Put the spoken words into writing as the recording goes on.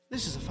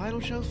This is a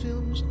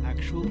FSFilms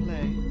actual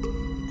play.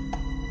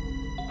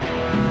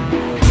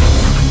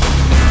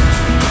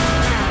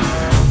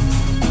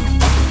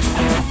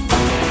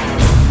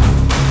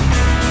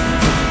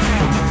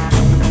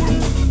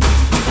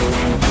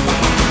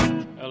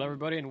 Hello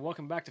everybody and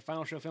welcome back to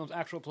FSFilms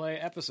actual play,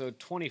 episode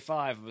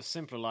 25 of A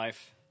Simpler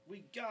Life.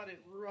 We got it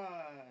right.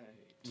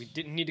 We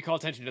didn't need to call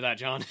attention to that,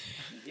 John.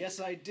 Yes,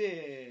 I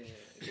did.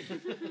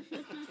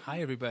 Hi,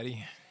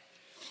 everybody.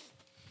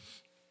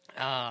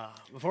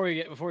 Before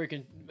we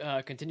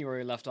continue where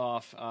we left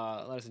off,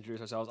 let us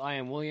introduce ourselves. I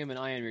am William, and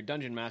I am your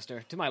dungeon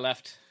master. To my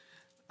left,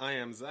 I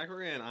am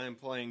Zachary, and I am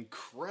playing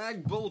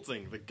Krag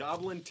Bolting, the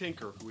Goblin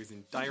Tinker, who is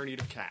in dire need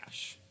of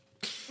cash.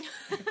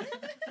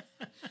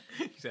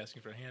 He's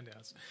asking for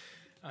handouts.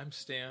 I'm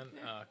Stan.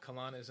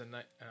 Kalana is a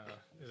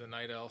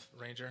night elf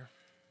ranger.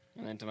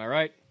 and then to my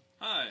right,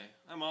 Hi,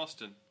 I'm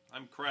Austin.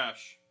 I'm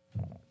Crash,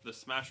 the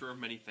smasher of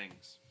many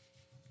things.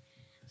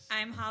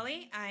 I'm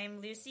Holly.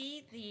 I'm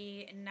Lucy,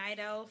 the Night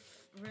Elf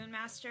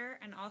Runemaster,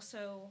 and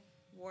also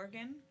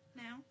Worgen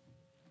now.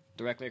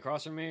 directly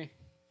across from me,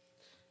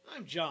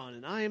 I'm John,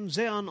 and I am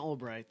Xaion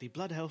Albright, the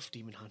Blood Elf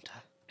Demon Hunter.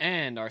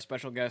 and our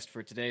special guest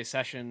for today's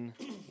session,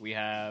 we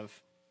have...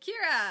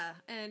 Kira,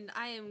 and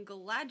I am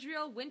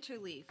Galadriel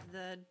Winterleaf,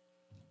 the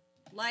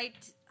light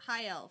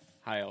high elf.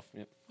 High Elf.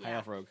 Yep. High Yeah.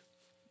 Elf Rogue.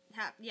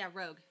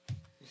 Rogue.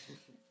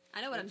 I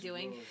know what I'm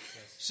doing.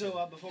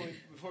 So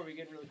before we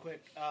get really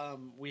quick,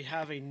 we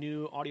have a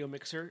new audio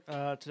mixer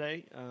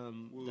today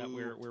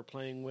that we're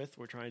playing with.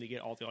 We're trying to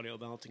get all the audio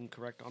balancing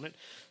correct on it.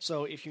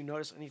 So if you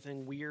notice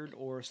anything weird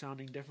or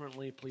sounding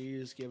differently,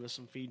 please give us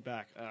some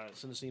feedback.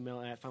 Send us an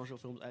email at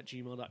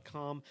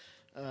FSFilms@gmail.com.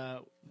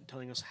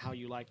 Telling us how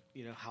you like,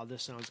 how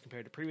this sounds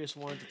compared to previous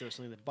ones. If there's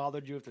something that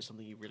bothered you, if there's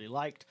something you really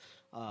liked,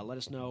 let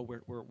us know.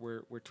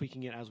 We're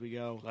tweaking it as we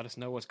go. Let us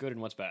know what's good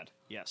and what's bad,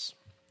 Yes.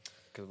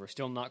 because we're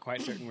still not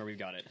quite certain where we've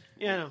got it.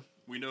 Yeah. No.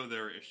 We know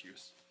there are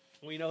issues.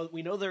 We know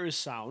there is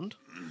sound,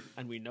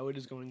 and we know it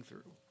is going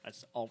through.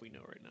 That's all we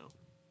know right now.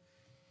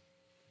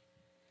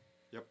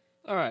 Yep.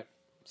 All right,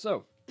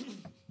 so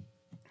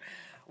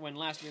when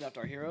last we left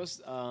our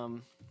heroes,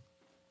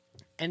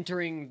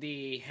 entering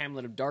the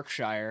hamlet of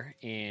Darkshire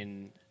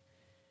in...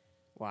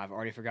 Well, I've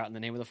already forgotten the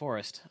name of the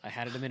forest. I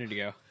had it a minute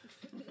ago.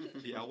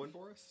 The Elwyn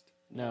Forest?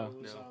 No.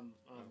 It was No.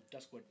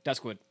 Duskwood.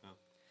 Duskwood.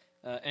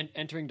 Oh.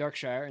 Entering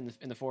Darkshire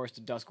in the forest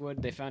of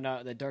Duskwood, they found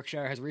out that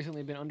Darkshire has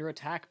recently been under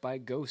attack by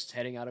ghosts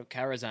heading out of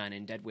Karazhan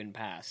in Deadwind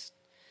Pass.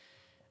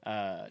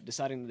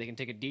 Deciding that they can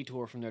take a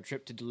detour from their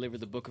trip to deliver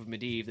the Book of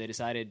Medivh, they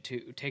decided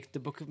to take the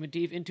Book of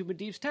Medivh into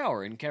Medivh's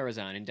tower in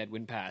Karazhan in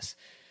Deadwind Pass.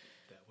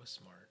 That was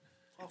smart.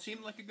 It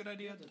seemed like a good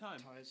idea at the time.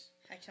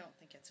 I don't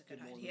think it's a good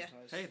idea.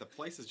 Hey, the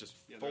place is just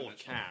Yeah, full no, of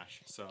that's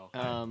cash, so...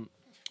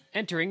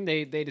 Entering,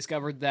 they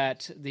discovered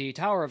that the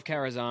Tower of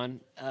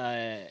Karazhan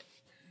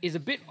is a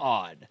bit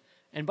odd.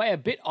 And by a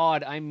bit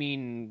odd, I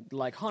mean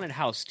like haunted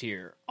house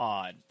tier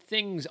odd.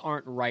 Things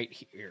aren't right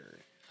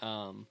here.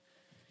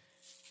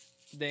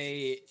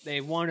 They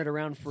wandered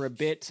around for a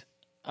bit,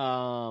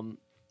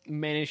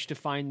 managed to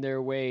find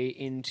their way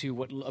into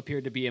what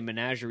appeared to be a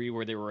menagerie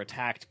where they were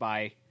attacked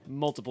by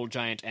multiple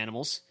giant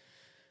animals,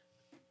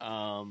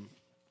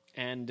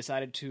 and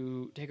decided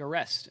to take a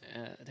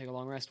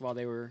long rest while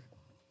they were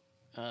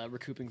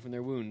recouping from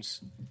their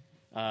wounds.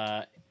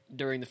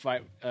 During the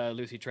fight,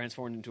 Lucy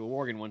transformed into a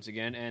Worgen once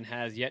again and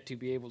has yet to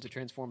be able to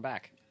transform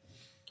back.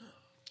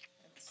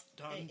 It's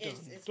not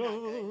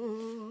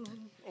good.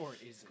 Or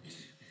isn't.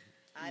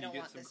 I don't get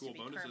want some this cool to be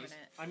bonuses. permanent.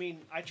 I mean,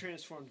 I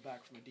transformed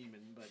back from a demon,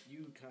 but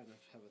you kind of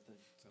have a thing.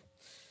 So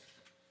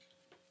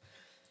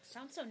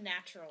Sounds so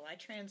natural. I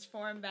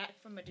transform back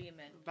from a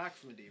demon. back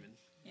from a demon.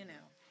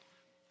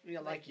 Yeah,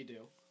 like you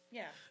do.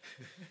 Yeah.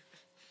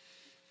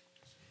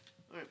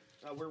 All right,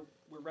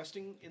 we're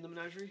resting in the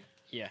menagerie.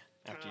 Yeah,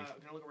 Can after you.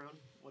 I look around?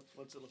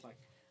 What's it look like?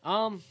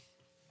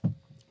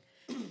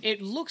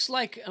 It looks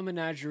like a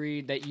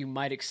menagerie that you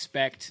might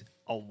expect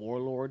a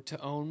warlord to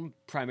own,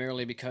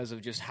 primarily because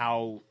of just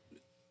how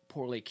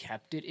poorly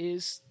kept it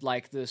is.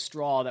 Like, the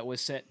straw that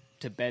was set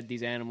to bed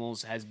these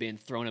animals has been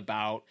thrown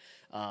about.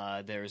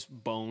 There's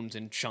bones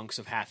and chunks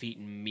of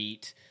half-eaten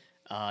meat.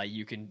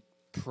 You can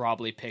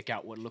probably pick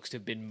out what looks to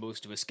have been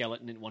most of a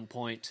skeleton at one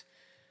point.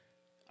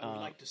 I would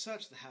like to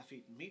search the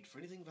half-eaten meat for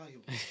anything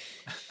valuable.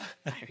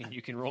 I mean,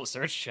 you can roll a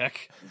search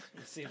check.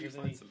 Let's see if You there's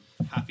find any, some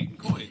half-eaten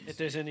coins. if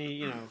there's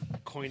any,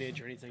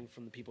 coinage or anything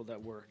from the people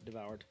that were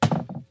devoured.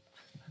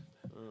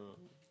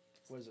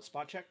 What is it?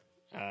 Spot check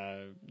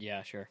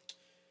Yeah, sure.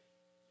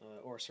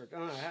 or search?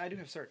 Oh, no, I do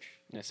have search.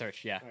 Yeah,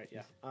 search, yeah. All right,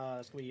 yeah.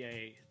 That's gonna be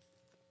a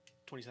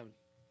 27.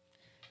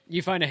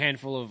 You find a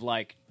handful of,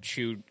 like,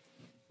 chewed,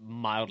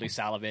 mildly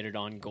salivated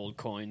on gold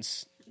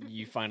coins.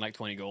 You find, like,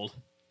 20 gold.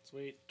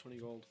 Sweet, 20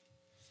 gold.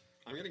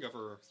 I'm gonna go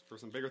for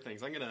some bigger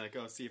things. I'm gonna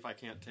go see if I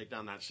can't take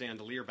down that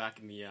chandelier back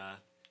in the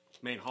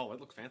main hall.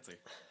 It looked fancy.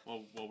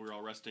 Well, while we're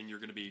all resting, you're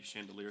going to be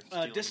chandelier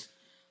stealing.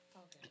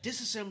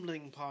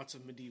 Disassembling parts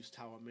of Medivh's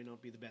tower may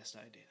not be the best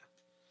idea.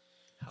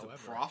 It's a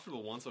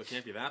profitable one, so it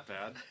can't be that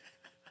bad.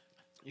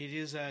 It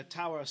is a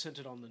tower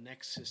centered on the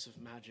nexus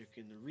of magic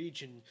in the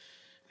region.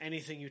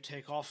 Anything you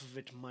take off of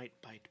it might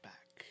bite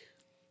back.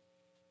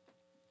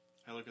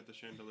 I look at the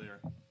chandelier.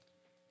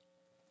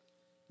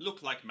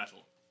 Look like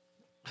metal.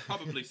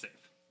 Probably safe.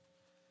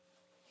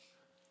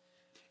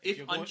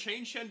 If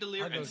unchained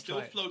chandelier and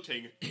still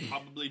floating,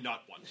 probably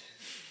not one.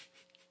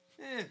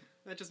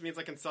 That just means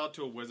I can sell it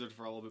to a wizard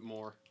for a little bit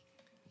more.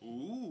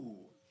 Ooh,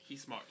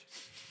 he's smart.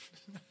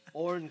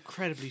 Or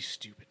incredibly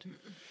stupid.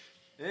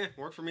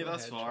 Worked for me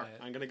thus far.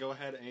 I'm going to go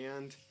ahead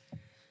and...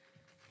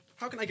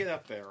 How can I get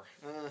up there?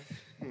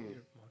 Motorcycle?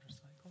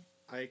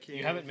 I can...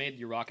 You haven't made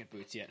your rocket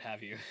boots yet,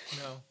 have you?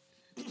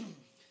 No.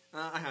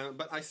 I haven't,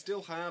 but I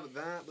still have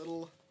that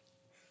little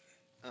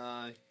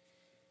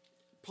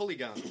pulley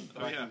gun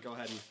that I can go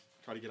ahead and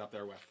try to get up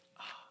there with.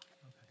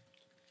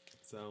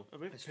 So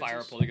Just fire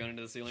a pulley gun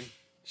into the ceiling.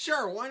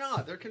 sure, why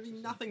not? There can be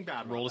nothing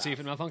bad. Roll to about see if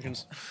it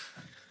malfunctions.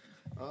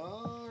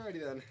 Alrighty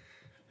then.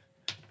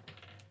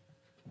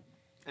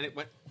 And it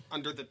went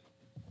under the.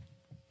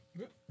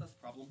 That's the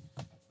problem.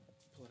 Pull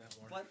it out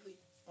more. Slightly.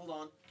 Hold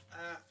on.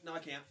 No, I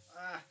can't.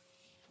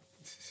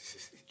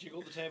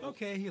 Jiggle the table.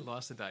 Okay, he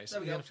lost the dice.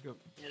 There we You go. have to go.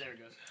 Yeah, there it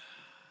goes.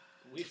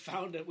 We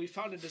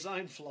found a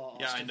design flaw.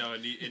 Yeah, I Austin. know.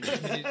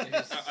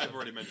 I've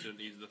already mentioned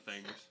these are the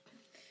things.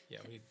 Yeah,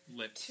 we need.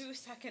 Lips. 2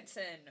 seconds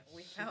in,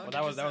 we found. Well, a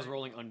that was design.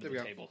 rolling under There we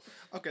the go. table.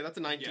 Okay, that's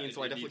a 19, Yeah,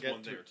 so I it definitely needs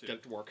one get there, too. get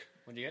it to work.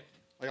 What'd you get?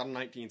 I got a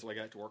 19, so I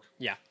get it to work.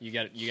 Yeah, you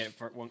get it. You get it.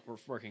 We're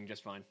working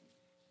just fine.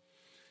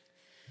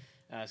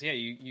 So yeah,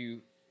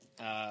 you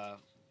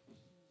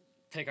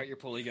take out your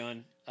pulley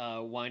gun,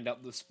 wind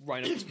up the spool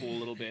a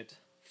little bit,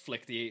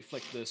 flick the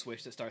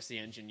switch that starts the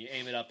engine. You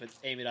aim it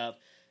up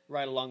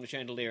right along the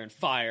chandelier and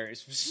fire.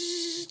 It's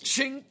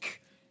chink,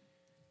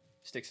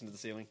 sticks into the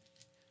ceiling.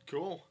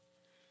 Cool.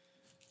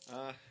 Do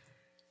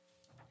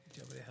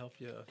you want me to help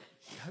you?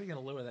 How are you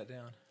going to lower that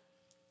down?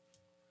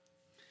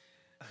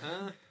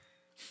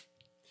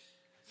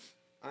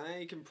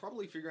 I can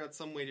probably figure out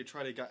some way to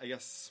try to, I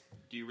guess.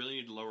 Do you really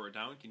need to lower it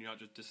down? Can you not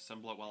just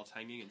disassemble it while it's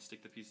hanging and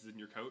stick the pieces in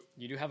your coat?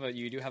 You do have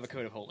a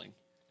code of holding.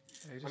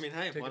 Yeah, you I mean,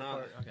 hey, take why it not?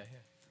 apart. Okay,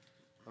 here.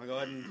 I'll go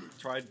ahead and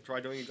try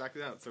doing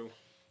exactly that. So,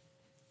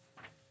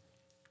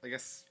 I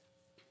guess.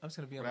 I'm just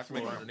going to be on Would I the have to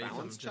make floor like a underneath them,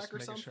 balance just check or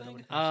making sure something?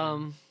 nobody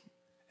comes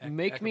in.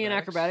 Make me an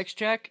acrobatics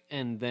check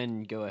and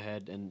then go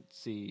ahead and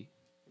see.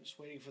 I'm just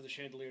waiting for the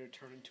chandelier to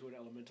turn into an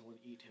elemental and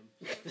eat him.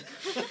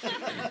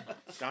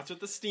 That's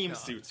what the steam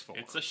suit's for.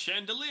 It's a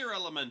chandelier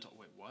elemental.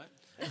 Wait, what?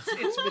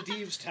 It's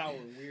Medivh's tower.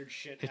 Weird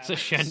shit It's a happens.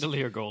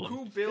 chandelier golem.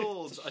 Who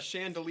builds a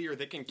chandelier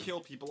that can kill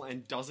people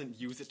and doesn't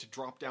use it to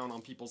drop down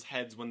on people's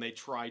heads when they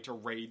try to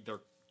raid their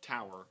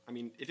tower? I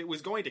mean, if it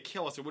was going to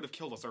kill us, it would have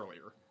killed us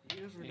earlier.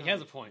 You never He know.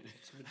 has a point.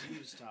 It's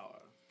Medivh's tower.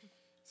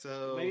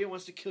 So Maybe it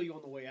wants to kill you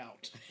on the way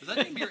out. Does that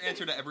mean your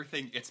answer to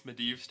everything? It's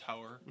Medivh's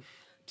tower.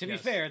 To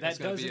Yes, be fair, that that's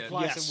gonna does be it.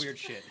 imply Yes. some weird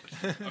shit.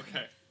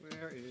 Okay.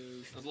 where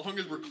is? As long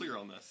as we're clear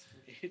on this.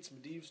 It's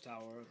Medivh's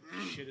tower.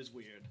 Shit is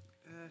weird.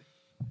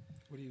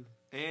 What do you...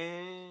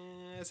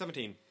 And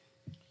 17.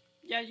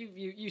 Yeah,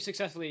 you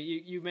successfully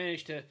you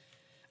managed to.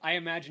 I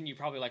imagine you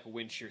probably like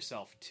winch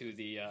yourself to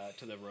the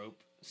rope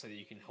so that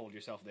you can hold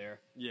yourself there.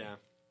 Yeah.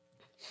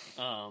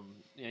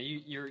 Yeah,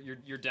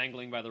 you're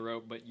dangling by the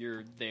rope, but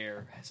you're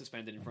there,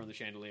 suspended in front of the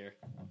chandelier.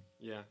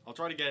 Yeah. I'll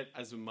try to get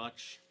as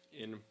much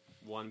in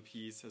one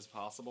piece as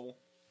possible.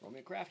 Roll me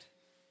a craft.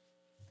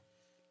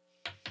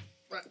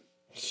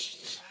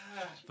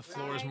 The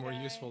floor is more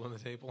useful than the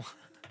table.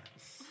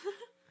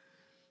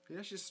 Maybe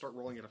I should just start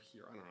rolling it up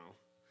here. I don't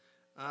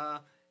know.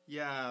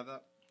 Yeah.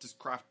 That just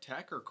craft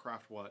tech or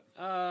craft what?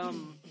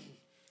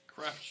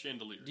 Craft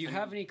chandeliers. Do you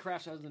have any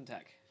crafts other than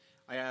tech?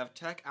 I have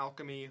tech,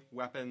 alchemy,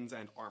 weapons,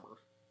 and armor.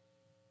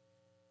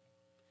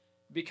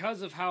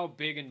 Because of how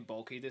big and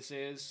bulky this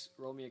is,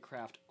 roll me a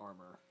craft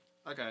armor.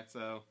 Okay.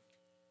 So.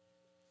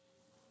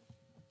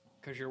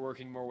 Because you're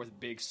working more with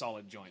big,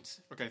 solid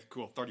joints. Okay.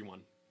 Cool.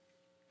 31.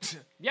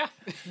 Yeah,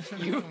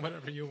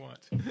 Whatever you want.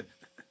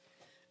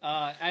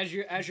 as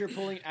you're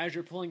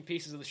pulling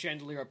pieces of the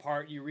chandelier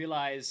apart, you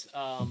realize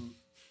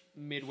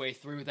midway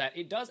through that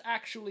it does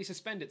actually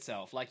suspend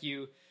itself. Like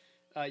you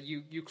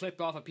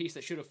clipped off a piece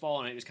that should have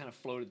fallen, and it just kind of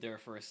floated there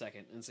for a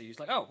second, and so you're just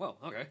like, oh well,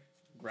 okay,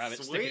 grab it,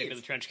 stick it Sweet. into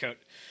the trench coat.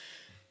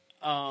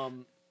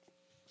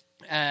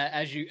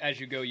 As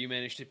you go, you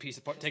manage to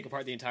take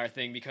apart the entire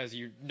thing because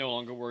you're no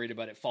longer worried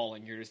about it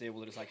falling. You're just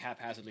able to just like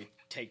haphazardly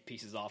take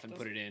pieces off and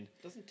put it in.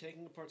 Doesn't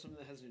taking apart something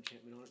that has an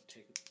enchantment on it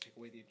take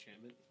away the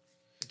enchantment?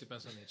 It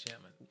depends on the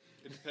enchantment.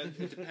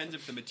 It depends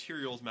if the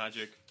material's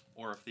magic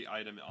or if the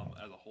item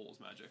as a whole is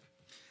magic.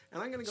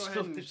 And I'm going to go So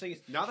ahead and they're saying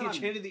now that he I'm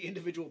enchanted the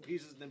individual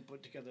pieces and then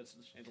put together the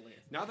chandelier.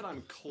 now that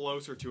I'm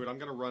closer to it, I'm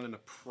going to run an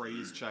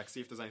appraise check, see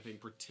if there's anything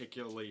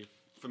particularly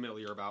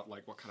familiar about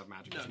like what kind of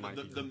magic this might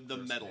be. The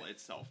metal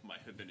itself might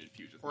have been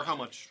infused with Or magic. how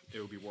much it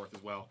would be worth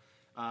as well.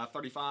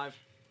 35.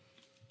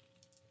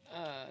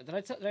 Did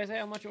I say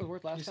how much it was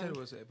worth last You time? said it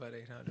was about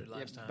 800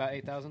 last time. About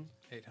 8,000.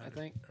 800. I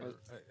think.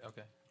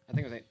 Okay. I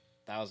think it was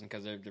 8,000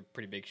 because they're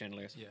pretty big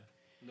chandeliers. Yeah.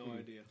 No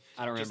idea.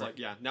 I don't Just remember. like,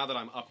 yeah, now that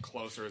I'm up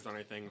closer, is there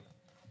anything?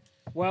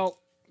 Well,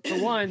 For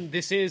one,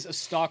 this is a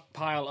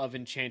stockpile of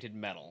enchanted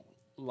metal.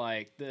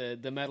 Like,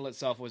 the metal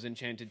itself was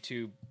enchanted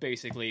to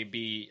basically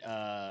be,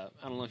 I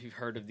don't know if you've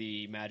heard of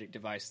the magic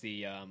device,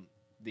 the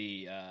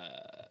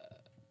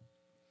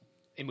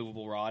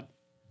immovable rod.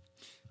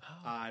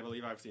 I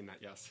believe I've seen that,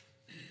 yes.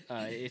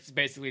 It's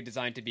basically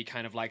designed to be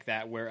kind of like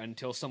that, where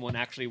until someone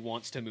actually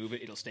wants to move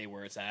it, it'll stay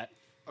where it's at.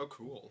 Oh,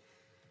 cool.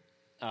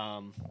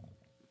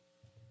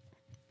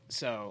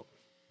 So,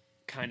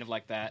 kind of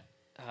like that.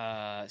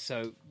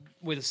 So,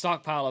 with a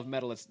stockpile of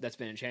metal that's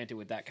been enchanted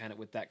with that kind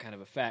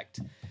of effect,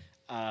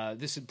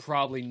 this would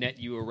probably net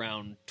you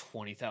around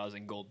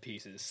 20,000 gold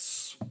pieces.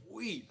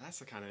 Sweet. That's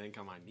the kind of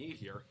income I need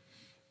here.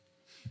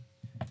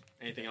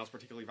 Anything else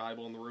particularly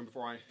valuable in the room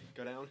before I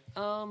go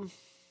down?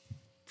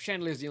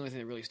 Chandelier is the only thing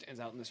that really stands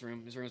out in this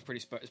room. This room is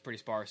pretty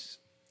sparse.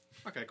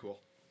 Okay, cool.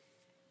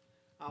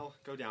 I'll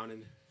go down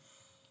and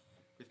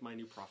with my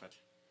new profit.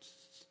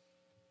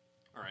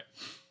 All right.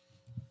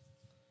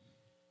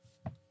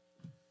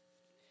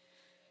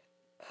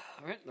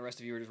 All right, the rest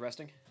of you are just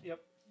resting. Yep.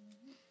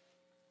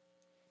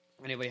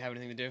 Anybody have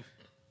anything to do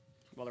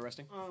while they're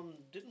resting?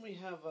 Didn't we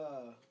have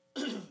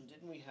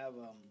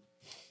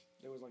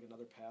there was like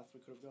another path we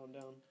could have gone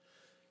down?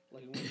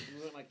 Like we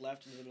went like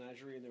left into the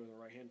menagerie and there was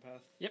a right hand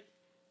path. Yep.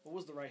 What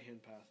was the right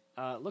hand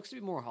path? Looks to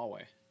be more a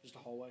hallway. Just a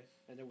hallway,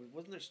 and there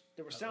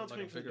were sounds like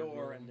coming a from the bigger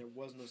door, room. and there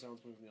was no sounds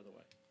coming from the other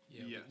way.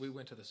 Yeah, Yes. we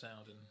went to the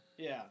sound and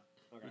Yeah.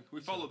 Okay. We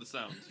follow the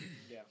sounds.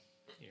 Yeah.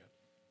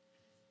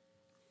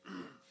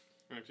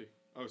 Actually,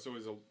 so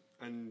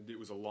it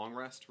was a long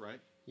rest, right?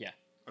 Yeah.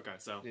 Okay,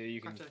 so Yeah,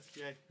 you can- context,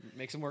 yay.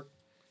 Make some work.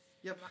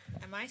 Yep.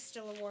 Am I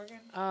still a Worgen?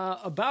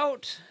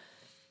 About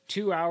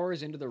 2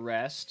 hours into the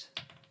rest,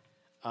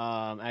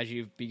 as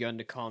you've begun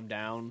to calm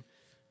down,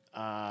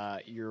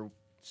 you're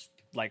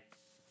like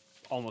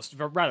almost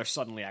rather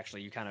suddenly,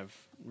 actually, you kind of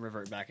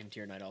revert back into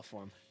your night elf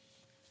form.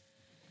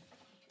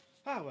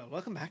 Ah, well,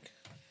 welcome back.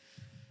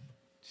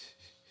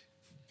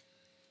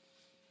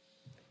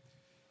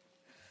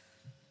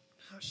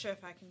 Not sure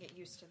if I can get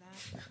used to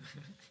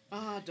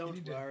that.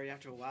 Don't worry.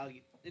 After a while,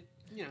 it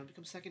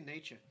becomes second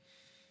nature.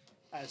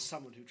 As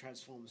someone who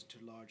transforms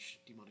into large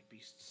demonic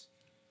beasts.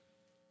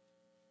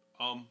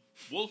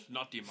 Wolf,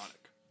 not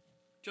demonic.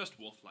 Just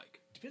wolf-like.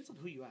 Depends on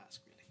who you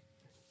ask, really.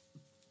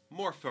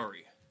 More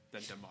furry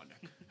than demonic.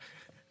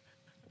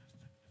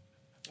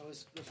 I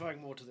was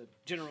referring more to the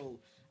general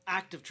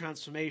act of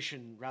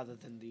transformation rather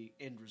than the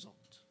end result.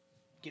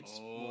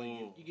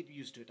 You get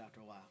used to it after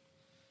a while.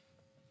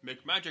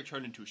 Make magic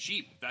turn into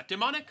sheep. That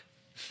demonic?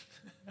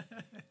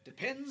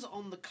 Depends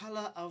on the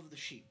color of the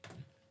sheep.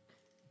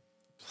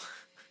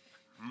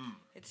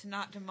 It's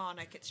not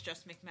demonic, it's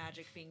just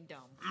McMagic being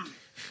dumb.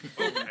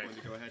 Okay. I'm going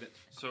to go ahead and...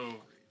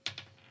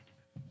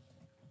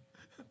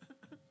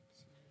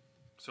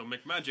 So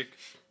McMagic,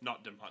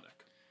 not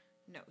demonic.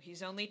 No,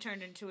 he's only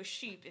turned into a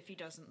sheep if he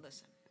doesn't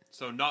listen.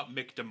 So not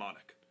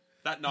McDemonic.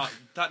 That not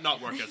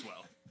work as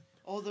well.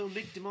 Although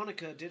Mick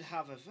Demonica did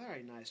have a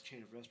very nice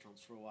chain of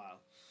restaurants for a while.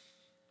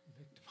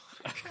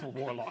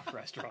 Warlock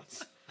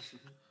restaurants.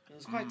 It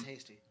was quite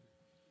tasty.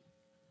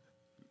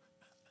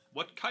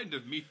 What kind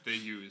of meat they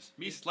use?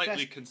 Me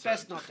slightly concerned.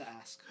 Best not to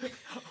ask.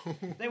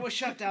 They were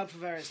shut down for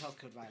various health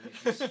code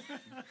violations.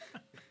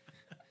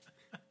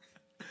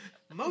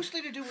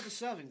 Mostly to do with the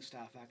serving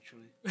staff,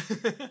 actually.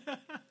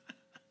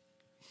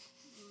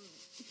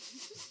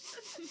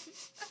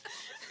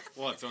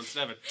 What, so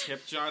instead of a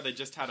tip jar, they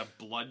just had a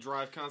blood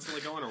drive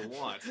constantly going, or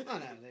what? No,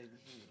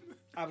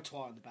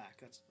 abattoir in the back.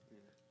 That's.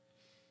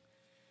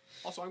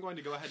 Also, I'm going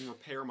to go ahead and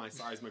repair my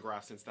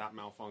seismograph since that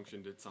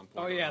malfunctioned at some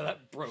point. Oh yeah,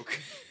 that broke.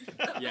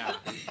 Yeah.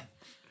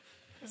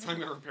 So I'm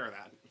going to repair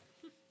that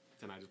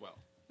tonight as well.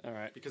 All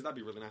right. Because that'd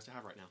be really nice to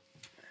have right now.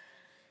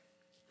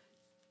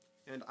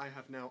 And I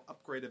have now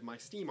upgraded my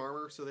steam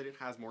armor so that it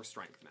has more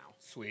strength now.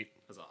 Sweet.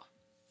 Huzzah.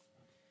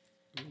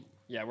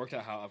 Yeah, I worked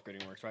out how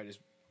upgrading works, right? Just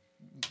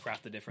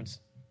craft the difference.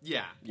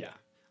 Yeah. Yeah.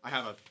 I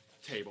have a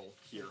table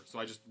here, so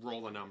I just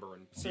roll a number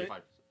and see So if I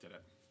did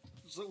it.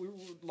 So we were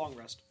long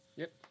rest.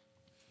 Yep.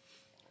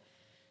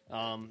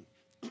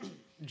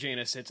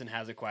 Jaina sits and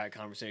has a quiet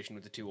conversation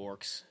with the two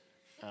orcs.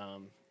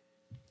 Can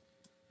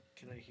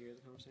I hear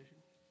the conversation?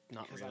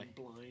 Not Because really.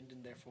 I'm blind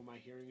and therefore my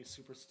hearing is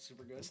super,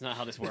 super good. It's not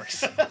how this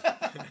works.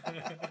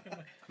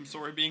 I'm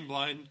sorry, being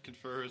blind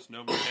confers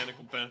no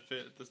mechanical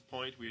benefit at this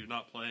point. We are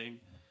not playing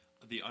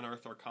the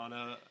Unearthed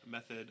Arcana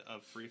method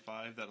of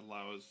 3.5 that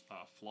allows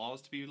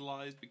flaws to be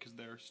utilized because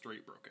they're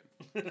straight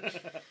broken.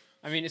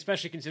 I mean,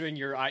 especially considering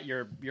your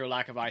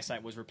lack of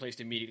eyesight was replaced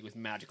immediately with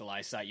magical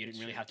eyesight. You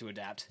didn't really have to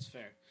adapt. It's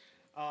fair.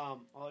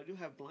 Well, I do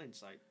have blind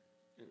sight,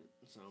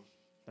 so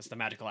That's the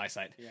magical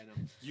eyesight. yeah, no.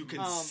 You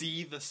can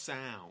see the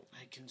sound.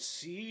 I can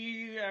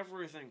see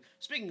everything.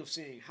 Speaking of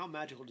seeing, how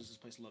magical does this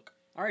place look?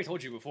 I already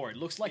told you before. It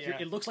looks like Yeah.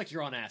 it looks like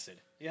you're on acid.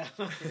 Yeah,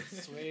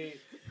 sweet.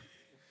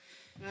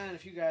 Man,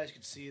 if you guys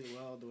could see the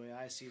world the way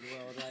I see the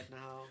world right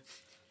now,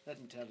 let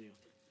me tell you,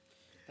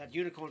 that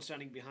unicorn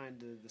standing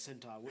behind the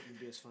centaur wouldn't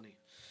be as funny.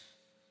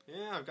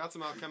 Yeah, I've got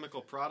some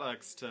alchemical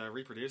products to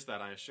reproduce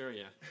that, I assure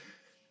you.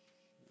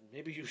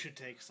 Maybe you should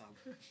take some.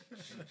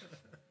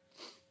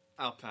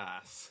 I'll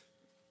pass.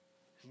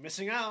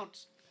 Missing out.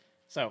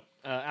 So,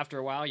 after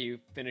a while, you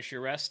finish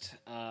your rest.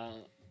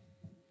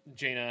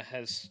 Jaina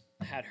has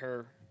had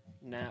her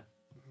nap,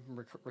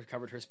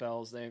 recovered her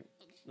spells. Jaina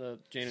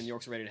and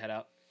York's are ready to head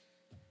out.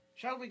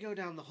 Shall we go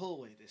down the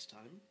hallway this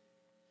time?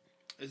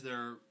 Is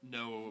there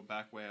no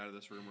back way out of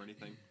this room or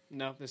anything?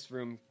 No, this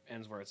room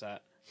ends where it's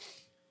at.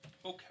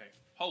 Okay.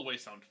 Hallway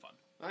sound fun.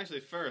 Actually,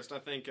 first, I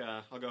think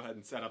I'll go ahead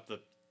and set up the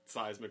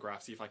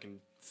seismograph, see if I can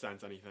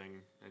sense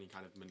anything, any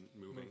kind of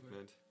movement.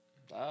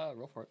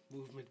 Roll for it.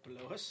 Movement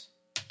below us.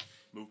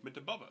 Movement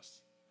above us.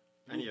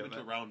 Any of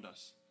Movement it. around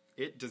us.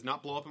 It does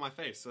not blow up in my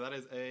face, so that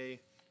is a...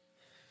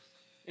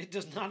 It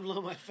does not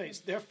blow my face,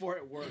 therefore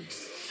it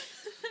works.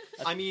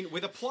 I mean,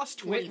 with a plus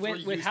 20 for a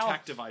used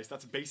tech device,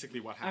 that's basically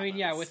what happens. I mean,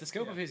 yeah, with the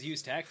scope of his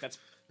used tech, that's,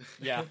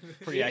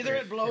 pretty Either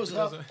accurate. it blows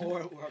up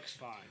or it works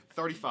fine.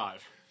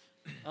 35.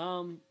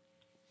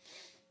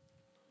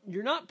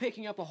 You're not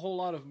picking up a whole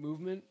lot of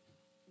movement,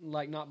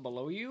 like, not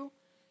below you.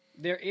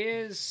 There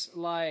is,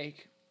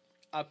 like,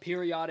 a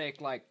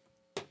periodic, like,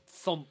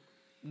 thump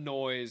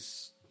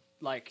noise,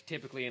 like,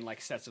 typically in,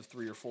 like, sets of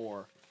 3 or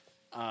 4,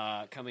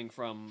 coming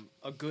from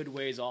a good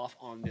ways off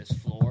on this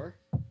floor.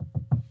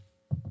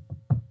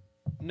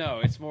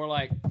 No, it's more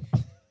like...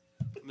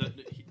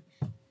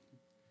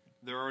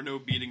 There are no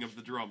beating of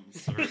the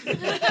drums, sir.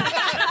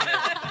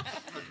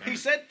 He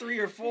said 3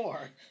 or 4.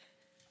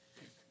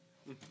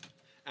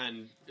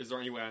 And is there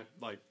any way,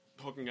 like,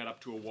 hooking it up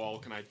to a wall,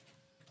 can I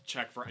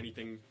check for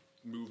anything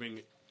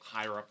moving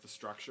higher up the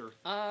structure?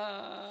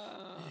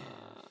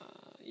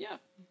 Yeah.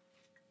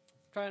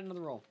 Try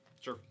another roll.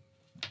 Sure.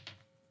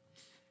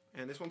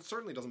 And this one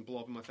certainly doesn't blow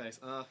up in my face.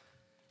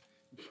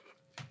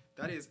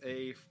 That is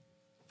a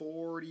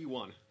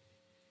 41.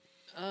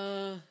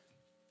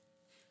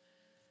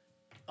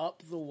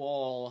 Up the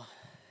wall,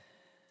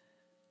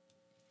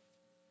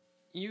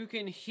 you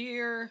can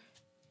hear...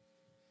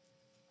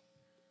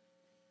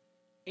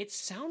 It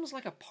sounds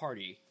like a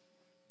party.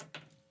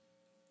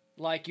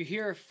 Like, you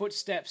hear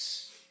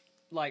footsteps,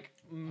 like,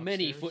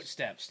 many Upstairs?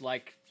 footsteps,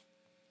 like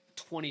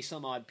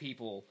 20-some-odd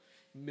people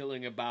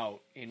milling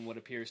about in what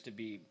appears to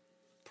be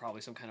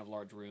probably some kind of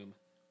large room.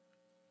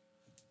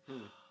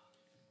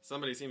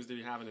 Somebody seems to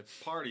be having a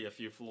party a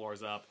few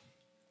floors up.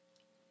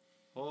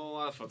 Whole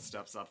lot of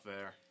footsteps up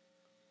there.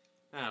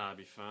 That ought to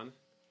be fun.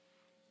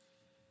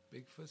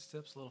 Big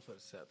footsteps, little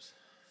footsteps.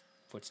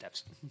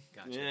 Footsteps.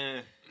 Gotcha.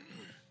 Yeah,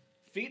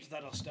 Feet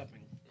that are stepping.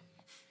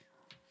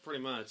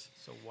 pretty much.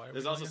 So why are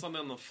There's we also going up?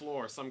 something on the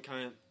floor,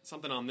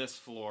 something on this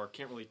floor.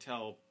 Can't really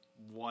tell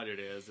what it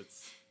is.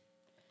 It's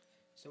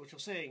So what you're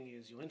saying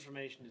is your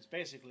information is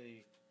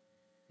basically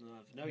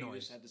of no Noise.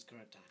 use at this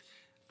current time.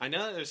 I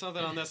know that there's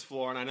something on this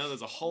floor, and I know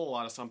there's a whole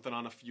lot of something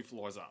on a few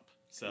floors up.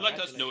 So Let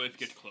us know if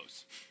you get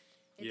close.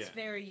 It's Yeah.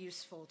 very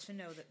useful to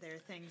know that there are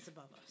things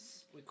above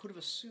us. We could have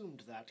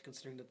assumed that,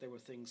 considering that there were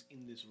things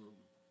in this room.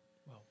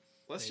 Well,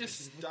 let's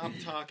just stop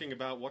talking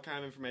about what kind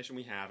of information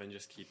we have and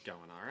just keep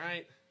going. All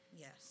right?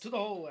 Yes. To the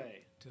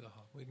hallway. to the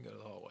hall. We can go to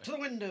the hallway. To the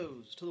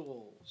windows. To the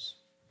walls.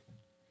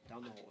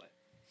 Down the hallway.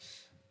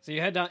 So you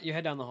head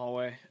down the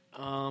hallway.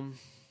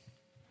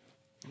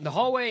 The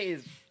hallway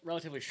is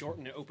relatively short,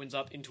 and it opens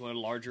up into a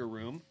larger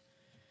room.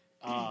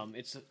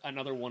 It's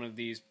another one of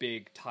these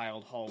big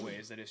tiled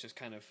hallways that is just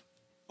kind of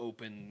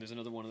open. There's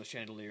another one of the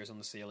chandeliers on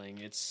the ceiling.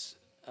 It's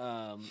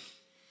a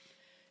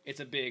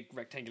big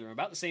rectangular room,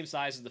 about the same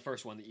size as the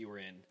first one that you were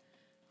in.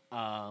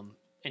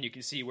 And you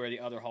can see where the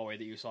other hallway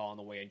that you saw on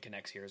the way in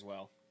connects here as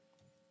well.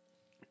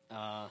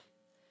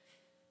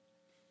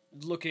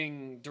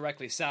 Looking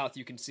directly south,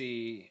 you can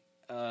see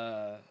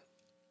a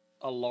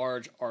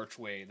large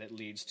archway that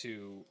leads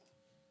to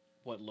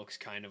what looks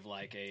kind of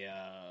like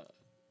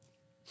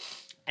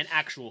an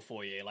actual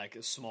foyer, like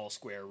a small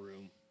square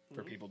room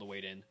for people to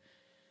wait in.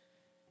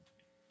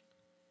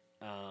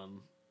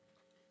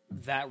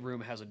 That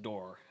room has a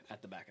door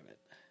at the back of it.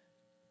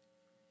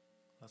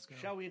 Let's go.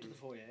 Shall we into the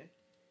foyer?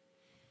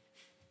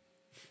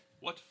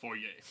 What foyer?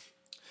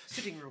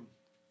 Sitting room.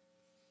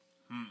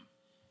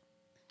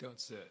 Don't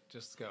sit.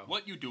 Just go.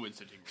 What you do in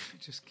sitting room?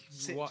 Just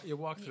Sit. you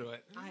walk through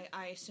it.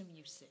 I assume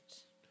you sit.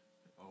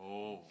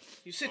 Oh.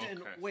 You sit and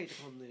Okay. wait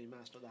upon the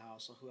master of the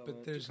house or whoever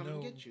But to there's come no.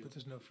 and get you. But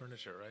there's no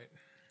furniture, right?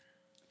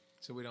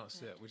 So we don't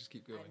sit. We just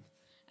keep going.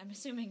 I'm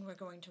assuming we're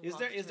going to. Is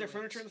walk there through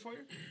furniture in it. the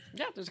foyer?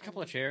 Yeah, there's a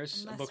couple of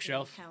chairs, Unless a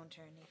bookshelf. We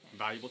encounter anything.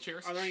 Valuable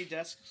chairs. Are there any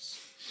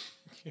desks?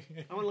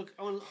 I want to look.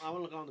 I want to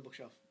look on the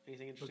bookshelf.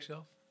 Anything interesting?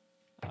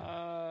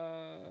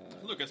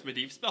 Bookshelf. Look, it's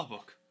Medivh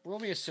spellbook. Roll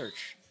me a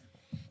search.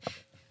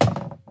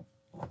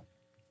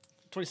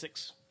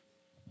 26.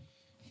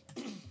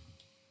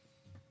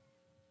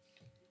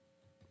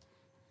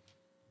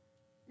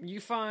 You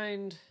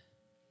find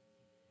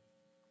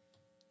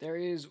there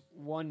is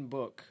one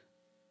book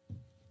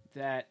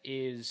that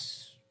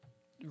is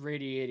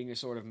radiating a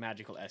sort of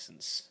magical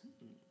essence.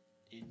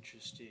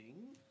 Interesting.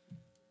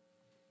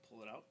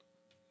 Pull it out.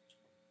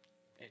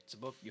 It's a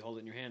book. You hold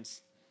it in your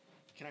hands.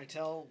 Can I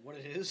tell what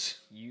it is?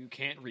 You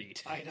can't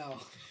read. I know.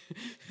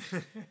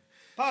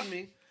 Pardon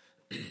me.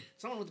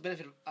 Someone with the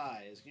benefit of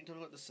eyes. Can you tell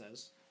me what this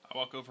says? I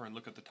walk over and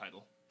look at the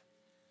title.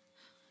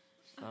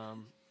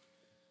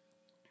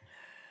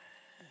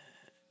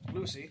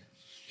 Lucy.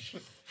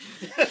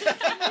 Read?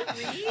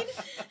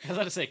 I was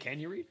about to say, can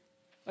you read?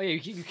 Oh, yeah,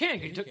 you can,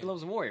 because you took the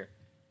Loves of Warrior.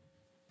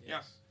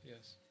 Yes.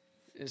 Yes.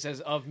 It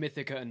says, of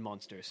Mythica and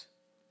Monsters.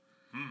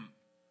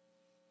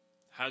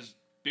 Has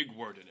big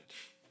word in it.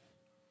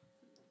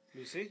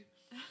 Lucy?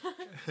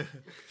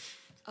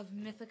 Of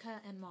Mythica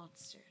and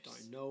Monsters. Do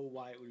I know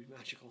why it would be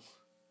magical?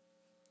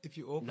 If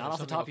you open Not it, off the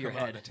something top will of your come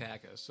out head. and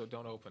attack us, so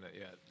don't open it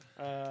yet.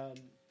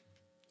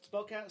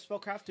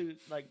 Spellcraft to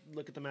like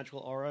look at the magical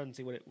aura and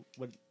see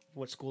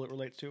what school it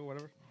relates to or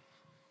whatever.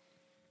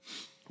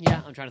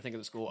 Yeah, I'm trying to think of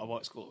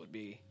what school it would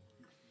be.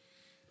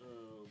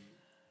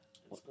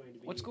 It's going to be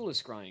What school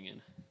is scrying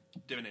in?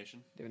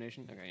 Divination.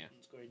 Divination? Okay, yeah.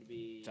 It's going to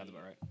be. Sounds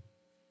about right.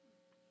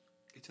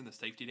 It's in the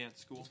safety dance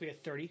school. It's going to be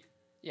a 30.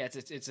 Yeah,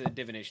 it's a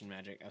divination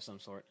magic of some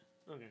sort.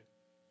 Okay.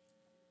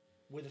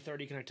 With a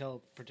 30, can I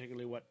tell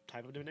particularly what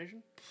type of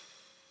divination?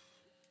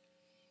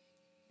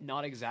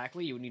 Not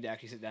exactly. You would need to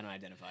actually sit down and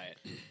identify it.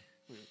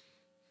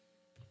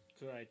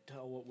 Could I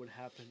tell what would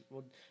happen?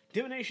 Well,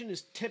 divination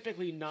is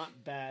typically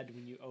not bad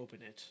when you open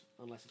it,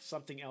 unless it's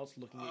something else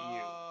looking at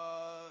you.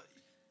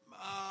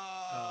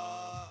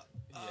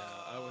 Yeah,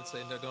 I would say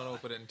no, don't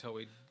open it until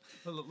we...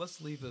 Let's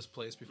leave this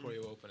place before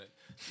you open it.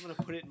 I'm going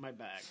to put it in my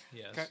bag.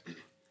 Yes. Okay.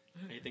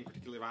 Anything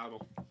particularly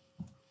valuable?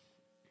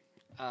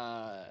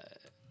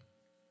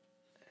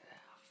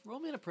 Roll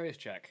me an appraise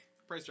check.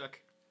 Price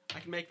check. I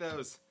can make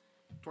those.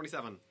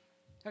 27.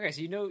 Okay,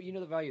 so you know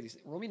the value of these.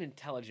 Roll me an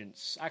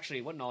intelligence.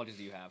 Actually, what knowledges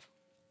do you have?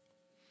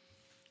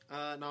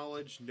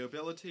 Knowledge,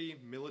 nobility,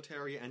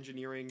 military,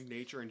 engineering,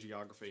 nature, and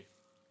geography.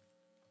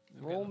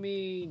 Roll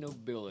me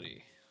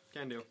nobility.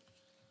 Can do.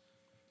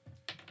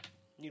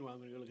 Meanwhile, I'm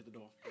going to go look at the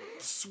door.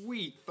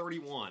 Sweet,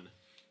 31.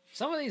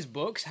 Some of these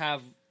books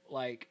have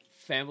like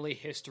family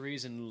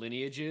histories and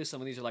lineages.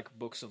 Some of these are like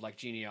books of like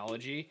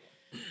genealogy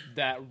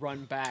that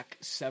run back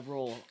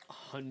several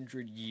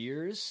hundred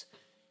years.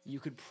 You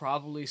could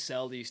probably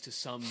sell these to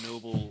some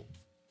noble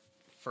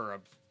for a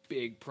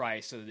big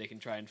price so that they can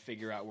try and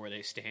figure out where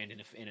they stand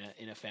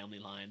in a family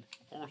line.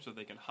 Or so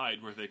they can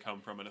hide where they come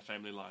from in a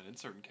family line in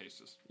certain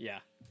cases. Yeah.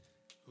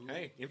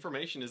 Hey,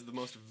 information is the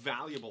most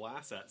valuable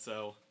asset,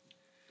 so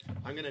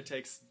I'm going to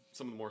take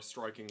some of the more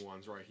striking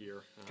ones right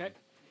here. Okay.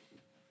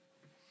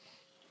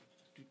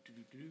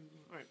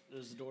 All right,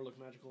 does the door look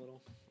magical at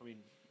all? I mean,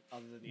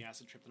 other than the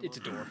acid trip. It's a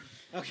door.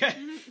 Okay.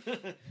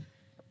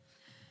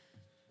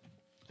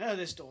 Oh,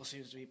 this door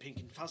seems to be pink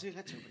and fuzzy.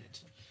 Let's open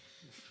it.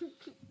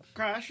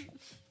 Crash,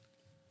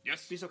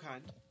 Yes? be so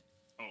kind.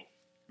 Oh,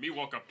 me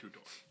walk up to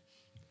door.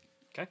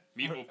 Okay.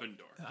 Me open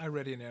door. I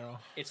ready an arrow.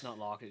 It's not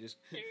locked. It just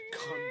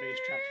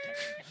Con-based trap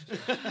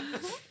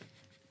detection.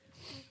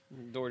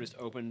 the door just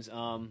opens.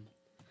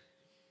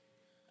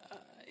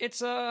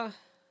 It's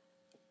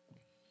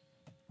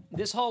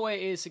this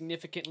hallway is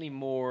significantly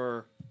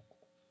more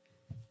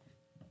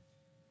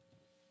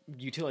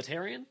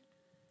utilitarian.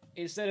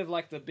 Instead of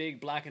like the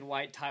big black and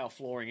white tile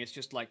flooring, it's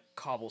just like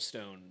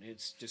cobblestone.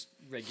 It's just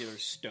regular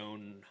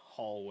stone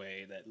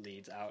hallway that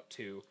leads out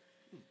to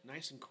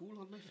Nice and cool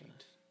on my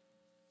feet.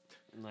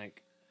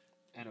 like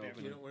an Barefoot.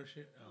 open, You don't wear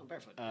shoes? I'm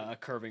barefoot. a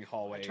curving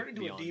hallway. I turned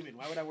into beyond. a demon.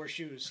 Why would I wear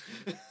shoes?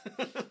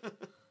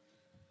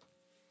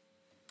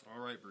 All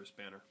right, Bruce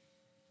Banner.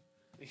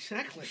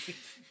 Exactly.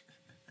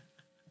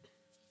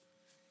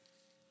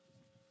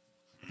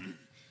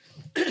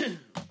 It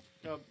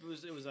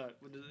was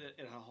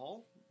in a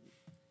hall.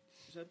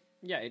 You said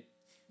Yeah, it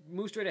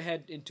moves straight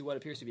ahead into what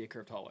appears to be a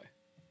curved hallway.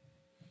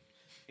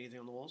 anything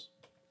on the walls?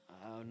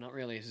 Not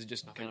really. This is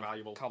just Nothing kind of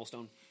valuable.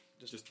 cobblestone.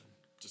 Just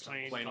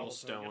Plain plain old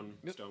cobblestone, stone.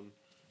 Yep. Stone.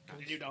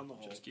 Continue down the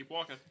hall. Just keep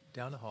walking.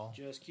 Down the hall.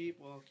 Just keep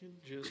walking.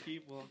 Just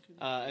keep walking.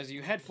 As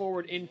you head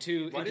forward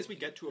into, Right as we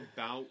get to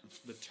about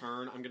the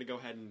turn, I'm going to go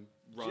ahead and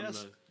run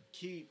Just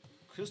keep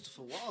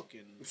Christopher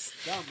walking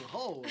down the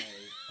hallway.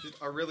 just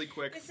a really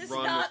quick This is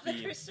run not with the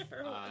the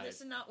Christopher. This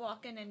is not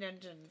walking in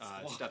dungeons.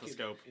 Walking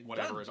stethoscope, in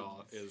whatever it dungeons.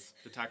 all is,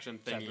 detection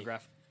thingy.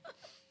 seismograph.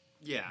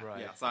 Yeah,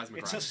 Right. yeah,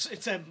 seismograph.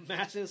 It's a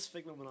massive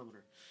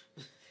sphygmomanometer.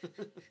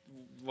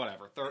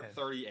 Whatever.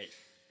 38.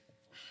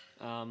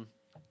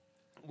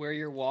 Where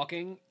you're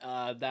walking,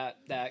 that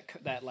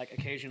like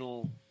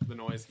occasional The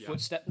noise. Yeah.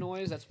 footstep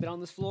noise that's been on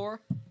this floor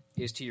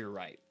is to your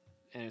right,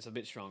 and it's a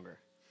bit stronger.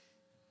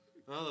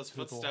 Oh, those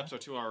footsteps are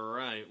to our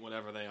right,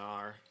 whatever they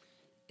are.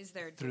 Is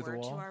there a Through the door to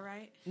wall? our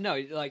right? No,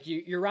 like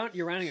you're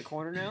rounding a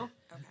corner now,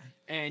 Okay.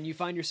 and you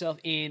find yourself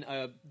in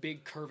a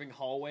big curving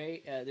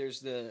hallway.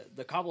 There's the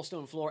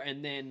cobblestone floor,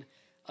 and then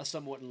a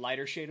somewhat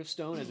lighter shade of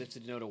stone, as if to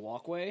denote a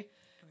walkway.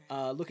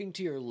 Looking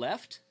to your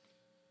left,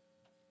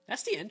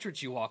 that's the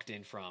entrance you walked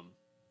in from.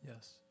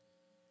 Yes.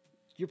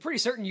 You're pretty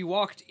certain you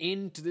walked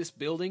into this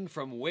building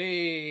from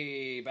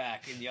way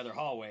back in the other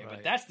hallway, but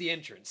Right. that's the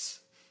entrance.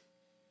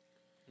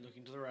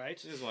 Looking to the right.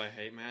 This is why I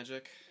hate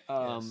magic.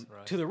 Yes,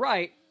 right. To the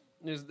right,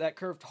 There's that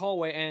curved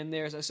hallway, and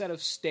there's a set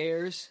of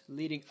stairs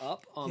leading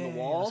up on the Yeah,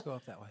 wall. let's go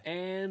up that way.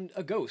 And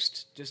a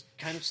ghost just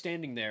kind of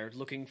standing there,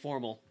 looking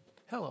formal.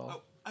 Hello.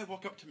 Oh, I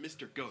walk up to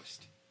Mr.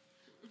 Ghost.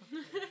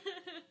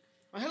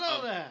 Well,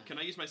 hello there. Can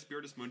I use my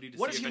Spiritus Mundi to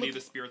What see does if he any look-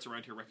 of the spirits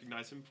around here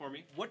recognize him for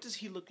me? What does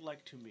he look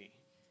like to me?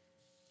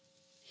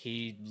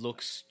 He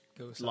looks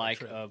Ghost on like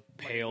trip. a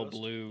pale ghost?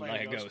 blue,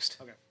 like a ghost.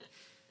 Okay.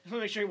 I want to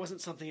make sure he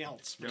wasn't something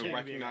else. No pretending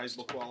to be a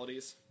recognizable ghost.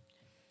 qualities,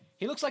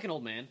 He looks like an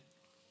old man.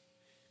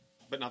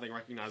 but nothing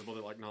recognizable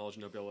to like knowledge,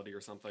 nobility, or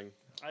something.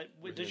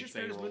 Wait, does your Insane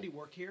Spiritus roll. Mundi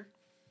work here?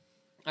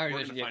 I already We're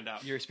mentioned gonna find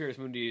out. your Spiritus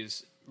Mundi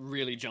is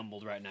really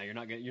jumbled right now. You're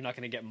not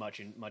gonna get much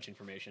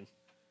information.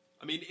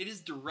 I mean, it is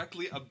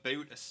directly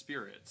about a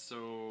spirit,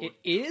 so It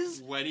is,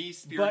 20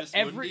 but Spiritus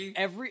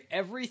Mundi.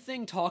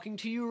 everything talking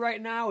to you right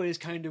now is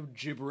kind of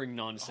gibbering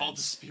All the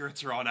nonsense.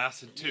 spirits are on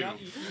acid too. Yeah.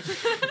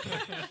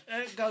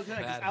 That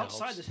Outside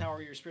helps. the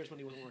tower, your Spiritus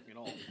Mundi wasn't working at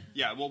all.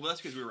 Yeah, well,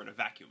 that's because we were in a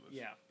vacuum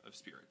Yeah. of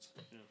spirits.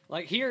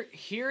 Like here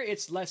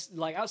it's less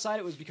like outside.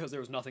 It was because there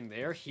was nothing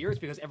there. Here it's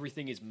because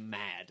everything is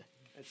mad.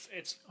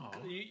 It's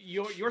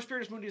your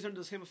Spiritus Mundi is under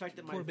the same effect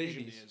that my Poor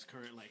vision babies. is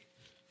currently.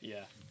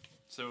 Yeah.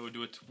 So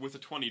with a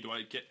 20, do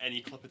I get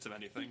any clippets of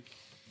anything?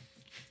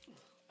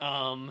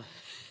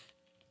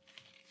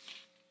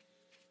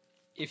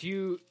 If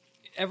you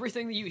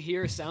everything that you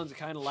hear sounds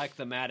kind of like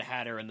the Mad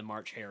Hatter and the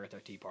March Hare at their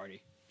tea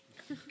party.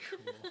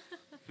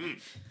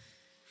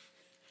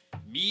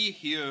 Me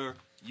here,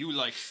 you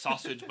like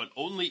sausage, but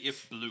only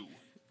if blue.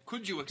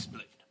 Could you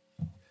explain?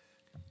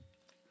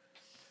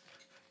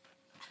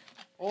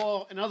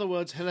 Or, in other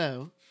words,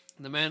 hello.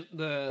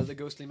 The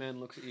ghostly man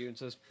looks at you and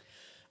says,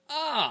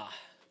 "Ah,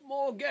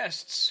 more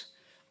guests.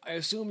 I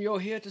assume you're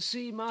here to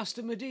see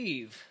Master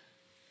Medivh."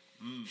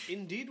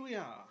 Indeed we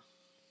are.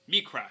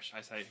 Me crash,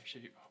 I say,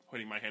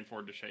 putting my hand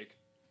forward to shake.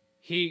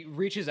 He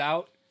reaches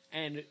out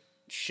and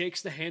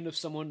shakes the hand of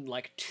someone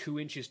like 2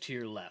 inches to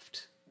your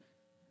left.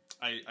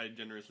 I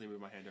generously move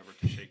my hand over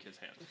to shake his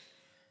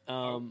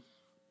hand.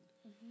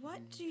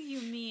 What do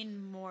you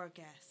mean, more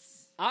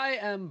guests? I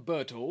am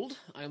Bertold.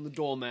 I am the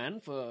doorman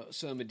for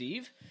Sir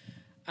Medivh,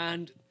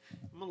 and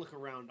I'm gonna look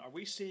around. Are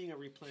we seeing a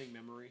replaying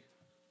memory?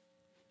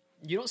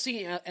 you don't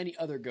see any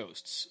other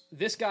ghosts.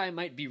 This guy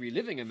might be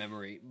reliving a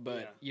memory,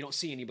 but Yeah. you don't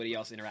see anybody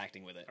else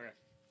interacting with it.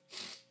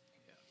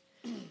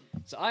 Okay.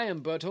 So I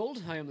am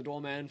Bertold. I am the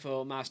doorman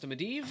for Master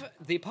Medivh.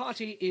 The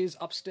party is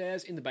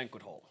upstairs in the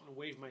banquet hall. I'm gonna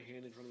wave my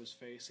hand in front of his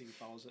face. See if he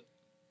follows it.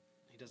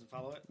 He doesn't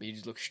follow it. He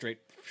just looks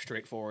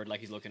straight forward like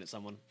he's looking at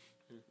someone.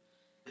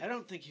 I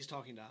don't think he's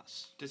talking to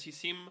us. Does he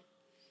seem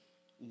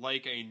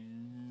like a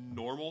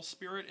normal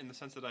spirit in the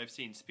sense that I've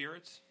seen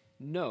spirits?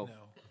 No.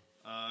 No.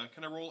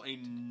 Can I roll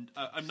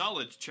a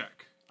knowledge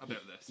check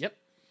about this? Yep.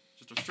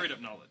 Just a straight up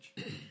knowledge.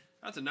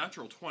 That's a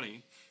natural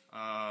 20.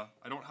 I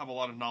don't have a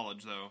lot of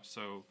knowledge though,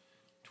 so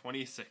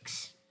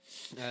 26.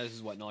 This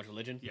is what, knowledge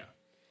religion?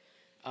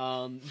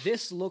 Yeah.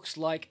 This looks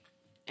like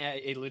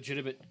a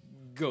legitimate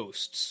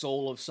ghost,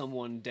 soul of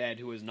someone dead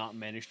who has not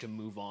managed to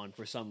move on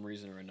for some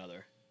reason or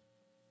another.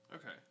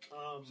 Okay.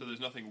 So there's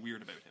nothing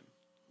weird about him.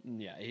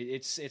 Yeah,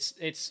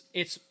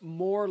 it's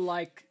more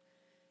like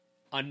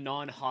a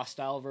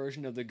non-hostile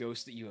version of the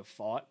ghost that you have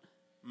fought.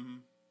 Mm-hmm.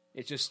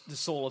 It's just the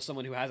soul of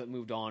someone who hasn't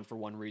moved on for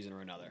one reason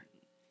or another.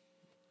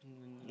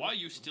 Why are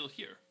you still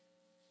here?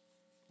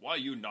 Why are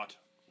you not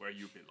where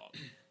you belong?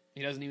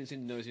 He doesn't even seem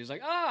to notice. He's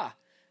like, "Ah,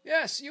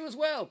 yes, you as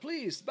well.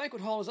 Please, the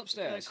banquet hall is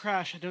upstairs."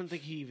 Crash, I don't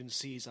think he even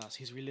sees us.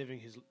 He's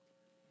reliving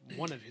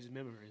one of his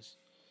memories.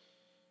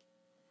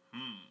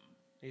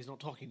 He's not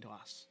talking to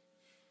us.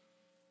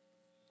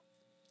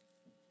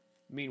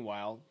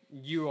 Meanwhile,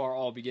 you are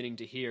all beginning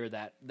to hear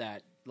that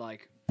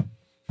like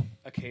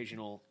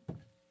occasional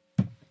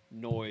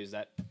noise,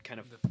 that kind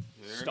of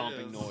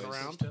stomping is. noise.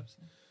 Around. Steps?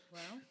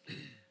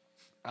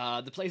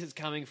 Well, The place it's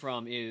coming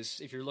from is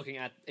if you're looking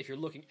at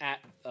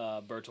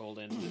Bertold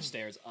and the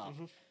stairs up.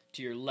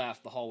 To your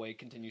left, the hallway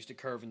continues to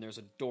curve, and there's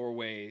a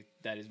doorway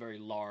that is very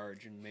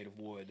large and made of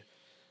wood.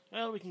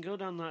 Well, we can go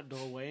down that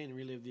doorway and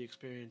relive the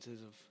experiences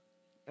of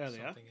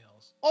earlier. Something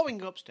else. Or we can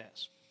go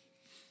upstairs.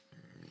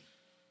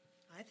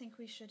 I think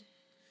we should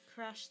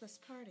crash this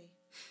party.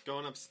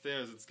 Going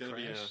upstairs, it's gonna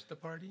be Crash the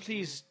party?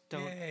 Please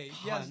don't Yay,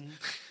 pun. yes.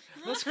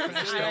 Let's crash a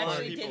the lot of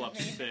party. people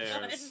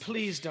upstairs.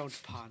 Please don't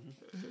pun.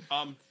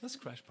 Let's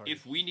crash party.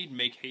 If we need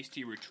make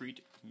hasty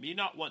retreat, me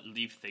not want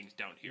leave things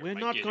down here. We're by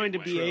not getting going to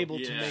wet. be able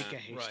to Yeah. make a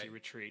hasty Right.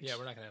 retreat. Yeah,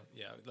 we're not gonna.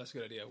 Yeah, that's a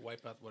good idea.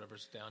 Wipe out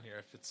whatever's down here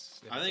if it's.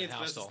 If I think a it's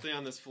best to hostile. stay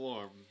on this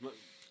floor.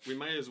 We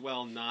might as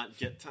well not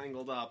get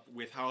tangled up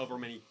with however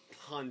many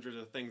hundreds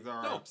of things there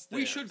are No, upstairs.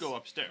 we should go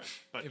upstairs,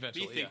 but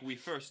Eventually, we think yeah. we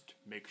first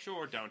make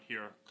sure down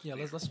here. Yeah,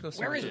 let's go.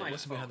 Where is see my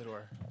what's phone? behind the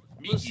door.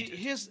 Me Well, eat see, it.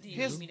 here's Do you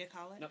here's need me to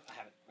call it? No, I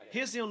haven't.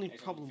 here's the only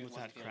problem with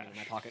that, in Crash.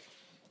 my pocket.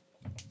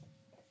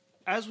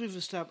 As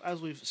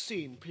we've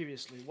seen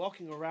previously,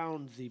 walking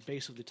around the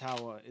base of the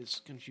tower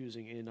is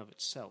confusing in and of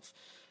itself.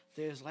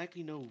 There's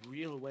likely no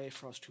real way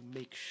for us to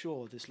make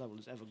sure this level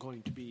is ever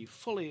going to be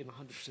fully and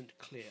 100%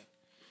 clear.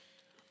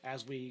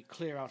 As we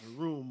clear out a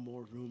room,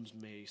 more rooms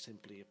may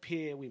simply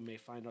appear. We may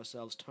find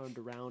ourselves turned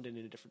around and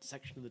in a different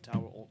section of the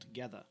tower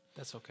altogether.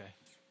 That's okay.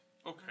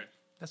 Okay.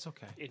 That's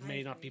okay. It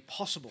may not be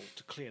possible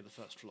to clear the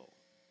first floor.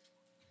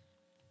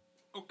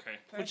 Okay.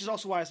 Which is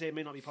also why I say it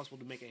may not be possible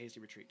to make a hasty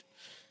retreat.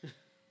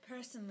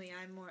 Personally,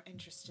 I'm more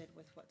interested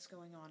with what's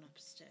going on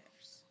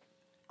upstairs.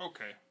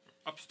 Okay.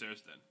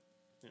 Upstairs then.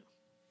 It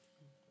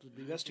would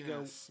be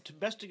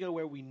best to go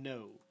where we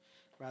know,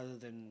 rather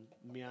than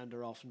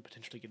meander off and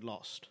potentially get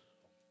lost.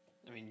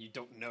 I mean, you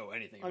don't know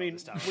anything I about mean,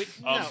 this tower.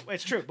 no,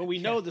 it's true, but we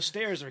know the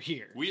stairs are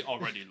here. We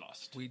already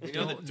lost. We We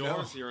know the don't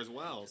door's here as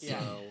well, so... Yeah.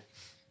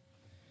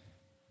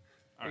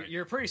 All right.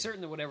 You're pretty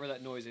certain that whatever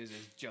that noise is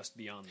just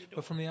beyond the door.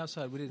 But from the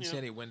outside, we didn't see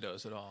Yeah. any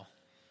windows at all.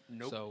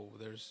 Nope. So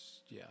there's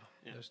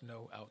there's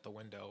no out the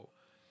window.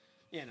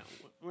 Yeah, no,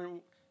 we're not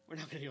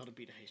going to be able to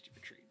beat a hasty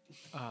retreat.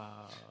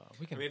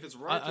 We can. I mean, if it's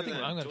right I through think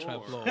that I'm going to try to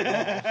door. blow a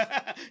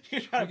wall.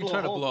 You're We trying can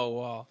try to a hole. blow a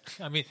wall.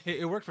 I mean,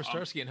 it worked for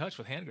Starsky and Hutch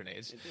with hand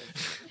grenades.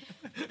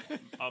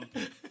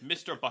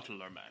 Mr.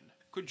 Butler Man,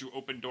 could you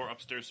open door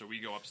upstairs so we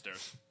go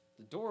upstairs?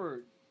 The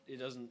door, it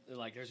doesn't,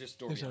 like, there's just a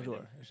door There's no behind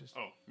door. it. It's just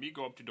Oh, me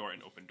go up to door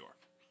and open door.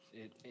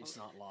 It's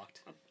not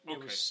locked. There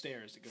Okay. was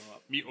stairs to go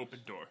up. Me open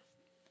door.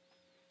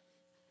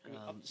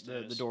 Up the The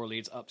stairs. door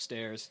leads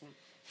upstairs.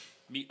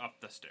 Me up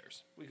the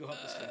stairs. We go up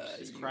the stairs.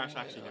 Is Crash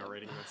actually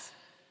narrating this?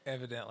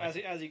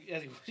 evidently.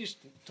 He's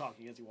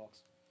talking as he walks.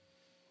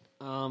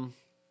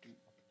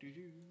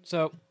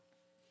 So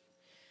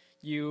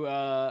you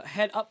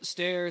head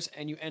upstairs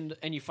and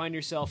you find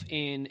yourself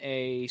in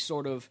a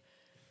sort of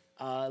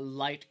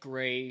light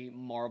gray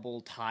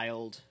marble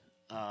tiled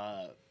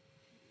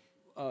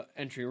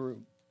entry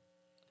room.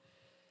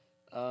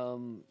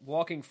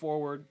 Walking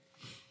forward,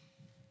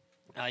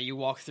 you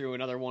walk through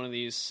another one of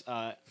these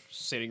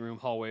sitting room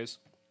hallways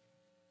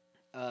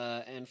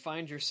and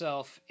find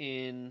yourself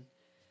in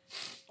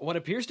what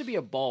appears to be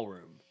a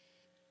ballroom.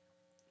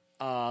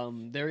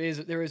 There is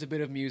a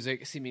bit of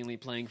music seemingly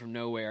playing from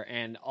nowhere,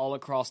 and all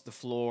across the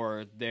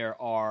floor there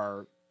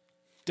are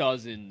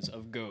dozens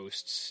of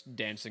ghosts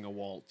dancing a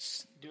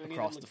waltz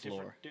across the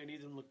floor. Do any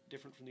of them look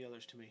different from the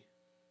others to me?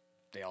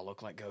 They all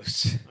look like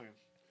ghosts. Okay.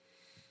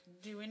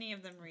 Do any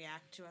of them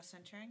react to us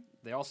entering?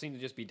 They all seem to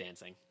just be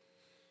dancing.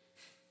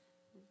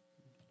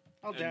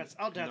 I'll dance.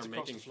 I'll And dance they're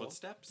across making the floor.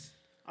 footsteps?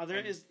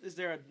 Is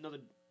there another?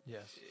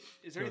 yes.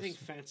 Is there anything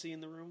Ghosts. fancy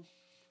in the room?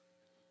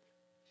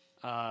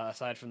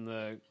 Aside from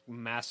the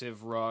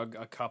massive rug,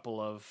 a couple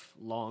of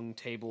long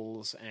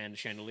tables and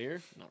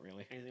chandelier. Not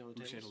really. Anything on the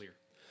table? Chandelier.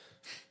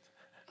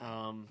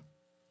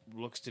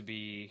 Looks to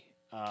be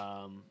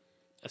a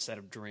set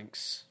of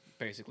drinks.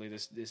 Basically,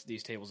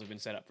 these tables have been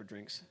set up for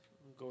drinks.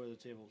 Go to the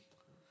table.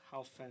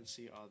 How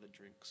fancy are the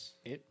drinks?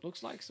 It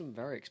looks like some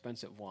very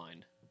expensive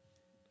wine.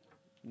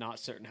 Not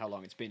certain how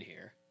long it's been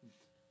here.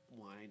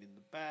 Wine in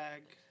the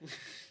bag.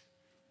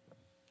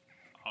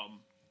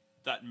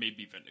 That may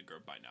be vinegar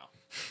by now.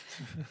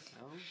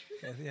 Oh.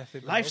 Yeah,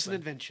 they've been Life's an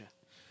open. adventure.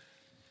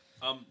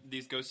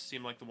 These ghosts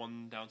seem like the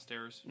one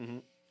downstairs.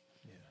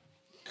 Yeah.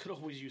 Could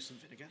always use some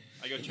vinegar.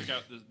 I go check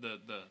out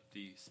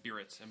the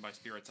spirits, and by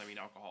spirits I mean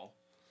alcohol.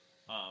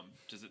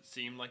 Does it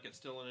seem like it's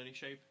still in any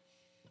shape?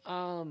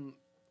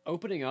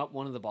 Opening up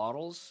one of the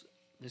bottles,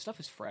 this stuff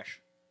is fresh.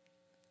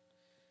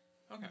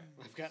 Okay.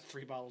 I've got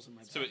 3 bottles in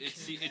my bag. So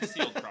it's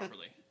sealed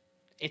properly.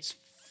 It's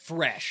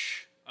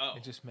fresh. Oh.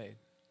 It just made.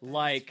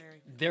 Like,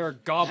 very good. there are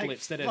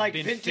goblets that have like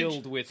been vintage-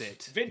 filled with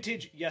it.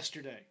 Vintage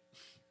yesterday.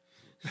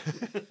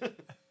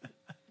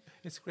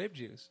 It's grape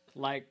juice.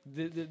 Like,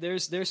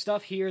 there's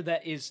stuff here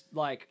that is,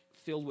 like,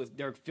 filled with...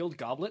 They're filled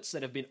goblets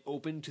that have been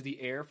opened to the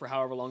air for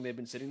however long they've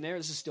been sitting there.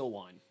 This is still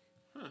wine.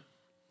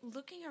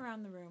 Looking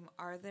around the room,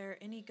 are there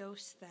any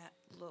ghosts that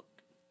look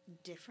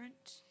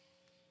different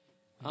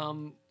That's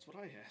what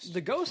I asked.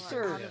 The ghosts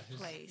or are... out of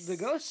place? The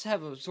ghosts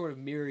have a sort of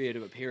myriad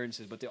of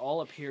appearances, but they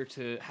all appear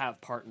to have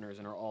partners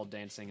and are all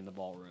dancing in the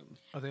ballroom.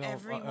 Are they all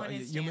Everyone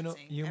is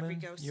dancing. Every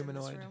ghost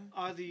humanoid? in this room.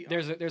 Are the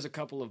There's a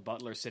couple of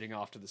butlers sitting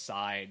off to the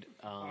side.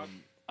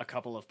 A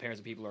couple of pairs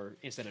of people are,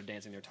 instead of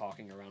dancing, they're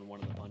talking around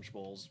one of the punch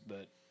bowls,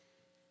 but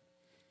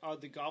are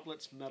the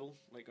goblets metal?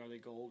 Like, are they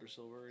gold or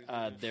silver? Or anything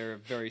like that? they're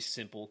very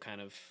simple, kind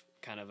of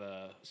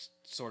a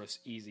sort of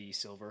easy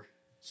silver.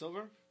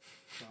 Silver?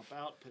 Dump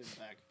out, put in the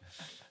bag.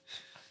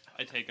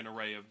 I take an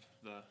array of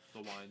the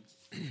wines.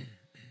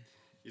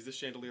 Is this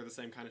chandelier the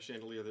same kind of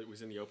chandelier that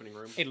was in the opening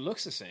room? It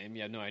looks the same.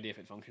 You have no idea if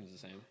it functions the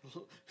same.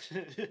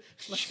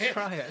 Let's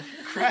try it.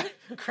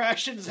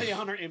 Crash and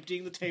Xaion are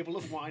emptying the table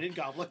of wine and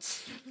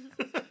goblets.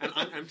 And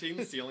I'm emptying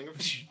the ceiling of...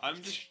 I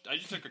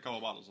just took a couple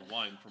bottles of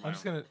wine for my I'm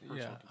just gonna. own personal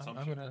Yeah, I'm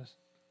consumption. gonna.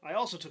 I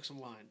also took some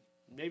wine.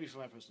 Maybe for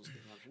my personal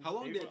consumption. How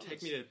long maybe did it for take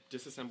others. me to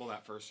disassemble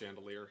that first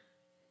chandelier?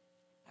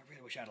 I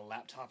really wish I had a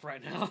laptop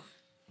right now.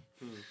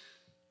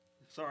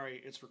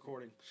 Sorry, it's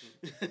recording.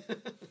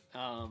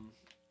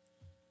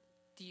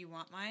 Do you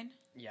want mine?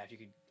 Yeah, if you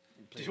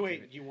could. please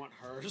Wait, give it. you want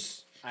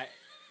hers?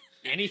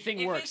 Anything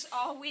If works. it's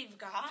all we've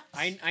got,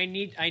 I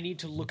need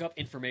to look up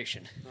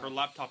information, Her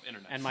laptop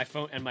internet. and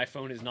my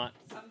phone is not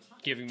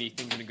giving me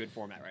things in a good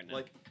format right now.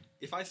 Like,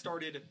 if I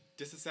started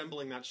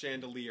disassembling that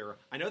chandelier,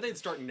 I know they'd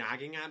start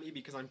nagging at me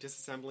because I'm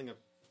disassembling an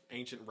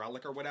ancient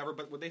relic or whatever,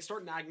 but would they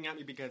start nagging at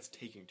me because it's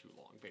taking too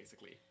long,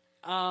 basically?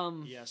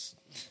 Yes.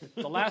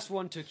 The last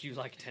one took you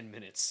like 10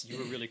 minutes. You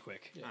were really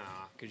quick.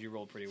 Ah. Because you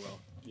rolled pretty well.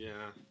 Yeah.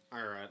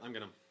 Alright, I'm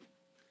gonna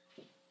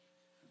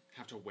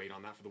have to wait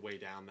on that for the way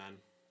down then.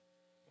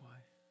 Why?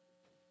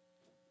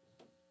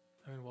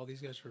 I mean, while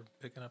these guys were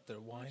picking up their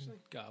wine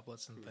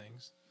goblets and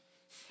things.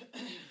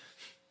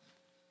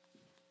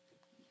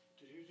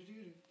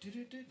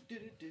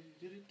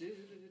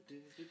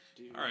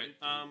 All right.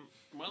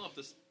 Well, if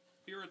the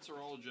spirits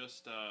are all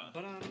just so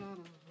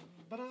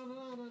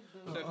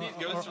if these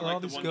ghosts are Are all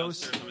like the these one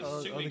ghosts? downstairs, I'm Are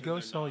assuming the that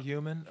ghosts they're all not.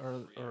 human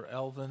or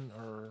elven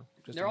or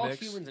just They're a all mix?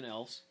 humans and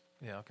elves.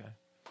 Yeah. Okay.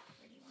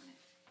 Where do you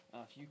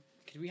want it?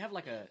 Can we have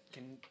like a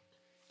can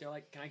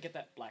I get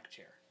that black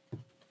chair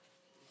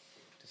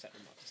to set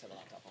them up, to set the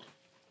laptop on?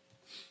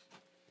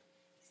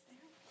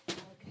 Is there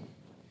a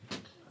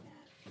bug?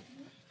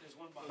 There's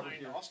one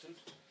behind Austin.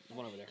 There's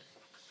one over there.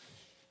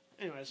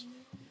 Anyways,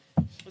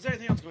 was there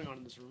anything else going on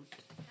in this room?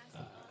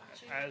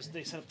 As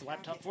they set up the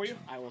laptop for you?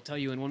 I will tell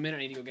you in 1 minute. I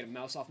need to go get a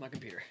mouse off my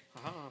computer.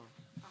 Uh-huh.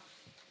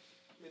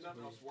 I mean,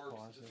 nothing else works.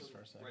 Pause It this just for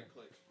a second. right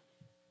click.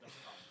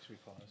 Should we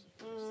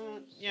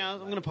pause? Yeah, I'm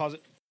going to pause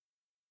it.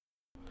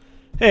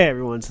 Hey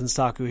everyone,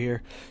 Sensaku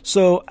here.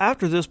 So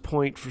after this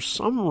point, for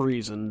some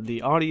reason,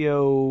 the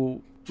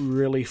audio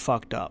really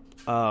fucked up.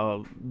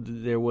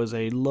 There was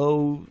a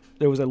low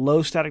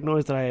static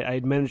noise that I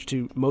had managed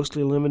to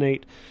mostly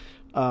eliminate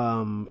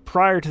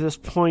prior to this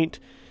point.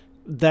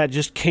 That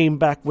just came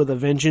back with a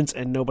vengeance,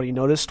 and nobody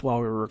noticed while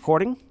we were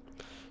recording.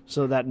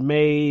 So that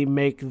may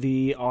make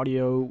the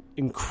audio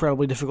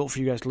incredibly difficult for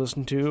you guys to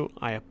listen to.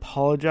 I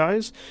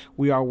apologize.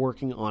 We are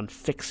working on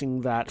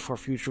fixing that for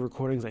future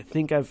recordings. I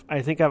think I've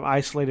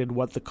isolated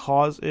what the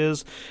cause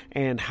is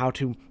and how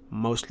to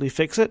mostly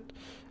fix it.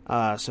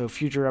 So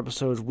future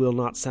episodes will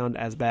not sound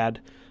as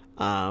bad.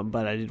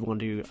 But I did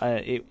want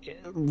to.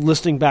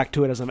 Listening back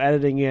to it as I'm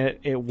editing it,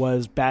 it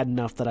was bad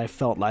enough that I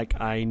felt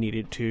like I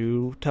needed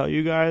to tell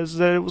you guys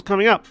that it was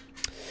coming up.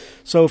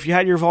 So if you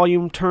had your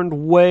volume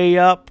turned way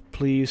up,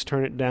 please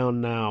turn it down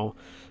now.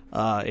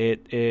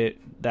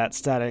 That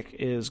static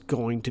is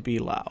going to be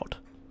loud,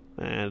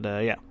 and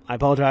I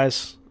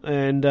apologize.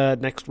 And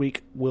next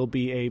week will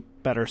be a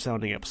better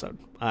sounding episode,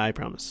 I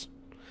promise.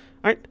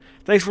 All right,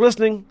 thanks for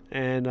listening,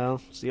 and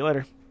I'll see you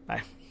later.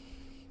 Bye.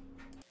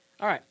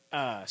 All right.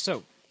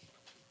 So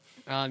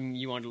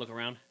you wanted to look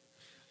around?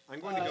 I'm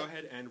going to go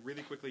ahead and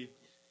really quickly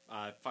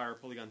fire a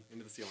pulley gun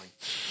into the ceiling.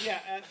 Yeah,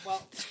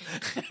 well,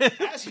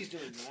 as he's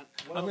doing that,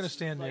 what I'm else gonna is-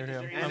 stand near is him.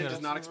 there And anything it else does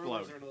in not the room?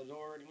 explode. Is there another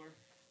door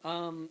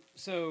anywhere?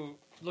 So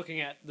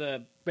looking at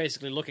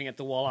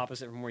the wall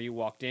opposite from where you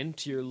walked in,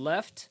 to your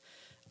left,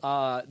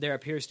 there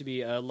appears to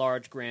be a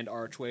large grand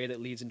archway that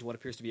leads into what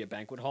appears to be a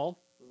banquet hall,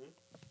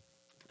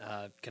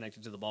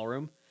 connected to the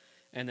ballroom,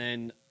 and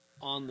then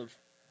on the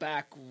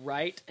back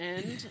right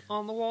end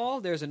on the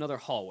wall, there's another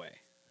hallway.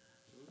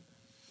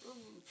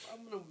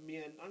 I'm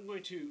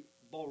going to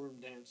ballroom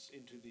dance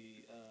into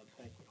the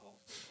banquet hall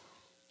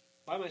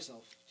by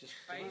myself. Just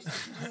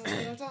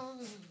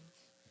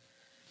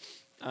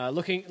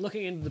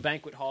Looking into the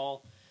banquet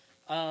hall,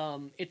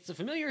 it's a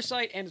familiar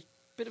sight and a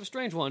bit of a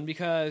strange one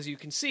because you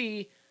can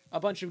see a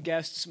bunch of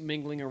guests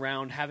mingling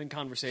around, having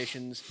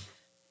conversations,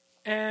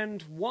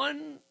 and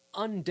one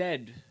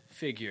undead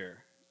figure,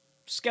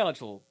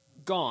 skeletal,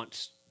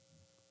 gaunt,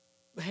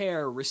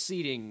 hair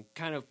receding,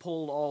 kind of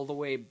pulled all the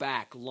way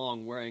back,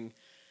 long, wearing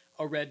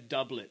a red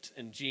doublet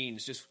and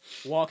jeans, just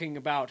walking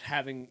about,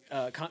 having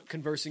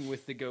conversing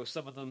with the ghosts.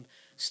 Some of them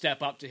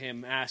step up to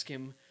him, ask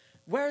him,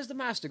 "Where is the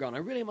master gone? I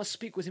really must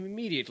speak with him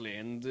immediately."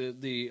 And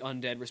the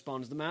undead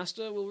responds, "The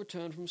master will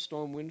return from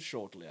Stormwind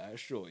shortly, I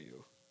assure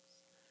you."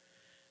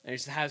 And he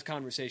just has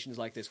conversations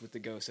like this with the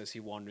ghost as he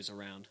wanders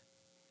around.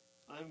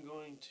 I'm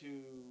going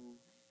to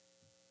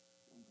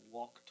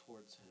walk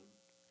towards him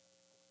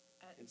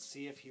and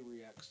see if he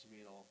reacts to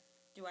me at all.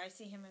 Do I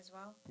see him as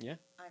well? Yeah.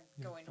 I'm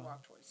going to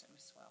walk towards him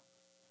as well.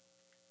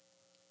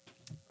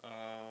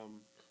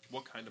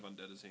 What kind of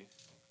undead is he?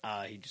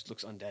 He just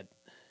looks undead.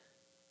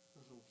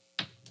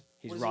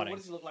 He's What rotting. What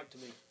does he look like to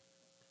me?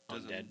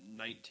 Does Undead.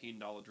 a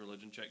 $19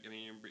 religion check give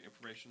me any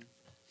information?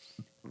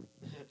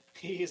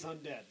 He is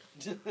undead.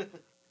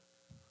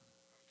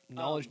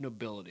 Knowledge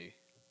nobility.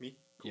 Me?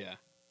 Yeah.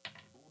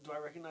 Do I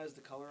recognize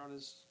the color on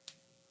his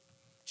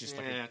Just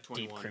like Yeah, a deep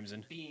 21.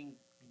 crimson. being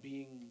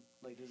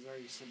like? Is there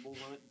any symbols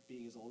on it?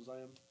 Being as old as I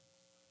am.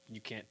 You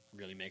can't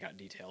really make out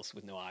details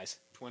with no eyes.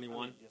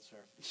 21. Yes,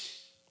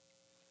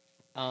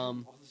 sir.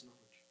 Um, All this knowledge.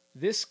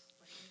 this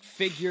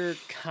figure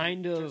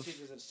kind Trying to of see if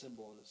there's a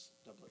symbol on his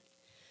doublet.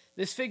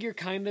 This figure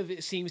kind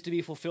of seems to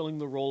be fulfilling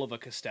the role of a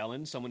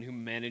Castellan, someone who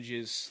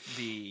manages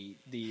the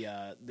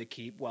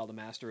keep while the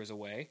master is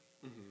away.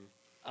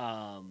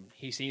 Mm-hmm.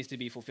 He seems to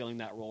be fulfilling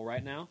that role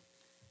right now.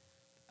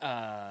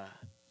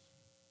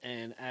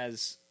 And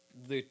as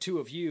the two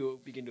of you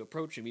begin to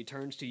approach him, he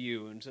turns to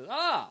you and says,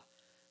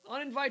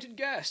 uninvited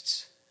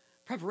guests!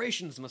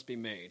 Preparations must be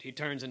made." He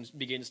turns and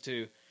begins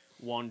to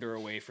wander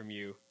away from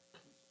you.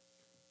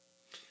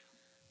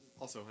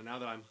 Also, and now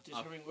that I'm up,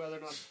 Determining whether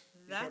or not the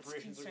That's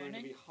preparations are going to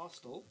concerning. be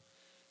hostile.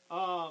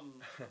 I'll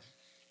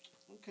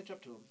catch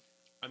up to him.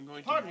 I'm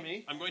going Pardon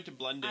me. I'm going to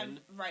blend I'm in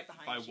right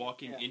behind by you.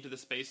 walking Yeah. into the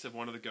space of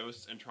one of the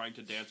ghosts and trying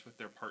to dance with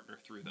their partner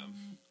through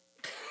them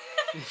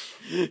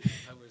I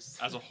was.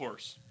 as a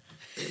horse.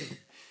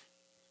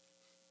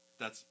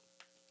 That's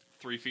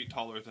 3 feet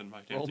taller than my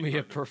dancing Roll me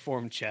a partner.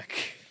 perform check.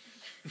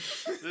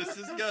 This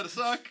is gonna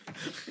suck.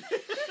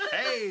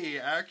 Hey,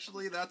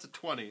 actually, that's a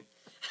 20.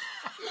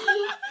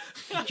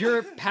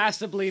 You're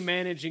passively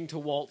managing to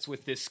waltz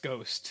with this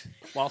ghost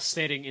while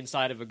sitting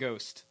inside of a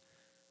ghost.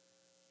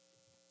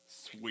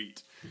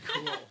 Sweet.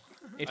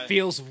 It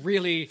feels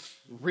really,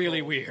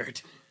 really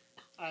weird.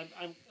 I'm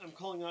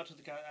calling out to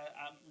the guy.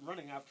 I'm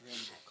running after him,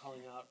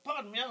 calling out.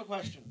 Pardon me, I have a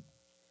question.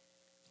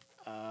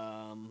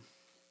 I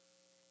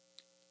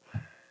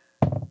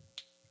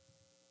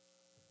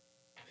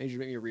need you to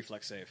make me a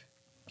reflex save.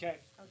 Okay.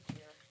 Oh,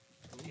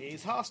 dear.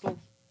 He's hostile.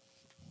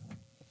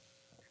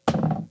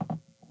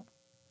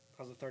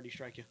 How's a 30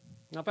 strike you?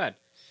 Not bad.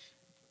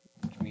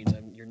 Which means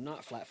you're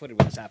not flat-footed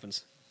when this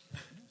happens.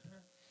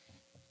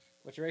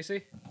 What's your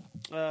AC?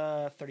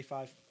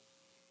 35.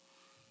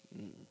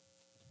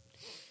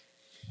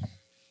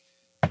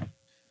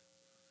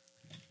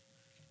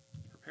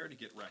 Prepare to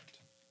get wrecked.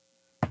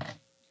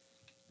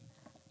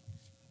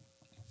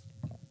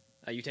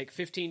 You take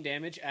 15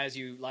 damage as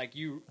you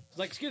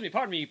excuse me,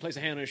 pardon me. He places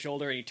a hand on his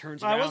shoulder and he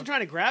turns around. I wasn't trying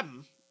to grab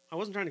him. I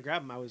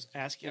was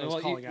asking. I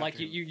was calling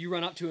after him. You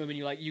run up to him and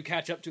you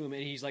catch up to him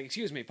and he's like,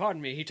 "Excuse me,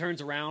 pardon me." He turns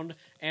around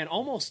and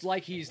almost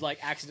like he's like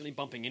accidentally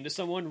bumping into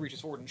someone, reaches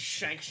forward and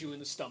shanks you in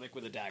the stomach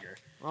with a dagger.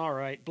 All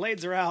right,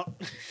 blades are out.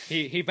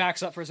 He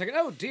backs up for a second.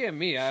 "Oh dear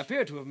me, I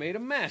appear to have made a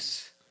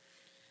mess."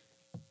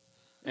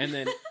 And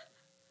then,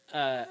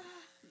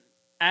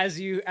 as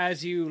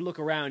you look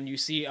around, you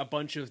see a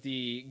bunch of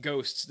the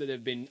ghosts that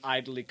have been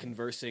idly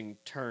conversing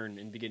turn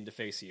and begin to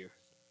face you.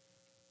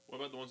 What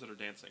about the ones that are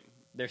dancing?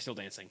 They're still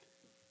dancing.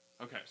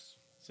 Okay.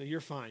 So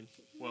you're fine.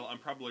 Well, I'm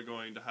probably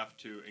going to have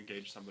to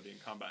engage somebody in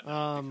combat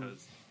now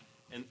because,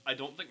 and I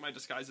don't think my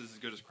disguise is as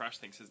good as Crash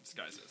thinks his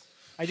disguise is.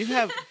 I do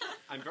have.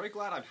 I'm very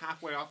glad I'm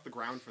halfway off the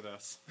ground for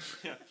this.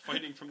 Yeah,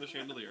 fighting from the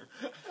chandelier.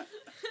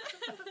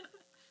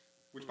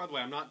 Which, by the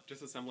way, I'm not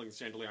disassembling the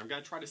chandelier. I'm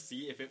going to try to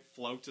see if it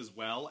floats as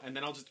well, and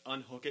then I'll just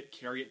unhook it,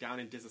 carry it down,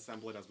 and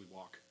disassemble it as we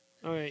walk.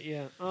 All right,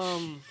 yeah.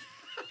 Because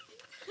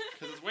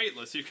it's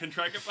weightless, you can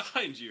drag it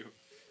behind you.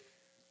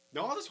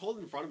 No, I'll just hold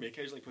it in front of me,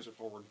 occasionally push it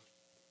forward.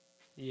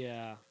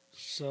 Yeah.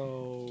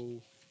 So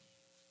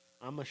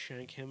I'm gonna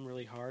shank him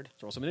really hard.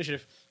 Roll some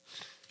initiative.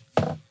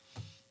 I'm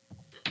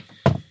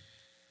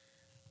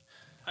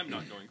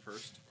not going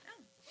first.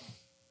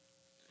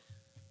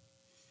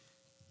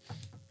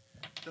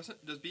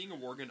 Does being a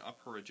Worgen up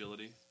her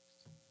agility?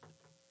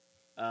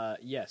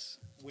 Yes.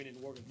 Win in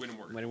Worgen. Win and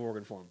Worgen. When in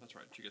Worgen form. That's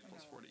right, you get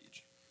plus 4 to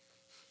each.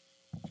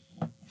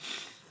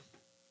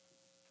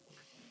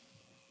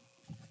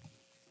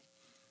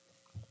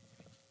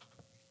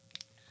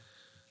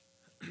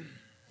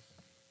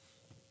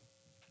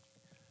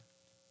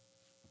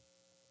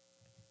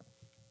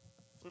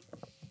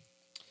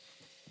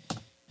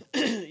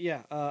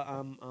 Yeah.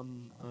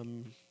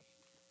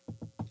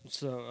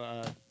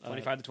 So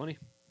 25 to 20.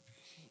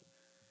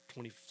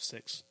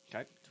 26.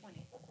 Okay.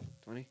 20.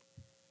 20.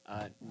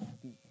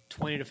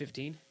 20 to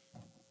 15.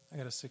 I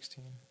got a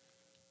 16.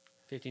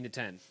 15 to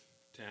 10.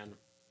 10.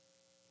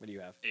 What do you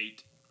have?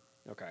 8.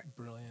 Okay.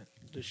 Brilliant.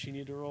 Does she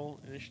need to roll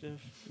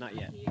initiative? Not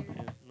yet. Here.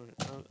 Yeah.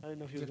 I didn't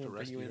know if he was You have going to to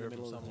bring you in rescue the her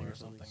middle from of the thing somewhere or or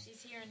something. something.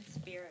 She's here in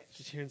spirit.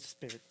 She's here in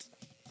spirit.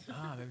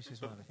 Ah, maybe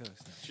she's one of the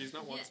ghosts. She's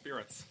not one Yeah. of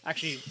spirits.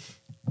 Actually,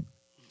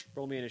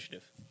 roll me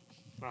initiative.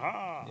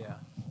 Aha! Yeah.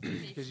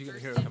 Because you can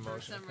First hear a step commotion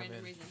for some come random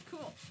in. reason.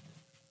 Cool.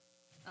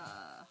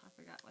 I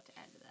forgot what to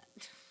add to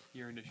that.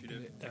 Your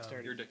initiative.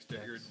 Dexterity. Your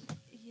dexterity. Your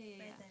Yeah,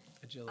 yeah, Right there.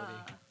 Agility.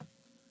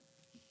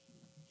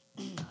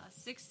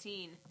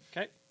 16.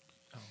 Okay.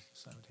 Oh,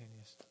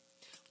 simultaneous.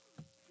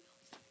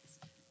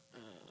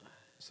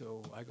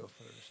 So I go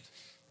first.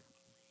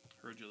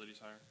 her agility's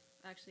higher.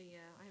 Actually, yeah,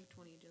 I have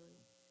 20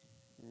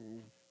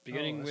 agility.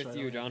 Beginning Oh, that's with right, I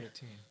you, only have John.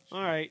 18.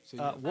 All right, So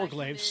you-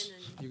 Warglaives.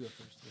 You go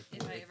first.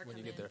 If I ever when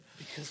you come get there.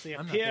 Because they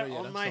I'm not appear there yet,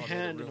 on I'm my still in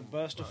the hand in a room.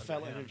 burst of Oh,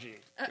 fell yeah. energy.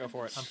 Go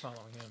for it. I'm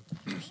following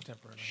him.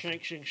 Temporary.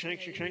 Shank, shank, shank,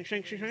 shank, shank,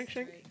 shank, shank, shank,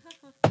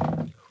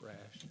 shank.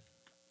 Crash.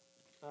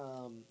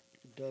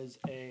 Does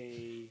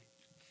a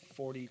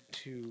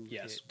 42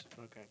 Yes. hit?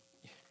 Okay.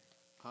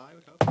 I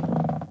would hope.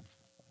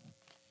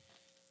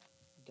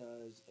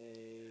 Does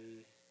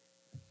a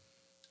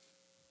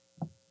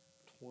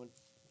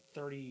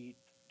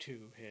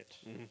 32 hit?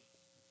 Mhm.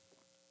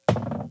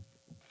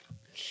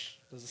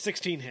 Does a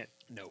 16 hit?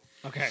 No.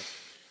 Okay.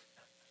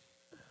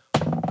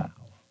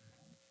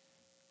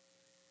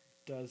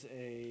 Does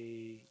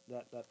a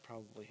that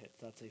probably hits?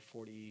 That's a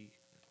 41.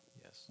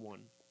 Yes.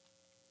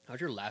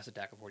 How's your last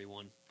attack of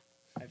 41?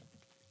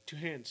 Two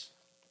hands.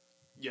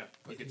 Yeah,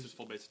 he gets his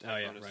full base attack Oh,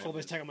 yeah, bonus. right. Full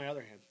base attack on my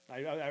other hand.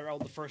 I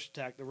rolled the first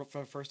attack,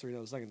 the first three,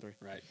 not the second three.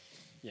 Right.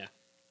 Yeah.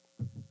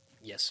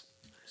 Yes.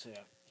 So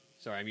yeah.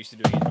 Sorry, I'm used to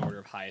doing it in order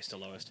of highest to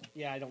lowest.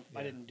 Yeah, I don't. I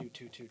Yeah. didn't do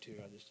 2, 2,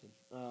 2. I just did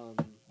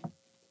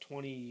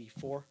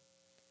 24.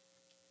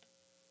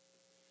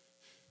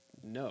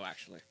 No,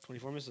 actually.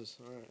 24 misses.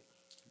 All right.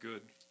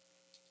 Good.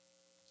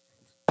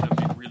 That would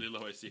be really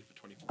low AC for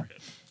 24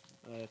 hit.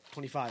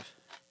 25.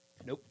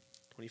 Nope.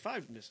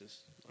 25 misses.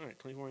 All right,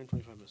 24 and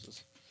 25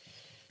 misses.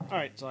 All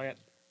right, so I got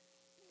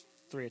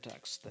 3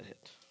 attacks that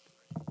hit.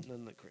 And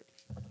then the crit.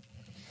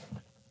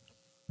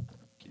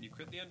 Can you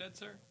crit the undead,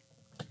 sir?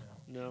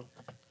 No.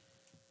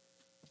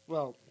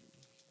 Well,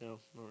 no,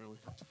 not really.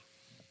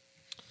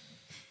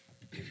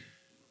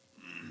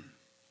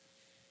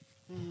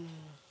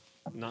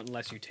 Not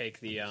unless you take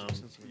the You know,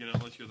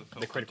 unless you're the foe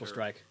critical hunter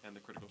strike. and the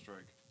critical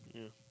strike.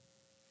 Yeah.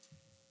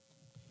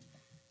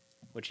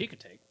 which he could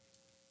take.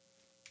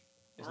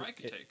 Or I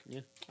could take.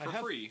 Yeah. For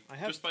free.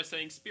 Just by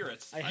saying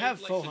spirits. I have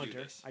I'd like Foe to do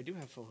Hunter. this. I do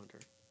have Foe Hunter.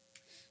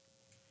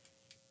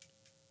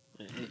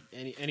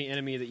 Any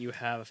enemy that you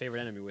have a favorite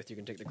enemy with, you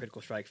can take the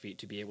critical strike feat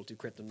to be able to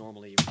crit them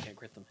normally if you can't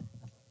crit them.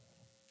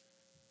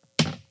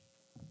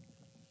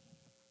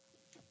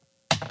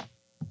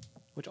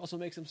 Which also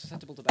makes them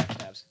susceptible to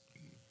backstabs.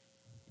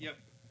 Yep.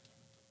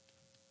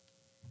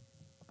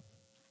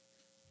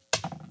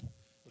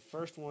 The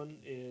first one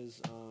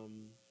is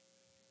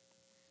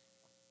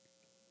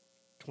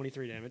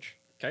 23 damage.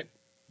 Okay.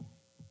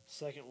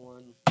 Second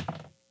one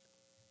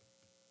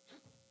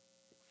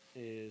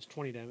is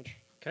 20 damage.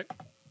 Okay.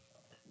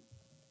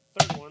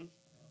 Third one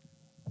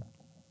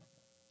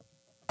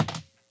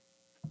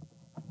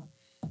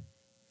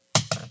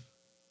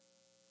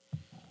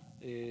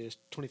is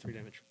 23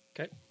 damage.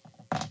 Okay.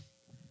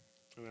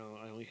 Well,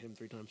 I only hit him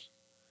 3 times.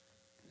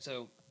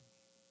 So,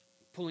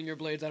 pulling your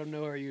blades out of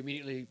nowhere, you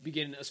immediately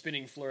begin a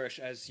spinning flourish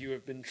as you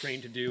have been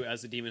trained to do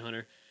as the demon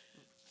hunter,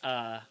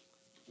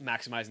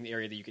 maximizing the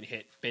area that you can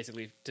hit,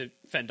 basically to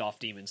fend off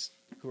demons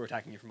who are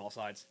attacking you from all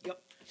sides.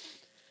 Yep.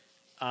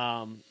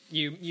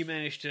 You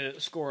manage to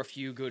score a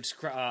few good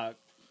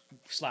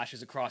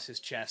slashes across his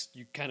chest.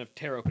 You kind of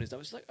tear open his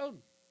doublet. It's like, oh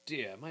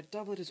dear, my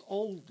doublet is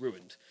all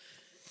ruined.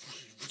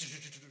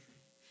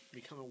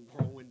 Become a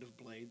whirlwind of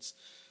blades.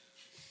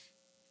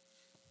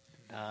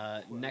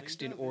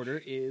 Next in order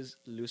is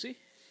Lucy.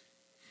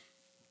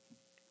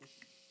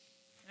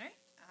 Alright,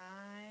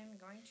 I'm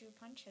going to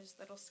punch his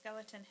little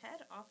skeleton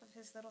head off of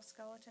his little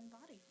skeleton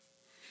body.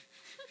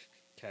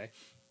 Okay.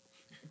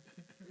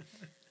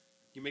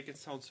 You make it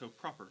sound so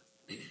proper.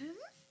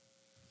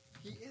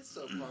 He is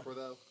so proper,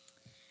 though.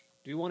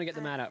 Do you want to get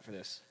the mat out for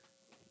this?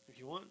 If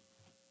you want.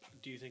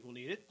 Do you think we'll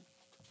need it?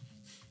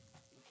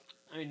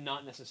 I mean,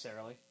 not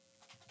necessarily.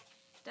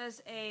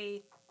 Does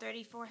a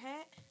 34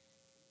 hit?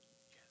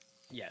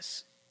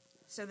 Yes.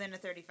 So then a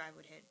 35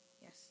 would hit.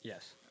 Yes.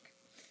 Yes.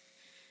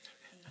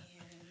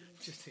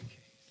 And Just in case.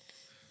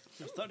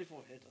 So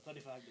 34 hits, a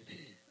 35 did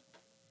hit.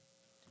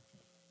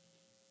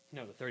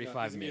 No, the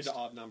 35 he's missed. into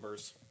odd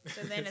numbers.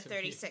 so then a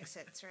 36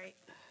 hits, right?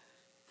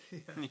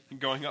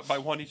 Going up by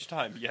 1 each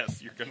time.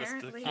 Yes, you're gonna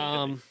Apparently. stick. Where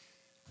are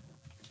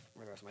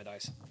the rest of my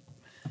dice?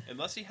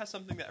 Unless he has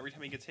something that every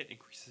time he gets hit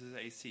increases his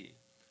AC.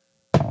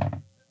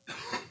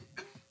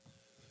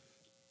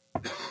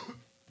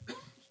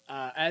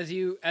 As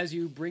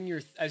you bring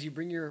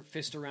your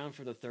fist around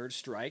for the third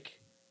strike,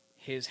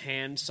 his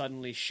hand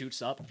suddenly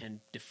shoots up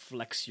and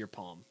deflects your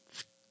palm.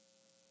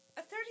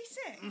 A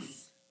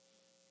 36.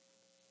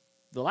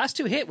 The last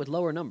two hit with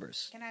lower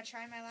numbers. Can I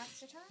try my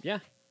last attack? Yeah.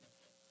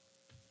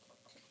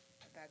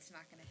 That's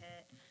not going to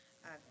hit.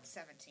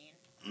 17.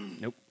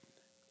 Nope.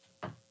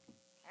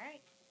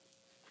 Alright.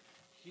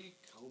 He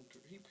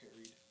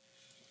parried.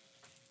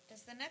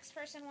 Does the next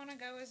person want to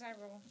go as I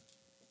roll?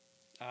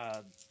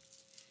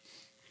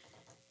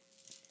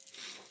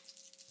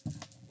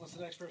 Once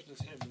the next person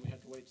is him, then we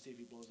have to wait to see if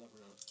he blows up or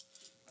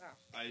not.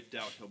 I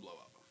doubt he'll blow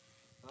up.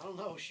 I don't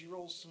know. She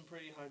rolls some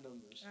pretty high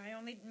numbers. I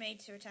only made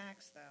 2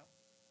 attacks, though.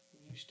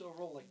 You still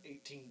roll like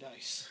 18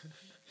 dice.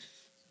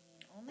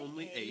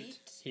 Only 8.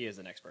 He is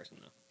the next person,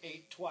 though.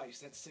 8 twice,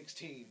 that's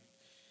 16.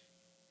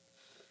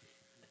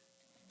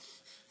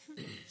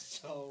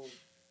 So,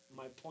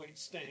 my point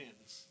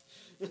stands.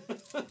 And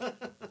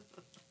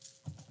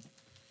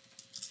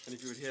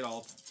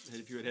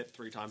if you had hit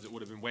 3 times, it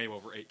would have been way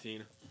over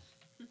 18.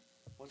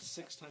 What's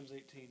 6 times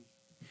 18?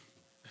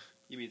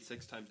 You mean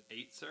 6 times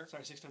 8, sir?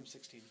 Sorry, 6 times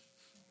 16.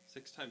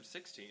 6 times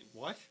 16.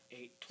 What?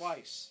 8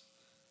 twice.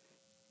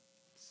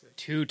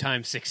 2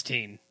 times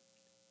 16.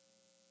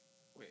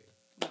 Wait.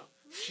 No,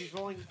 she's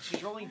rolling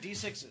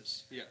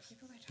d6s. Yes.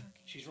 People are talking.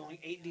 She's rolling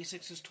 8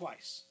 d6s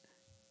twice.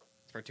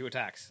 For 2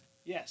 attacks.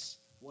 Yes.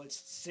 What's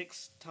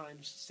 6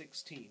 times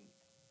 16?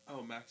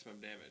 Oh, maximum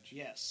damage.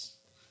 Yes.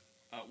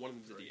 One of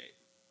them's a D8.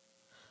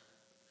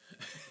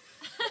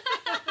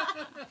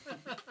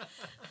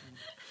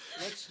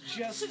 Let's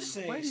just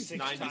say 6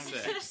 times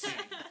 96. 16.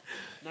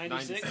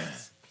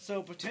 96?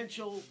 So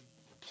potential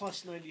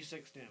plus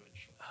 96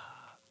 damage.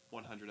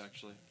 100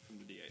 actually from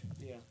the D8.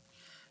 Yeah.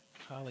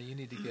 Holly, you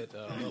need to get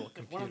a little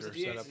If one of computer the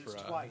set d8s up is for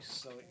a twice,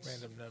 so it's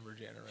random number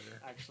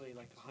generator. actually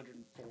like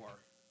 104.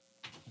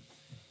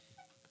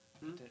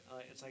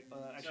 It's like So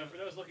actually. for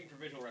those looking for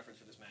visual reference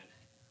for this man,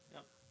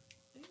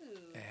 Ooh.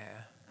 Yeah.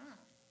 Oh.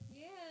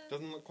 Yeah.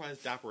 Doesn't look quite as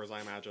dapper as I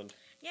imagined.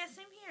 Yeah,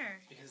 same here.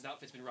 because his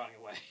outfit's been rotting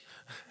away.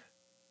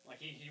 Like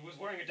he was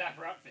wearing a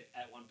dapper outfit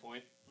at one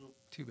point.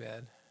 Too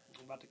bad.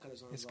 I'm about to cut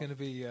his arms It's off. going to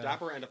be...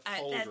 Dapper and a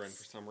pauldron that's-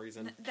 for some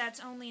reason. That's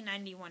only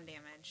 91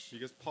 damage.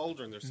 Because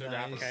pauldrons are so nice.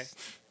 dapper. Okay.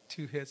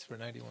 2 hits for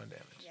 91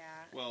 damage. Yeah.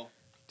 Well,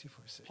 2,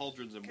 4, 6. pauldrons and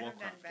Could have done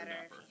Warcraft are better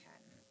if dapper he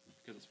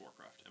hadn't. because it's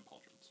Warcraft and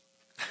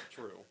pauldrons.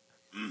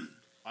 True.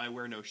 I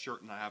wear no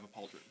shirt and I have a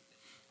pauldron.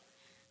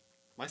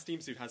 My steam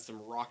suit has some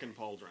rockin'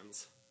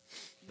 pauldrons.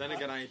 Then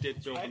again, I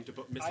did build them to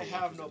put missile I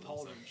have launchers no in them, so-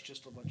 pauldrons,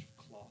 just a bunch of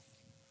cloth.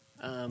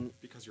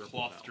 Because you're a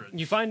Cloth cloth dron.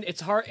 You find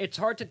it's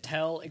hard to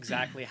tell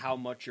exactly how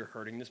much you're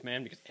hurting this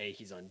man because A,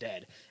 he's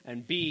undead,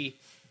 and B,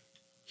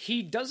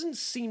 he doesn't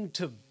seem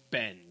to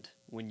bend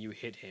when you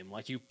hit him.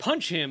 Like you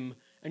punch him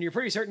and you're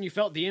pretty certain you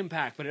felt the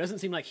impact, but it doesn't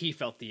seem like he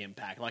felt the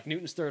impact. Like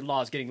Newton's third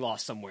law is getting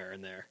lost somewhere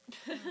in there.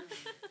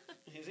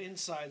 His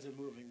insides are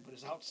moving, but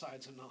his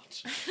outsides are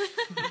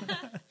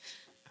not.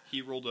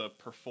 He rolled a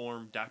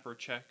perform dapper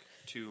check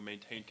to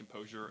maintain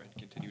composure and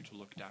continue to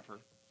look dapper.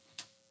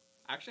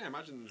 Actually, I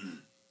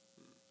imagine...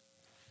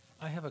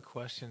 I have a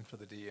question for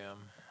the DM.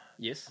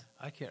 Yes?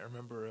 I can't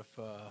remember if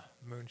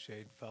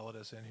Moonshade followed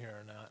us in here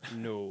or not.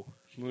 No.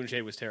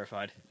 Moonshade was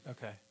terrified.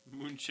 Okay.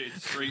 Moonshade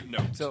straight no.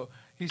 So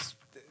he's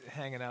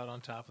hanging out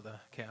on top of the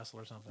castle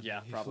or something.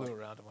 Yeah, he probably. flew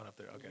around and went up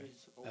there. Okay,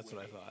 that's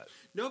what I thought.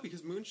 No,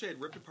 because Moonshade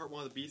ripped apart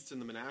one of the beasts in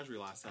the menagerie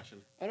last session.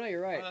 Oh, no,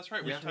 you're Oh, right. that's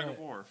right. We Yeah. have tug Right. of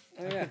war.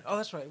 Oh, yeah. Oh,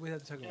 that's right. We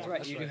had the tug of war.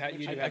 That's right.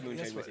 You do have Moonshade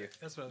that's with what- you.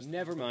 That's what I was.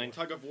 Never mind.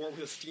 Tug of war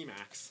with a steam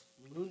axe.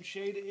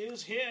 Moonshade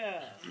is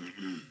here.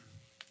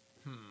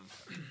 Okay.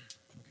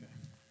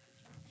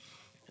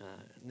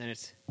 And then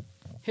it's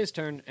his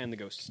turn and the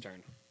ghost's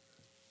turn.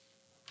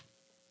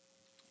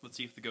 Let's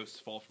see if the ghosts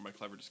fall for my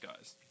clever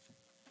disguise.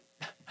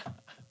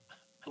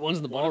 The ones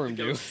in the One of ballroom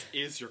the do. ghosts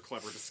is your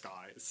clever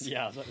disguise.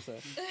 Yeah, I was about to say.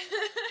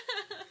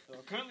 So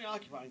we're currently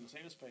occupying the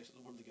same space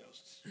as one of the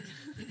ghosts.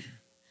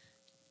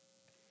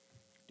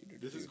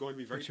 This is going to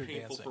be very Picture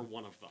painful dancing. for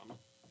one of them.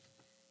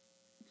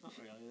 Not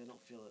really. They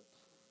don't feel it.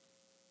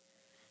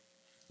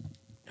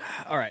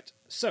 All right,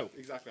 so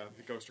Exactly,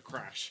 the ghost or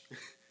crash.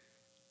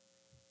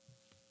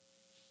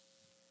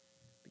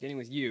 beginning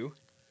with you,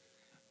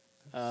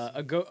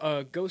 a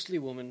ghostly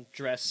woman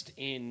dressed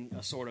in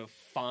a sort of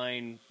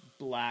fine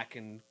black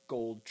and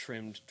gold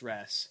trimmed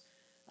dress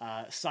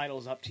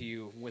sidles up to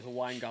you with a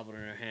wine goblet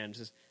in her hand and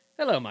says,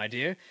 "Hello, my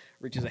dear."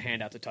 Reaches a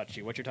hand out to touch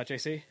you. What's your touch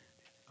AC?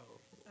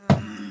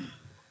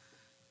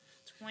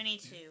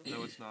 22.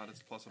 No, it's not.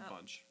 It's plus a Oh.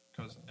 bunch.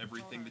 Because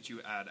everything that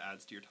you add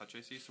adds to your touch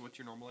AC. So what's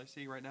your normal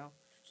AC right now?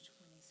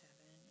 27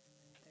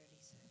 and then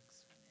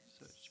 36.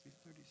 So it should be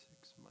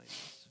 36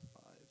 minus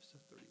 5, so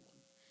 31.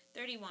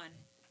 31.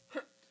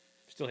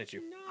 Still hit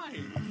you.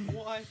 9!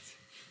 What?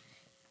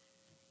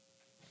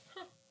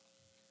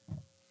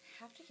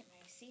 Have to get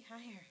my AC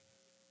higher.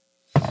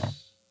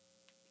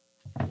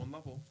 One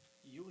level.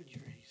 You and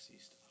your AC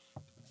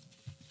stuff.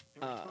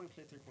 Every time we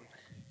play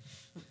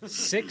 3.5.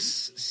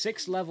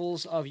 Six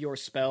levels of your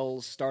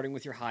spells, starting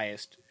with your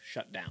highest,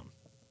 shut down.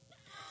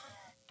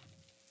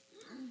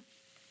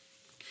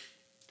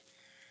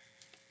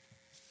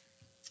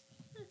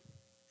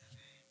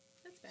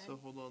 That's bad. So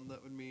hold on,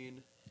 that would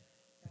mean...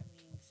 That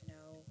means no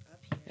up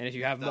here. And if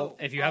you have No.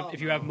 if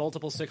you have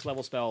multiple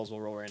 6-level spells,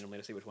 we'll roll randomly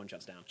to see which one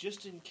shuts down.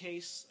 Just in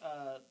case,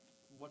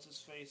 what's his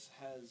face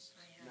has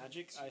I have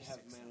magic, I have 6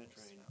 mana level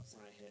drain spells.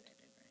 when I hit.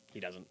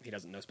 He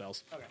doesn't know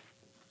spells. Okay.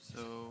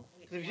 So...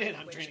 If you did,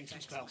 I'm Which draining 2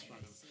 affects spells my from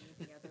him. AC,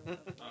 the other one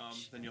of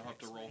which then you'll have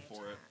to affects roll my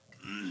for it.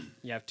 attack.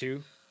 You have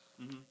 2.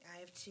 I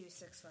have 2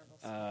 6-level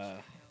spells.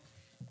 Uh,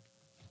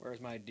 Where's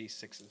my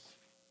d6s?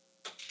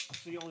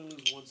 So you only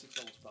lose 1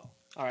 6-level spell.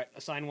 All right,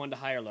 assign one to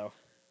high or low.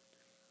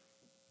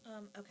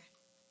 Okay.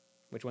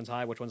 Which one's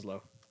high? Which one's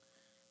low?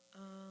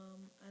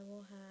 I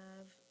will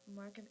have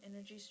Mark of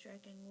Energy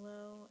Striking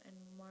low and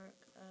Mark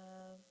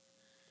of...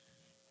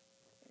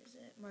 Where is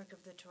it? Mark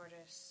of the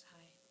Tortoise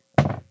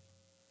high.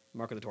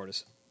 Mark of the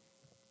tortoise.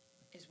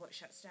 Is what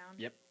shuts down?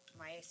 Yep.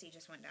 My AC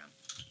just went down.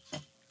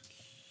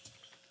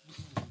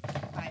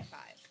 By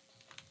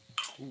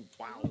 5. Ooh,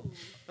 wow.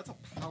 That's a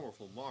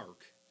powerful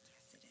mark.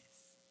 Yes, it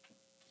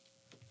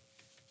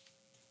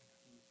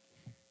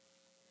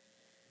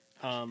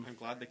is. I'm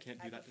glad they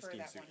can't do I that to prefer steam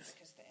that one suits.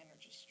 because the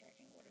energy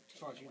striking would have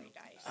far as taken you away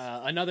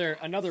know. dice.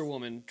 Another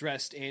woman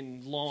dressed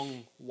in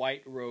long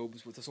white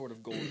robes with a sort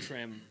of gold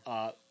trim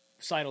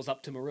sidles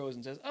up to Morose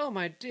and says, "Oh,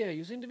 my dear,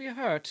 you seem to be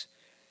hurt."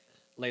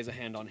 Lays a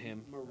hand on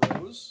him.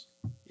 Morose?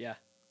 Yeah.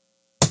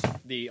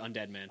 The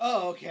undead man.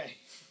 Oh, okay.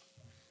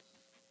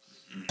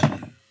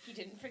 He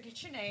didn't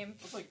forget your name.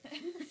 I was like,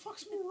 who the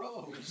fuck's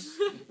Morose?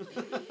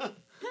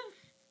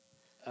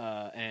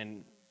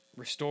 And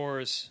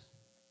restores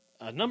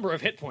a number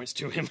of hit points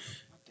to him.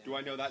 Do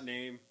I know that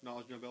name?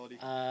 Knowledge and ability?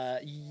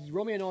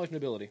 Roll me a knowledge and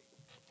ability.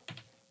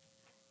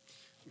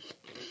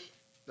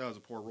 That was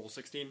a poor roll.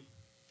 16.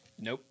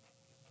 Nope.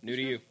 New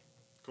to you.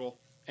 Cool.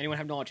 Anyone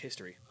have knowledge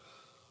history?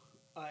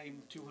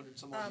 I'm 200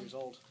 some odd years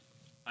old.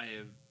 I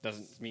have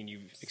Doesn't mean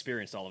you've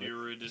experienced all of it.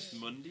 Spiritus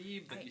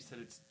Mundi, but you said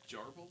it's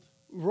jarbled?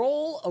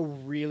 Roll a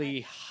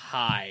really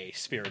high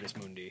Spiritus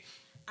Mundi.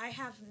 I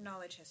have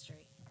knowledge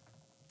history.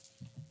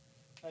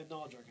 I have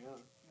knowledge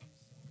arcana.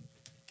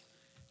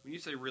 When you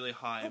say really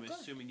high, I'm good.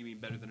 assuming you mean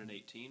better than an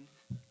 18?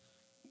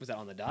 Was that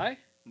on the die?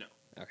 No.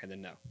 Okay,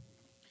 then no.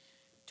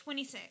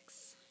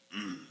 26.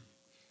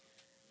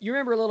 You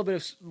remember a little bit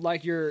of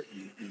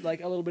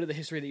a little bit of the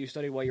history that you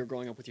studied while you were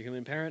growing up with your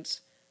human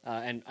parents,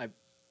 and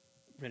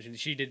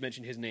she did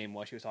mention his name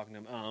while she was talking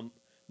to him.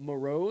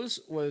 Morose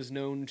was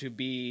known to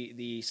be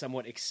the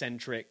somewhat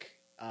eccentric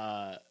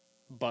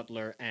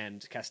butler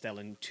and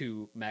castellan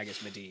to Magus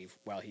Medivh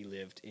while he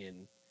lived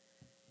in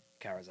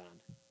Karazhan.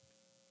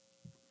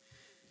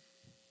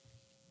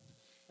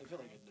 I feel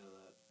like I'd know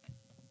that.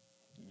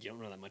 You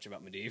don't know that much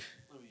about Medivh.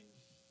 I mean,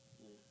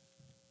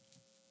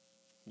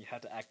 You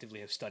have to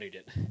actively have studied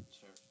it, it's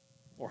fair.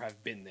 or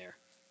have been there,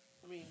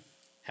 I mean,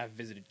 have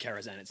visited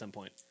Karazhan at some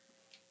point.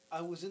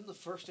 I was in the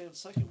First and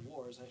Second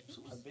Wars.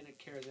 I've been at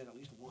Karazhan at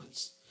least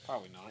once.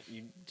 Probably not.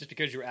 Just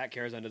because you were at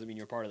Karazhan doesn't mean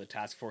you're part of the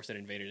task force that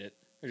invaded it,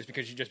 or just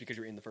because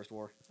you're in the First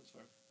War. That's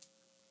fair.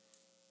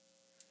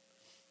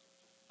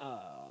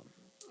 All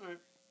right.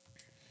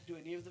 Do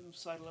any of them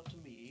sidle up to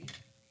me?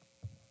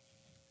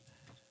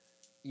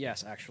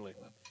 Yes, actually.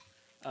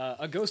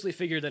 A ghostly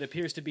figure that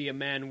appears to be a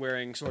man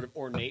wearing sort of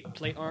ornate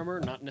plate armor,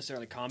 not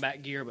necessarily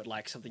combat gear, but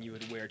like something you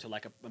would wear to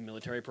like a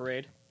military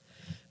parade,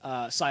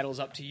 sidles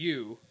up to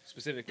you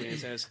specifically and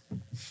says,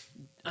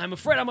 "I'm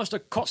afraid I must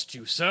accost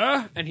you,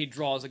 sir." And he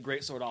draws a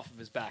greatsword off of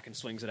his back and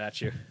swings it at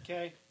you.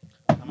 Okay.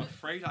 I'm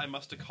afraid I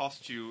must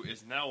accost you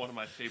is now one of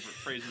my favorite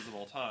phrases of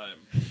all time.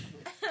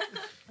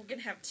 We're going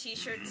to have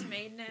t-shirts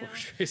made now. What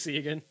should I see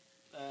again?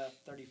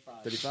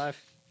 35. 35?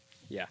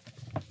 Yeah.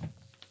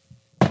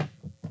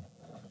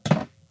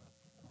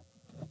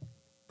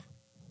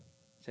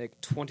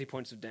 Take 20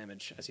 points of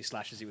damage as he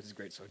slashes you with his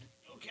greatsword.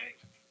 Okay.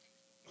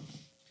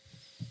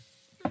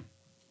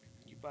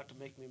 You about to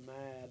make me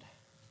mad.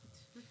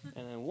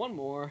 And then one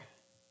more.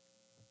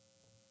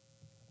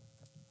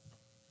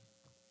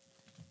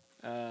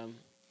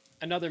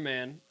 Another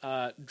man,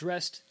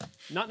 dressed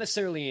not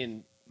necessarily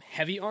in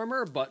heavy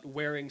armor, but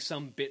wearing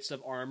some bits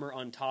of armor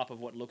on top of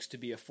what looks to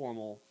be a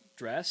formal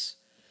dress,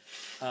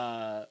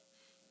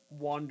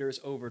 wanders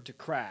over to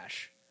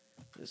Crash.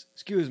 Says,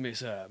 "Excuse me,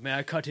 sir, may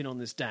I cut in on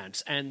this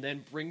dance?" And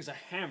then brings a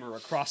hammer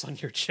across on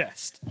your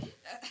chest.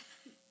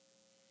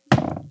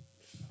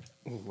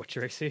 Ooh, what's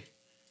your AC?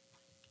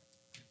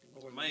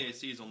 My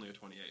AC is only a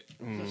 28.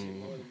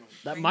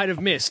 That might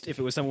have missed if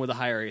it was someone with a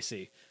higher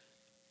AC.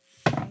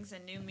 Brings a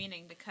new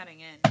meaning to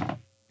cutting in.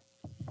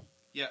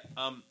 Yeah,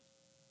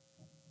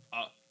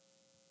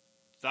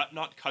 that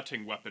not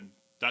cutting weapon,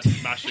 that's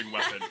smashing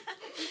weapon.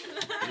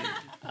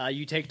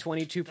 You take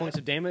 22 points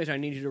of damage. I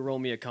need you to roll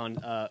me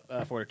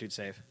a fortitude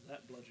save.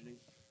 That bludgeoning.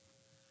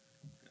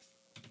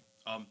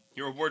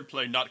 Your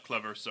wordplay not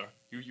clever, sir.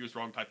 You use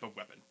wrong type of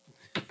weapon.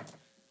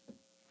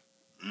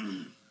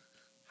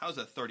 How's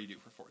a 30 do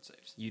for fort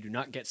saves? You do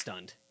not get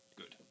stunned.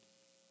 Good.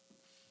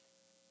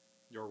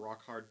 Your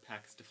rock-hard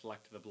pecs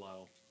deflect the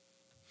blow.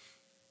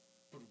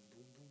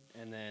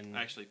 And then...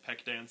 Actually,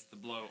 peck dance the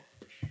blow.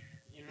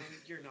 You know,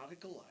 you're not a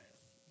Goliath.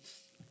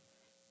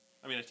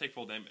 I mean, I take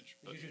full damage.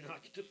 But... You do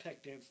not get to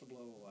peck dance the blow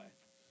away.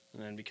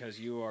 And then because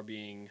you are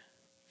being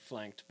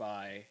flanked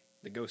by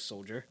the ghost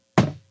soldier,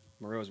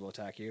 Morose will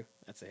attack you.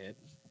 That's a hit.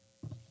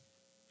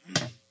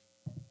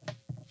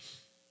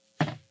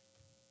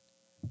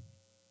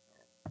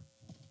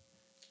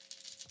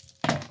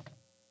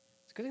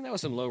 It's a good thing that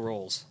was some low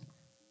rolls.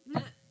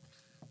 Low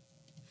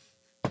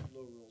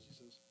rolls, he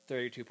says.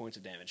 32 points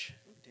of damage.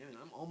 Damn it,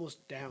 I'm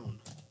almost down.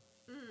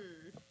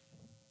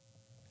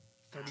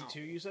 32,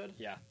 you said?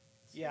 Yeah.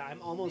 Yeah,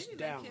 I'm almost Maybe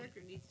down. my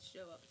character needs to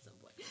show up at some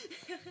point.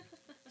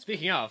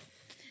 Speaking of,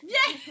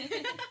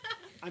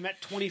 I'm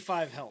at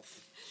 25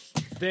 health.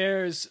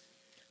 there's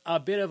a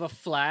bit of a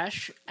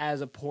flash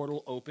as a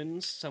portal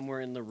opens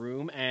somewhere in the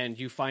room, and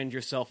you find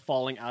yourself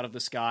falling out of the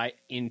sky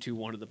into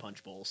one of the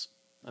punch bowls.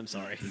 I'm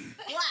sorry.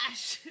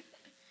 Flash!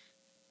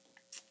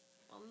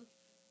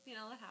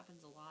 That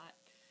happens a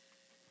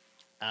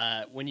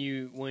lot. When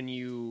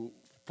you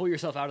pull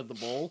yourself out of the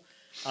bowl,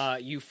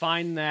 you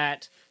find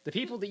that the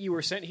people that you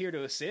were sent here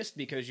to assist,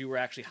 because you were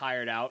actually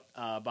hired out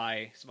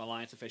by some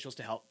Alliance officials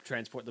to help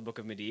transport the Book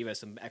of Medivh as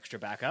some extra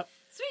backup.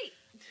 Sweet!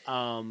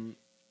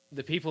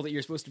 The people that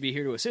you're supposed to be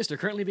here to assist are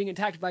currently being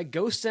attacked by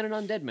ghosts and an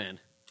undead man.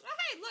 Oh,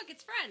 hey, look,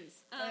 it's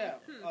friends.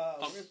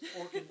 Where's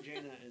Orc and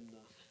Jaina in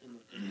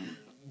the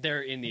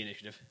They're in the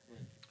initiative.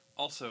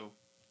 Also,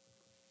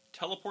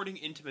 teleporting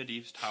into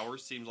Medivh's tower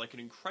seems like an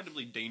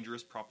incredibly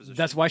dangerous proposition.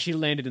 That's why she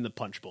landed in the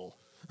punch bowl.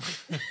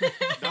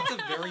 That's a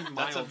very mild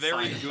That's a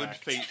very side good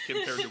effect. fate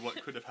compared to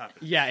what could have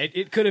happened. Yeah,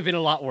 it could have been a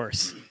lot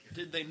worse.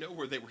 Did they know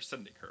where they were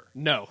sending her?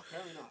 No.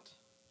 Apparently not.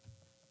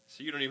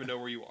 So you don't even know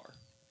where you are.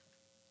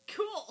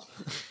 Cool.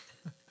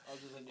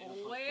 Other than in a punch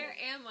Where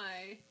bowl. am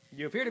I?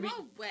 You appear to be I'm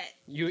all wet.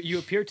 you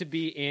appear to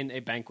be in a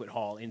banquet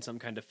hall in some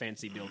kind of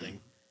fancy building.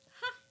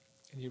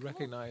 And you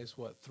recognize,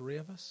 what, 3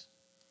 of us?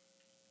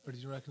 Or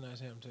did you recognize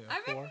him too? I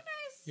 4? recognize.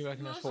 You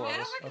recognize most 4 of of it.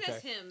 I us? don't recognize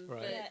Okay. him,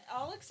 Right. Yeah,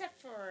 all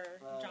except for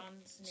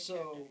John's new So,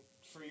 character.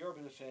 for your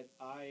benefit,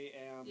 I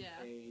am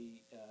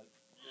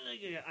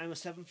Yeah. I'm a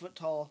 7 foot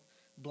tall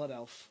blood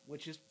elf,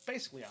 which is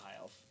basically a high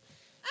elf.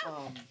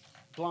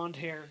 Blonde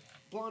hair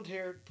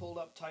pulled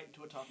up tight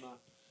into a top knot,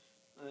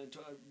 into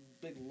a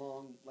big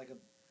long, like a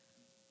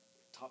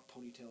top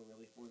ponytail,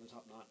 really more than a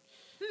top knot.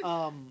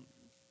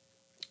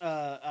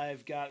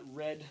 I've got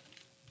red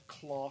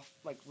cloth,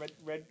 like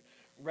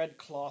red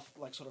cloth,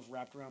 like sort of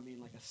wrapped around me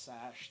in like a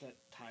sash that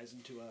ties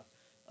into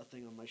a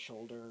thing on my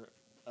shoulder.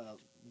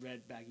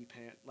 Red baggy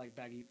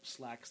baggy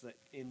slacks that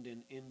end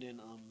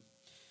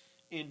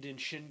in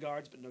shin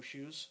guards but no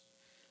shoes.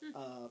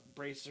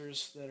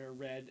 Bracers that are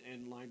red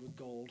and lined with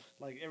gold.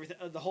 Like everything,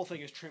 the whole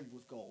thing is trimmed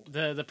with gold.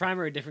 The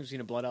primary difference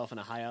between a blood elf and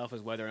a high elf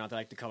is whether or not they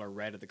like the color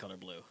red or the color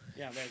blue.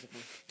 Yeah, basically.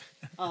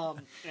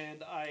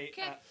 And I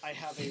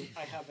have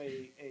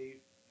a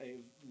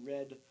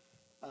red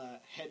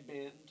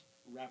headband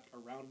wrapped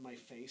around my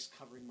face,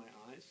 covering my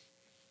eyes,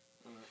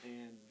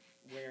 and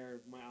where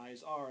my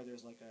eyes are,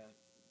 there's like a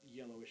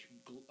yellowish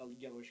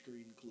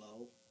green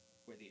glow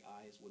where the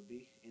eyes would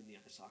be in the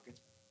eye sockets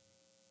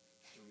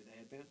through the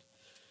headband.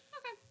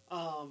 Okay.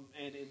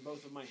 And in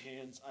both of my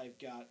hands, I've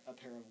got a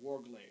pair of war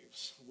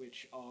glaives,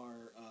 which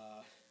are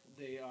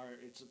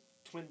it's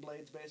twin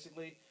blades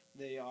basically.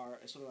 They are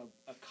a sort of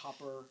a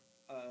copper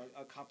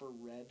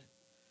red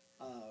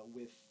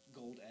with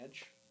gold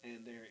edge,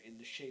 and they're in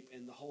the shape,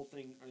 and the whole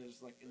thing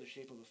is like in the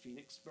shape of a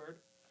phoenix bird,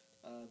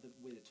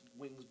 with its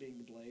wings being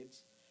the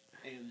blades,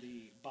 and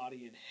the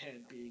body and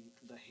head being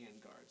the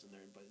hand guards, and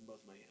they're in both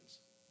my hands.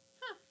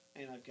 Huh.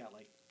 And I've got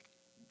like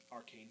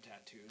arcane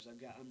tattoos.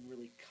 I'm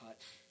really cut.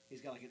 He's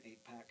got like an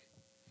 8-pack.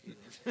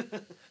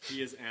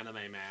 He is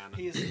anime man.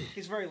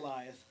 He's very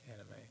lithe.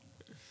 Anime.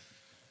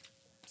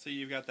 So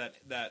you've got that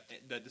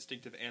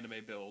distinctive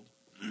anime build.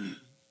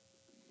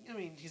 I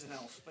mean, he's an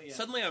elf, but yeah.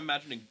 Suddenly I'm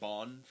imagining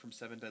Bon from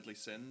Seven Deadly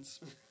Sins.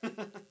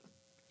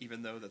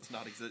 Even though that's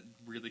not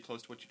really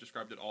close to what you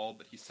described at all,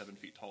 but he's 7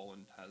 feet tall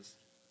and has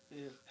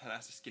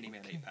a skinny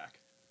man 8-pack.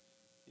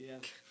 Yeah.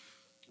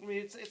 I mean,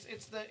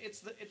 it's the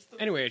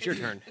Anyway, it's your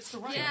turn. It's the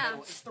Ryan Yeah.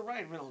 Reynolds. It's the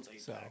Ryan Reynolds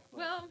 8-pack. So.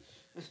 Well,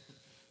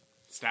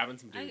 Stabbing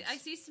some dudes. I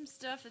see some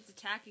stuff that's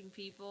attacking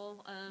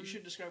people. You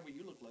should describe what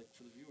you look like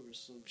for the viewers.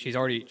 So She's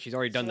already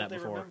done so that they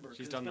before. remember, 'cause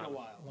She's it's done been that. a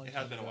while. It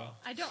has been a while.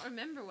 I don't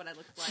remember what I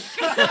looked like.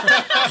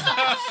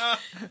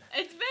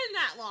 It's been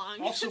that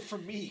long. Also for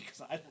me,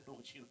 because I don't know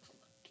what you look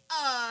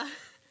like.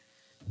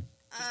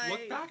 Just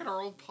look back at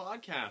our old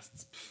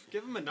podcasts. Pff,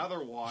 give them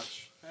another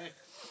watch. Hey,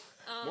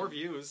 more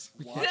views.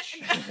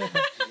 Watch.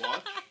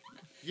 Watch.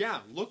 Yeah,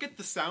 look at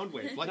the sound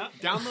waves. Like,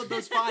 download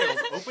those files,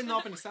 open them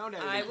up in a sound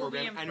I editing will be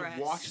program, and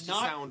impressed. watch the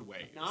sound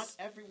waves. Not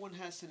everyone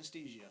has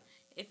synesthesia.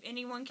 If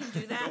anyone can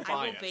do that, Don't I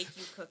buy will it. bake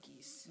you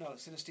cookies. No,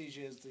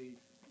 synesthesia is the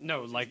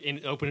No, like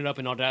open it up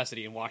in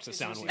Audacity and watch the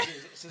sound wave.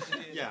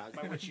 Synesthesia is Yeah.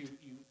 by which you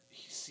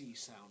see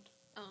sound.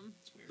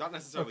 It's weird. Not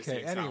necessarily Okay,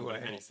 seeing sound, but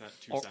anyway. any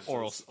two Or,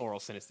 senses. oral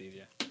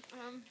synesthesia.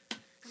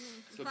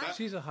 So that,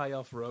 She's a high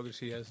elf rogue and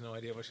she has no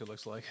idea what she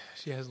looks like.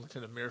 She hasn't looked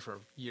in a mirror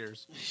for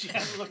years. She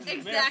hasn't looked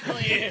in the mirror for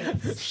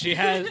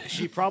exactly.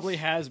 She probably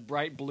has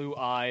bright blue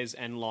eyes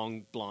and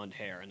long blonde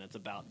hair, and that's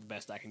about the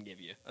best I can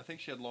give you. I think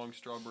she had long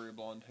strawberry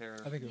blonde hair.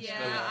 I think it was Yeah,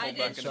 That was I pulled did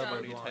back in a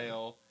strawberry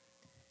ponytail.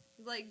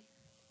 Like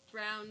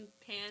brown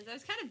pants. I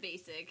was kind of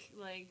basic,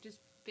 like just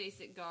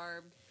basic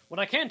garb. What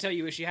I can tell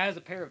you is she has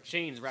a pair of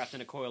chains wrapped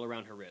in a coil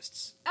around her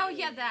wrists. Oh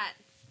yeah, that.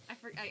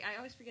 I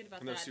always forget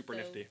about and that. they're super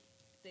though. nifty.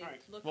 They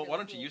Alright. look Well, really why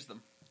don't you cool. use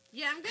them?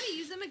 Yeah, I'm gonna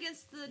use them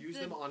against the Use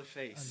them on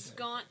face.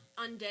 gaunt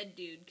undead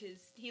dude because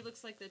he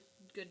looks like the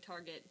good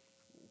target.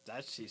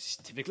 That she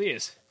typically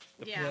is.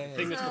 The Yeah,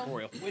 thing that's so-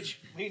 corporeal. Which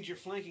means you're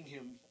flanking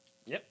him.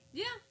 Yeah,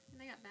 and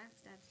I got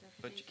backstab stuff.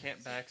 I But you think.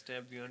 can't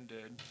backstab the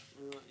undead.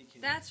 You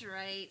can't. That's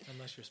right.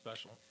 Unless you're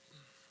special.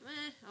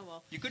 Oh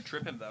well. You could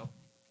trip him, though.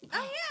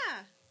 Oh yeah.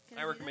 Can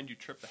I do recommend you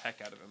trip the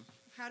heck out of him.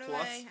 that? How do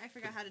Plus, I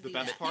forgot how to The do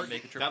best that. part,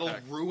 Make a trip that'll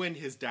attack. ruin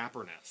his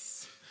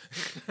dapperness.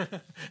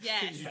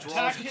 Yes. He draws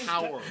Attack his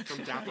power from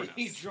dapperness.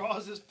 He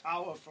draws his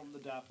power from the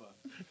dapper.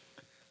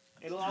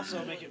 It'll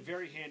also make it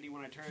very handy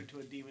when I turn into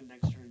a demon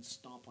next turn and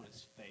stomp on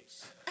his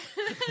face.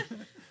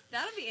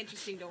 That'll be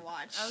interesting to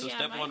watch. Oh, So yeah,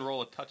 step my- 1,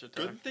 roll a touch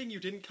attack. Good thing you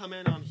didn't come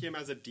in on him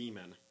as a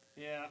demon.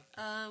 Yeah.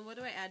 What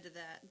do I add to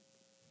that?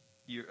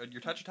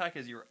 Your touch attack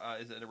is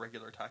a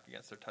regular attack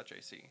against their touch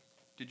AC.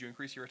 Did you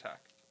increase your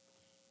attack?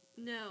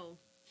 No.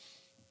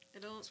 I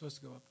don't. It's supposed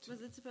to go up to.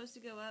 Was it supposed to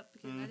go up?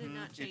 Because I did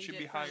not change It should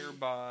be from higher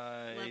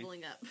by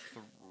leveling up.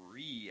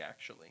 3,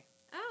 actually.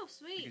 Oh,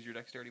 sweet. Because your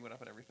dexterity went up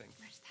and everything.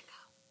 Where does that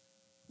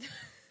go?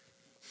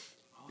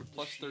 Your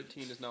plus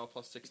 13 is now a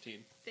plus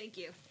 16. Thank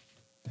you.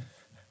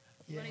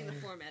 Running the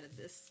format of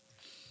this.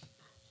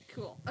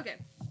 Cool. Okay.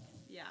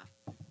 Yeah.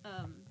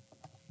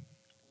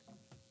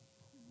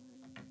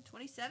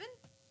 27?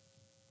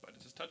 But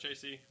it's his touch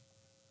AC.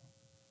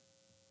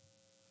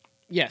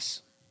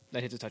 Yes,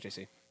 that hits a touch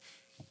AC.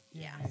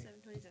 Yeah,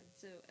 727.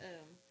 So,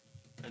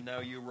 And now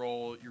you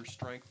roll your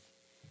strength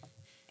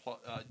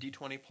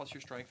D20 plus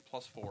your strength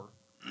plus 4.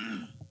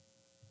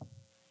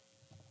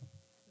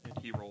 And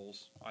he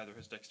rolls either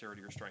his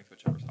dexterity or strength,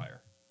 whichever's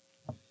higher.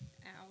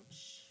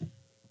 Ouch.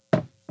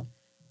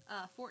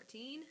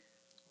 14.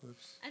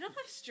 Oops. I don't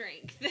have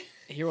strength.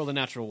 He rolled a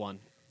natural 1.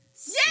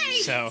 Yay!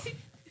 So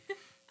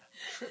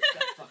Trip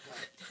that fuck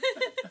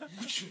up.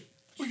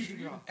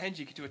 And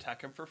you get to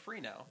attack him for free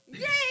now.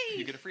 Yay!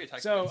 You get a free attack.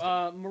 So, against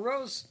him.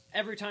 Moreau's,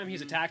 every time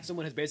he's attacked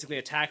someone, has basically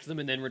attacked them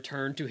and then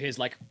returned to his,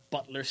 like,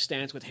 butler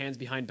stance with hands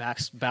behind back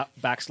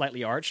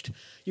slightly arched.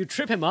 You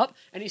trip him up,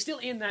 and he's still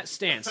in that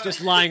stance,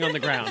 just lying on the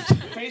ground.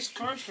 Face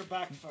first or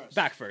back first?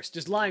 Back first,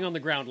 just lying on the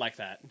ground like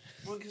that.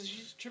 Well, because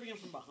she's tripping him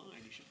from behind.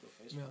 You should go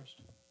face Yeah. first.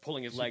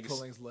 Pulling his legs,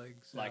 Pulling his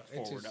legs. like, Yeah,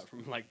 it's forward, just- up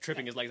from, like,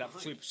 tripping his legs out,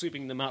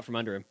 sweeping them out from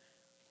under him,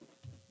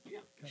 Yeah.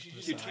 She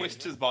just You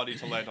twist his body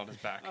to land on his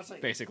back. I'll say,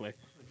 basically.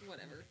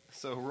 Whatever.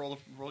 So roll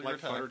your Like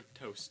attack. buttered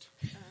toast.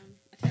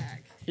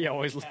 Attack. He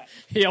always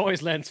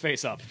lands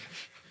face up.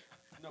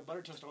 No,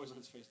 butter toast always on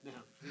his face. Now,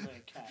 he's like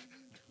a cat.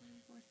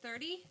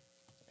 30.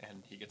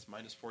 And he gets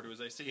 -4 to his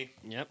AC.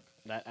 Yep,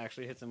 that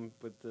actually hits him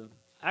with the...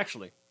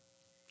 Actually,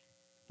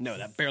 no,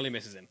 that barely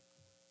misses him.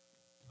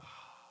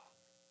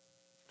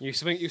 You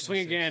swing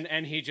again,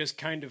 and he just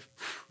kind of...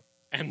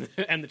 And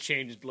the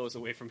chain just blows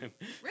away from him.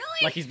 Really?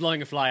 Like he's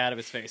blowing a fly out of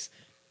his face.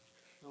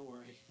 Don't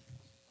worry.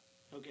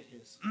 He'll get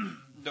his.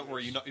 Don't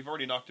worry, you've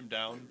already knocked him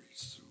down.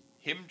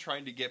 Him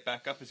trying to get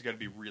back up is going to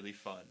be really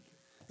fun.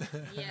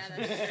 Yeah,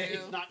 that's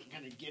true. He's not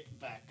going to get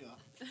back up.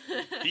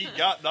 He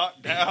got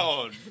knocked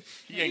down.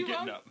 He ain't You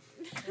getting won't? up.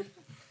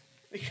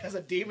 Because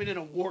a demon and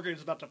a Worgen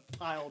is about to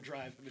pile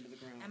drive him into the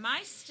ground. Am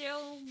I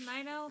still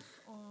night elf?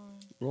 Or...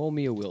 Roll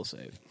me a will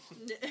save.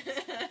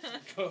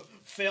 Go,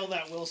 fail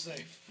that will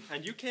save.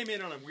 And you came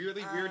in on a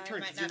weirdly I weird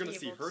turn might because you're not going to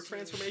be see able her to-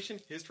 transformation,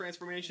 his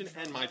transformation,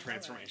 and my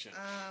transformation.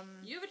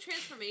 You have a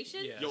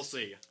transformation? Yes. You'll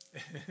see.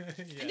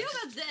 I knew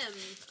about them.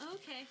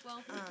 Okay,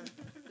 well,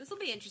 this will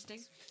be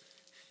interesting.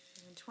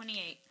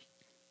 28.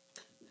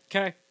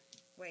 Okay,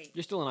 Wait,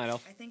 you're still a night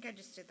elf. I think I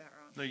just did that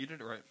wrong. No, you did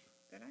it right.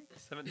 Did I?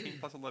 17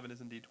 plus 11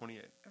 is indeed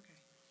 28. Okay.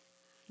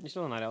 You're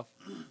still a night elf.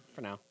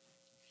 For now.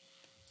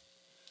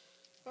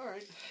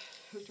 Alright.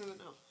 Who's doing it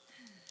now?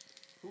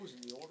 Who's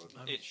in the order?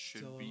 I'm It should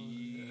still,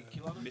 be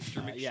Kalana?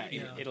 Mr. McShooty. Yeah,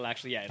 Yeah. it'll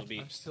actually, it'll be...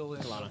 I'm still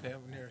in. Kalana. Okay,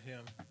 I'm near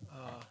him.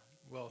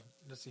 Well,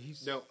 let's see.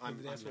 He's No,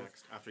 I'm that's what-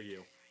 next after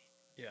you.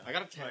 Yeah, I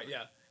got a 10. Right,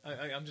 yeah,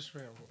 I'm just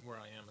remembering where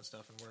I am and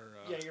stuff, and where.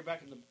 Yeah, you're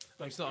back in the...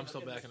 I'm still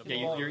back in the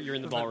Yeah, ballroom. you're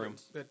in the ballroom.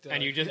 But,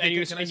 And you just- can, and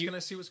you- can, and I, you- can I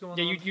see what's going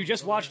Yeah, on? you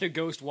just watched a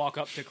ghost walk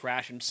up to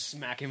Crash and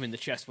smack him in the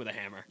chest with a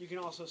hammer. You can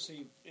also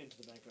see into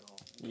the banquet hall.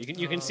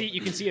 You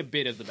can see a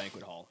bit of the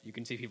banquet hall. You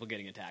can see people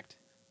getting attacked.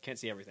 Can't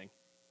see everything.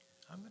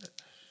 I'm gonna.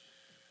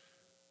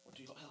 What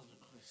do you... Oh, no,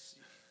 I see.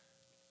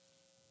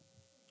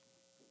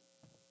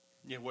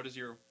 Yeah, what is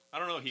your... I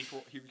don't know, he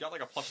got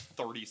like a plus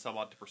 30 some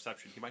odd to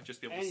perception. He might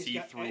just be able And to he's see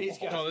got- through and he's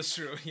got- Oh, that's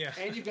true. Yeah.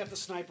 And you've got the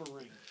sniper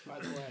ring, by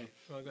the way.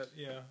 Well, I got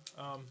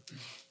I'm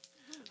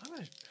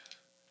gonna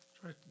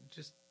try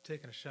just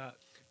taking a shot.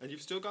 And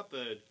you've still got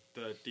the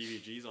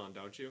DVGs on,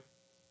 don't you?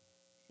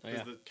 Oh,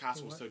 Because yeah. the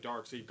castle was What? so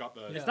dark, so you've got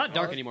the... Yeah. It's not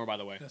dark Oh, anymore, by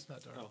the way. That's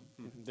not dark. Oh.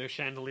 There's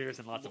chandeliers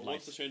and lots of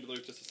Once the lights. chandelier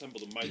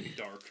disassembled, it might be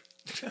dark.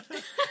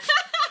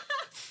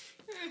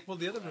 Well,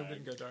 the other room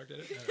didn't go dark, did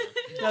it?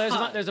 I don't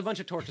know. No, there's a bunch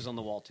of torches on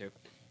the wall, too.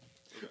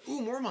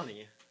 Ooh, more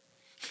money.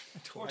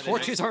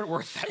 Torches aren't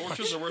worth that much.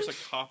 Torches are worth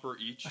a copper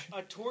each.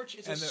 A torch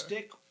is a And the-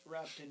 stick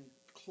wrapped in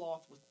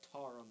cloth with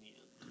tar on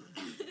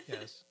the end.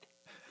 Yes.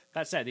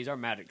 That said, these are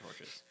magic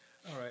torches.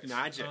 All right.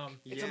 Magic.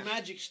 It's a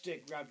magic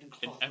stick wrapped in An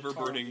cloth with tar on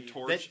ever-burning the end.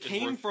 torch That is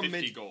came worth from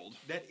 50 Mid- gold.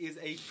 That is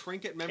a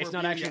trinket memorabilia It's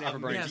not actually an of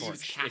ever-burning Medivh's torch.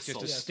 It's just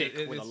castle. a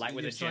stick with a light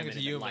with a you're selling gem it in to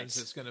it that humans.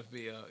 lights. It's going to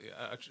be a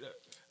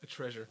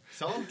treasure.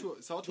 Sell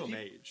it to a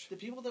mage. The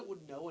people that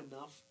would know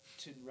enough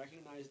to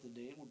recognize the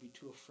name would be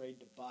too afraid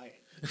to buy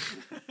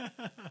it.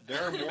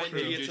 There are more True.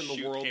 idiots Just in the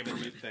shoot world camera.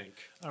 than you think.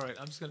 All right,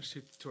 I'm just going to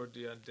shoot toward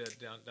the undead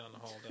down the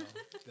hall down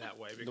that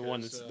way. Because,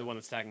 The one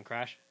that's attacking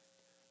Crash.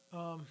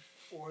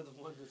 Or the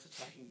one that's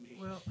attacking me.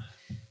 Well,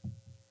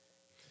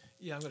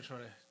 yeah, I'm going to try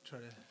to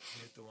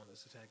hit the one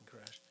that's attacking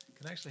Crash.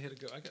 Can I actually hit a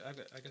go?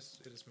 I guess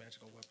it is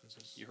magical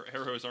weapons. Your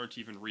arrows aren't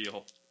even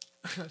real.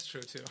 That's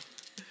true too.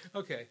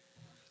 Okay.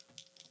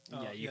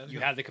 You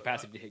have the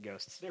capacity to hit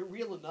ghosts. They're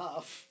real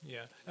enough.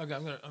 Yeah. Okay.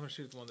 I'm gonna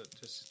shoot the one that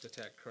just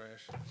attacked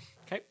Crash.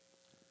 Okay.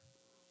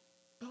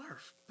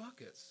 Barf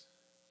buckets.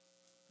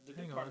 The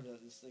Hang good part on.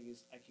 of this thing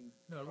is I can...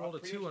 No, I rolled a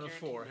pretty 2 much and a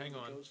guarantee 4. that Hang the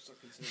on. Ghosts are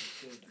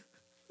considered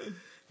good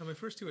Now my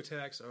first 2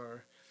 attacks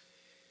are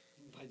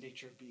by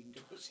nature of being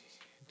ghosts.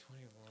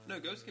 21. No,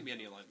 ghosts can be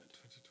any alignment.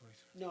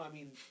 20, No, I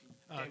mean...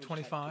 damage type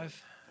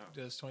 25.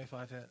 good. Does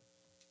 25 hit?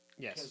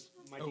 Yes. Because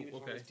my Oh, demon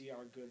okay. is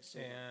DR good, so...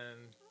 And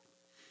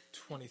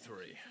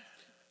 23.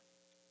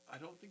 I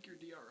don't think your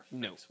DR affects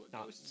No, what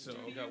not- ghosts So do.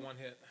 we got 1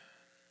 hit.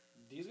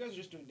 These guys are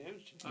just doing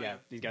damage to me. Yeah,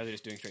 these guys are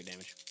just doing straight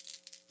damage.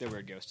 They're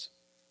weird ghosts.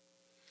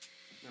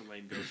 No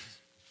lame ghosts.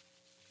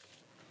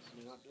 So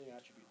they're not doing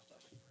attribute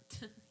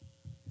stuff.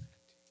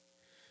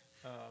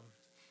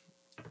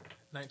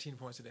 19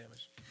 points of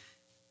damage.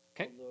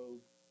 Okay. Although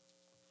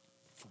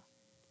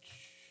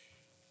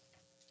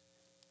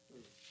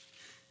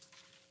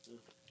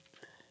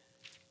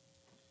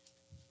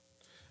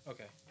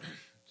Okay.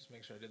 Just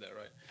make sure I did that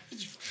right.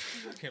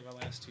 Okay, my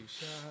last 2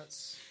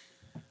 shots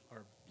are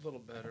a little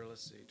better.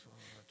 Let's see.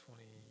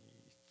 20,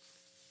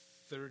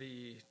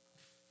 30,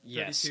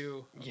 Yes.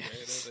 32. Okay, Yes.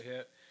 there's a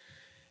hit.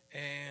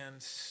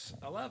 And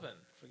 11.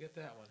 Forget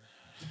that one.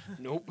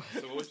 Nope.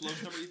 So what was the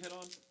lowest number you hit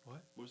on?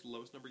 What? What was the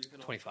lowest number you hit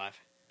on? 25.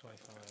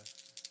 25.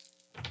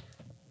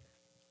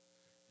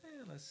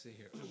 And let's see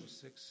here. Ooh,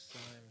 6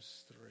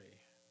 times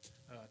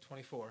 3.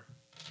 24.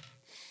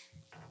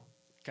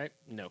 Okay.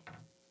 No.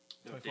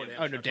 24 damage.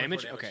 Oh, no 24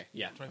 damage? Okay,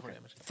 yeah. 24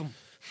 damage. Thump.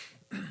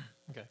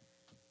 Okay.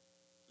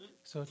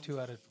 So 2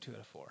 out of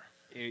 4.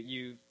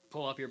 You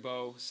pull up your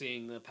bow,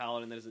 seeing the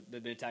paladin that has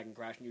been attacking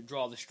Crash, and you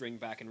draw the string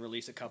back and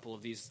release a couple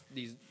of these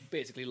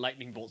basically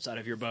lightning bolts out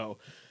of your bow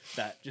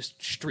that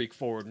just streak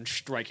forward and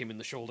strike him in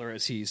the shoulder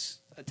as he's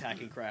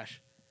attacking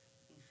Crash.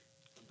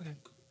 Okay.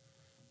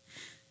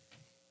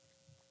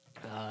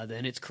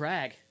 Then it's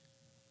Krag.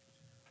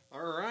 All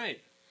right.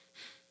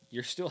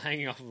 You're still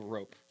hanging off of a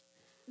rope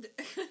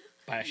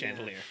by a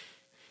chandelier.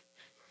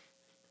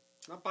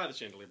 Not by the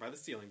chandelier, by the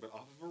ceiling, but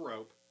off of a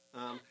rope.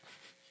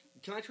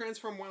 Can I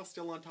transform while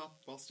still on top,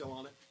 while still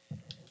on it?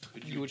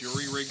 Could You you would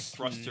jury-rig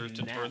thrusters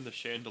to snap. turn the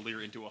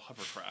chandelier into a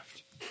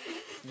hovercraft?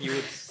 You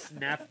would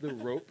snap the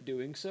rope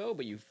doing so,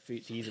 but you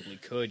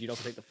feasibly could. You'd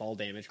also take the fall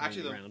damage from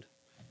Actually, the ground.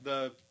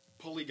 The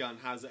pulley gun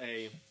has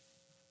a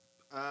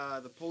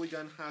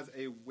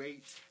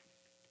weight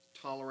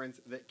tolerance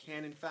that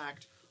can, in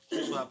fact,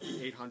 hold up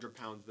the 800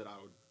 pounds that I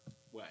would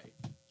weigh.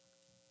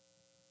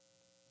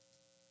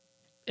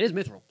 It is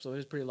mithril, so it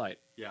is pretty light.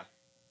 Yeah.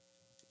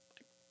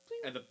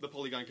 And the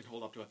pulley gun can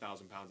hold up to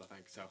 1,000 pounds, I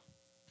think. So,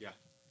 yeah.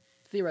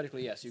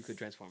 Theoretically, yes, you could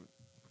transform it.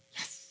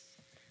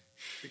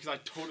 Because I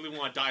totally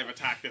want to dive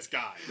attack this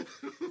guy.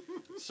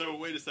 So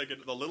wait a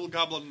second, the little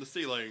goblin in the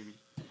ceiling.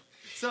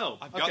 So,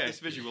 I've got this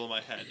visual in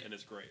my head, and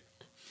it's great.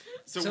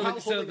 So, So, while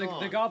so holding the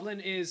on- goblin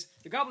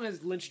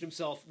has lynched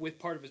himself with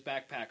part of his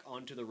backpack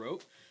onto the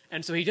rope,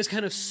 and so he just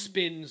kind of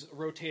spins,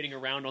 rotating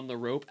around on the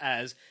rope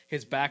as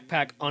his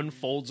backpack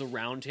unfolds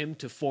around him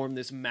to form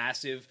this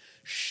massive,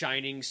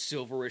 shining,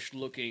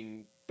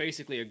 silverish-looking,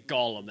 basically a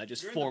golem that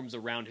just You're in the- forms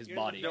around his you're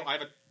in the body. No, I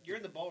have a... You're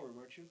in the ballroom,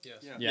 aren't you?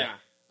 Yes. Yeah,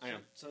 I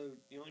am. So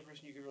the only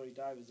person you can really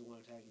dive is the one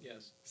attacking you.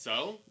 Yes.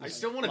 So? I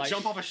still want to Like-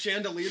 jump off a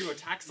chandelier to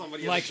attack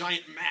somebody Like- in a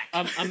giant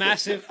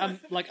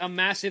mech. A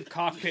massive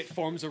cockpit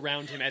forms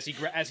around him as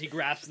he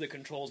grasps the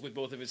controls with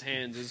both of his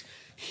hands. His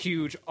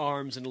huge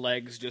arms and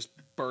legs just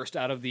burst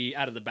out of the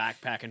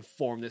backpack and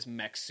form this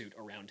mech suit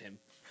around him.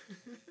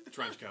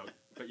 Trench coat,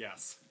 but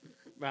yes.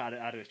 Out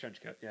of his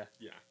trench coat, yeah.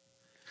 Yeah.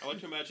 I like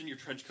to imagine your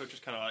trench coat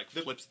just kind of like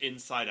flips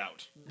inside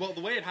out. Well,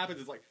 the way it happens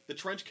is like the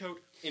trench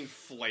coat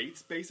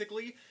inflates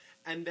basically,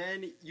 and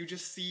then you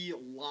just see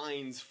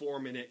lines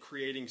form in it,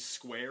 creating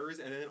squares,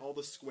 and then all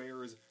the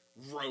squares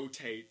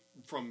rotate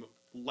from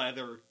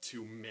leather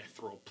to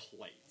mithril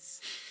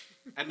plates.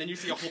 And then you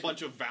see a whole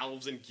bunch of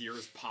valves and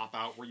gears pop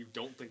out where you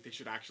don't think they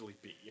should actually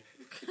be.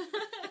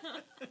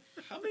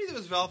 How many of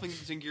those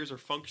valvings and gears are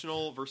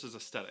functional versus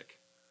aesthetic?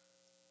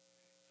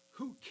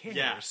 Who cares?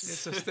 Yes.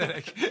 It's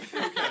aesthetic.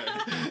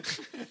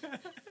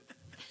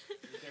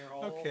 They're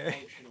all Okay.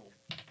 functional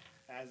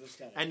as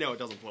aesthetic. And no, it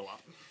doesn't blow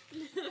up.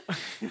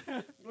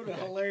 What a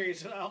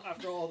hilarious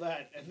after all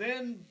that. And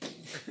then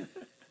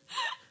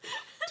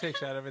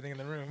Takes out everything in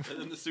the room.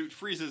 And then the suit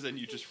freezes and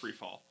you just free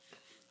fall.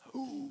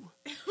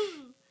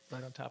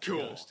 Right on top Cool.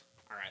 of the ghost.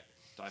 All right.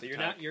 Dive So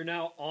attack. you're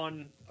now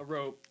on a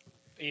rope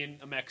in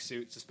a mech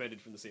suit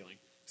suspended from the ceiling.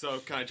 So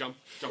can I jump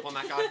on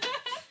that guy?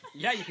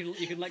 Yeah, you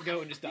can let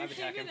go and just You dive came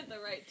attack in him. at the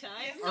right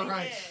time. All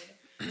right.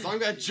 So I'm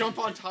gonna jump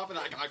on top of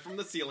that guy from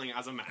the ceiling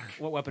as a mech.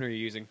 What weapon are you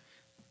using?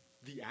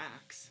 The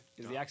axe.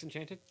 Is the axe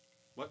enchanted?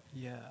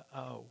 Yeah.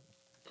 Oh.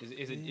 Is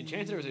it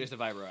enchanted or is it just a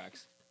vibro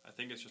axe? I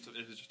think it's just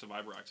a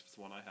vibro axe. It's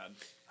the one I had.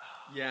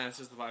 Yeah, it's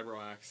just the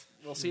vibro axe.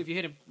 We'll see if you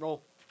hit him.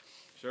 Roll.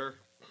 Sure.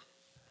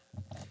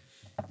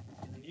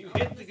 when you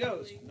hit the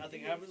ghost,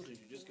 nothing happens because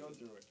you just go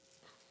through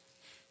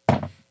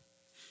it.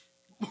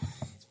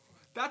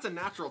 That's a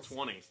natural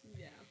 20.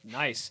 Yeah.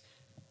 Nice.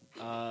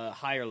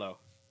 High or low?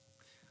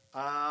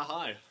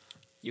 Hi.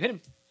 You hit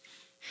him.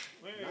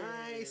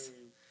 Nice.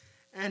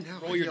 And now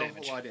Roll we your deal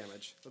damage. a lot of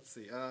damage. Let's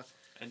see.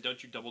 And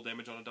don't you double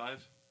damage on a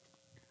dive?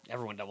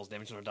 Everyone doubles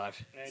damage on a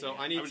dive. And So yeah.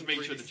 I need was some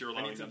making 3D sure that you're I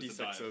allowing need some them to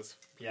dive. D6s.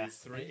 Yeah. Please.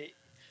 3.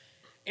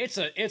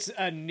 It's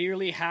a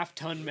nearly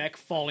half-ton mech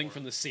falling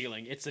from the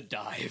ceiling. It's a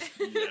dive.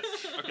 Yes.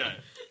 Okay.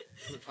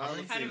 Let's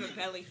Kind see. of a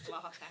belly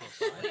flop,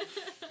 actually.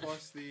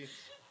 Plus the.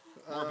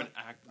 More of an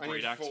I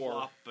great need axe 4.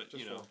 flop, but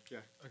Just you know. 4. Yeah.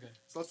 Okay.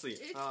 So let's see.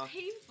 It's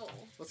painful.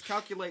 Let's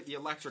calculate the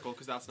electrical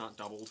because that's not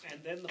doubled.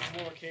 And then the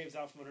floor caves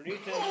out from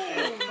underneath him,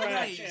 and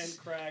Crash nice. and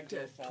Crag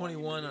go falling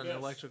 21 into on the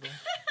abyss. electrical.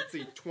 Let's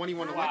see.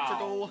 21 Wow.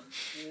 electrical.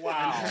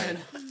 Wow. And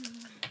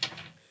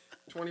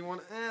 21.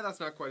 That's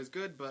not quite as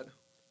good, but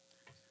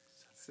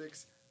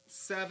 6,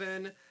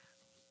 7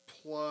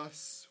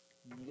 plus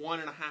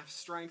 1.5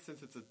 strength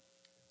since it's a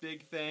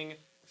big thing.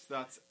 So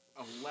that's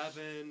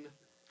 11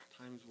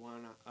 times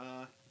 1.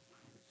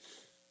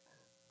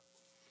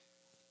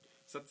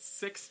 So that's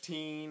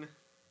 16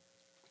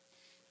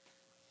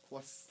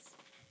 plus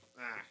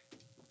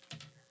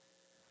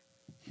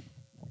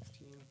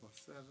 16 plus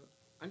 7.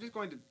 I'm just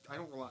going to. I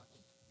don't rely.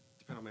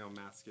 Depend on my own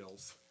math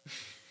skills.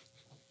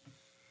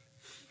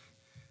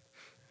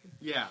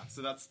 Yeah,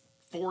 so that's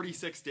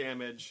 46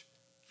 damage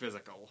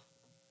physical,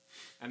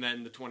 and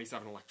then the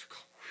 27 electrical.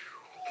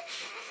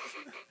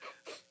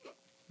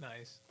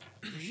 Nice.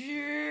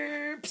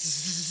 You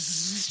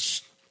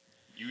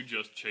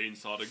just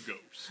chainsawed a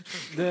ghost.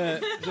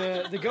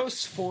 The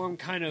ghost's form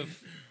kind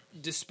of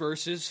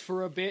disperses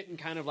for a bit and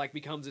kind of like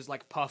becomes this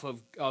like puff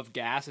of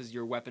gas as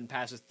your weapon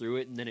passes through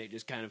it, and then it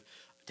just kind of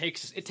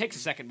takes a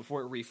second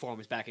before it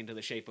reforms back into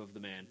the shape of the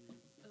man.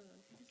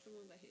 It's the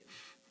one by him.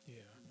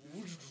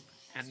 Yeah.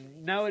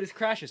 And now it is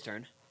Crash's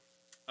turn.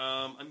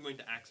 I'm going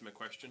to ask him a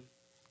question.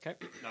 Okay.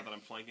 Now that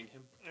I'm flanking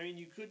him. I mean,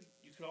 you could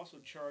also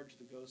charge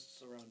the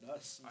ghosts around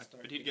us. And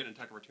start But he'd get an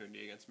attack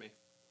opportunity against me.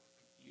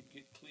 You'd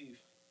get cleave.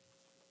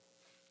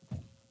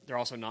 They're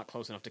also not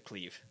close enough to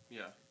cleave.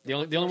 Yeah. The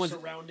only ones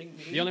surrounding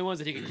me. the only ones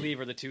that he can cleave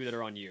are the two that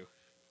are on you.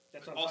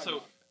 That's what I'm talking Also,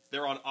 about.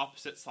 they're on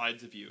opposite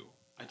sides of you.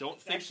 I don't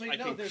think Actually, I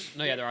no. can.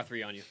 No, yeah, there are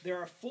 3 on you. There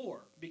are 4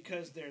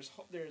 because there's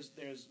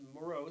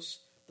Morose,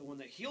 the one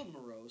that healed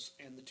Morose,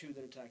 and the 2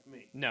 that attacked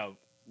me. No,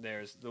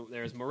 there's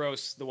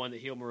Morose, the one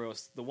that healed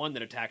Morose, the one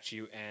that attacked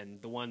you,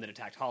 and the one that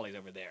attacked Holly's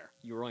over there.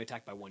 You were only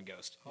attacked by one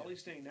ghost. Holly's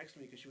staying next to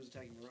me because she was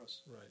attacking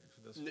Morose. Right.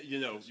 For this. You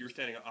know, you're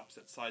standing on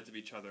opposite sides of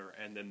each other,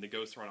 and then the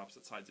ghosts are on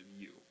opposite sides of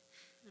you.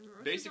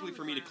 Basically,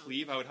 for me to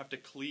cleave, I would have to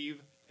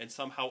cleave and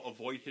somehow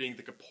avoid hitting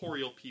the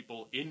corporeal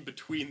people in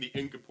between the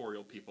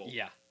incorporeal people.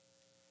 Yeah.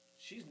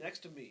 She's next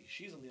to me.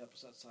 She's on the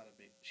opposite side of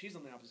me. She's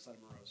on the opposite side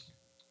of Morose.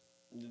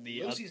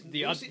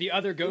 The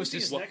other ghost Lucy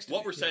is is next to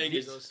What me. we're saying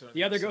is,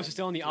 the other ghost is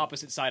still on the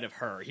opposite side of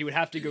her. He would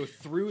have to go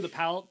through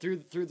the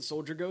through the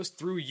soldier ghost,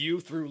 through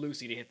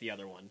Lucy to hit the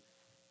other one.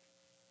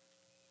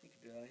 He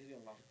could do that. He's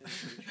got a long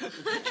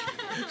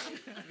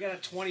reach. You got a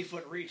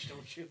 20-foot reach,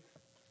 don't you?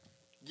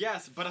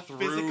 Yes, but a Through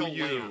physical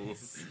you.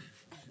 lance.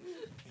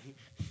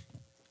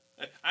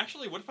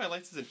 Actually, what if my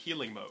lance is in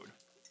healing mode?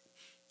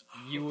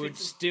 You would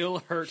still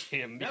hurt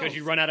him because No.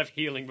 you run out of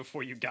healing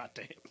before you got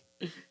to him.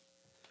 Oh,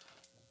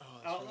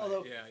 that's right.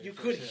 Although Yeah, you your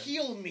could first hit.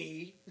 heal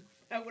me,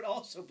 that would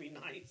also be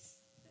nice.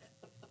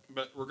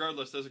 But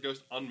regardless, there's a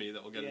ghost on me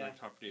that will get an Yeah,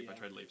 attack opportunity if I yeah.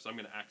 try to leave. So I'm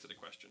going to axe it a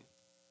question.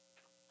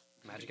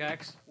 Magic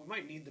axe? We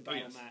might need the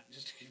battle yes. mat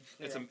just to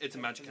It's a- clear it's a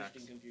up magic positioning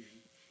axe.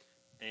 Confusion.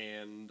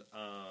 And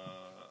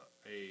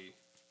a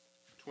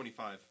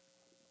 25.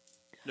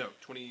 No,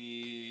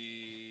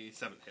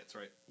 27 hits,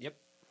 right? Yep.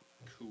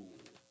 Cool.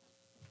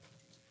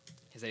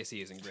 His AC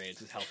isn't great. It's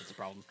his health that's a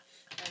problem.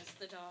 That's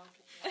the dog.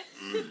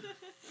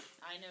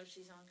 I know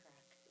she's on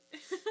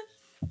crack.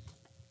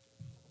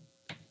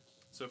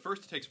 So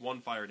first it takes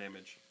 1 fire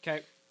damage.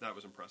 Okay. That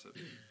was impressive.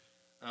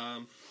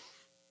 And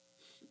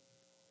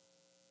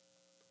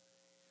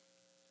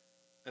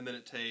then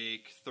it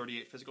take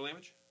 38 physical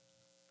damage.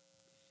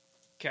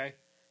 Okay.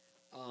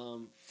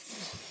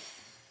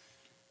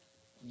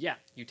 Yeah,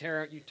 you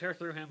tear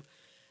through him.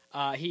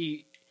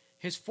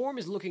 His form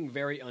is looking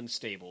very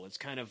unstable. It's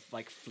kind of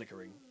like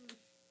flickering.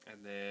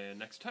 And then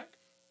next attack.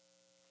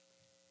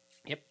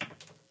 Yep.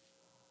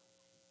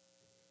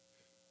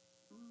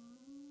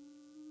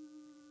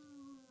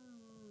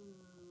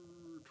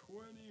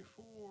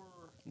 24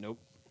 Nope.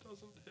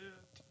 doesn't hit.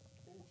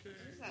 Okay.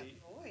 Who's that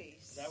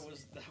voice?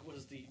 That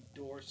was the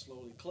door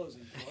slowly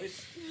closing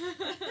voice.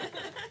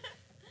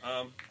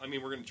 I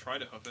mean, we're going to try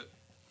to hoof it.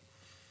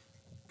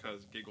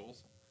 Because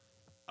giggles.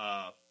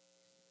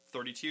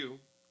 32.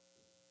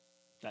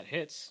 That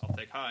hits. I'll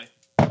take high.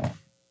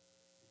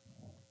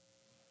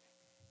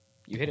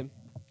 You hit him.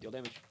 Deal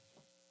damage.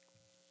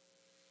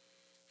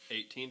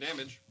 18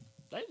 damage.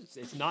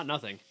 It's not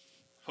nothing.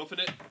 Hoofing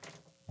it.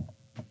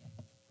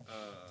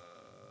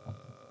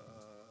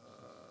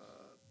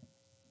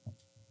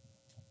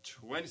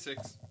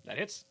 26. That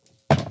hits.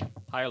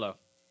 High or low?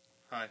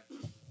 High. You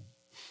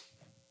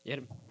hit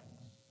him.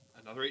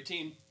 Another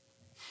 18.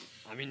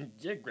 I mean,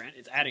 yeah, Grant,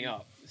 it's adding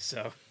up.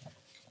 So.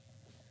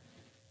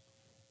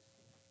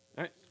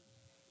 Alright.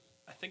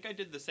 I think I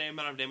did the same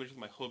amount of damage with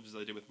my hooves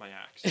as I did with my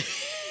axe.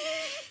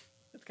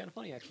 That's kind of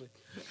funny, actually.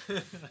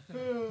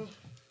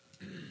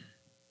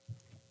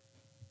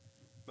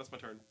 That's my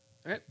turn.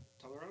 Alright.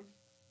 Top of the round?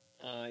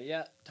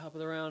 Yeah, top of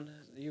the round.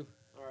 You.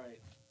 All right.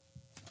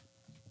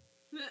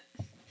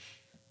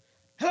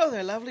 Hello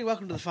there, lovely.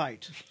 Welcome to the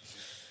fight.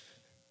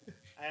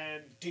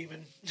 And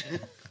demon.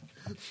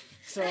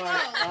 So I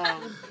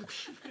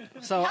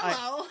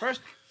Hello.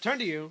 first turn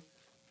to you.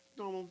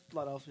 Normal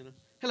blood elf, you know.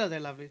 Hello there,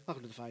 lovely.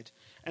 Welcome to the fight.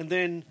 And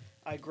then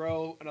I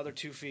grow another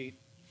 2 feet,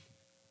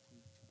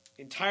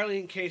 entirely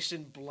encased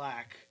in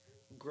black.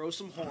 Grow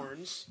some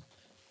horns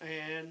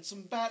and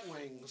some bat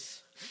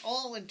wings,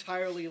 all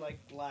entirely like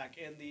black,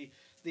 and the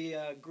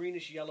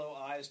greenish yellow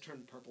eyes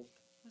turn purple.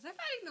 Was I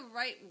fighting the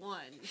right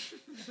one?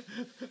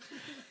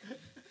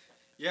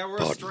 Yeah, we're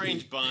a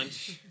strange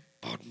bunch.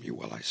 Pardon me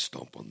while I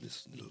stomp on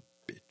this little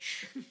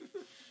bitch.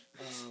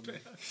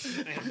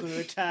 And I'm going to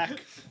attack.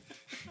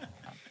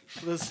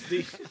 I'm going to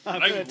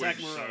attack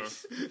Language,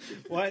 Morose.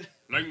 What?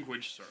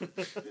 Language, sir.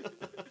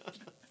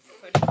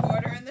 Put a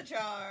quarter in the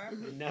jar.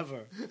 Never.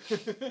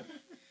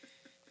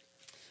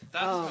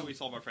 That's how we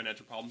solve our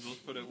financial problems. We'll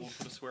put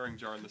a swearing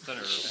jar in the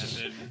center,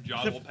 and then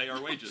John will pay our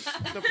wages.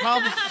 The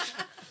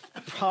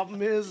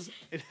problem is,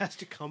 it has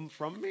to come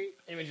from me.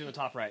 Image in the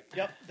top right.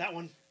 Yep, that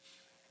one.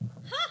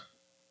 Huh.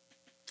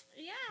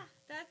 Yeah,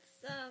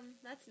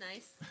 that's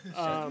nice.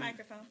 Show the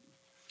microphone.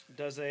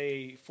 Does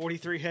a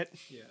 43 hit?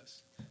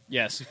 Yes.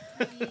 Yes.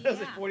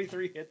 Does a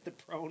 43 hit the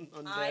prone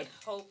undead? I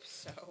hope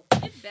so.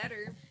 It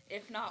better.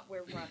 If not,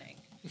 we're running.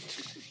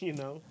 You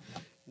know.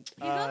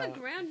 He's on the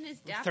ground in his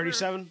dapper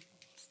 37.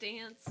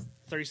 stance.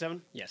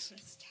 37. Yes.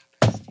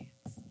 Stabber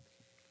stance.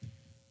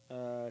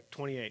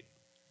 28.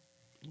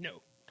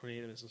 No.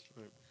 28 misses.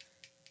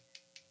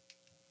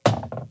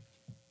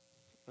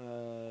 All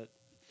right.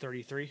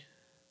 33.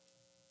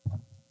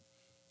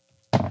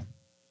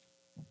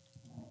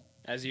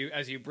 As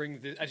you bring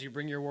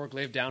your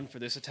warglaive down for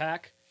this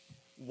attack,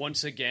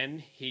 once again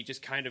he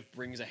just kind of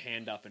brings a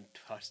hand up and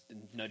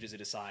nudges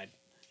it aside.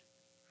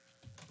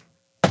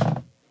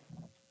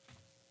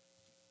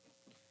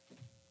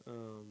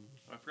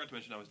 I forgot to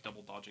mention I was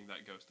double dodging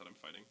that ghost that I'm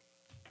fighting.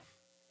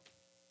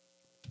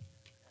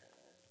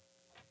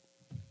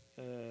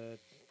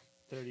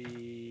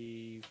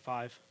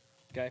 35.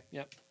 Okay.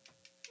 Yep.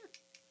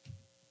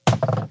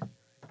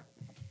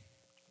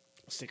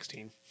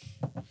 16.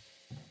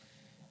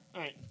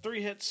 Alright,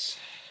 3 hits.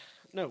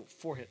 No,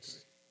 4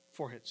 hits.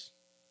 4 hits.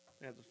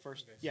 Yeah, the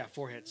first. Yeah,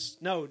 4 hits.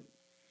 No,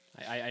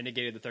 I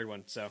negated the third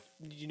one, so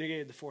you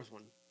negated the 4th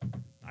one.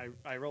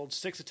 I rolled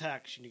 6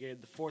 attacks. You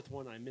negated the 4th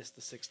one. I missed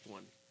the 6th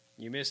one.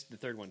 you missed the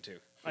third one too.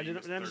 I did.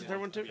 Did I miss the third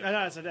one too? Yeah.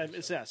 No,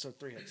 it's yeah. So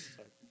 3 hits.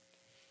 Sorry.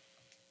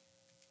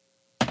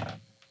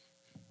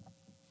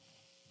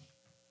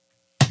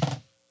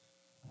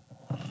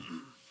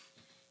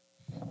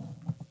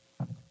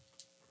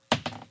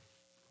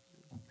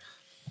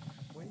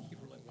 Why do you keep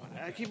rolling one?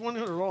 I keep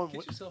wanting to roll.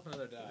 Get yourself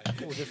another die.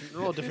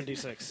 Roll a different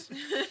d6.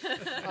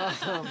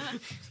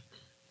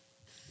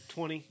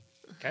 20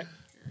 Okay.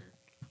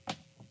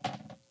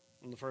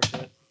 on the first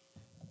hit.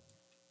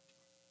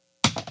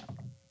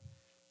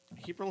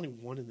 I keep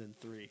rolling 1 and then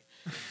 3.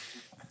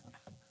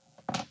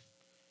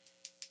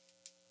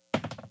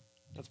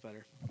 That's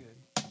better. Good.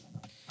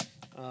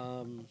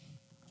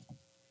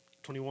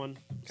 21,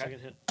 second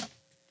hit.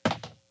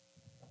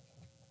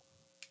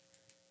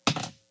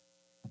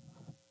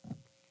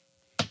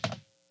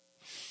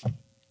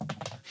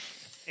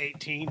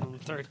 $18 on the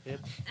third hit.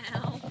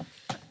 Ow.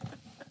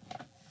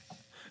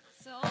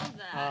 So all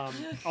that.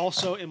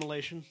 Also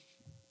immolation.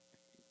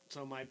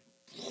 So my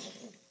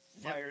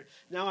fire.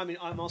 Now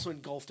I'm also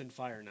engulfed in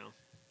fire now.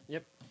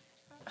 Yep.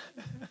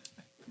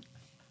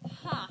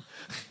 Huh.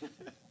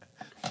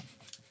 Am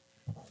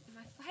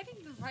I fighting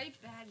the right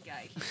bad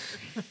guy here?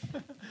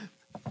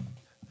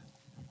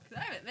 Because I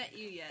haven't met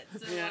you yet.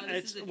 So Yeah, this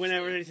it's is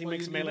whenever interesting. anything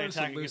makes a melee notice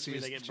that attack against me,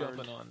 Lucy's they get burned.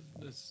 jumping on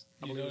this.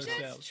 You I'm notice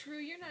That's that. true.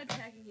 You're not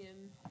attacking him.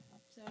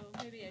 So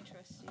maybe I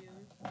trust you.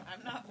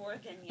 I'm not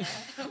working yet.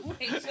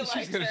 Wait till I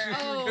She's gonna turn.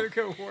 Oh.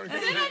 go work. And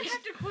then I'd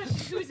have to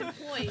question who's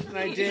employing And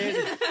I me. did.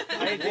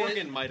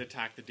 Worgen might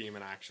attack the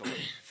demon, actually.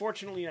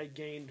 Fortunately, I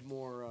gained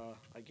more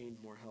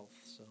health,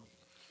 so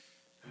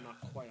I'm not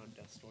quite on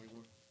death's door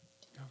anymore.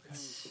 Okay.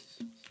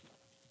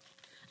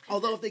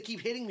 Although if they keep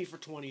hitting me for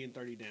 20 and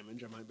 30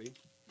 damage, I might be.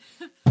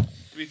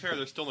 To be fair,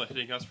 they're still not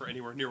hitting us for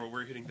anywhere near what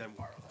we're hitting them.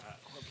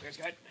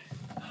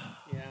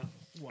 Yeah,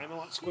 I'm a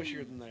lot squishier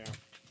than they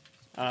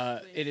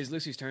are. It is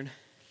Lucy's turn.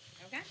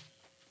 Okay.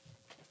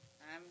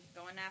 I'm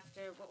going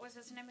after. What was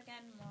his name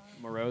again?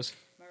 Morose.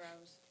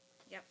 Morose.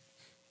 Yep.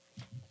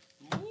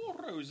 More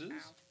roses.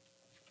 Ow.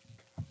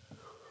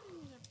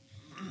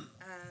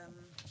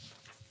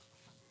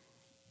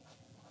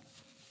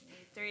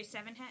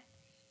 37 hit.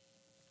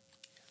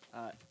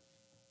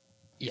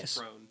 Yes.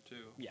 Prone too.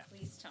 Yeah.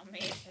 Please tell me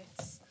if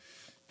it's.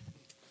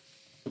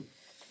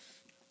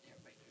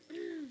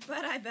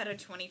 But I bet a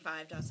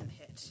 25 doesn't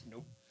hit.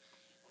 Nope.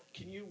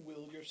 Can you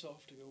will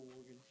yourself to go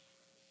Worgen?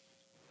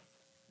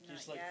 Not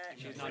Just like- yet.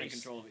 She's not in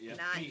control of it yet.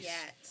 Not Peace.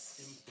 yet.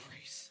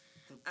 Embrace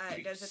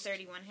the Does a beast.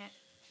 31 hit?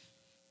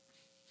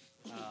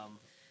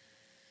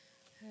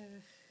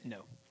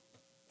 No.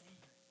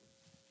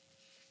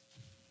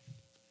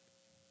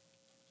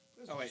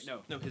 Oh wait, no.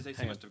 No, his AC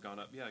Hang on. must have gone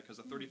up. Yeah, because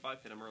the 35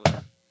 hit him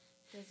earlier.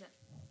 Does it?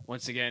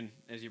 Once again,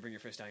 as you bring your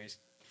fist down, he's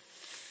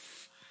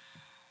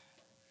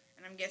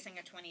And I'm guessing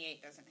a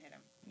 28 doesn't hit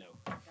him. no.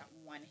 Got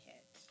 1 hit.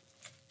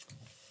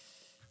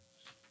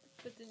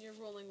 But then you're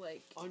rolling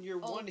like On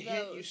your all one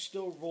hit, you those.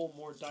 still roll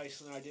more dice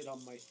than I did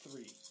on my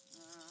 3.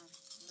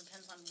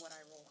 Depends on what I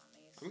roll on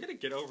these. I'm gonna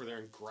get over there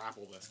and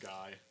grapple this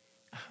guy.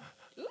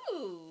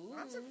 Ooh.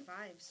 Lots of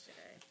 5s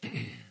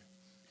today.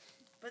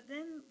 But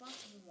then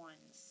lots of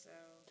 1s, so...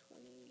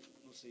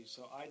 Let's see.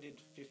 So I did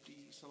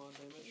 50 some odd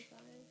damage.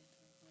 Not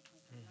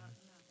very much.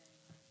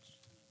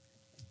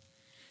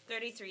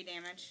 33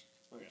 damage.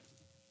 Okay.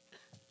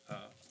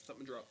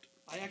 Something dropped.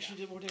 I actually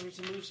did more damage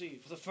than Lucy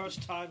for the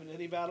first time in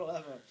any battle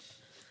ever.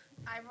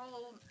 I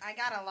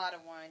got a lot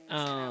of 1s, and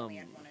I only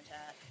had 1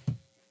 attack.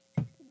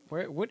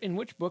 In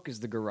which book is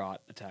the garrote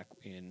attack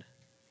in?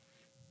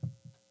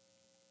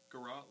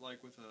 Garrote,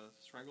 like with a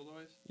strangle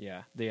device?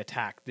 Yeah, the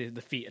attack, the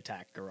feet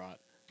attack garrote.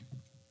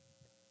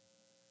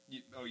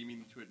 You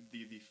mean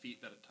the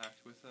feet that attacked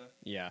with a...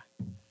 Yeah.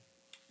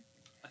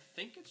 I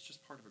think it's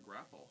just part of a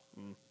grapple.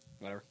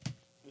 Whatever.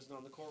 It's not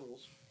in the core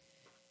rules.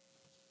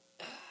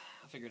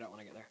 I'll figure it out when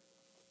I get there.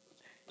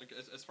 Like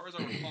as far as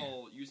I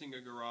recall, using a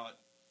garrote,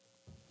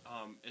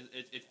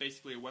 it's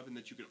basically a weapon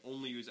that you can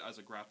only use as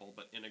a grapple,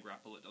 but in a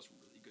grapple it does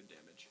really good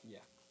damage. Yeah.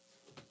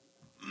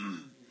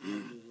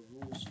 The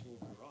rules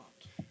for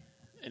garrote.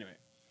 Anyway.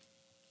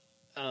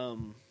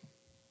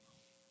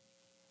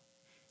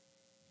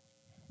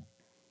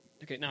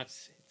 Okay, now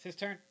it's his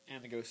turn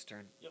and the ghost's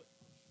turn. Yep.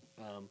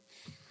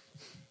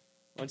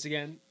 Once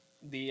again,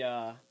 the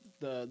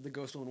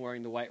ghost one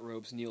wearing the white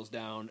robes kneels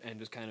down and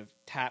just kind of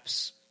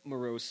taps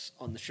Morose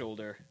on the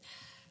shoulder.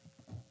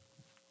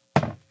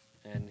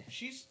 And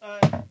She's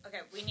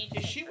Okay, we need to.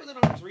 is take she her. within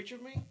arm's reach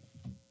of me?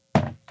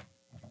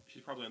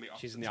 She's probably on the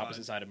opposite she's in the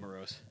opposite side of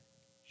Morose.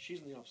 She's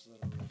in the opposite side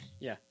of arm's.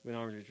 Yeah, within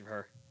arm's reach of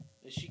her.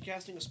 Is she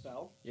casting a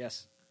spell?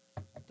 Yes.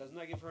 Doesn't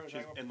that give her an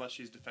attack? Unless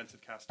she's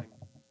defensive casting.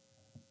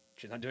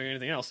 She's not doing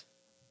anything else.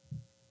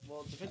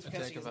 Well, defensive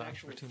Attack casting is of an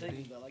actual opportunity.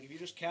 thing, but like if you're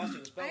just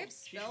casting a spell, I have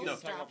she spell should No, get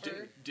attack stopper.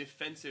 opportunity.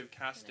 Defensive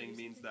casting use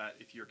means it? that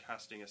if you're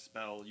casting a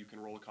spell, you can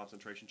roll a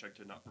concentration check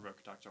to not provoke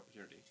attack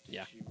opportunity.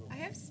 Yeah. She will. I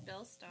have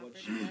spell stopper. What-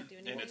 Does that do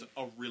anything? And it's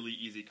a really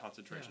easy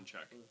concentration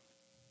check.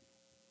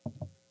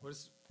 What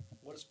is?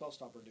 What does spell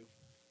stopper do?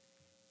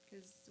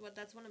 Because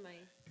that's one of my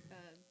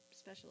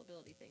special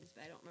ability things,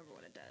 but I don't remember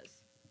what it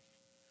does.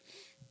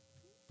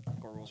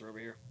 Core rules are over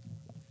here.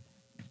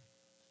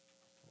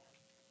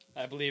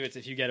 I believe it's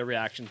if you get a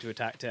reaction to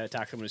attack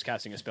someone who's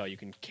casting a spell, you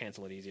can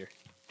cancel it easier.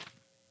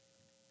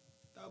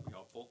 That would be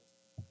helpful.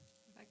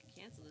 If I could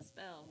cancel the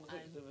spell,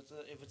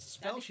 If it's a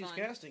spell be she's fun.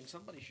 casting,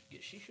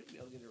 she should be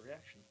able to get a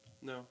reaction.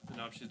 No,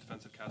 she's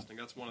defensive casting.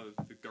 That's one of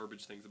the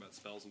garbage things about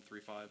spells in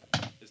 3.5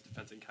 is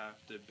defensive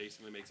captive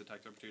basically makes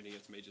attack opportunity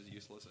against mages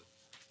useless at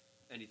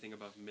anything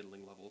above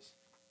middling levels.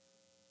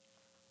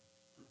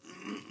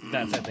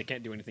 That said, they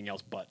can't do anything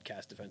else but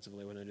cast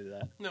defensively when they do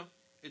that. No,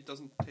 it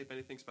doesn't tape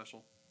anything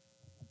special.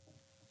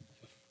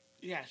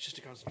 Yeah, it's just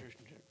a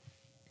concentration check.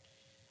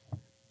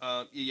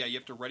 Yeah, you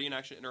have to ready an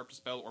action, interrupt a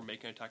spell, or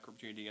make an attack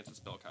opportunity against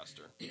a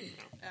spellcaster.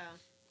 oh,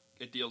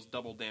 It deals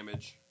double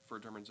damage for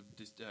determines of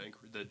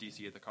the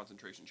DC of the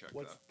concentration check.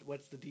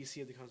 What's the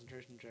DC of the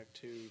concentration check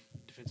to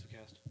defensive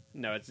cast?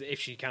 No, it's if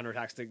she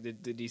counterattacks the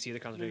DC of the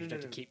concentration No.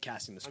 check to keep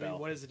casting the I spell. mean,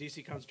 what is the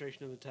DC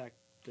concentration of the attack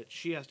that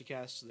she has to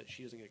cast so that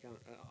she doesn't get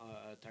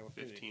attack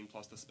opportunity? 15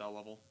 plus the spell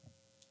level.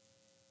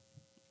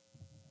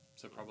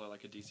 So probably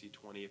like a DC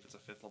 20 if it's a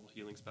 5th level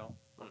healing spell,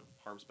 or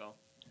harm spell.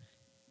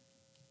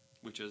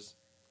 Which is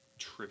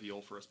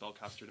trivial for a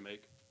spellcaster to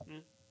make.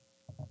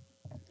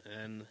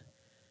 And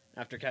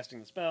after casting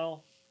the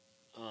spell,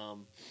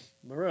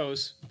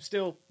 Morose,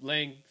 still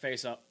laying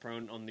face up,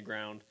 prone on the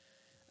ground,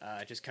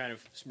 just kind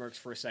of smirks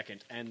for a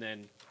second, and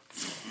then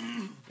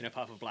in a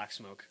puff of black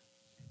smoke.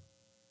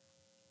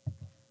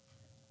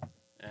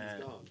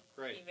 He's gone.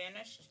 Great. He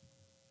vanished.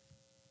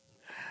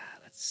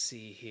 Let's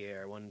see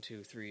here. 1,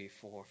 2, 3,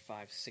 4,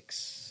 5,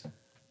 6.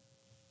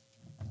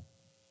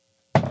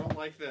 I don't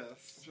like this.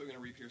 So we're going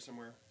to reap here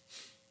somewhere.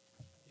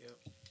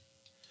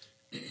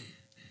 Yep.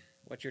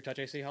 What's your touch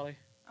AC, Holly?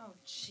 Oh,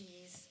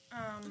 jeez.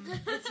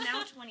 It's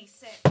now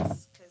 26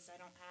 because I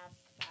don't have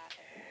that.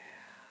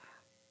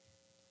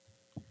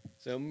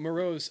 So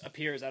Morose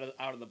appears out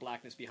of the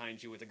blackness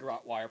behind you with a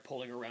garrote wire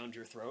pulling around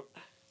your throat.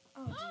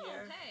 Oh oh,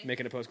 dear. okay.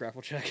 Making a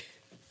post-grapple check.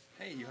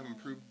 Hey, you have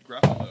improved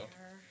grapple though.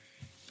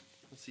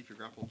 Let's see if your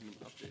grapple's been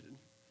updated.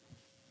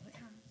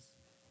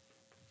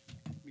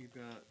 You've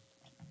got...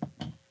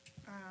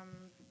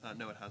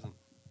 no, it hasn't.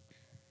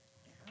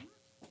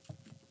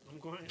 I'm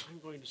going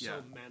to Yeah.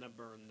 so mana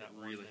burn that It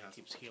really one that hasn't.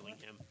 keeps healing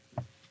him.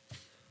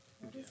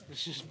 What is it?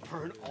 Let's just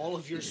burn all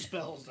of your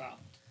spells out.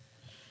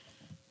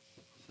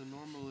 So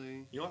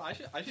normally... You know what? I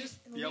should just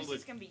At be able least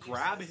it's gonna to be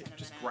grab useless him, in a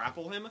just minute.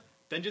 grapple him,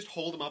 then just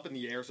hold him up in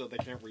the air so they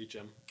can't reach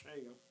him. There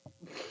you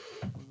go.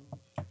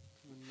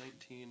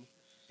 19,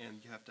 and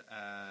you have to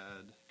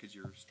add, because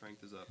your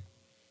strength is up.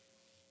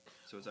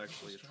 So it's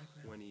actually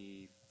a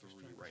 23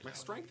 right My now.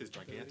 strength is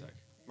gigantic.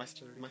 My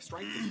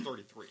strength is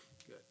 33.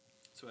 Good.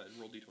 So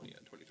roll d20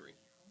 at 23.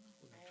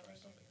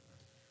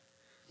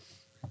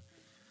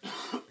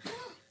 I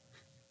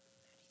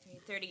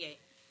 38.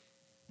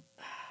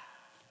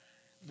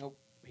 Nope.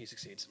 He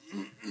succeeds.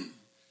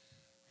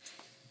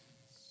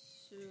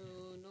 So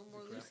no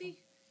more Lucy.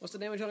 What's the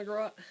damage on a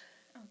garrote?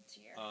 Oh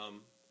dear.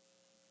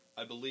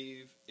 I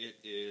believe it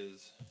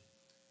is,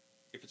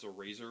 if it's a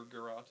razor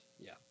garrote,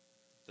 Yeah.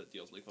 that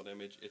deals lethal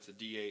damage, it's a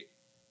d8,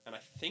 and I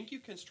think you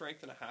can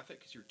strengthen a half it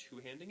because you're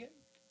two-handing it.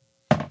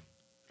 I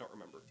don't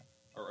remember.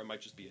 Or it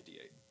might just be a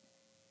d8.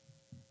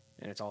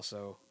 And it's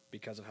also,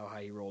 because of how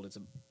high he rolled,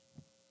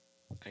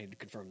 I need to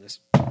confirm this.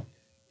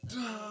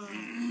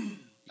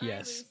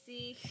 Yes. Bye,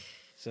 Lucy.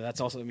 So that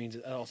also means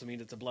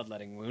it's a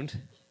bloodletting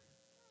wound.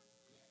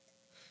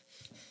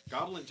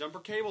 Goblin jumper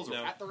cables are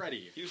No. at the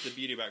ready. Here's the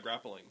beauty about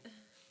grappling.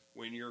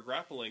 When you're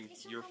grappling,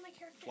 Please don't you're call my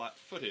character.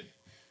 flat-footed,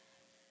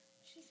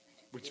 She's my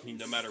Which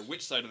no matter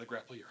which side of the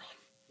grapple you're on.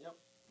 Yep.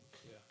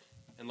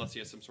 Unless he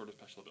has some sort of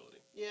special ability.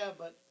 Yeah,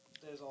 but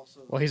there's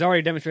also... Well, he's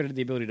already demonstrated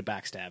the ability to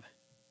backstab.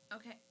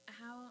 Okay,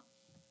 how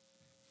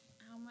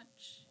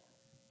much?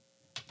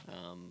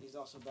 He's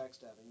also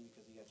backstabbing you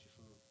because he got you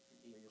from...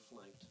 You're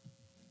flanked.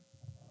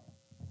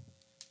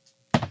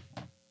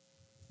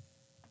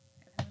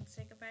 Everyone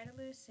say goodbye to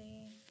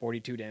Lucy.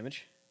 42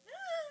 damage.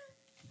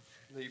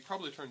 No, you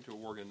probably turn into a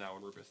Worgen now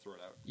and Rufus throw it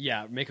out.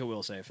 Yeah, make a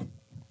will save. Fail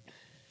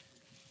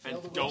And the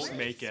will don't save.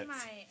 make it.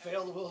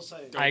 Fail the will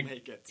save. Don't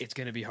make it. It's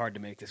going to be hard to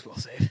make this will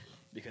save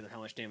because of how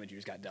much damage you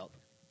just got dealt.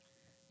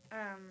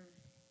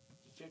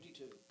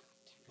 52.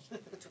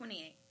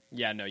 28.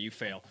 Yeah, no, you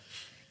fail.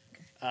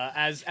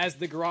 As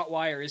the garrote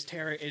wire is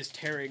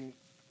tearing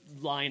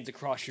lines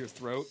across your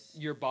throat,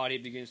 your body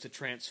begins to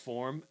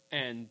transform,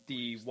 and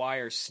the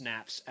wire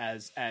snaps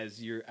as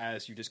you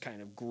just kind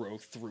of grow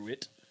through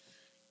it.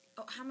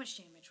 Oh, how much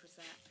damage was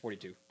that?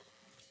 42.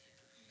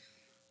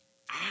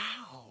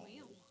 Ow!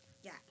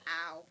 Yeah,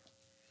 ow.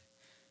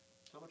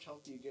 How much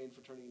health do you gain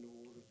for turning into a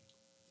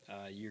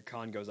Worgen? Your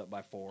con goes up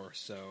by 4,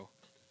 so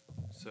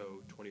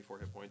So 24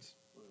 hit points.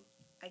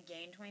 I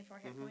gained 24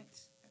 hit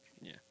points?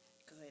 Okay. yeah.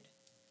 Good.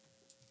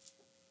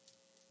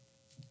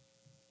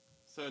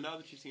 So now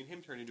that you've seen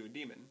him turn into a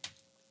demon,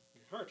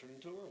 Her turned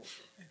into a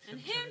werewolf. And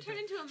him turned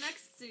into a mech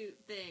suit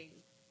thing.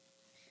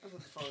 That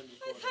was fun.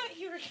 I thought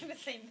you were going to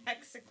say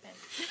Mexican.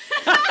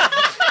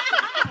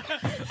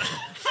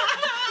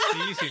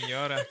 Si,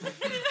 senora.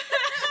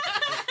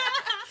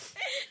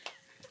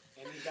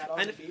 And he got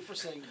on the beat for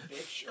saying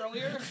bitch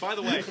earlier. By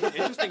the way,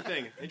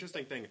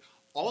 interesting thing.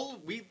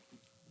 We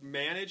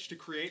managed to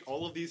create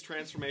all of these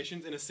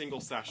transformations in a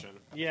single session.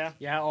 Yeah.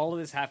 Yeah, all of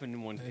this happened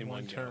in one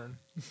One go. turn.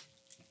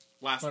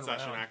 Last One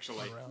session, round.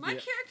 actually. One round. My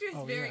character is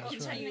Oh, very yeah,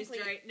 that's right. confused Technically,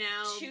 right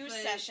now. 2 but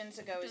sessions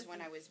ago is when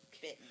I was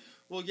bitten.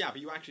 Well, yeah, but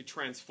you actually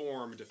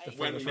transformed I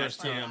when the we met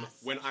first him time.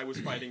 when I was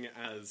fighting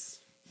as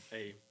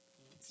a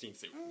steam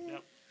suit.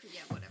 Yep. Yeah,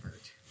 whatever.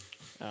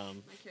 My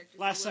character's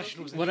Last a little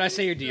session was- What did I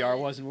say your confused, DR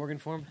but, was in Worgen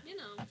form? You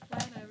know,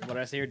 whatever. What did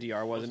I say your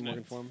DR was in wasn't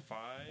Worgen it form? 5?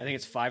 I think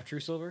it's 5 true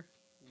silver.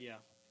 Yeah.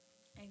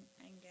 I'm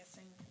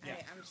guessing. Yeah.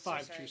 I'm so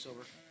 5 sorry. true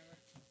silver.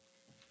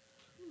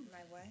 My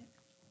what?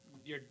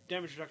 Your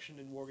damage reduction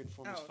in Worgen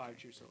form is Oh, 5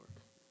 true silver.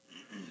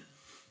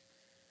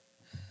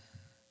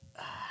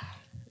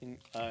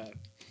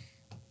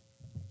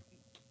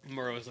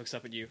 Morose looks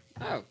up at you.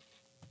 Oh.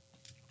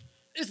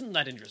 Isn't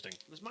that interesting?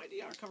 Does my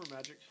DR cover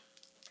magic?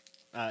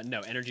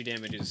 No, energy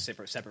damage is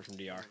separate from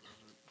DR.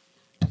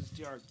 Is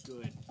DR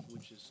good?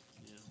 Which is,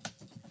 yeah.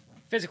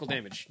 Physical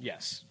damage,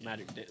 yes.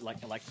 Magic, like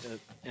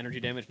energy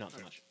damage, not so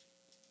much.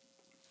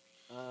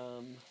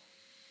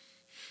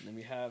 Then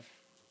we have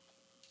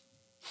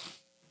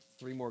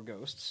 3 more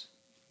ghosts.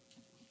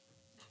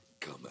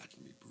 Come at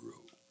me, bro.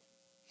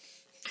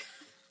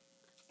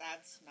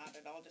 That's not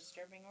at all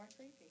disturbing or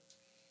creepy.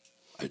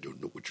 I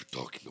don't know what you're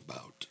talking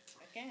about.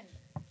 Again,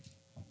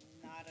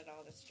 not at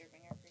all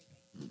disturbing or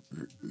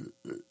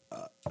creepy.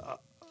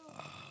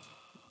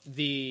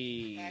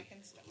 The Back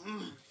and stuff.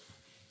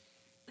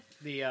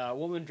 the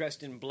woman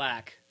dressed in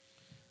black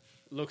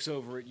looks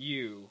over at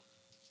you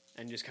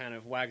and just kind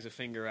of wags a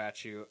finger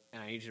at you,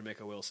 and I need you to make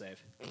a will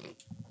save.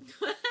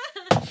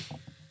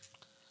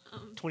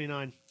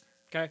 29.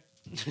 Okay?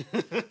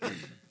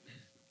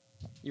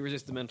 You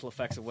resist the mental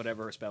effects of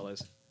whatever her spell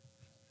is.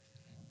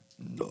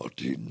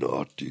 Naughty,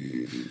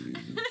 naughty.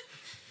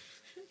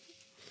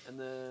 And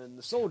then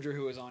the soldier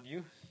who is on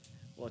you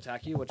will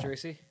attack you. What's your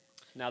AC?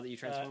 Now that you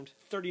transformed?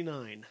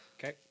 39.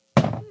 Okay.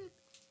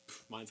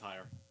 Mine's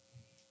higher.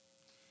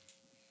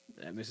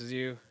 That misses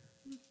you.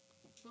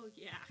 Well,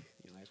 yeah.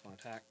 You nice one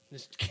attack.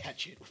 Just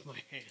catch it with my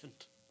hand.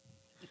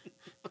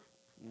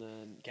 And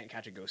then you can't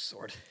catch a ghost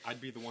sword. I'd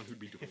be the one who'd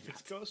be doing If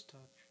it's that. ghost touch.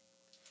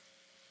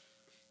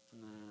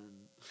 And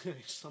then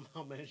I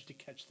somehow managed to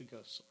catch the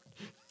ghost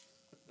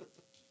sword.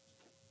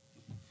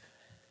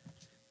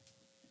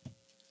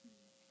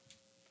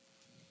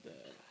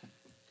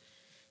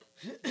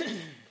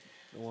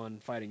 The one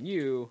fighting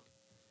you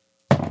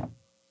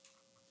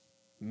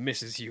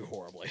misses you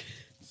horribly.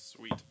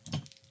 Sweet.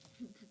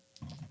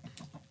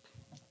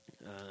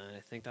 I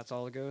think that's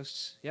all the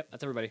ghosts. Yep,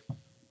 that's everybody.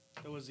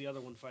 It was the other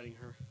one fighting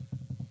her.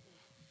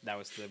 That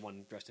was the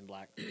one dressed in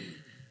black.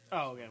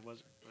 Oh, okay, was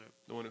it? All right.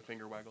 The one who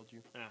finger waggled you.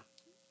 Ah.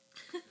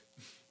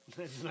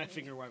 Then I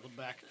finger waggled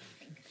back.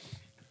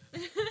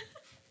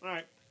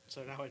 Alright,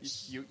 so now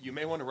it's You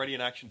may want to ready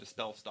an action to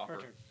spell stop her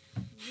her. turn.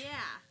 Yeah.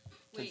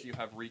 Since Wait. you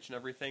have reach and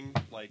everything,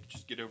 like,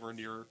 just get over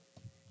into your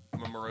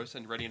Morose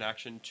and ready an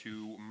action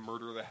to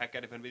murder the heck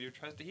out of anybody who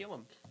tries to heal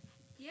him.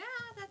 Yeah,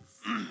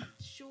 that's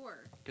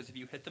sure. Because if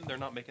you hit them, they're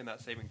not making that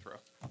saving throw.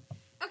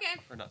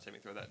 Okay, Or not saving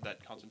throw,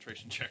 that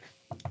concentration check.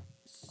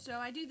 so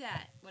I do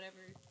that. Whatever.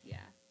 Yeah.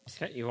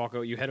 Okay,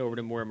 you head over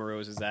to where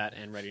Morose is at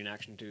and ready an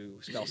action to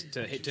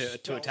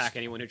to attack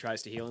anyone who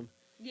tries to heal him.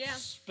 Yeah.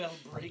 spell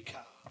breaker.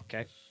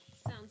 Okay.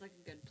 Sounds like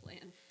a good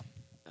plan.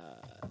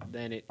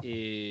 Then it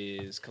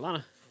is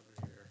Kalana.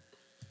 Over here.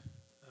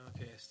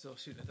 Okay, still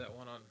shooting at that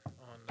one on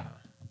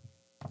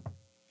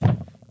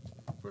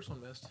first one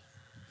missed.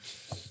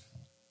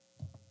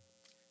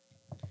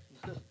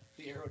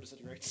 The arrow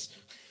disintegrates.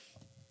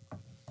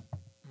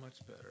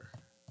 Much better.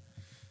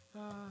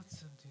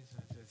 17,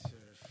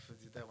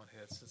 17, that one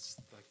hits. It's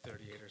like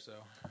 38 or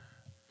so.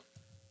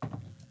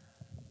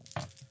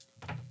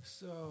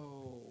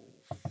 So,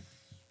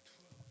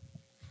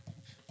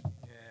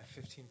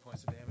 15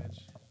 points of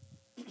damage.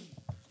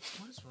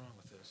 What is wrong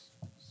with this?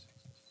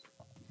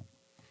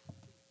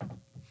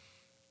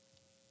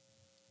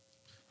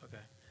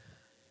 Okay.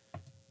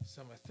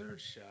 So my third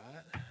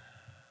shot.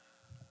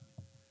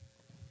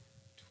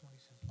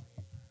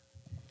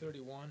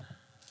 31.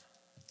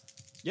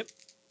 Yep.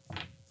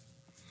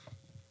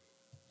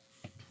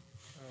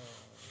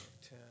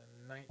 10,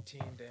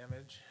 19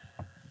 damage.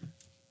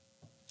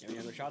 Any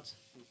other shots?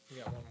 We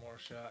got one more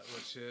shot,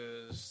 which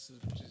is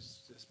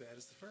as bad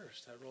as the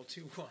first. I rolled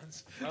 2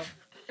 ones. Well,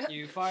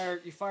 you fire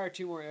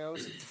 2 more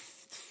arrows,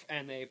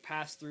 and they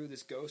pass through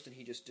this ghost, and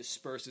he just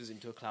disperses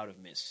into a cloud of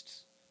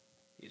mist.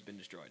 He's been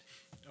destroyed.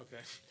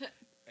 Okay.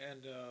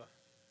 And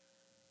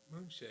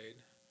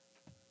Moonshade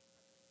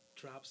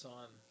drops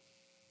on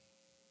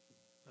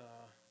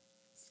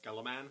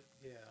Skeleman?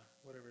 yeah,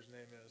 whatever his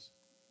name is.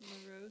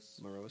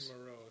 Morose.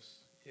 Morose.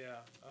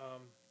 Yeah.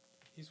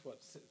 He's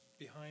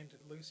behind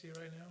Lucy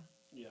right now?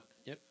 Yeah.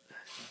 Yep.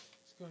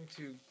 He's going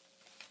to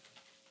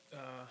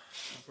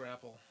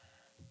grapple.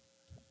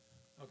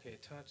 Okay,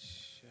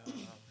 touch.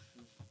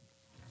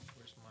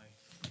 Where's my...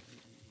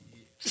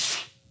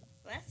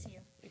 Bless you.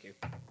 Thank you.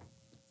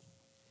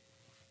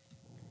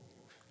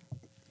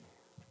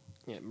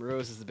 Yeah,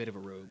 Morose is a bit of a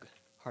rogue.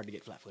 Hard to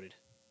get flat-footed.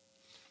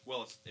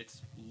 Well,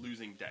 it's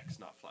losing dex,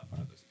 not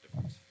flat-footed. There's a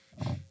difference.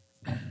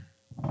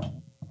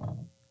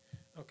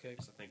 Okay,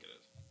 Yes, I think it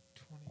is.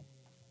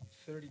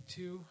 20,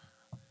 32.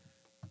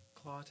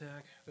 Claw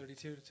attack,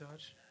 32 to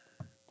touch.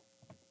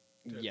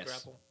 Yes.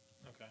 Grapple.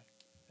 Okay.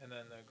 And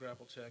then the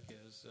grapple check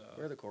is...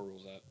 Where are the core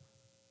rules at?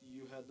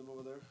 You had them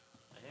over there?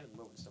 I have them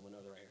over someone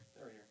other right here.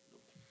 They're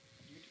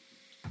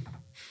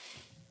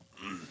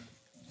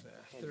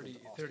right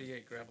here.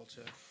 38 grapple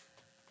check.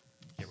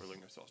 Yeah, we're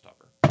losing our soul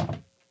stopper.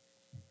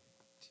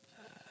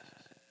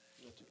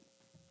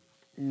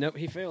 Nope,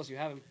 he fails. You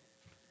have him.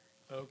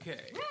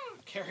 Okay.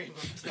 Carry him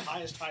up to the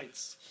highest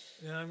heights.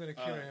 Yeah, I'm going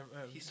to carry him.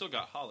 He's still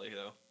got Holly,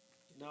 though.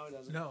 No, it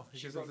doesn't. No,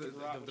 She because broke of the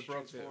garrote when the she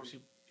broke the...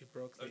 transformed. She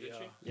broke the... Oh, did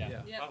she? Yeah.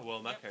 Yep. Oh, well,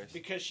 in that case.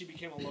 Because she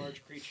became a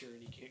large creature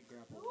and he can't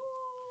grapple.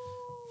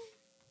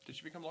 Did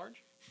she become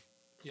large?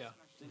 Yeah,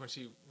 when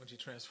she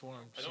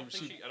transformed, I don't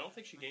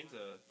think she gains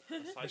a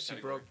but side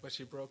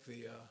she broke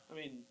the. I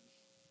mean,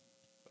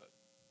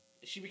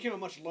 she became a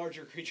much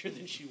larger creature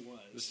than she was.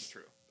 This is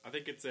true. I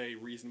think it's a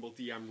reasonable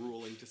DM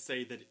ruling to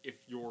say that if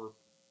your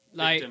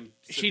Like victim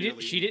she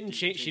didn't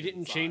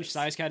severely change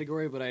size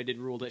category, but I did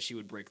rule that she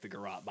would break the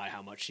garrote by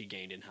how much she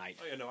gained in height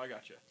Oh, yeah, no, I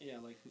got you. Yeah,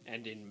 like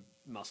and in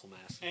muscle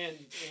mass. and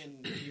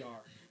in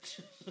VR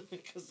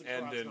because the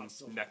And garrote's in not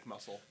so neck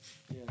muscle.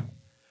 Yeah.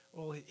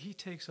 Well, he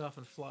takes off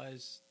and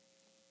flies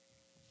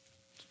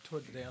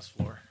toward the dance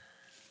floor.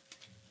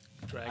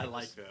 I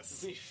like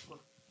this.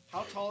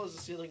 How tall is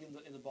the ceiling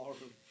in the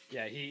ballroom?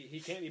 Yeah,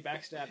 he can't be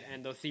backstabbed,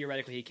 and though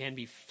theoretically he can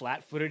be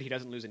flat-footed, he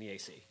doesn't lose any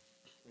AC.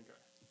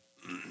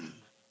 Okay.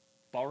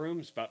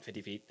 Ballroom's about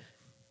 50 feet.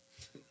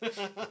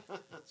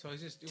 So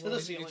he's just To the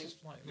ceiling. He's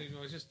just flying.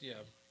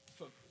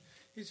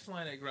 He's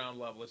flying at ground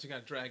level. It's kind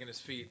of dragging his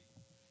feet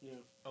Yeah.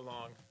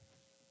 along,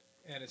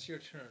 and it's your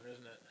turn,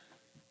 isn't it?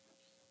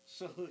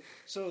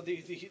 So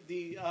the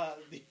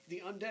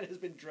undead has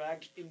been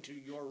dragged into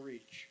your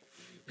reach.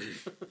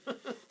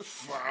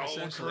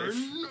 Essentially.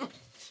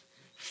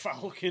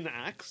 Falcon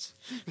axe.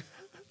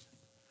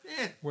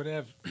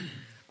 Whatever.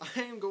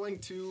 I am going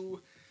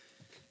to...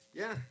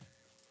 Yeah.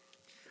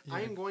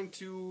 I am going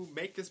to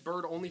make this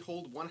bird only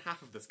hold one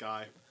half of this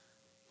guy.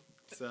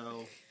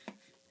 So...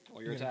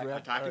 Or your You're gonna attack.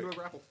 grab- Attack into a Alright.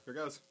 grapple. Here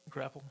goes.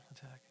 Grapple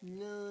attack.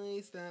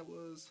 Nice, that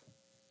was...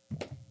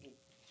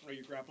 Are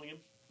you grappling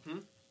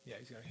him? Yeah,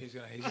 he's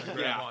gonna grab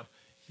Yeah. on.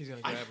 He's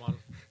gonna grab on.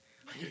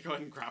 I'm going to go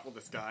ahead and grapple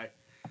this guy.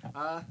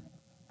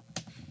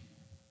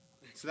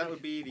 So that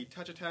would be the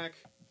touch attack.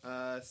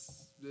 A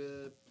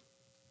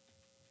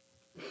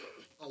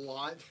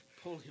lot.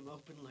 Pull him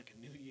open like a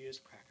New Year's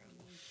cracker.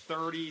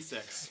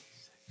 36.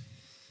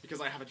 Because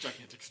I have a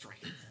gigantic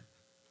strength.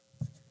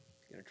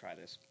 Gonna try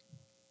this.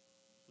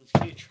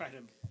 You try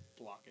to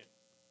block it.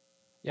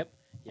 Yep,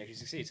 he actually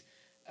succeeds.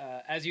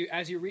 As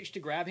you reach to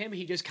grab him,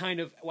 he just kind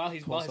of while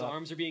his Pulls up.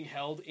 arms are being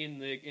held in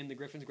the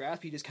griffin's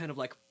grasp, he just kind of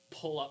like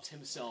pull ups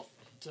himself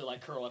to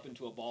like curl up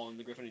into a ball in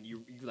the griffin, and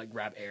you like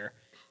grab air.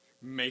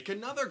 Make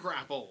another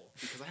grapple.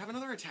 Because I have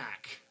another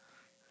attack.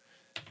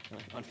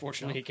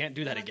 Unfortunately, he can't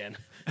do that again.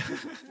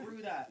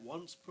 Through that.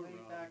 Once per Way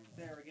round. back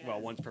there again. Well,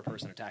 once per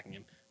person attacking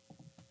him.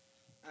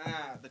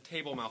 The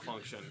table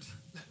malfunctioned.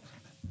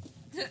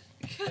 You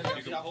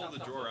can pull the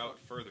drawer out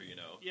further, you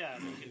know. Yeah,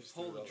 you can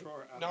pull the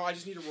drawer out. No, I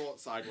just need to roll it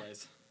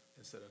sideways.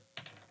 Instead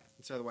of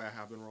Instead of the way I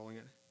have been rolling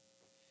it.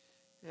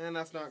 And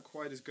that's not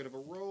quite as good of a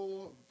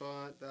roll,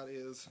 but that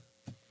is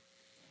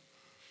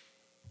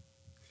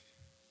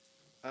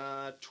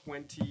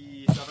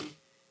 27.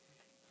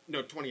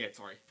 No, 28,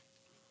 sorry.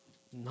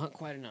 Not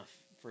quite enough.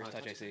 First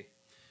touch AC.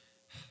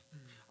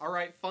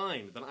 Alright,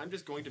 fine. Then I'm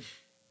just going to...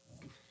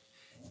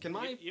 Can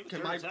my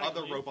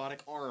other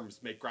robotic arms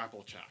make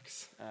grapple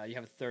checks? You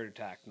have a third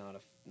attack,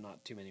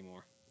 not too many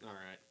more.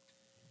 Alright.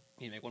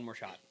 You can make one more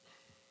shot.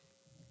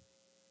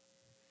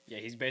 Yeah,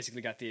 he's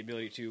basically got the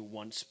ability to,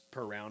 once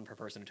per round per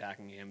person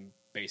attacking him,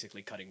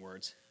 basically cutting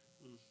words.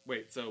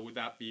 Wait, so would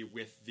that be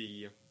with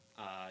the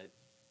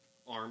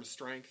arm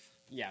strength?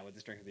 Yeah, with the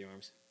strength of the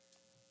arms.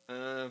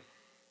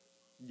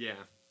 Yeah.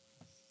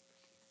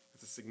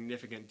 It's a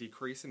significant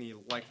decrease in the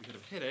likelihood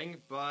of hitting,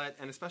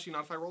 and especially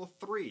not if I roll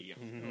a 3.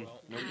 Mm-hmm.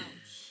 Well, Nope.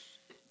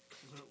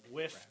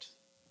 Whiffed.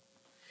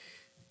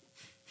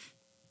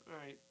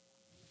 Alright.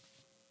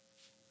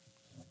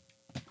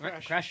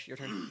 Alright, Crash, your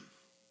turn.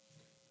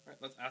 Alright,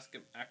 let's ask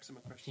him a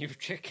question. You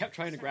kept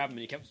trying to grab him,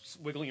 and he kept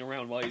wiggling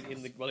around while he's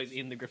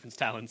in the griffin's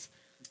talons.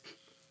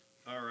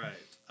 Alright,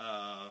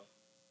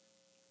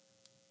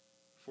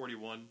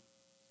 41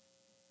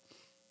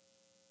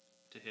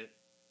 to hit.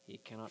 He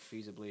cannot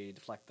feasibly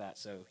deflect that,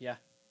 so yeah.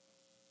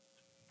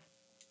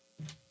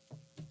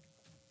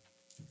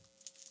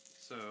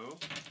 So,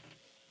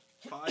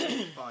 5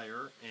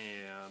 fire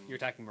and... You're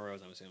attacking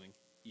Morose, I'm assuming.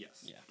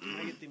 Yes. Yeah. Can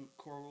I get the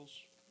corals?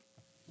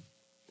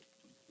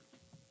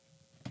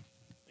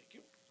 Thank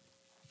you.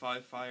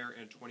 5 fire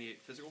and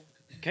 28 physical.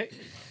 Okay.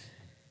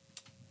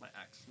 My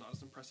axe is not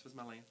as impressive as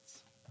my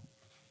lance.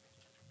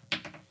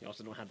 You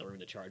also don't have the room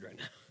to charge right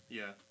now.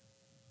 Yeah.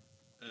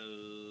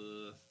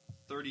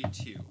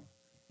 32.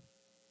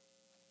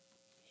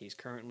 He's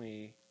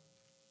currently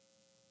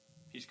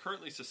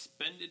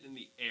suspended in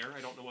the air.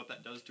 I don't know what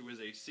that does to his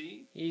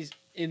AC. He's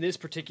in this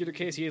particular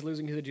case, he is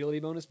losing his agility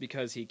bonus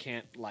because he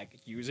can't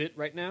use it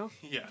right now.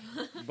 Yeah.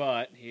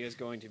 But he is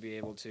going to be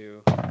able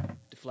to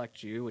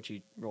deflect you, which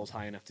he rolls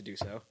high enough to do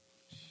so.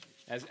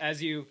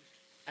 As you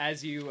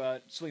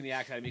swing the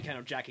axe at him, he kind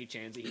of Jackie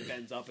Chans it. He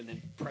bends up and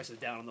then presses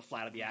down on the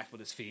flat of the axe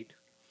with his feet.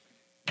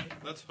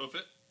 Let's hoof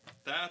it.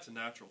 That's a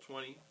natural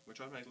 20,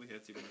 which automatically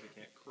hits even if it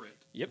can't crit.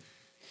 Yep.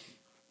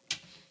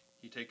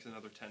 He takes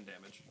another 10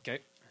 damage. Okay.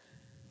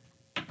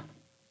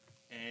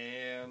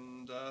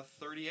 And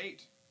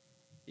 38.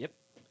 Yep.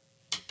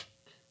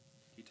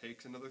 He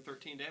takes another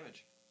 13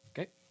 damage.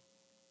 Okay.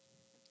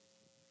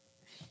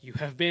 You've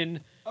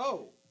been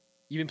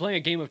playing a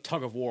game of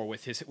tug of war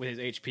with his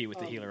HP with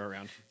the healer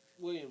around.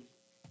 William,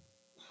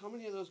 how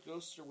many of those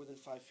ghosts are within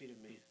 5 feet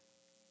of me?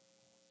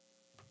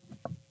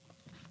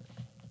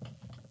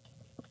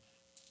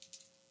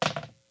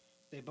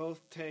 They both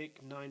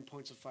take 9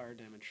 points of fire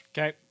damage.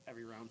 Okay.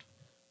 Every round.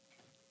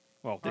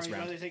 Well, this Or,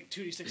 round. They take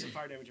 2d6 of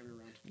fire damage every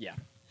round. Yeah.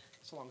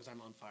 So long as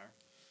I'm on fire.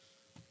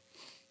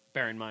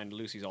 Bear in mind,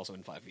 Lucy's also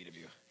in 5 feet of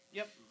you.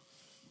 Yep.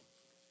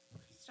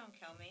 Just don't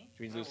kill me. Which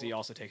means Lucy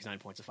also takes 9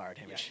 points of fire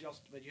damage. Yeah,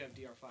 but you have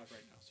DR5 right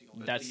now, so you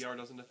But That's- DR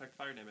doesn't affect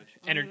fire damage.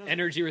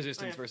 Energy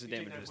resistance Oh, yeah, versus you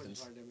take damage 9 points of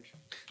resistance. fire damage.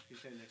 You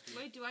stand next to me.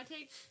 Wait, do I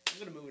take? I'm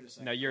gonna move it a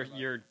second. No,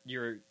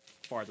 you're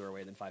farther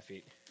away than 5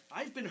 feet.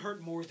 I've been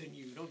hurt more than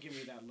you. Don't give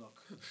me that look.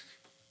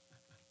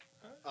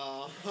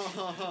 Oh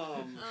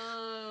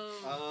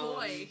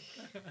boy.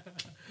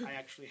 I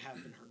actually have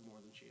been hurt more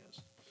than she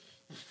has.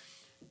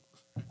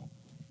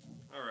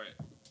 Alright.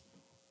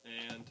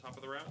 And top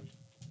of the round.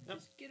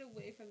 Just get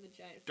away from the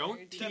giant. Don't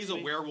fire tease a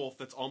Stephanie. werewolf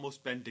that's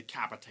almost been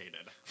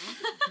decapitated.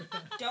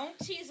 Don't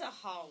tease a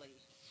holly.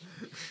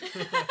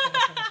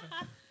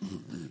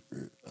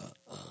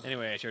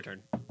 Anyway, it's your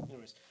turn.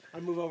 Anyways, I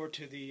move over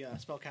to the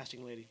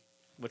spellcasting lady.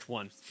 Which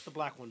one? The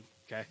black one.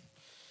 Okay.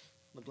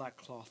 The black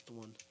cloth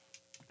one.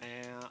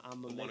 And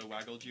I'm The gonna one who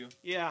waggled you.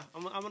 Yeah,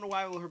 I'm gonna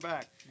waggle her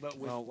back, but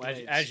with Well,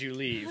 blades. as you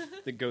leave,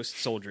 the ghost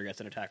soldier gets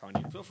an attack on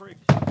you, Feel free.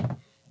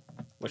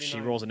 which she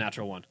 29. rolls a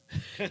natural 1.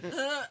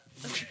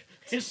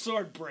 His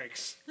sword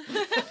breaks.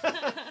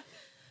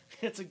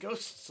 It's a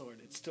ghost sword.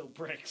 It still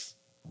breaks.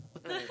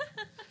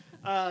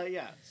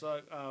 Yeah.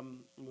 So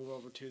move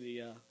over to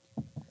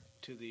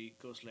the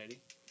ghost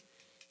lady.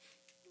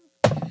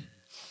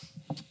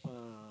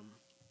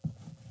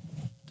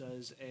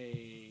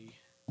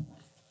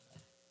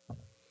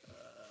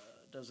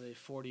 Does a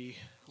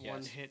 41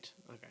 Yes. hit?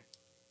 Okay.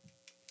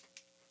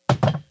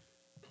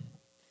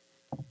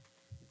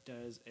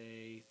 Does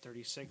a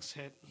 36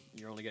 hit?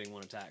 You're only getting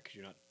 1 attack because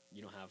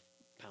you don't have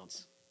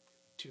pounce.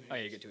 2 hits. Oh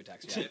yeah, you get 2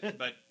 attacks. Yeah.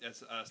 But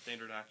as a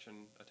standard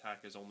action attack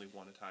is only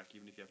 1 attack,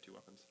 even if you have 2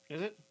 weapons.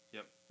 Is it?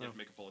 Yep. You have Oh. to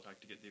make a full attack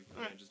to get the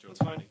Alright, advantages to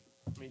that's it. fine.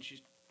 I mean,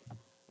 she's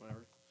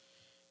whatever.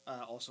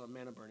 Also, a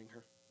mana burning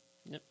her.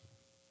 Yep.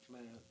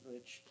 Mana,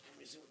 which let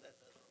me see what that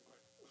does.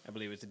 I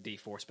believe it's a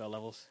D4 spell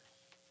levels.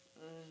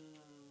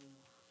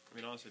 I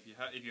mean, honestly, if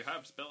you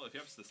have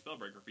the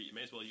spellbreaker feat, you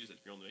may as well use it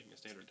if you're only making a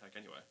standard attack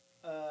anyway.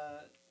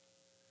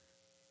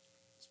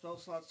 Spell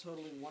slots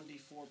totaling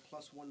 1d4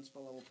 plus 1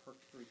 spell level per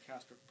 3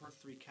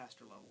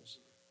 caster levels.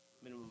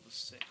 Minimum of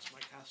 6. My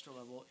caster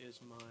level is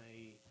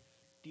my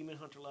demon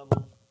hunter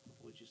level,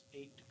 which is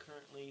 8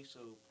 currently,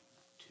 so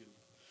 2.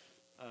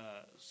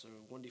 So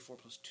 1d4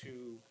 plus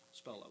 2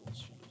 spell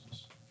levels. She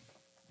loses.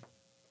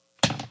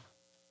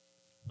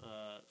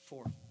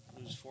 4.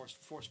 Loses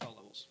 4 spell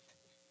levels.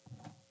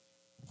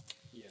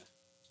 Yeah.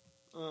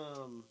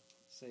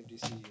 Save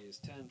DC is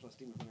 10 plus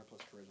Demon Hunter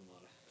plus Charisma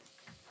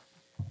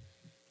Mod.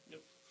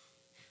 Yep.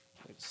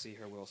 Let's see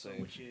her will So save.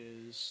 which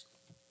is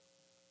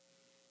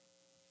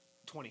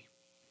 20.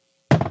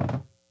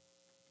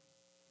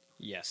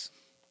 Yes.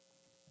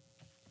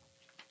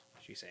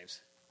 She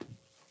saves.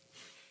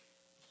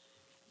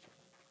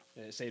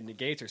 Save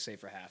negates or save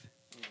for half?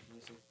 Yeah, let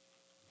me see.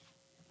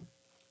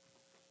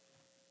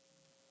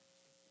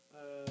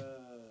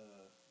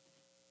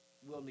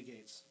 Will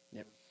negates.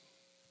 Yep.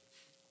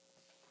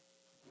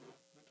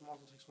 Victim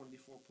also takes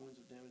 1d4 points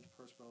of damage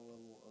per spell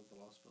level of the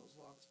lost spell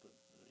slots, but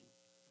I mean,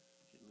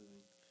 she's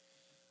losing.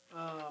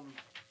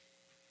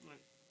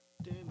 Like,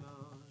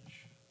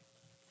 damage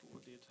for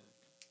the attack.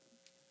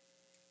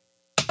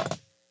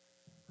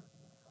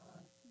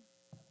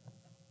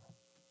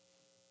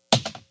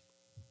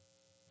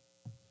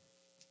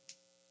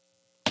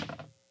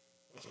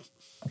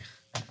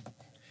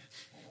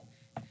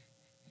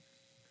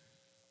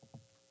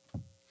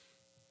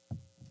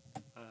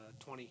 Uh,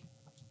 20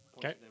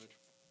 points Okay. of damage.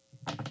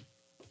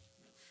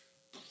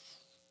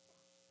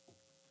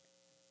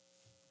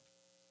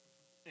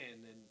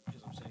 And then,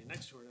 because I'm standing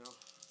next to her now,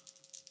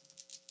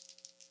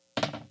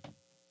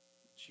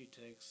 she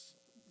takes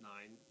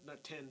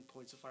 10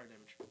 points of fire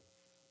damage.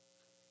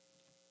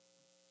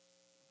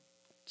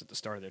 It's at the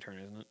start of their turn,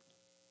 isn't it?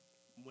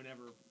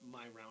 Whenever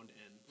my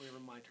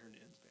turn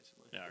ends,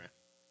 basically. Yeah, okay.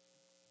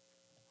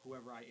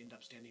 Whoever I end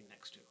up standing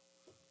next to.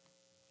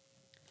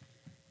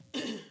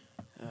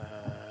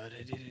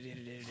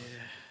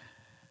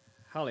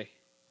 Holly,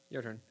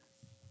 your turn.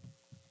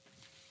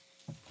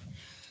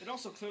 It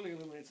also clearly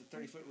illuminates a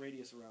 30-foot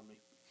radius around me.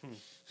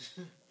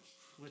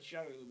 With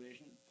shadow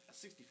illumination,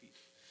 60 feet.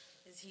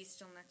 Is he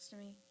still next to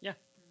me? Yeah.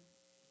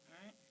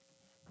 Alright.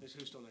 Is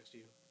who still next to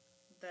you?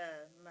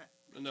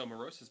 No,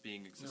 Morose is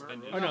being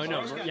suspended. Oh, no.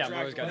 Morose got dragged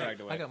Morose got away.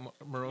 dragged away. I got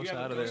Morose You have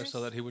out the of there ghosts?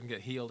 so that he wouldn't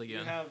get healed You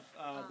again. have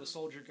the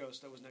soldier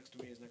ghost that was next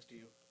to me is next to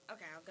you.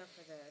 Okay, I'll go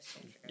for the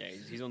soldier ghost.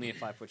 Yeah, he's only a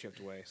 5-foot shift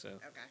away, so.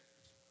 Okay.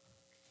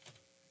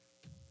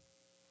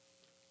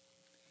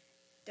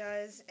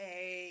 Does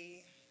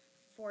a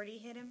 40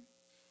 hit him?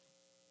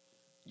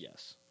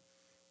 Yes.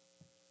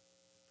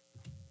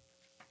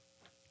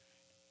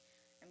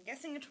 I'm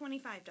guessing a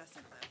 25 doesn't,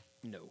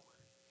 though. No.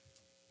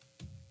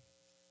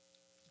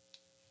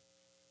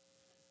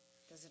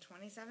 Does a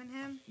 27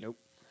 him? Nope.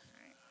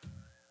 Alright.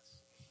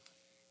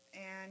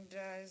 And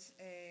does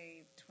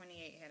a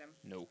 28 hit him?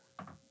 No.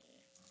 Bad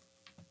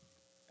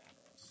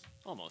rolls.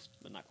 Almost,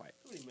 but not quite.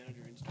 How many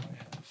manager ins do I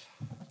have?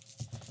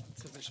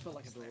 Because they're spell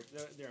like abilities.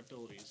 They're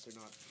abilities.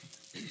 They're not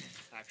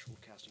actual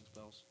casting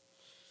spells.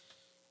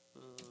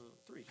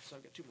 3. So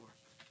I've got 2 more.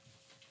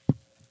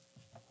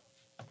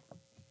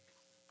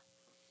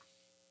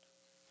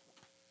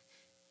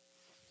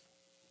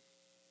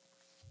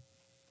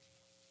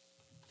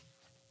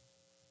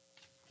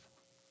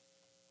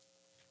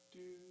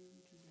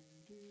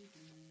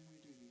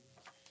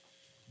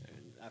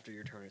 And after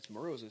your turn, it's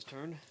Morose's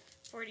turn.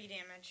 40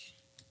 damage.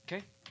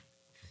 Okay.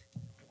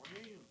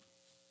 Damn.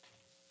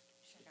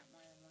 Should've got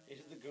more than one. Is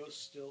the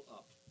ghost still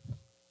up?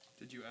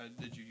 Did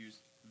you use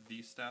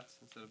these stats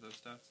instead of those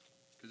stats?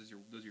 Because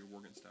those are your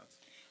Worgen stats.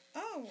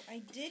 Oh, I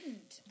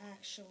didn't,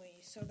 actually.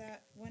 So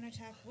that one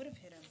attack would have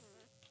hit him.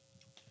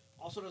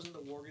 Also, doesn't the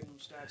Worgen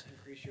stats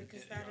increase your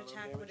Because hit that and arrow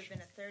attack damage? would have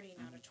been a 30,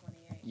 not a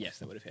 28. Yes,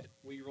 that would have hit.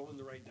 Were you rolling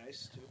the right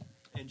dice, too?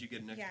 And you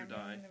get an extra I'm die.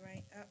 rolling the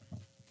right. Oh,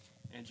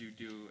 And you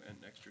do an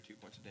extra 2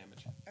 points of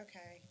damage.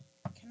 okay.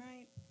 Can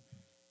I?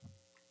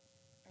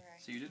 Alright.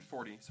 So you did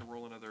 40, so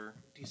roll another...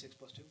 D6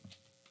 plus 2?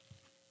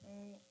 Oh,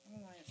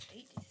 hold on, it's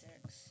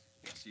 86.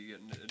 Yeah, so you get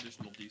an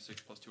additional d6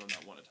 plus 2 on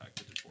that one attack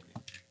that did 40.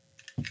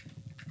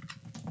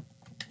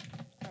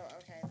 Oh,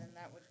 okay, then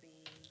that would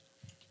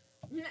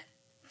be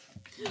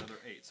Another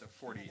 8, so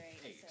 48. another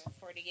 8. So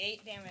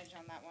 48 damage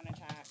on that one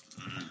attack.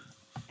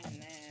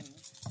 And then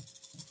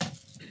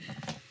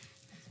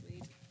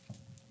Sweet.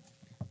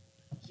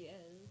 Yeah.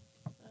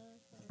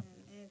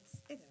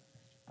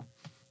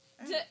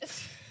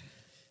 it's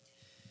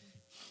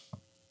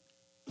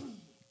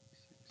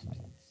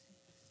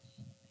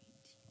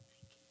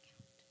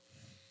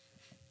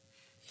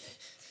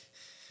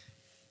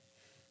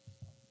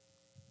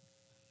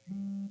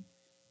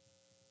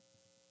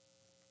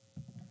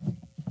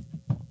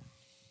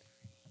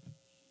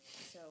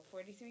So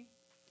 43?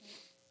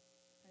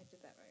 I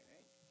did that right?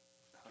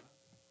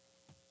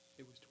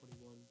 It was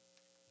 21,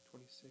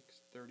 26,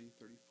 30,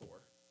 34.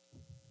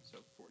 So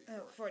 44.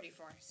 Oh,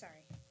 44, sorry.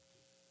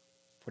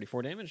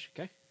 44 damage,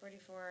 okay.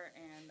 44,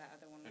 and the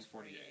other one was And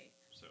 48. 48.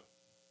 So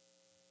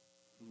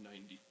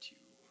 92.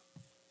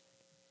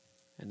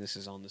 And this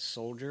is on the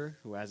soldier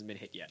who hasn't been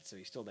hit yet, so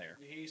he's still there.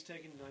 He's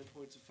taking 9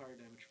 points of fire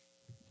damage.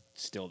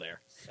 Still there.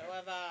 So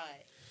have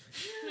I.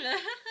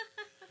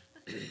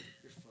 You're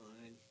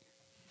fine.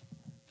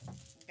 I'm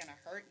gonna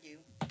hurt you.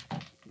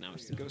 Now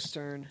it's the ghost's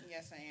turn.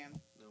 Yes, I am.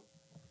 Nope.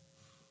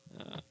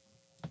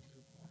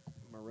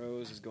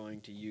 Morose is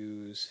going to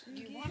use.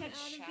 Do you want to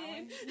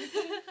challenge me?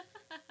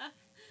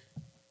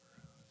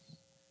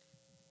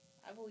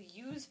 I will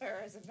use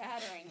her as a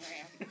battering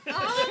ram.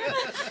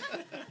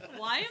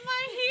 Why am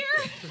I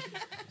here?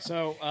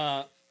 So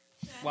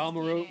while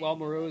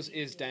Morose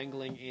is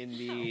dangling in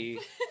the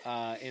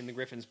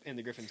Griffin's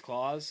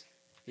claws,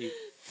 he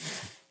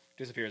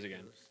disappears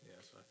again. Yeah,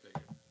 so I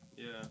figured.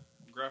 Yeah,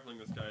 grappling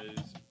this guy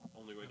is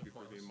only going to be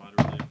proving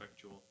moderately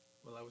effectual.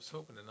 Well, I was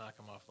hoping to knock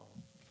him off the whole.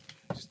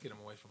 Just get him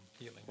away from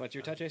healing. What's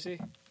your touch AC?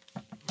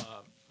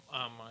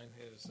 Mine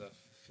is 15,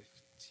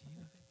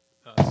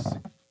 I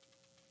think.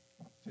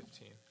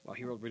 15. Well,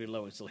 he rolled really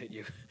low and still hit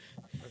you.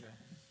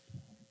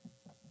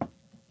 Okay.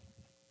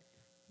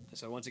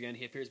 So once again,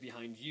 he appears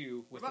behind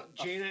you with What about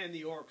Jaina and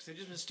the orcs? They've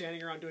just been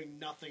standing around doing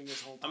nothing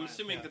this whole time. I'm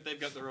assuming that they've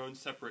got their own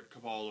separate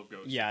cabal of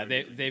ghosts. Yeah,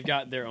 they've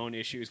got their own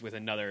issues with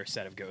another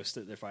set of ghosts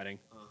that they're fighting.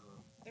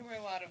 There were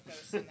a lot of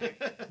ghosts in there.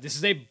 This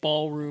is a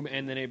ballroom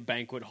and then a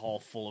banquet hall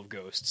full of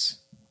ghosts.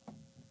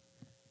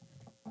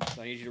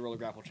 So I need you to roll a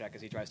grapple check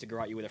as he tries to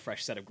garrote you with a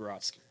fresh set of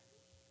garrots.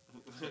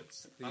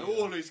 I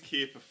always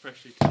keep a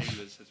freshly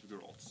tailored set of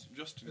girls,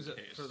 just in Is it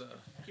case. for the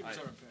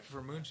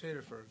for Moonshade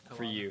or for Kalana?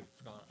 For you.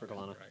 For Okay,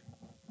 Kalana. right.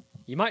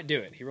 You might do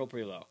it. He rolled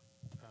pretty low.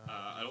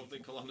 I don't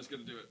think Kalana's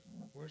going to do it.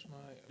 Where's my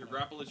Your my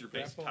grapple is your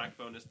base grapple? attack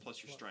bonus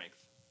plus your What?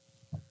 strength.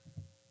 I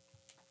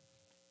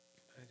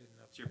didn't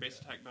know. So your base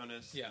attack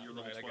bonus, Yeah, your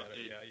level right, I 12, got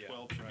it. Yeah,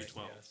 12 should right, be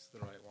 12. Yeah, that's the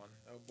right one.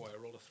 Oh boy,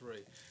 I rolled a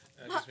 3.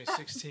 That gives me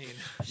 16.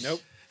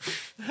 Nope.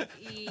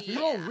 He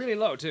rolled Yeah. really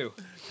low, too.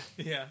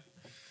 Yeah.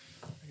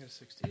 I got a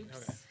 16. Oops.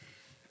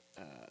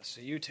 Okay.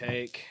 So you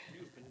take...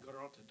 You've been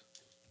garroted.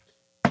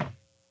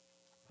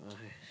 Uh,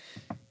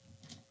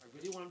 I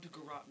really want him to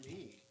garrote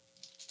me.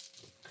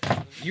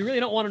 you really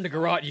don't want him to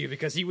garrote you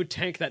because he would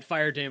tank that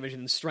fire damage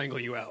and strangle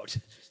you out.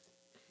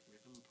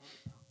 Rip him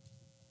apart.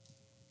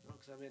 No,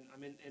 because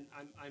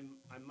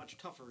I'm much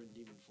tougher in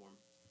demon form.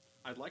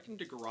 I'd like him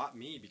to garrote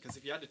me, because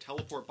if he had to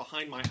teleport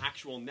behind my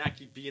actual neck,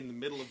 he'd be in the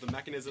middle of the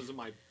mechanisms of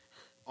my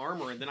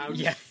armor, and then I would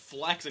Yeah. just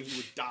flex and he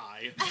would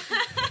die.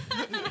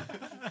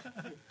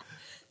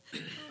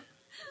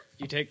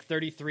 You take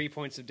 33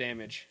 points of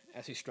damage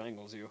as he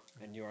strangles you,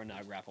 and you are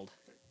now grappled.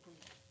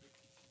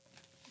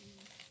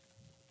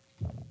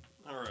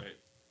 Alright.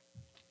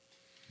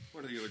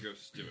 What are the other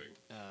ghosts doing?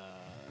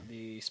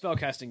 The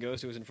spellcasting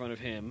ghost who is in front of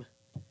him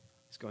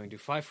is going to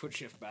 5-foot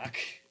shift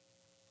back.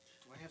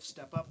 Do I have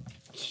step up?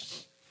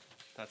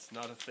 That's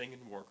not a thing in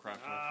Warcraft,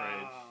 I'm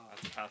afraid.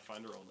 That's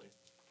Pathfinder only.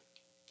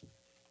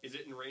 Is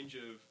it in range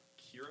of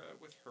Kira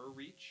with her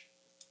reach?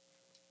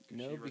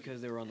 No, she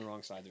because they were on the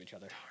wrong sides of each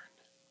other.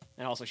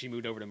 And also, she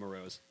moved over to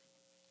Morose,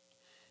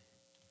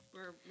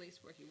 Or at least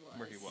where he was.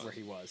 Where he was. where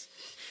he was.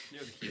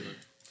 Near the healer.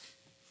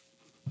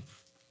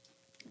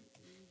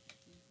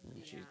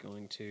 And she's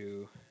going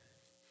to...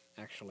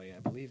 Actually, I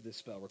believe this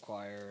spell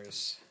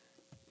requires...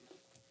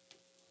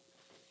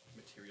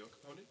 Material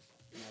components?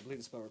 I believe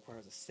the spell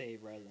requires a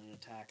save rather than an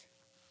attack.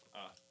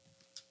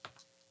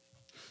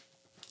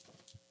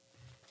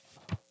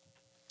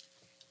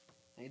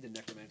 I need the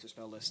Necromancer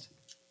spell list.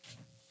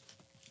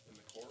 In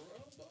the core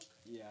book?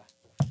 Yeah.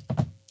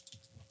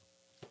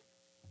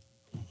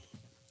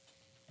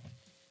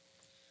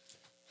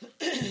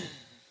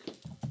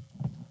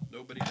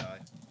 Nobody die.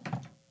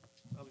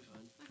 I'll be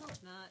fine. I hope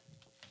not.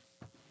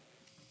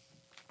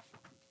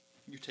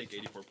 You take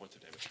 84 points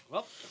of damage.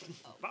 Well,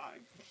 bye.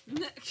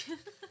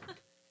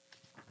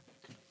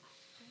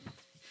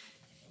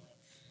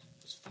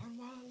 It's fun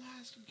while it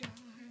lasted, guys.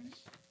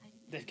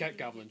 They've got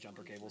goblin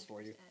jumper cables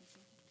for you.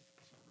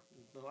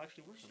 They'll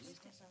actually work on this.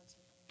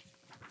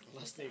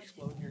 Unless they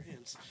explode in your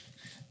hands.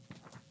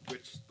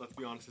 Which, let's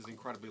be honest, is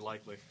incredibly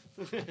likely.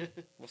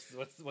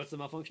 What's the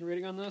malfunction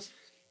rating on this?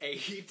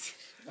 8.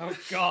 Oh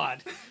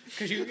God!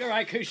 Because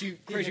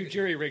you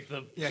jury rigged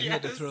them. Yeah, he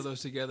had to throw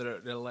those together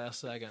at the last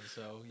second,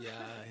 so yeah.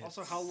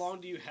 Also, how long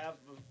do you have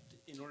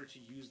in order to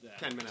use that?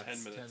 10 minutes. 10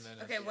 10 minutes.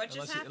 minutes. Okay, what just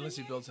unless happened unless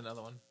he here? builds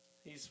another one.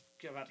 He's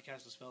about to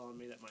cast a spell on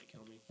me that might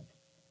kill me.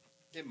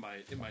 It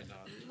might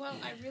not. Well,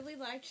 I really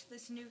liked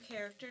this new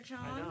character, John.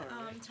 I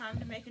know, right? Time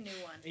to make a new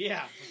one.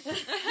 Yeah.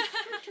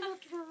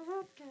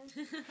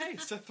 Hey,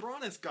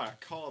 Sethronis got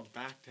called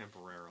back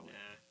temporarily.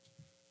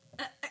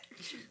 Nah.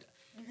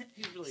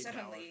 He's really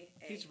Suddenly,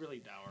 dour. He's really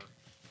dour.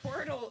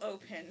 Portal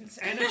opens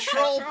And a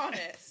troll.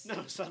 Sethronis.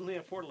 No, suddenly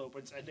a portal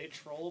opens and a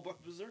troll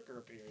berserker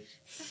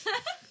appears.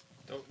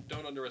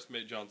 Don't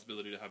underestimate John's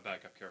ability to have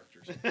backup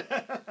characters.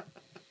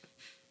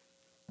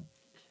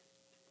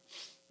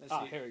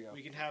 Let's see. Here we go.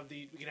 We can have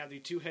the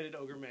two-headed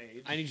ogre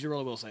mage. I need you to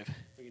roll a will save.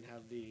 We can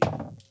have the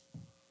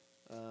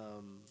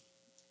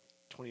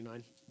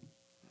 29.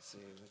 Let's see.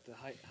 With the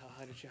height, how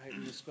high did you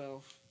heighten the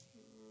spell?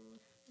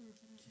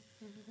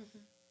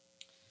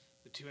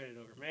 The two-headed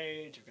ogre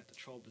mage. I've got the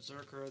troll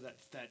berserker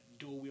that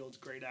dual wields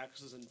great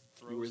axes and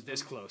throws. You were this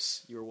them.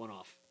 close. You were one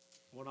off.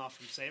 One off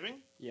from saving.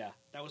 Yeah.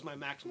 That was my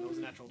maximum. That was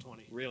a natural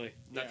 20. Really?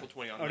 Natural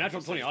 20 on Oh,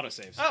 natural 20 auto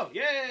saves. Oh,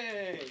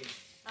 yay!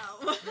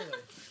 Oh.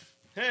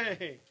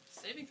 Hey,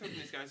 Saving throws from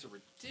these guys are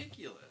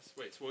ridiculous.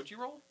 Wait, so what'd you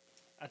roll?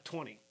 A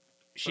 20.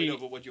 So, no,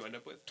 but what'd you end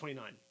up with?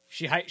 29.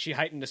 She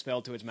heightened the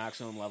spell to its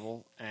maximum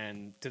level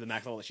and to the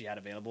max level that she had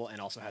available, and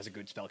also has a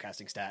good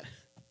spellcasting stat.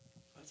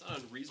 That's an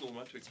unreasonable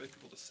amount to expect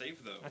people to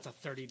save, though. That's a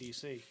 30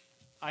 DC.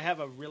 I have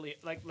a really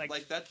like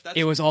that. That's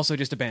It was also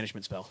just a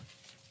banishment spell.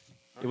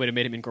 It would have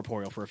made him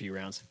incorporeal for a few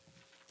rounds.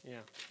 yeah,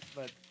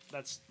 but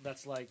that's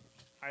like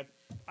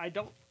I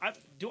don't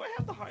do I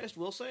have the highest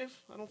will save?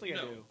 I don't think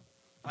I No. do.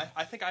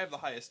 I think I have the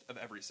highest of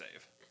every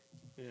save.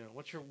 Yeah,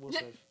 what's your will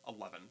save?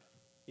 11.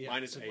 Yeah,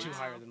 Mine is so 8. two Wow.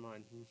 higher than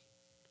mine.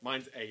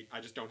 Mine's 8.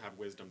 I just don't have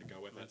wisdom to go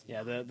with it.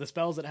 Yeah, the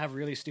spells that have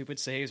really stupid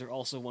saves are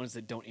also ones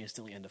that don't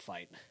instantly end a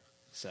fight.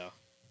 So,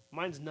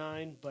 Mine's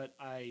 9, but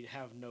I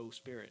have no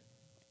spirit.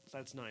 So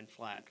that's 9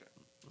 flat.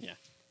 yeah.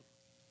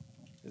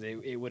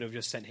 It would have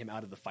just sent him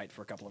out of the fight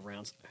for a couple of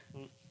rounds.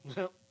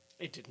 Well,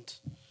 it didn't.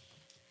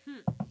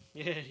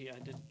 Yeah, I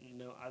didn't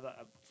know. I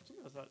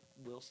thought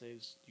will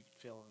saves you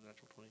could fail on a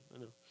natural 20. I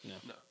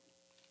know.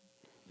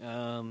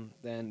 No.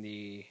 Then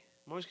the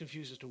I'm always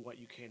confused as to what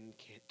you can and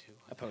can't do.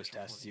 on opposed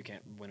natural tests, 20. you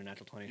can't win a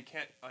natural 20. You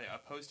can't. Oh, yeah,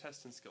 opposed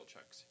tests and skill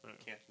checks. You Right.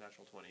 can't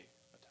natural 20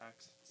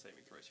 attacks,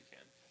 saving throws. You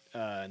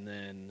can. And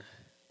then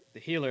the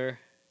healer.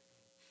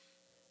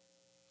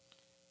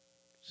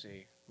 Let's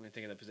see, let me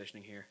think of the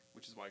positioning here.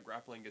 Which is why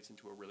grappling gets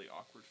into a really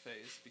awkward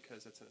phase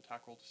because it's an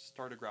attack roll to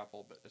start a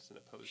grapple, but it's an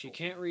opposed. She roll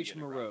can't to reach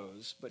begin a grapple.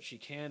 Morose, but she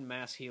can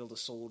mass heal the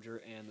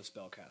soldier and the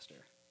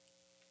spellcaster.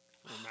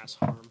 Or mass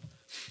harm.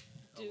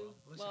 Do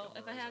well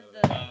if I have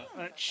Morose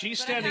the. She's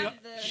But I standing. have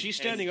Up, the- she's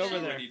And standing she over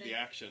there. readied the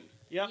action,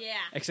 Yep. Yeah.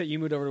 Except you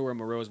moved over to where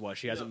Morose was.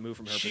 She hasn't No, moved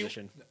from her she-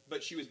 position.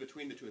 but she was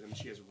between the two of them.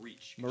 She has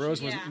reach.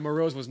 Morose Yeah.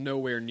 was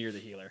nowhere near the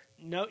healer.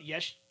 No.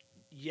 Yes.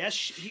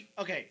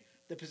 Okay.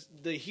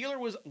 The healer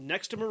was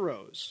next to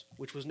Morose,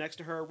 which was next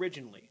to her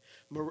originally,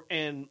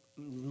 and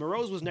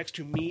Morose was next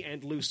to me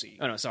and Lucy.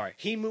 Oh no, sorry.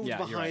 He moved Yeah,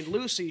 you're behind right.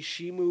 Lucy.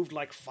 She moved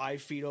like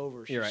 5 feet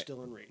over. She's You're right.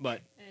 still in reach.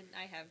 But And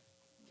I have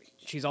reach.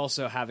 she's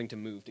also having to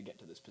move to get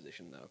to this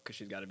position though, because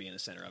she's got to be in the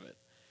center of it.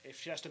 if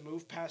she has to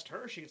move past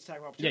her, she gets attack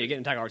of Yeah, opportunity. you get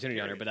an attack opportunity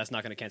on her, but that's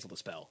not going to cancel the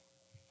spell.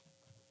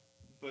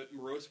 But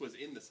Morose was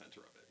in the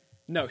center of it.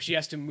 No, she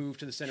has to move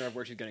to the center of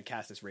where she's going to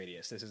cast this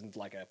radius. This isn't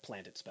like a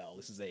planted spell.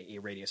 This is a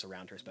radius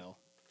around her spell.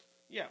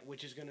 Yeah,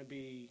 which is going to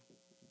be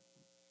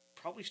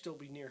probably still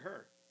be near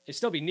her It'd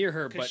still be near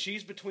her, because but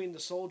she's between the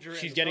soldier.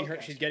 she's and the getting her.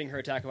 spellcaster. She's getting her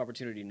attack of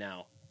opportunity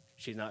now.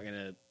 She's not going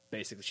to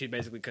basically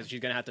because she's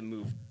going to have to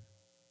move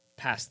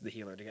past the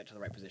healer to get to the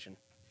right position.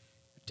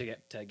 To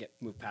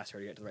move past her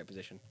to get to the right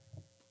position.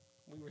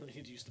 We really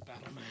need to use the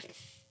battle map.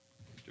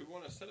 Do we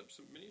want to set up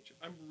some miniature?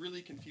 I'm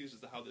really confused as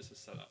to how this is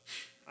set up.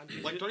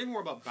 Like, don't even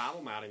worry about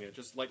battle matting it.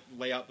 Just, like,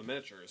 lay out the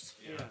miniatures.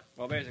 Yeah.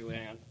 Well, basically,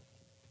 hang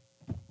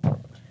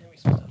on.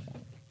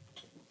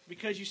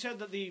 Because you said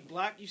that the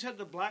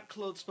black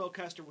clothed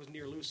spellcaster was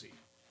near Lucy,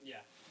 Yeah.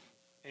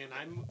 and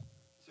I'm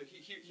So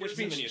here's which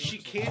the means miniature. she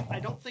can't. I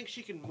don't think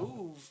she can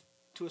move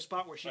to a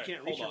spot where she Right,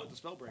 can't reach hold her on. with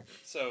the spellbreaker.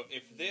 So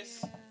if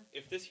this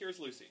Yeah. here is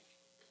Lucy,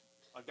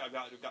 I've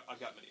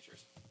got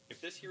miniatures. If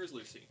this here is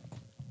Lucy,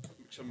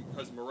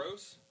 because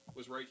Morose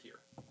was right here,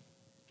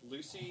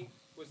 Lucy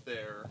was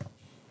there,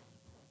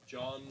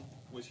 John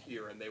was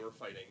here, and they were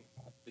fighting.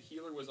 The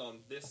healer was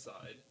on this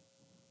side,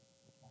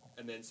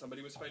 and then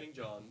somebody was fighting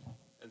John,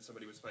 and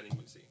somebody was fighting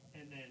Lucy.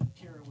 And then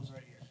Kira was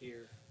right here.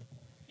 Here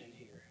and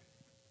here.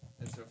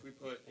 And so if we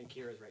put, And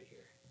Kira's right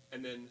here.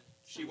 and then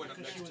she went up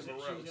Because next she to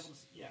was able Morose.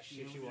 to, yeah,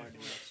 She was able wanted to to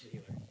be next to the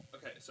healer.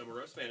 Okay, so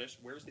Morose vanished.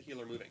 Where's the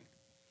healer moving?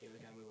 Healer's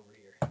got to move over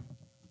here.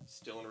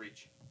 Still in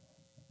reach.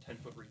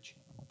 10-foot reach.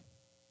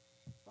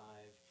 5,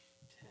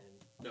 10.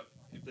 No,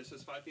 if this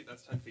is 5 feet,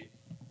 that's 10 feet.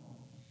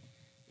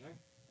 Okay.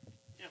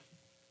 Yeah.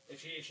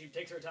 If she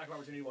takes her attack of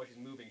opportunity while she's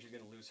moving, she's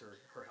going to lose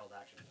her held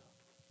action.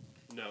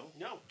 No.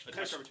 No, Attack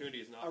because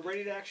opportunity is not. a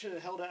ready action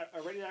and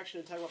a ready action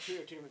and attack of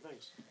opportunity are two different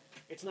things.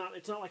 It's not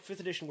like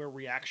 5th edition where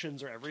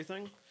reactions are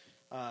everything.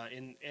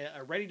 In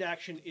a ready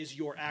action is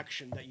your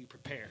action that you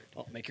prepared.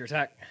 Well, make your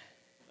attack.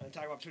 An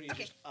attack of opportunity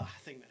Okay. is just a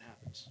thing that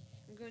happens.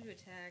 I'm going to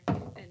attack,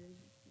 and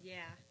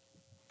yeah.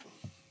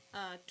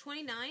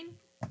 29?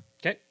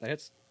 Okay, that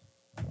hits.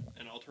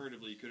 And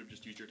alternatively, you could have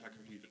just used your attack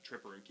opportunity to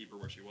trip her and keep her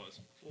where she was.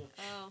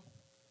 Oh,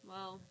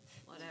 well,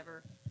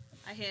 whatever.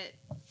 I hit.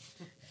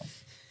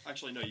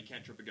 Actually, no, you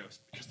can't trip a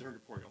ghost because they're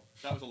incorporeal.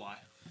 That was a lie.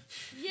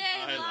 Yay,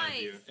 I lied to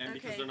lies! you. And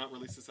because Okay. they're not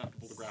really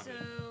susceptible to gravity.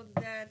 So You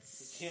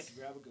that's... can't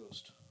grab a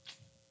ghost.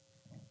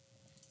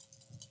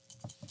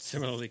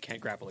 Similarly, can't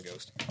grapple a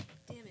ghost.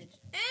 damage.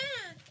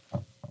 Ah!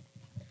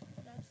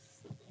 That's...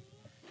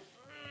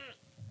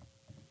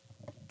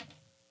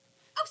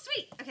 Oh,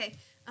 sweet! Okay.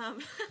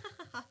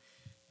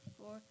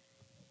 4,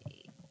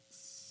 8.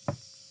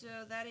 So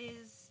that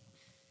is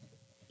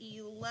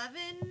 11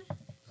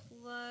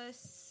 plus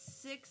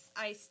 6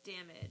 ice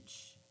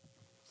damage.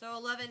 So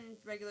 11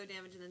 regular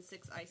damage and then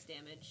 6 ice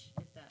damage,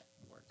 if that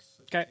works.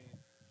 Okay.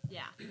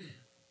 Yeah.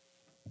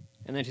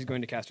 And then she's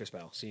going to cast her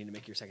spell, so you need to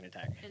make your second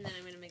attack. And then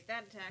I'm going to make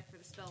that attack for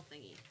the spell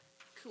thingy.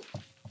 Cool.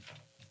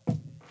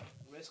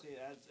 Basically,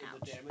 it adds the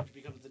Ouch. damage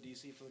becomes the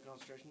DC for the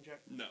concentration check.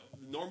 No.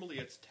 Normally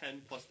it's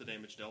 10 plus the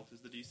damage dealt is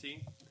the DC.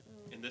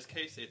 In this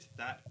case, it's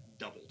that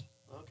doubled.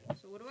 Okay.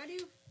 So what do I do?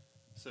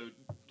 So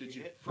did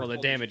you? hit? Well, the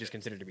first of all, damage did is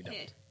considered to be doubled.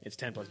 Hit. It's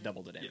 10 plus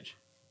double the damage.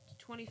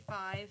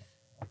 25.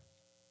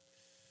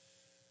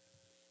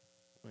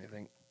 I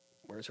think.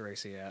 Where's her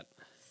AC at?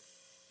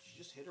 You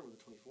just hit her with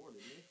a 24,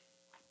 didn't you?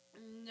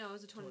 No, it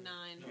was a 29.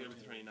 You hit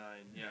with 29.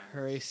 Yeah.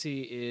 Her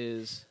AC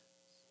is.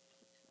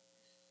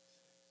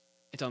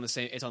 It's on the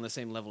same. It's on the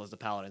same level as the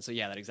paladin. So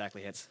yeah, that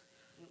exactly hits.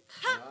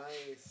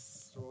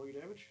 Nice. Roll your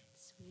damage.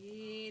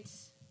 Sweet.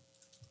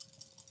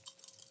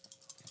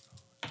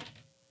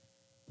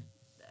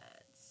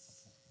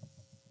 That's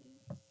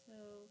so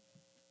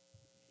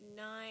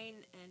 9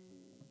 and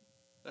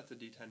That's a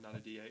D10, not a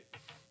D8.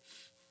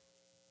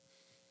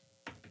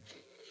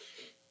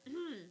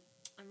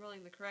 I'm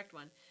rolling the correct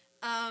one.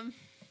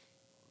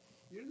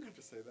 You didn't have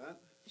to say that.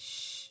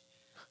 Shh.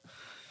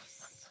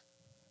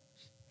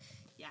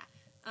 Yeah.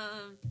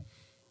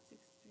 6,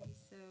 3,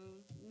 so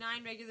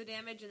 9 regular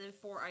damage and then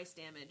 4 ice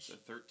damage. So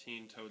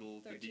 13 total.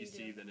 The 13 DC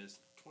total. then is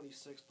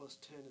 26 plus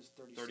 10 is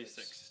 36.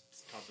 36.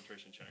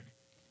 Concentration check.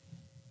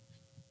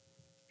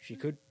 She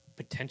could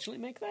potentially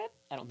make that.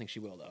 I don't think she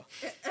will though.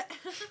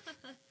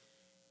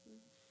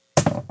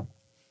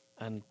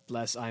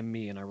 Unless I'm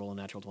me and I roll a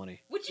natural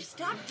 20. Would you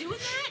stop doing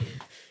that?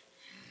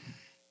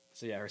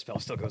 So yeah, her spell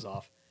still goes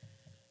off.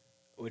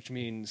 Which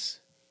means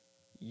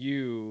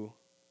you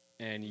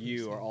and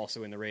you are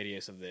also in the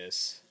radius of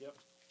this. Yep.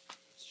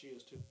 She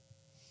is too.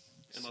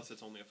 Unless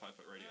it's only a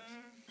 5-foot radius.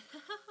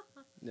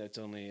 That's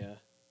only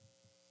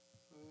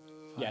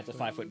yeah, it's a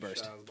 5-foot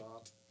burst.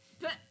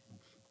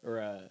 Or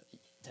a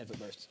 10-foot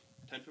burst.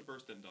 10-foot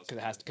burst then does.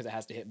 Because it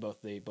has to hit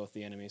both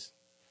the enemies.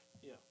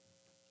 Yeah.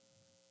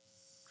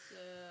 So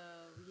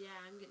yeah,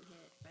 I'm getting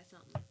hit by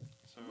something.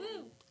 So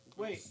Woo.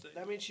 Wait,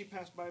 that means she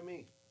passed by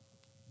me.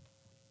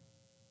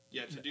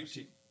 yeah, to do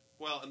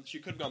well, and she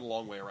could have gone a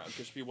long way around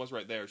because she was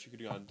right there. She could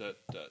have gone.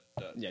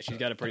 Yeah, she's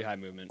got a pretty high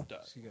movement.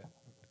 She got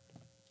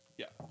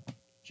Yeah,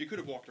 she could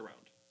have walked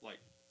around like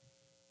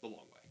the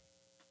long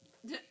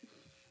way.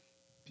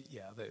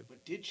 yeah. They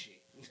But did she?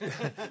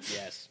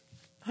 Yes.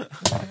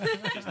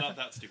 She's not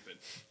that stupid.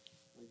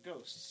 They're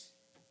ghosts.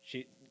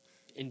 She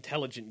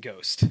intelligent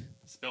ghost.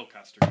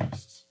 Spellcaster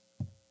ghosts.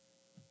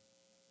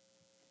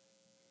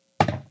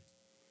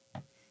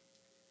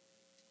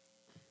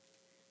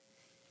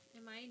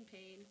 Am I in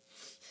pain?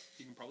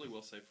 You can probably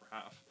will save for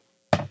half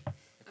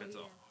if it's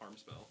yeah. a harm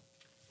spell.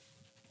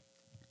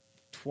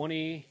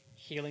 20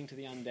 healing to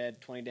the undead,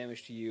 20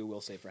 damage to you,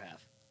 will save for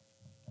half.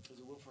 Is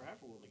it will for half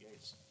or will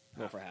negates?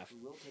 Will for half. We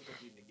will take up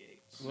the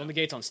negates. Will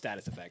negates on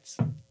status effects.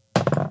 Into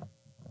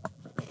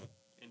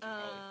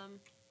Holly.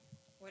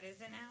 What is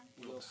it now?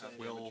 Will Will save. have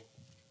will.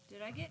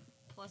 Did I get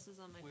pluses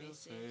on my Will base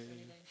saves or save.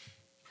 anything?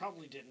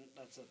 Probably didn't.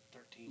 That's a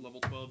 13. Level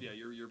 12. Yeah,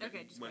 you're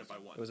Okay, just went up by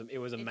question. 1. It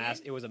was a It mass.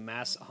 did? It was a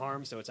mass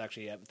harm, so it's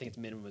actually I think its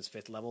minimum is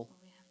 5th level. Well,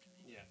 we have to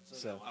make Yeah.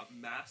 So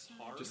Mass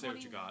harm. Just say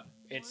what you got.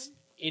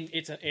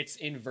 it's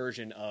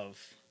inversion of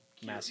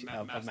mass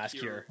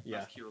cure. Yeah,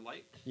 Mass cure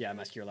light. yeah,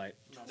 mass cure light.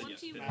 Mass-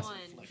 21. mass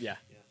inflict. Yeah.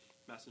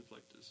 Mass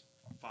inflict is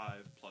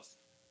 5 plus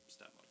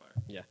stat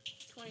modifier.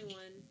 21.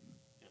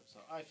 Yeah, so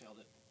I failed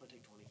it. I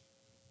take 20.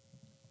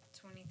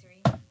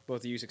 23.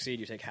 Both of you succeed.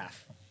 You take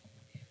half.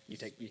 You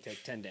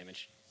take 10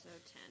 damage. So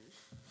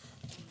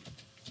 10.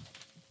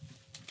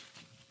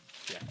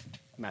 Yeah,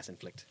 mass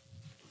inflict.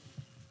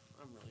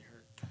 I'm really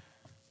hurt.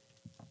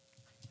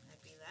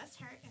 I'd be less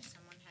hurt if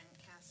someone hadn't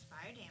cast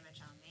fire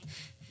damage on me.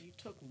 You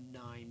took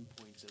 9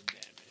 points of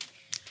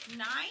damage.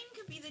 9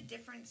 could be the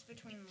difference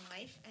between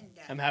life and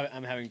death.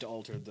 I'm having to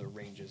alter the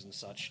ranges and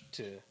such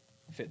to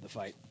fit the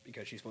fight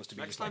because she's supposed to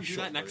be Next just time, like do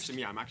short that next burst. to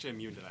me. I'm actually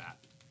immune to that.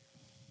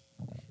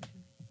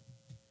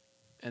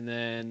 And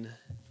then,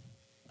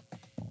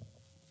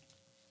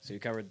 so you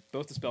covered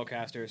both the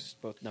spellcasters.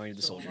 Both now we need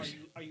the So soldiers.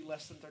 Are you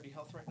less than 30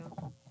 health right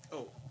now?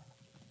 Oh,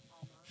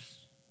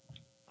 Almost.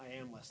 I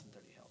am less than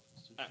 30 health.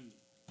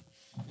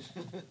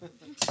 So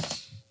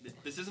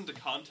this isn't a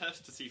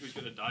contest to see who's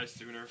going to die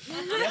sooner.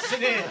 yes,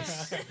 it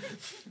is.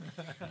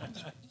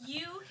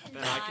 You can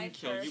Then I die can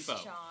kill you first,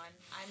 both. Sean.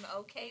 I'm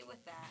okay with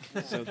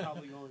that. So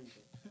probably going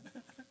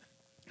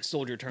to.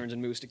 Soldier turns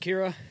and moves to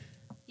Kira.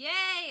 Yay!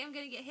 I'm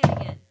gonna get hit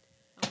again.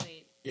 Oh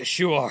wait, Yes,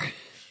 you are.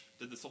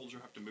 Did the soldier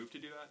have to move to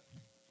do that?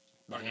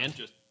 By Or no, hand?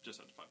 Just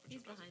at the 5-foot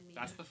he's jump. behind me.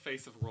 That's the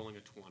face of rolling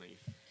a 20.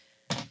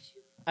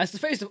 That's the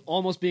face of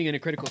almost being in a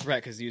critical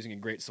threat because he's using a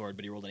great sword,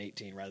 but he rolled an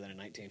 18 rather than a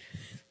 19.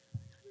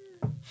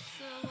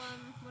 So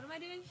what am I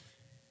doing?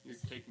 You're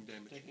taking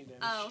damage. Taking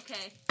damage. Oh,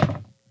 okay.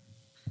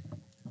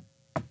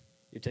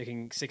 You're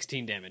taking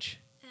 16 damage.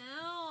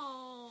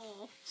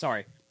 Ow!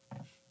 Sorry,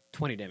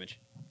 20 damage.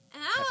 Ow!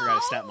 I forgot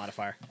a stat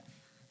modifier.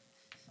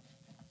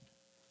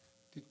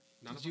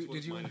 None of Did us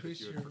would you have minded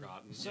increase if you had your-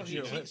 forgotten. So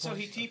Yeah, hit so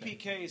he points?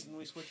 TPKs and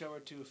we switch over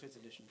to 5th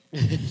edition. I'm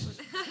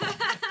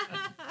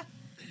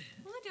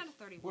only down to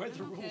 31. Where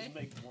the I'm rules okay.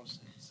 make more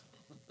sense.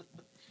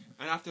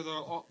 And after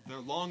their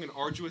long and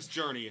arduous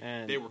journey,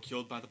 And- they were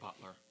killed by the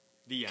butler.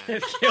 The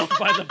end. Killed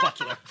by the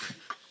butler.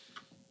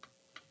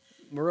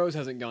 Morose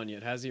hasn't gone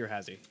yet, has he or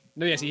has he?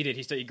 No, yes, he did.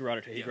 He grew out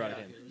of him. Ooh,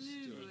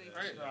 boy.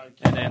 Alright.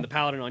 And then the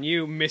paladin on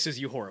you misses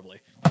you horribly.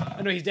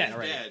 Oh, no, he's dead He's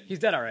already. dead. He's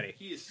dead already.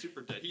 He is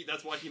super dead.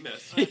 That's why he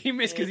missed. He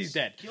missed because he's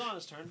dead.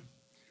 Kalana's turn.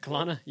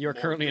 Kalana, you are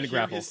currently in a You hear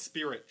grapple. his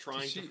spirit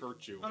trying to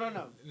hurt you. Oh, no.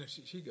 No,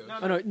 she goes. No,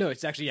 Oh, no,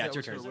 it's actually, That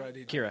it's your was turn. her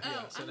ready. Kira. Oh,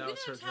 Yeah, so I'm now gonna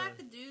it's her attack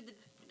turn. the dude that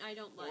I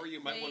don't like. Or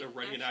you might want to Wait,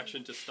 ready an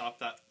action to stop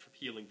that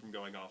healing from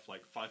going off.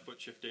 Like 5-foot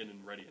shift in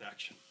and ready an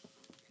action.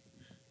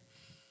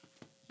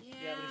 Yeah.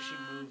 Yeah, but if she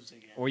moves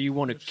again. Or you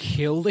want to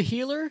kill the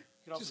healer? You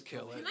could also Just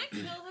kill it. Can I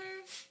kill her?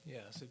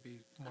 Yes, it'd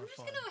be I'm more just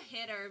fun. gonna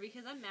hit her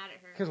because I'm mad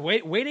at her. Because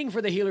waiting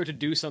for the healer to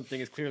do something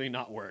has clearly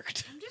not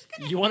worked. I'm just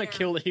gonna You want to hit her.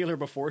 kill the healer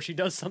before she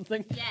does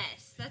something?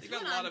 Yes, that's You've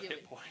what got a lot I'm of doing.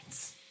 hit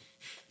points.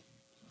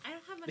 I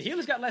don't have much. The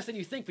healer's got less than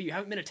you think, but you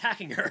haven't been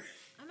attacking her.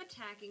 I'm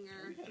attacking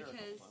her We hit her a couple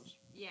because times.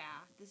 yeah,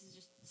 this is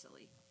just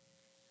silly.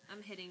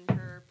 I'm hitting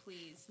her,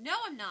 please. No,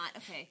 I'm not.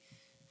 Okay,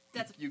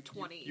 that's a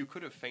 20. You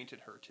could have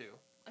fainted her too.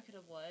 I could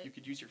have what? You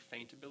could use your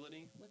feint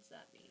ability. What's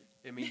that mean?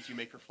 It means you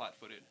make her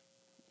flat-footed.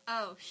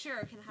 Oh, sure.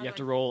 Can You have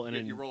to I... roll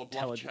an You roll a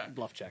bluff check.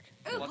 bluff check.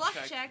 Ooh,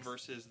 bluff checks.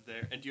 versus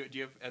their. And do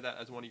you have that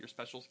as one of your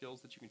special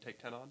skills that you can take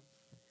 10 on?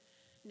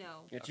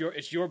 No.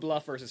 It's your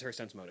bluff versus her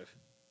sense motive.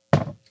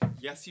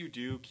 Yes, you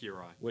do,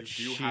 Kira. Which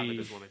you do have it she-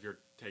 as one of your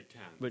take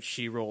 10. Which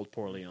she rolled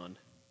poorly on.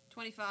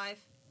 25.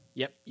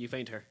 Yep, you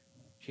faint her.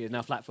 She is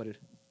now flat-footed.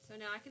 So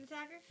now I can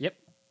attack her. Yep.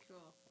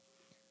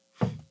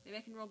 Cool. Maybe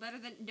I can roll better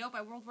than. Nope,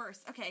 I rolled worse.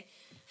 Okay,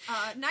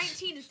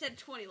 19 instead of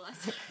 20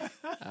 less.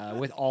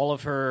 With all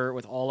of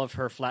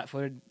her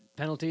flat-footed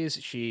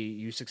penalties,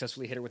 you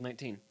successfully hit her with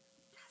 19.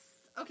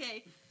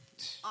 Okay,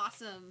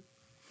 awesome.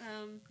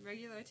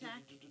 Regular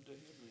attack.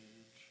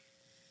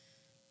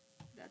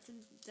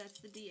 That's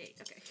the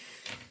D8. Okay,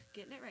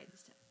 getting it right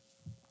this time.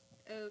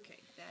 Okay,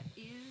 that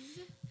is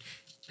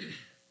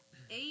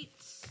 8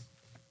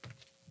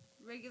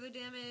 regular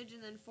damage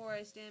and then 4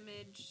 ice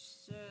damage,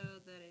 so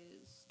that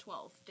is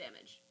 12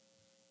 damage.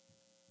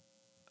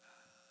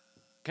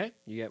 Okay,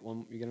 you get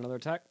another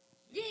attack.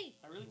 Yay!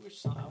 I really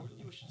wish some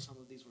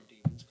of these were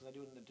demons, because I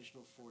do an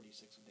additional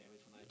 46 of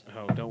damage when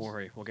I attack. Oh, don't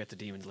worry, we'll get to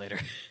demons later.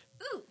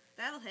 Ooh,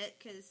 that'll hit,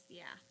 because,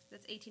 yeah,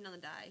 that's 18 on the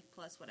die,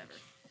 plus whatever.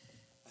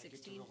 I get to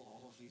 16. roll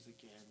all of these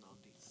again on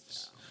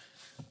demons.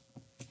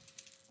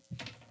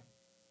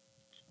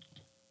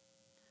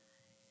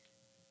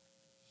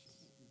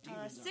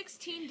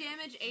 16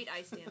 damage, 8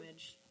 ice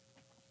damage.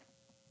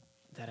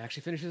 That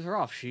actually finishes her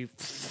off. She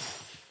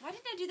Why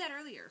didn't I do that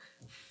earlier?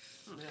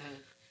 Oh,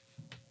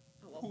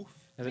 well.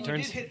 as it You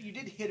turns. did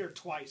hit her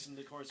twice in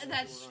the course of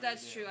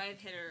That's true. I've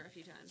hit her a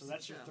few times. So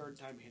that's your third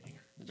time hitting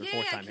her. It's her Yay,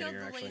 fourth I time killed hitting her,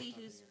 the actually. lady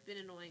who's been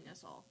annoying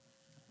us all.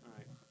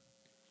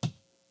 Alright.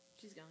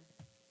 She's gone.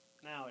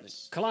 Now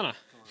it's... Kalana,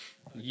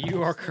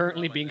 you are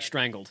currently being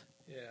strangled.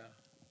 Yeah.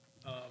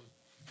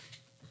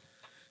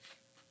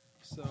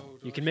 So do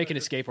You I can make try an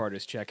to- escape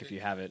artist check if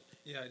you have it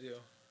Yeah, I do.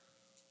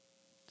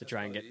 to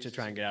try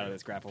and get out of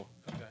this grapple.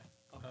 Okay.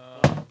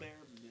 Bugbear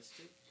missed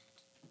it.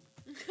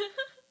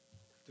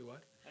 Do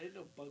what? I didn't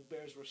know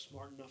bugbears were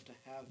smart enough to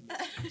have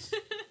mystics.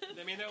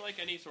 I mean, they're like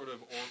any sort of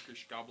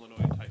orcish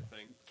goblinoid type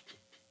thing.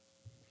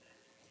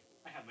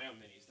 I have my own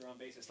minis. They're on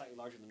bases slightly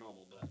larger than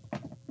normal,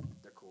 but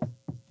they're cool.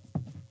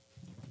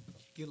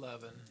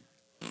 11.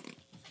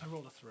 I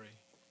rolled a 3.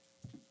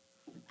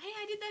 Hey,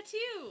 I did that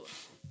too!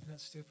 Isn't that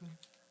stupid?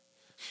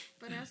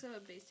 But I also have a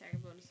base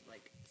tag bonus of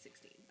like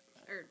 16.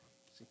 Or,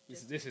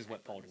 This is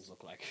what pauldrons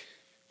look like.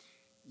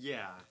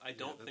 Yeah. I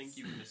don't yeah, think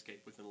you can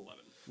escape within 11.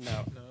 No,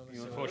 No, you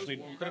so-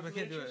 unfortunately. But if I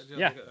can't do it,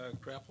 Yeah. like a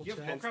grapple You have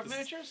check. Warcraft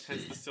miniatures?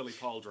 Hence the silly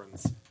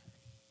pauldrons.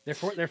 They're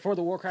for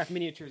the Warcraft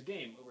miniatures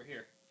game over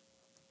here.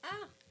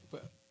 ah, All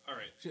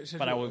right.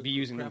 But I will be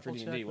using them for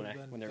D&D when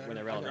they're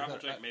The relevant. grapple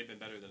check may have been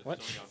better than if What?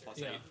 it's only on plus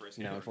Yeah. 8 for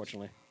escape. No,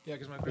 unfortunately, Yeah,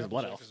 because my There's a grapple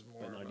blood check elf, is but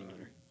more not a demon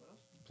hunter.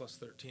 plus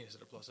 13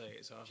 instead of plus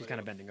 8. So She's kind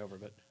of bending over,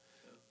 but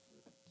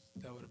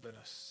that would have been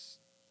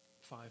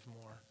 5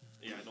 more.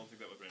 Yeah, I don't think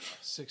that would have been enough.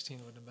 16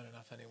 wouldn't have been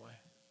enough anyway.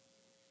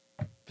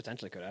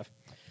 potentially could have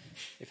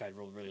if I'd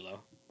rolled really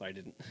low, but I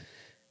didn't.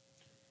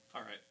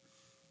 All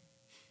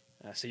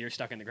right. So you're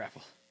stuck in the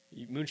grapple.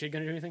 Moonshade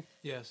gonna do anything?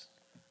 Yes.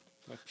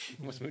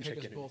 What's Pick Moonshade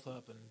us gonna do? both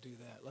up and do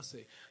that. Let's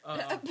see.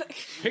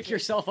 Pick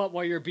yourself up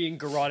while you're being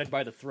garroted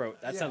by the throat.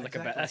 That Yeah, sounds like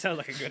exactly. that sounds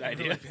like a good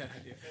idea. Really bad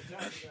idea.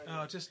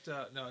 No, just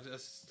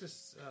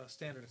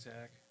standard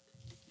attack.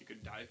 You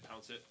could dive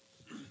pounce it.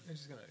 I'm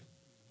just gonna,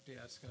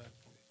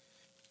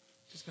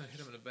 it's gonna hit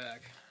him in the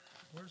back.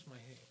 Where's my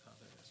hit? Oh,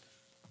 there it is.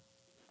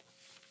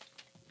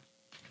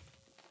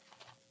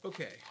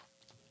 Okay.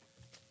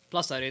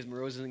 Plus side is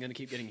Morose isn't gonna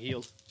keep getting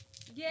healed.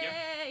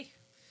 yay!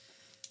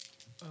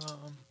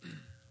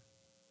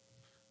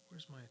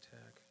 Where's my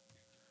attack?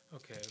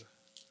 Okay.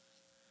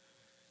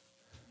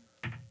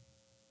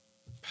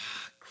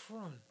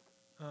 Crun.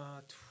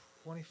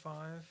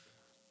 25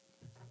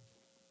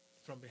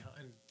 from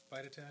behind.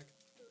 Bite attack.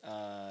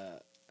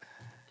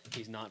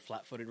 He's not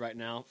flat-footed right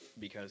now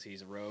because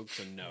he's a rogue,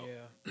 so no.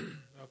 Yeah.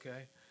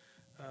 Okay.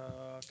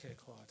 Okay,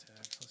 claw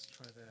attack. Let's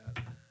try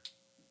that.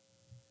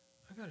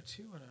 I got a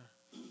 2 and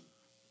a.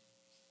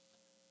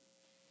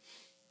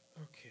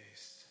 Okay.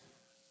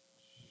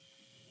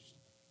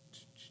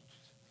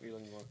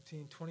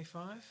 15,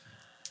 25?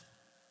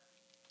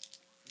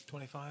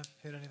 25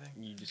 hit anything?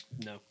 You just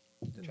no.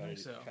 Didn't Try think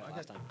to so. try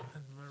last time.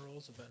 And my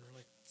rolls have been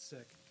really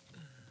sick.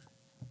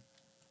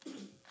 Is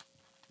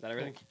that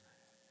everything?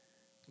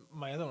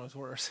 My other one was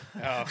worse.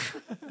 Oh.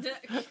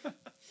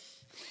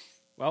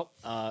 Well,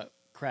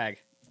 Krag,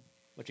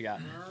 what you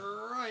got?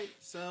 Alright,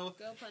 so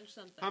Go punch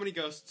something. how many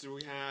ghosts do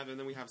we have? And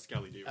then we have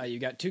Skelly dude. You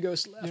got 2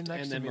 ghosts You're left,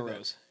 next and to then me,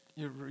 Morose.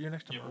 You're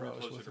next to Yeah, we're Morose.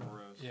 closer with to him.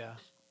 Morose. Yeah.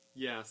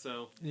 Yeah,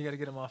 so You got to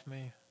get him off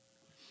me.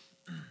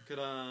 could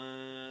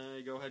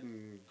I go ahead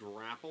and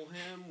grapple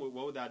him? What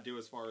would that do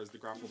as far as the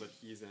grapple that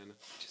he's in?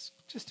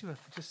 Just do it.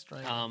 Just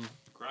strike.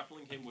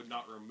 Grappling him would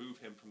not remove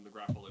him from the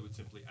grapple. It would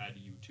simply add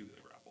you to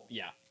the grapple.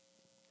 Yeah.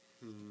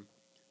 You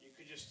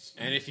could just.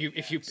 And if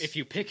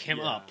you pick him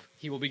Yeah. up,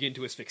 he will begin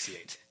to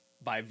asphyxiate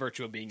by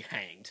virtue of being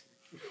hanged.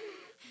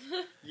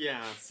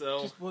 Yeah,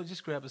 so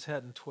Just grab his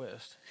head and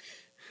twist.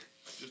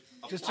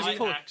 Just Just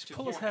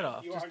pull his form. head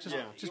off. You are Just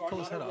not pull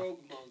his head a off. rogue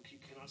monk. You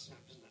cannot snap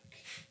his neck.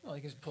 Well,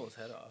 you can just pull his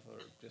head off, or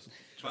just.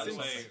 By the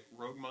Seems- way,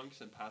 rogue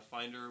monks and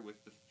Pathfinder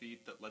with the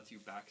feat that lets you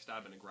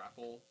backstab in a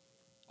grapple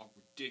are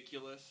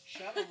ridiculous.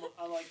 Shadow,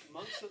 like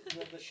monks,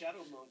 the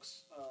shadow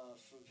monks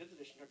from 5th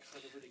edition are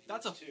kind of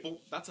ridiculous too.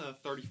 that's a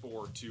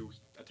 34 to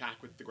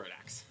attack with the great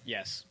axe.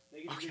 Yes.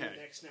 They can do the Okay.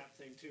 neck snap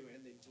thing too,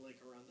 and they blink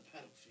around the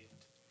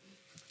battlefield.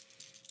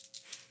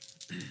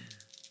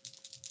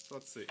 So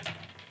let's see.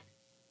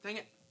 Dang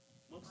it.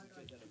 Monks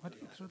did that What?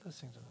 pretty Throw those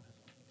things on.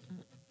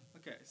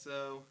 Okay,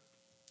 so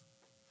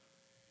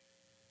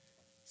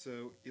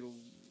 11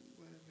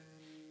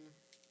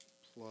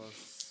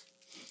 plus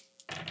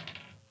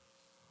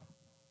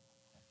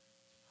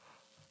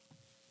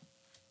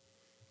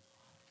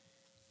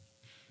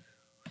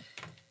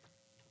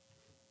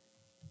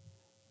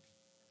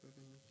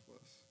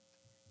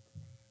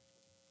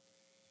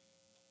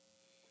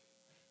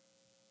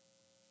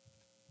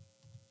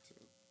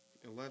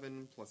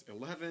 11 plus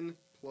 11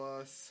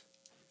 plus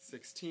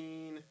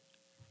 16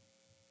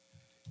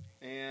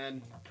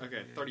 and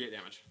okay, 38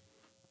 damage.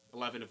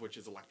 11 of which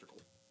is electrical.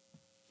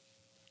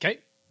 Okay.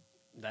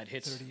 That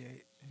hits.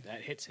 38.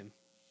 That hits him.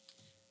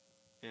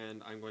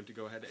 And I'm going to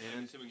go ahead I'm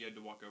and assuming you had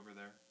to walk over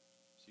there.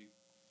 So you,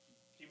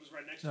 He was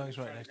right next No, to him. he's He was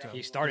right trying next to grab him.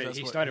 He started. That's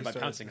He what- started he by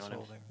started pouncing this on him.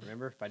 whole thing.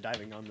 Remember, by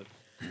diving on the.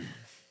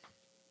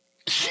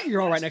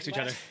 You're all right next to each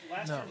other.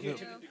 Last No, time he no,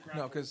 attempted to grab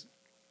no, him. because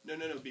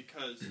no,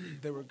 because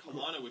they were.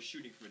 Kalana was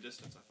shooting from a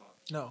distance, I thought.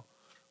 No,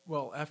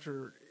 well,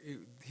 after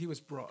he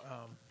was brought.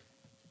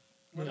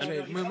 No,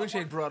 he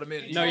Moonshade brought him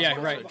in. he No, yeah,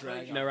 teleported right. over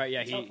behind you. No, right.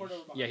 Yeah, He he. teleported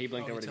over Yeah, he behind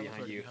blinked you. over to Oh, he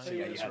behind you. teleported So yeah, behind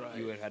you you. had That's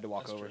you right. had to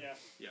walk That's over. true. Yeah.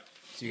 Yeah.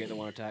 So you get the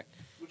one attack.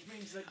 Which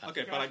means that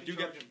okay, the but guy I can do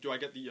charge get him. do I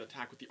get the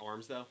attack with the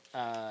arms though?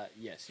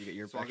 Yes, you get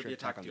your So I'll get extra the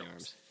attack on with the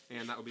arms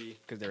And that would be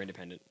because they're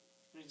independent.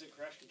 Means that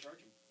Crash can charge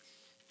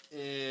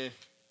him.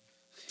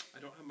 I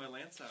don't have my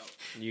lance out.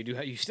 You do.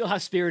 You still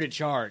have spirited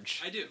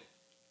charge. I do,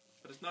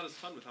 but it's not as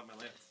fun without my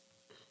lance.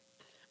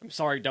 I'm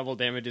sorry, double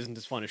damage isn't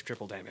as fun as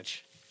triple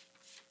damage.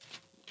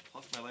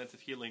 Plus, my lance of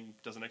healing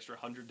does an extra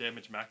 100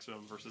 damage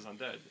maximum versus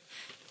undead.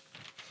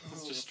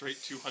 It's just straight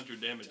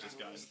 200 damage this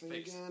guy in the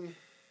face. Again.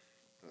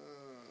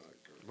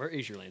 Where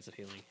is your lance of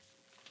healing?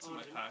 It's in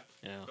my pack,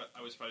 Yeah. but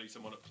I was fighting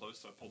someone up close,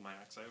 so I pulled my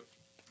axe out.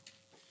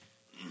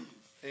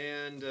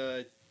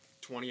 And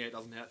 28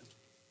 doesn't hit.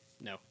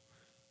 No.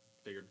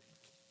 Figured.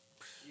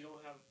 You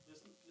don't have.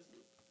 Isn't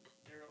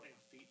there like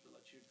a feat that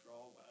lets you draw?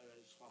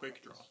 Swap Quick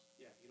weapons? draw.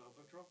 Yeah, you don't have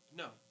quick draw?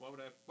 No, why would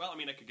I? Well, I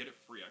mean, I could get it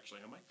for free, actually.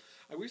 I might.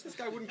 I wish this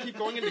guy wouldn't keep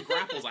going into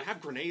grapples. I have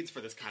grenades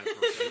for this kind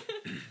of person.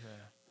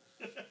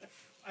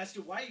 As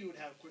to why you would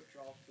have quick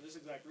draw for this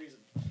exact reason.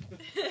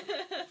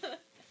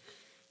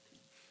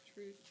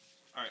 Truth.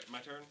 All right, my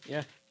turn.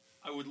 Yeah.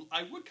 I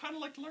would kind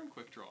of like to learn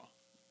quick draw.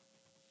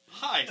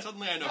 Hi,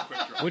 suddenly I know quick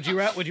draw.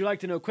 Would you like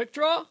to know quick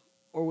draw,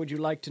 or would you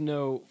like to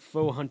know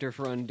foe hunter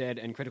for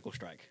undead and critical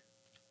strike?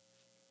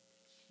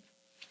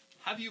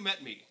 Have you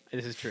met me?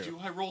 This is true. Do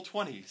I roll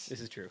 20s?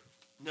 This is true.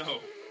 No.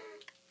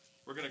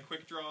 We're gonna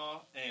quick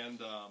draw and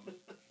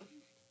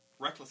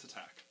reckless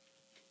attack.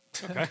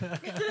 Okay.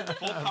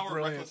 Full power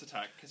Brilliant. reckless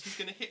attack, because he's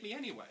gonna hit me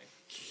anyway.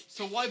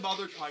 So why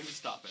bother trying to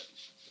stop it?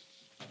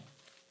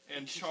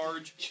 And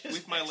charge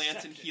with my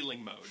lance in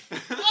healing mode.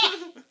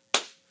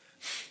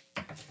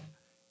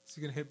 So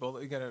you gonna hit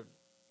both. You gotta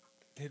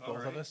hit both of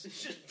Alright. us.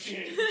 It's just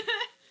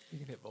You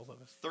can hit both of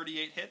us.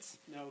 38 hits.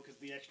 no, because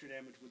the extra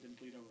damage would then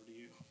bleed over to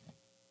you.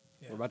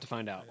 Yeah. We're about to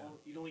find out. Well,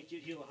 you'd only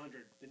heal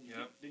 100, then you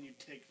Yep. then you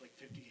take like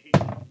 58.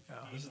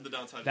 Oh. This is the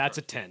downside. That's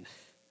a of 10.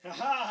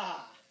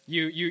 Ha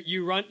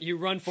You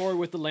run forward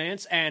with the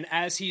lance, and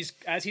as he's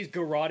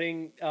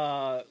garroting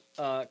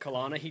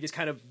Kalana, he just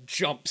kind of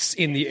jumps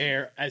in the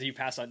air as you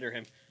pass under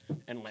him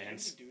and Can you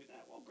lands. do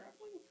that while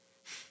grappling?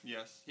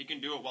 Yes, he can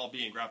do it while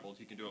being grappled.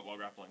 He can do it while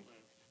grappling.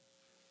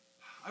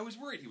 I was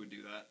worried he would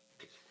do that.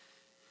 Do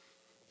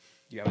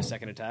you have a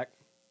second attack?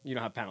 You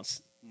don't have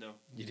pounce. No,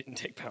 You didn't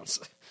take pounce.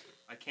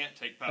 I can't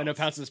take I pounce. know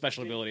pounce is a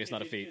special ability. It's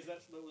not a feat. Was that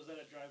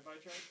a drive-by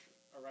charge?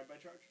 A ride-by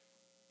charge?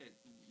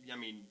 I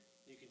mean,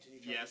 You continue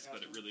trying Yes, to but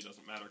cast it him? really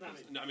doesn't matter.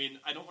 'Cause- No, I mean,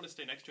 I don't want to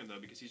stay next to him though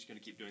because he's going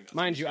to keep doing that.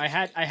 Mind So you, I'm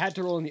I just gonna had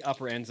to roll in the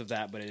upper ends of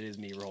that, but it is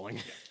me rolling.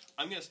 stay-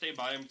 I'm going to stay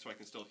by him so I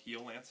can still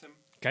heal Lance him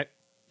Okay.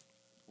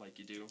 like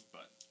you do,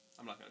 but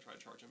I'm not going to try to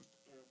charge him.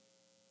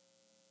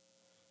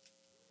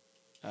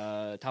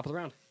 Top of the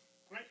round.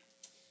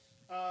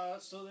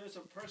 Right. So there's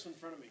a person in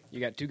front of me. You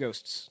got 2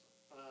 ghosts.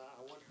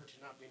 I want her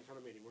to not be in front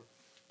of me anymore.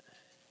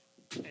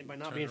 And by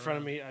not Turn being in front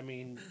of around. me, I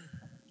mean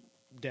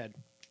dead.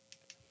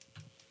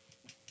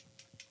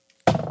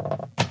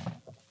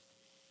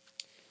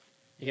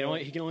 He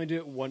can only do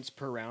it once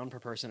per round per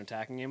person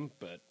attacking him,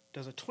 but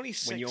Does a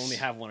 26? when you only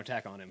have 1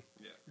 attack on him.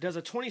 Does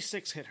a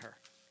 26 hit her?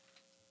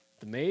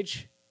 The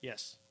mage,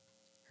 Yes.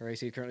 her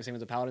AC is currently the same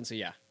as the paladin, so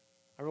yeah.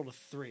 I rolled a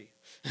 3.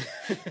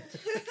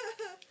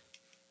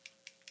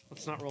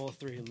 Let's not roll a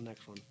 3 in the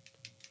next one.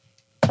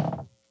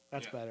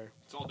 That's Yeah. better.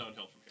 It's all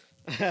downhill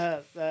from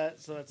here.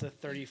 So that's a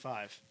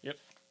 35. Yep.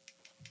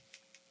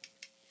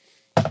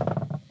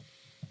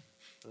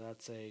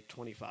 That's a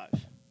 25.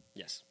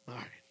 Yes. All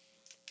right.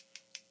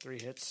 3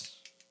 hits.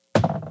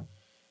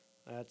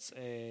 That's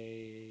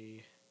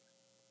a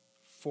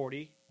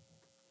 40.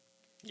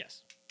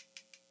 Yes.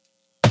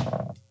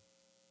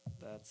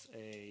 That's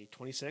a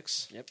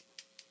 26. Yep.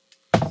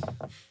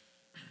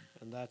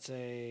 And that's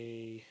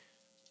a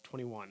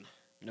 21.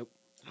 Nope.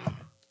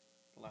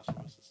 The last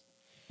one misses.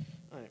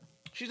 All right.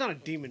 She's not a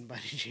demon by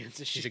any chance,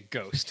 is she? She's a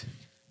ghost.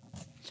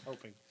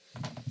 hoping.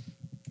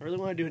 I really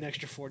want to do an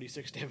extra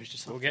 46 damage to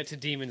something. We'll get to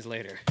demons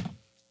later.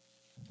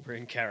 We're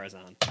in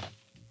Karazhan.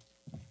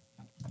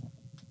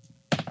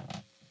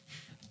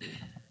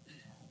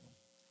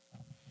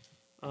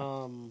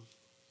 Um,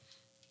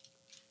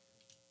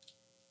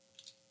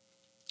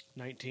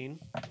 19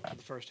 for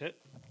the first hit.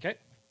 Okay.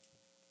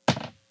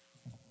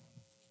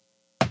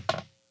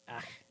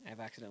 I've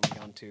accidentally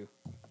gone to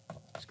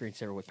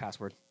screensaver with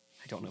password.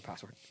 I don't know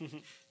password.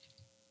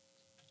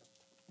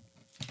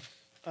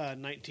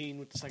 19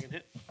 with the second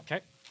hit.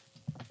 Okay.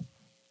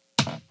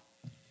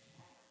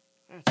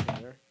 That's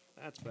better.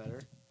 That's better.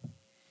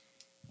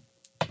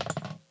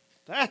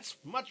 That's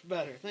much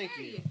better. Thank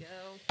There you. you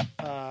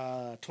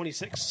go.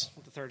 26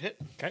 with the third hit.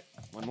 Okay.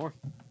 1 more.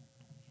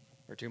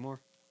 Or 2 more.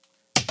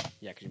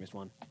 Yeah, because you missed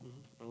 1.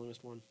 I only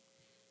missed 1.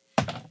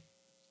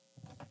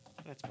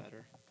 That's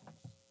better.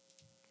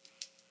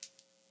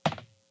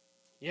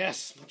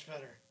 Yes, much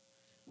better.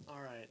 All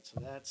right,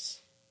 so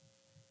that's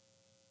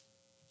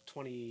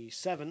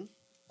 27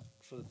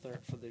 for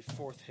the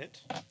fourth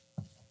hit.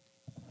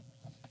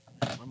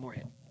 1 more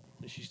hit.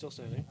 Is she still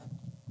standing?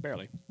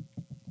 Barely.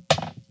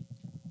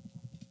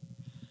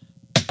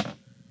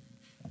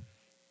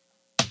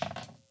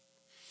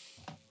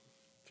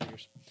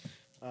 Figures.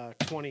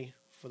 20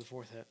 for the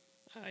fourth hit.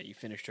 You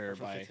finished her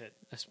For by fifth hit.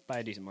 by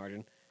a decent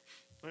margin.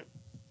 Right.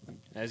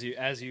 As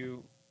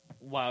you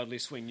wildly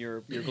swing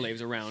your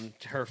glaives around,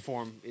 her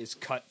form is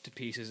cut to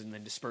pieces and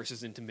then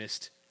disperses into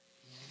mist.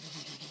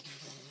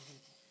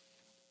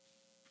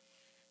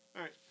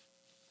 All right.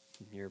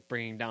 You're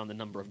bringing down the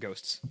number of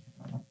ghosts.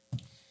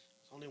 There's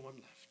only 1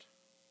 left.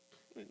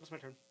 Wait, that's my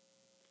turn.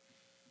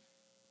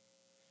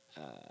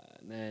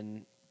 And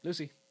then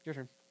Lucy, your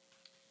turn.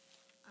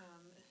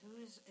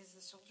 Who is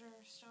the soldier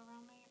still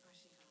around me, or is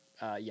he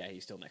gone? Yeah,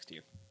 he's still next to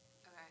you.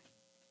 Okay.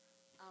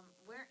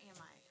 Where am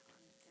I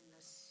in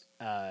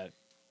this?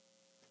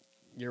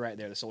 You're right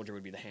there. The soldier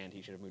would be the hand.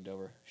 He should have moved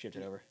over,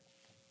 shifted over.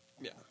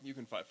 Yeah, you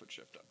can 5-foot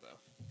shift up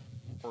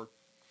though. Or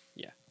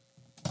Yeah.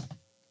 Okay.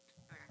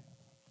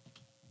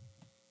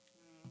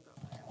 Go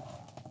for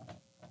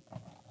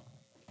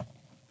it.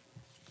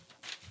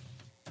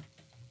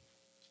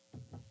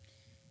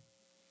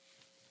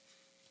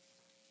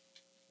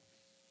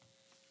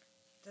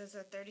 Does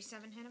a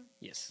 37 hit him?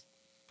 Yes.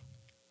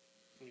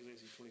 He's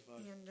AC 25.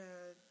 And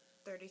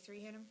 33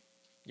 hit him?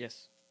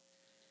 Yes.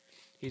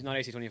 He's not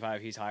AC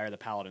 25. He's higher. The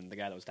paladin, the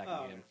guy that was attacking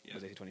Oh, him, yeah.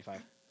 was AC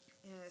 25.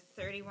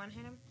 31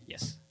 hit him?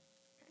 Yes.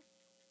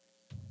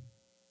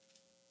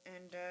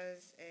 And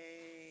does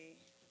a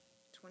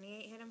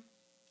 28 hit him?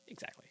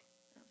 Exactly.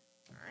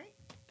 Alright.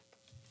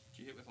 did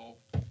you hit with all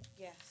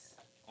Yes.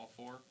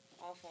 4?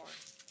 All 4.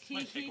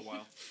 Might take a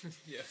while.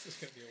 Yes, it's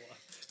going to be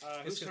a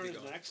while. Whose It's gonna turn be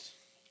is gone. next?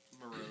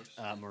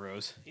 Morose.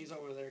 Morose. He's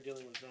over there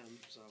dealing with them,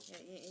 so.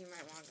 Yeah, you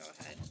might want to go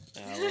ahead.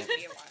 Well, It'll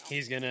be a while.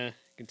 he's gonna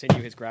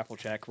continue his grapple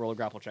check. Roll a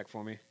grapple check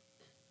for me.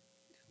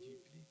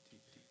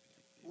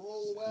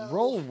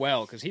 Roll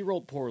well, because he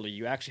rolled poorly.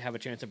 You actually have a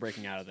chance of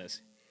breaking out of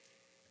this.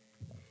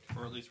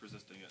 Or at least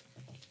resisting it.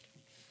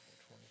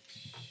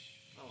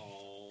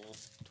 Oh.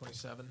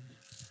 27,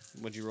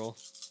 What'd you roll?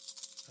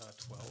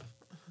 12.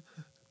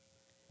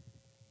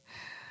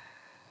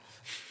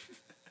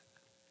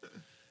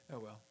 Oh,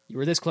 well. You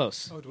were this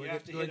close. Oh, do You I have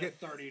get, to do I hit a get,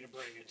 30 to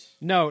break it.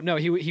 No,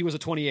 he was a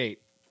 28.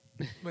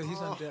 but he's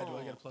undead. Do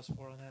I get a +4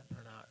 on that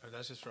or not? Or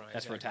that's just for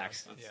That's for attack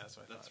attacks. rolls? Yeah, that's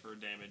what I That's thought. for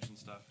damage and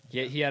stuff.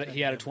 He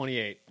had a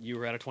 28. You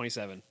were at a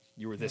 27.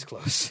 You were this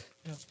close.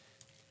 Yeah,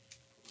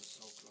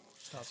 So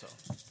close. thought so.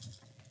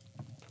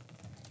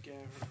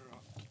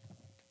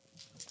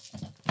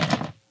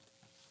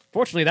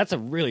 Fortunately, that's a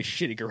really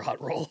shitty garrote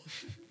roll.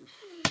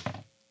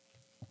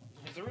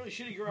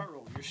 shit at your art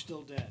roll. You're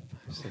still dead.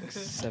 6,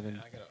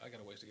 7, I got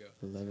a ways to go.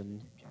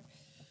 11,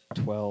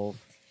 12.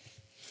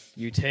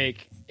 You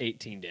take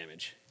 18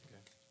 damage.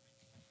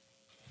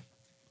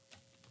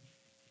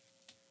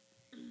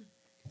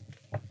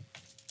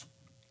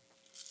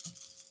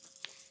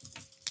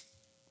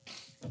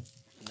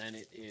 And then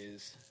it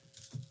is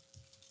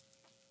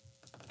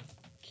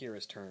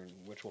Kira's turn,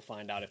 which we'll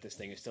find out if this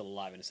thing is still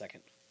alive in a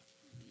second.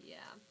 Yeah.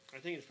 I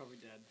think it's probably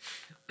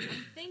dead.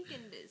 Thinking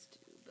it is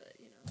too, but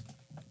you know.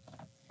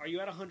 Are you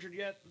at 100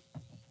 yet?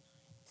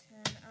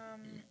 10.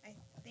 I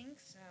think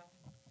so.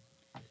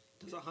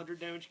 Does 100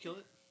 damage kill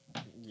it?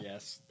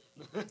 Yes.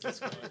 It's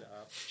going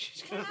up.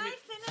 She's Can gonna I be-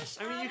 finish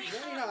I mean, you adding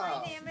can-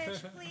 up my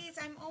damage, please?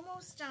 I'm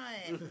almost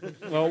done.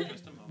 Well,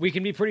 we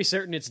can be pretty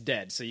certain it's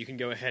dead, so you can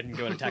go ahead and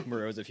go and attack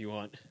Morose if you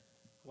want.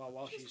 Well,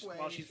 while Just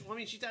she's, I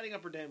mean, she's adding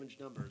up her damage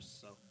numbers,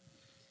 so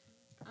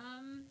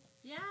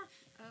Yeah.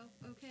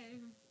 Oh, okay.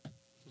 I'm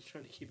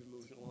trying to keep it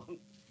moving along.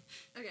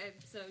 Okay,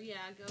 so yeah,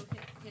 go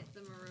hit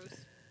the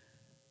morose.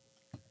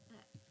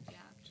 Yeah.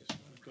 Just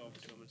go up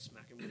to him and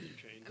smack him with your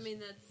chains. I mean,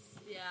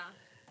 that's yeah.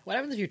 What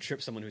happens if you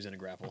trip someone who's in a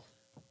grapple?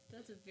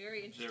 That's a very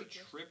interesting. They're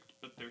question. tripped,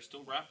 but they're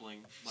still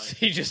grappling.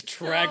 Like, You just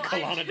drag I-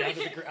 Kalana down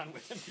to the ground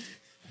with him.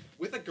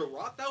 With a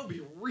garrote, that would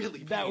be really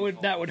That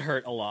would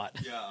hurt a lot.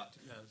 yeah.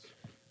 Depends.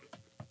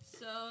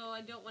 So I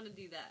don't want to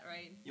do that,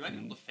 right? You might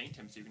be able to feint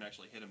him so you can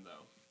actually hit him,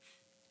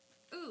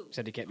 though. Ooh.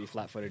 Said he can't be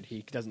flat-footed.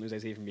 He doesn't lose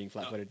AC from being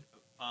flat-footed.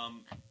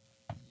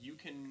 You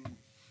can...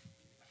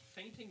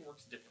 Fainting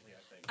works differently,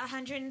 I think.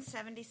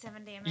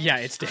 177 damage. Yeah,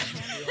 it's dead.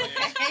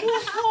 Fainting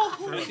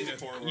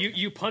is horrible.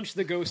 You punch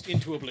the ghost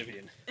into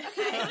oblivion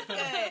Okay,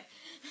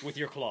 good. with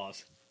your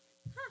claws.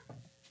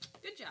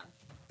 Good job.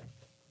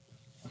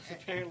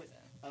 Apparently,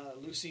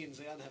 Lucy and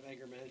Xaion have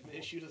anger management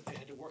issues that they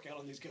had to work out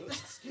on these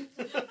ghosts.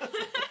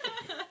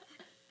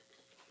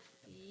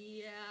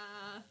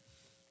 Yeah.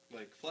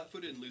 Like,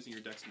 flat-footed and losing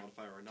your dex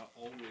modifier are not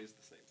always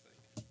the same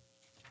thing.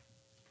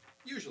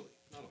 Usually,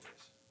 not always.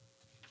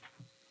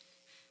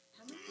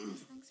 How many of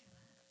these things are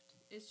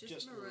left? It's just,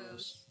 Just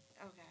morose.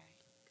 Okay.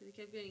 Because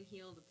he kept getting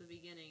healed at the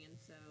beginning, and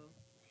so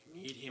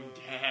Need him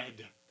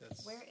dead.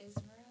 That's Where is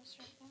Morose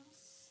right now?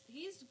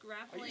 he's Are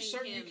grappling you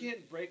certain him. you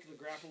can't break the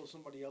grapple of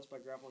somebody else by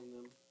grappling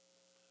them?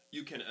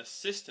 You can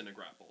assist in a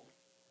grapple.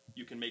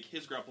 You can make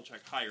his grapple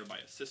check higher by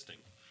assisting.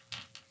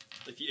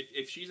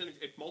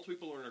 If multiple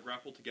people are in a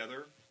grapple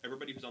together,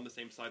 everybody who's on the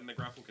same side in the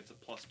grapple gets a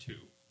 +2.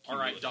 All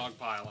right,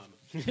 dogpile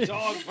him.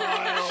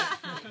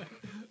 Dogpile!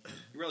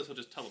 You realize he'll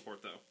just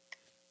teleport, though.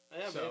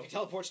 Yeah, but if he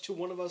teleports to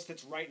one of us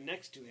that's right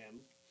next to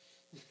him,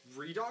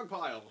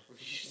 Re-dogpile.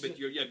 But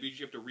you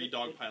have to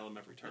re-dogpile him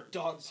every turn.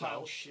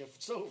 dogpile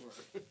shifts over.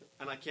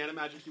 And I can't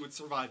imagine he would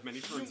survive many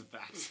turns of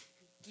that.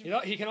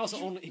 He can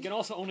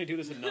also only do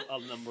this a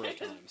number of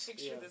times.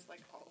 Picture Yeah. this like,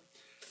 oh.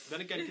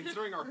 Then again,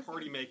 considering our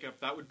party makeup,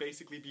 that would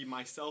basically be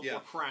myself Yeah. or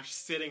Crash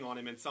sitting on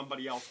him and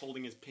somebody else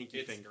holding his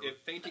pinky finger. If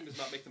fainting does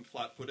not make them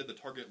flat-footed, the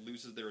target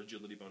loses their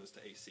agility bonus to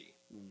AC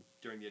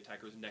during the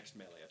attacker's next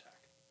melee attack.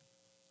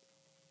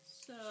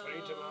 So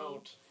Faint him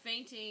out.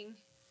 Fainting.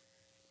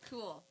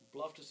 Cool.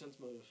 Bluff to sense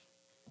motive.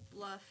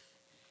 Bluff.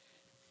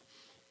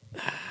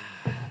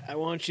 I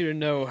want you to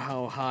know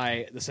how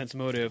high the sense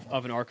motive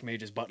of an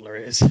Archmage's butler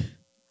is. I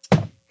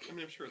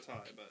mean, I'm sure it's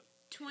high, but...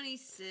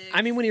 26.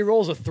 I mean, when he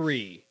rolls a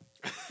 3,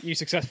 you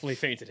successfully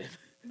fainted him.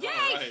 Yay!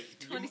 Alright,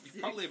 you 26.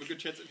 probably have a good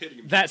chance at hitting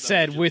him. That That's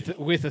said, agility.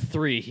 with a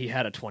 3, he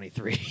had a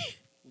 23.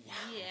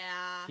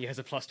 Yeah. He has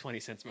a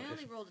 +20 sense I only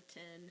motive. rolled a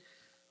 10.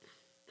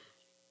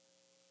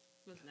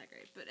 Wasn't that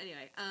great, but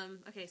anyway.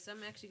 Okay, so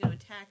I'm actually going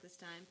to attack this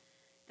time.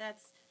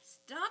 That's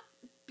stop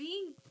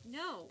being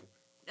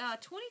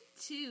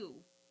 22.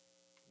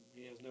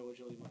 He has no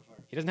agility modifier.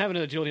 He doesn't have an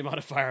agility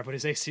modifier, but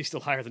his AC is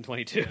still higher than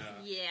 22.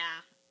 Yeah.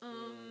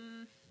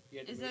 He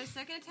had to Is move. that a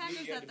second attack, or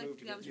is You had that to move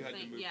that was You the had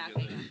to thing? move Yeah.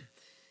 together. Okay.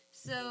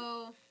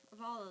 So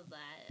of all of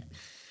that,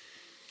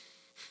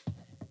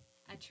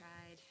 I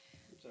tried.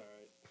 It's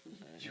alright.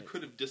 You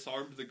could have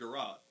disarmed the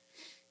garrote.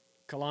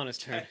 Kalana's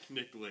turn.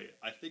 Technically.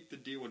 I think the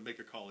D would make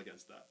a call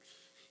against that.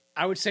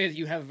 I would say that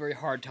you have a very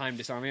hard time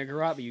disarming a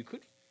garrote, but you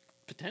could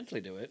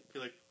potentially do it. Be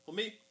like, let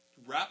me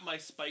wrap my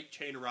spike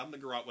chain around the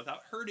garrote without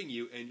hurting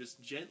you and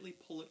just gently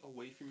pull it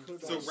away from your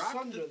Could face. So I wrap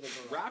sunder the, the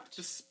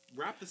garrote?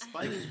 wrap the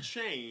spiked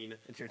chain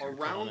It's your turn,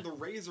 around Kalana. the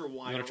razor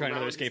wire. You want to try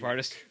another around escape his-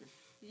 artist?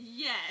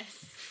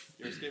 Yes.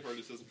 Your escape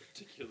artist isn't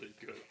particularly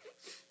good.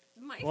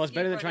 My Well, it's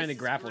better than escape trying to artist is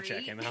grapple great.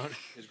 check him out.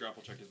 His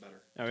grapple check is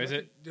better. Oh, is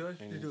it? Do I have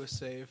to do a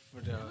save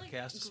for to I like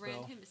cast a grant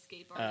spell? him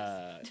escape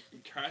artist.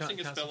 Casting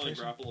a spell in a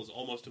Concentration? grapple is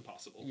almost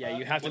impossible. Yeah,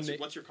 you have to What's, make...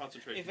 what's your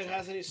concentration? If it check?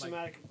 has any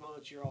somatic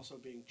components, you're also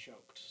being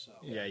choked. So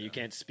Yeah, you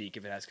can't speak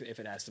if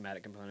it has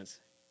somatic components.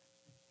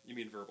 You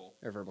mean verbal.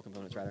 Or verbal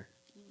components, rather.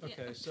 Yeah.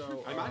 Okay,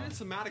 so I imagine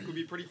somatic would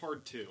be pretty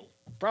hard too.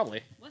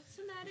 Probably. What's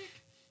somatic?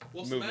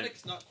 Well, Movement.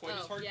 somatic's not quite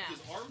as Oh, hard yeah.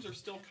 because his arms are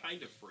still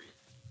kind of free.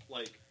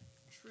 Like,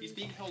 True. he's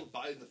being held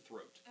by the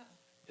throat. Oh.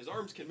 His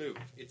arms can move.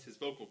 It's his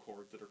vocal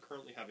cords that are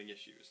currently having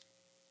issues.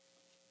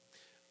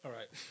 all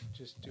right,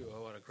 just do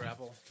a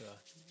grapple to,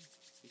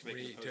 You can make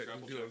re, a to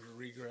grapple do check. a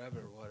re-grab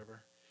or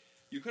whatever.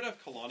 You could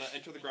have Kalana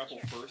enter the grapple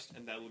first,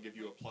 and that will give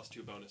you a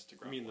 +2 bonus to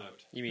grapple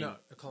out. You mean No,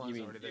 the Kalana's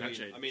already there.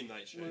 I mean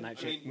Nightshade.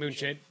 Nightshade?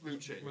 Moonshade?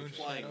 Moonshade. Moonshade.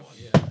 Flying one.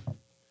 Yeah.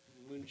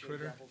 Moonshade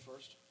Critter. grapple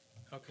first.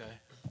 Okay.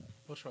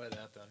 We'll try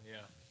that then. Yeah.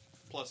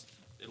 Plus,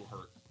 it'll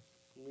hurt.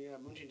 Yeah,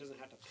 Moonshade doesn't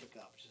have to pick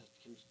up.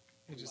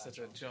 You just have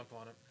to jump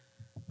on it.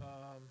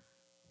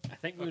 I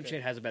think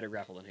Moonshade has a better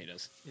grapple than he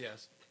does.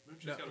 Yes.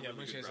 Moonshade's No, got a yeah,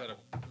 really good Moonshade's had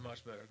grapple. a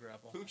much better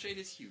grapple. Moonshade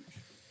is huge.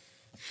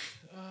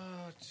 8,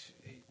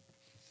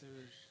 30.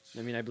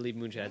 I mean, I believe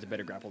Moonshade has a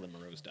better grapple than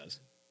Morose does.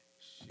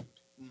 Shoot.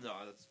 No,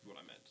 that's what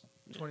I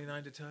meant.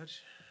 29 to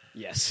touch.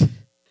 Yes.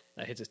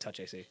 That hits his touch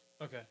AC.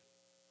 Okay.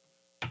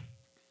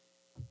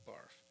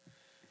 Barf.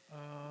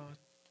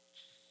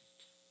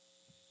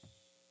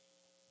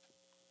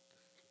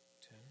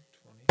 10,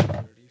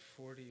 20, 30,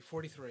 40,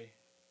 43.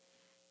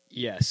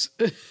 Yes.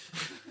 Deal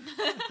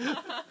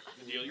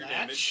your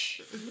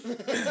damage.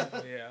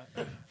 Yeah.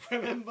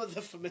 Remember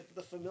the familiar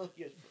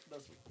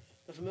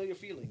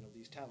feeling of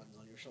these talons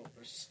on your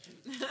shoulders.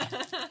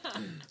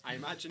 I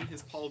imagine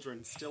his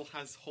pauldron still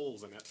has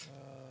holes in it.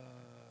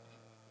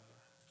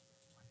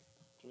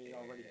 We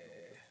already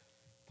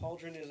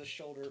pauldron is a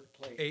shoulder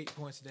plate. 8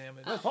 points of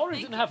damage. The pauldrons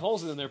didn't have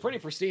holes in them. They're pretty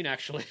pristine,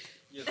 actually.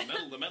 Yeah,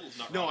 the metal's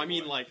not. No, I rotting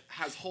mean away. like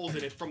has holes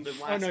in it from the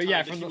last Oh no, time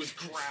yeah, that from he the was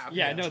grabbed.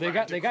 yeah, and no, they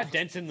dragged got across.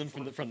 dents in them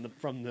from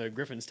the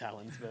griffin's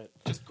talons, but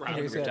Just grabbed. Okay,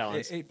 him. he's Your got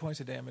talons. 8 points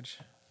of damage.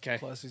 okay.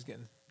 Plus he's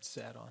getting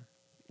sat on.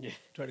 Yeah.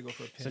 Try to go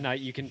for a pin. So now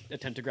you can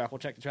attempt a grapple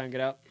check to try and get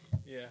out.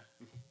 Yeah.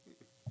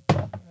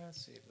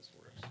 Let's see if this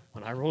works.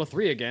 When I roll a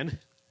 3 again,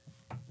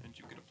 And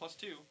you get a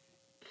 +2.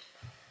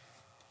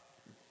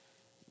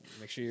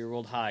 make sure you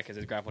rolled high because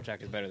his grapple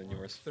check is better than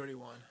yours.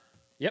 31.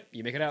 Yep,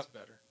 you make it That's out.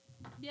 better.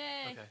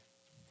 Yay! Okay.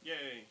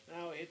 Yay!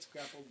 Now it's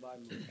grappled by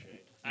Moonshade.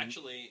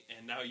 Actually,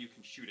 and now you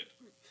can shoot it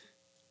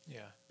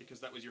Yeah. because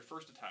that was your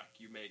first attack.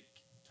 You make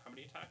how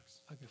many attacks?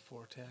 I get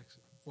 4 attacks.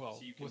 Well,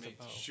 So you can with a make-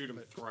 bow. Shoot him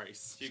but-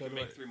 thrice. So you So can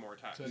do make I- 3 more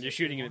attacks. so I You're get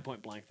shooting him 3 at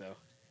point blank though.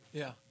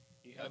 Yeah.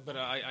 But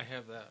I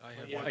have that. I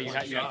have Yeah. one Oh, you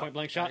blank got shot. point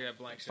blank shot? I got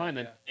blank shot. Fine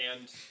then. yeah.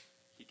 And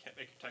he can't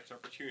make attacks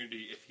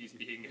opportunity if he's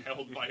being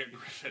held by a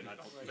griffin. I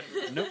don't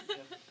think. Nope.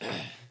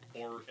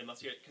 Or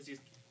unless because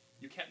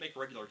you can't make a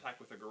regular attack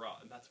with a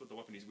garrote, and that's what the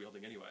weapon he's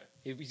wielding anyway.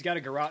 He's got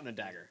a garrote and a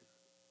dagger.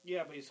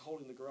 Yeah, but he's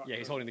holding the garage. Yeah,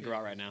 he's holding the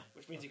garrote right now.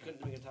 Which means he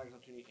couldn't make an attack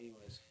opportunity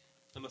anyways.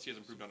 Unless he has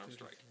improved unarmed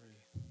strike.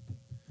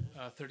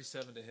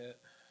 37 to hit.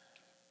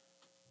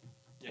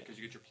 Yeah, because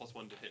you get your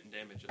 +1 to hit and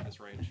damage at this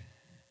range.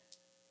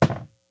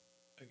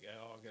 Okay,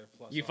 I'll get a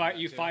plus. You on fire, that,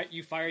 you too. fire,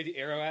 you fire the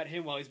arrow at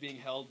him while he's being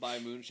held by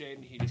Moonshade,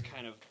 and he just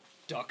kind of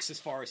ducks as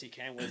far as he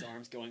can with his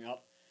arms going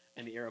up,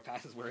 and the arrow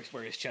passes where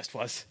his chest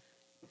was.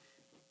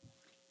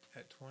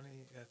 At 20,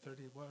 at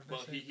 30, what did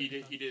Well, I say? he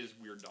did his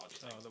weird dodge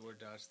thing. Oh, the word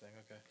dodge thing,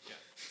 okay.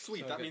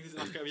 Sweet. So that okay. means he's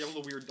not going to be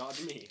able to weird dodge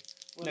me.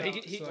 Well, No, no,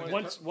 he so I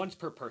get once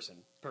per person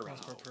per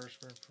Once round. per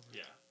person.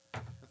 Yeah.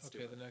 Let's do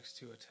Okay, it. the next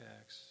 2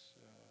 attacks.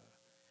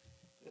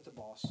 it's a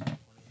boss.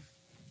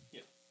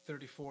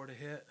 34 to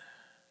hit.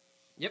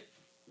 Yep.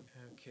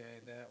 Okay,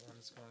 that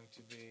one's going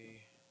to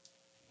be...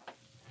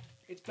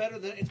 It's better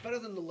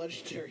than the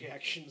legendary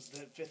actions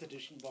that 5th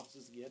edition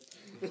bosses get.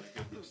 Oh my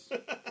goodness.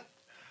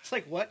 It's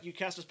like, what? You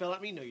cast a spell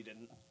at me? No, you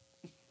didn't.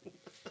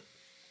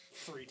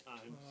 3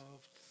 times.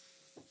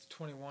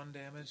 21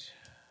 damage.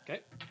 Okay.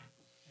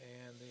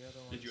 And the other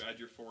one. Did you add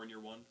your 4 and your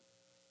 1?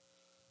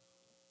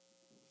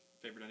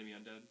 Favorite enemy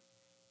undead?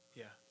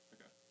 Yeah.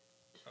 Okay.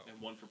 Oh.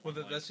 And 1 for Well,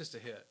 point that's just a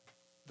hit.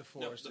 The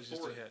 4 no, is the just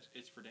 4 a hit.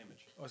 it's for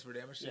damage. Oh, it's for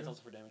damage too? Yeah, it's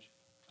also for damage.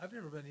 I've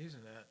never been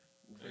using that.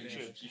 For You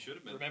damage. should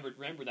have been.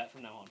 Remember that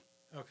from now on.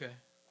 Okay.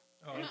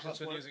 Oh, And I've plus just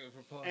been one- using it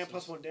for pluses. And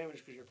plus 1 damage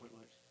because you're point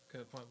blank.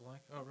 Okay, point blank.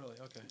 Oh, really?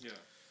 Okay. Yeah.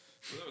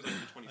 So that was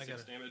actually I 26 got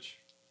it. damage.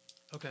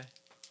 Okay.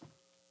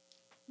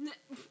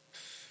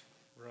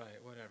 Right,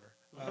 whatever.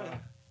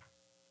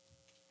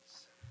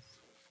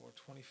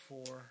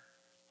 424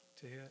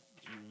 to hit.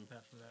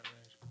 Not from that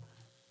range.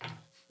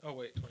 Oh,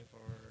 wait, 24.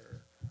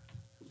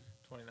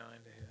 29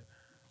 to hit.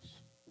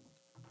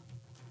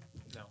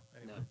 No,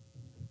 anyway. No.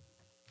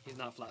 He's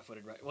not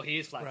flat-footed, right? Well, he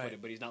is flat-footed,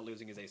 Right. but he's not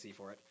losing his AC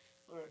for it.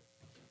 Alright.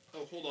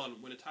 Oh, hold on.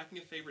 When attacking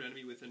a favorite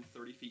enemy within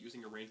 30 feet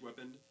using a ranged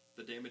weapon,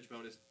 the damage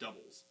bonus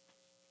doubles.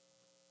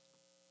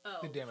 Oh.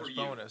 The damage For you.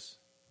 bonus.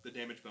 The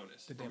damage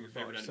bonus. The from your damage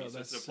favorite bonus. enemy. So So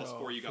instead of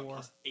that's, +4, you got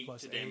 4 +8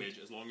 plus to 8. damage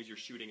as long as you're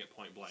shooting at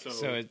point blank. So-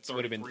 So it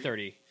would have been 33?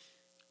 30.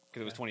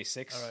 Because it was Okay.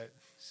 26. All right.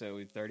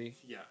 So 30.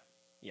 Yeah.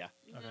 Yeah.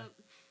 Okay. Nope.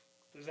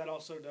 Does that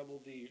also double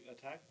the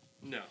attack?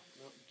 No. No,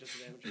 just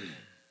the damage.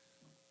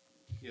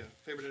 Yeah.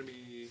 Favorite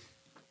enemy.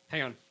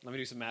 Hang on. Let me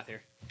do some math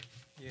here.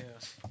 Yeah.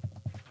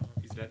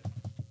 He's dead.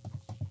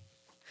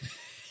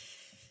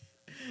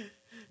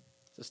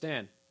 So,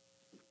 Stan,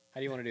 how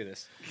do you want to do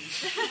this?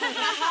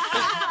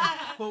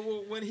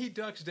 Well, when he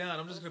ducks down,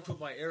 I'm just going to put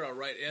my arrow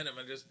right in him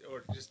and just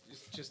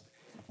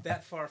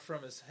that far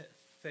from his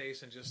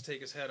face and just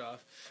take his head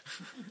off.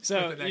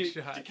 So with the next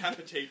shot.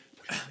 Decapitate.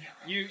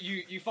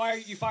 you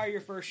fire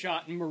your first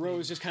shot, and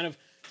Moreau's just kind of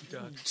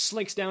Duck.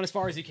 slinks down as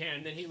far as he can.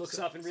 And then he looks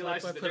up and So I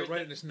realizes put that it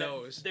right in his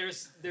nose.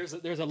 There's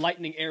a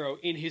lightning arrow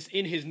in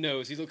his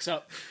nose. He looks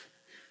up.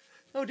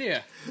 Oh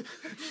dear.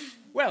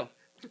 Well,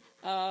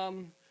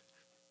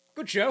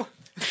 good show.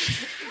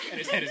 And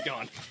his head is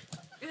gone.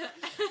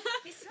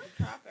 He's so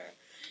proper.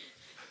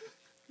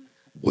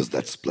 Was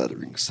that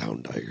splattering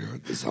sound I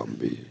heard the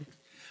zombie?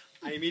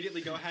 I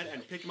immediately go ahead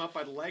and pick him up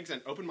by the legs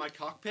and open my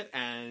cockpit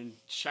and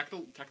check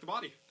the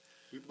body.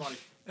 Loot the body.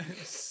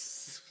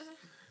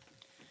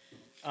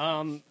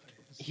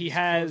 He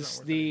has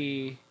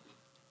the.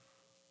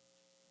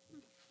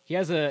 He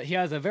has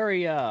a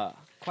very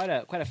quite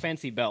a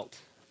fancy belt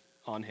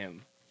on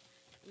him,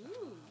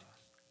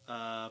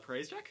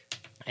 Praise check?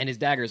 and his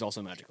dagger is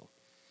also magical.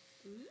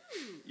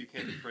 You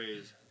can't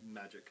appraise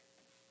magic.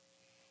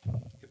 You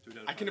have to I can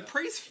identify that.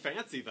 appraise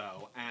fancy,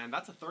 though, and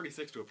that's a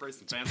 36 to appraise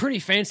some fancy. Pretty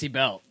fancy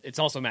belt. It's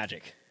also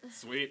magic.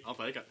 Sweet, I'll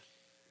take it.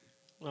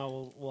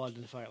 Well, we'll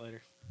identify it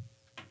later.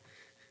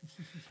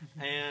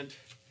 And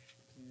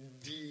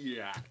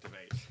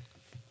deactivate.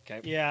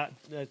 Okay. Yeah,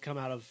 come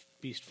out of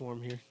beast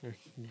form here, or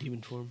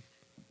demon form.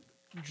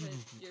 But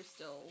you're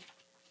still.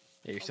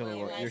 Yeah, you're still Oh, a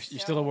well, you're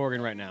that's still a so-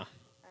 Worgen right now.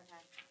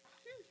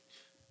 Okay.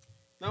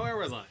 Now, where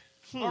was I?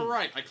 All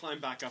right, I climb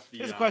back up the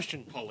Here's a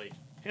question. pulley.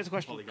 Here's a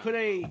question: Polygon. could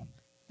a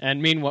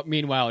And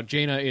meanwhile,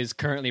 Jaina is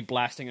currently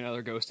blasting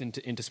another ghost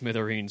into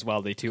smithereens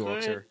while the two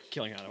orcs are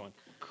killing another one.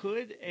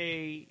 could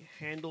a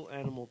handle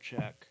animal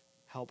check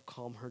help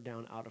calm her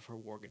down out of her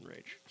Worgen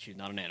rage? She's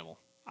not an animal.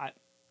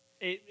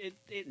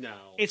 No.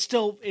 It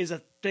still is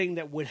a thing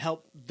that would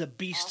help the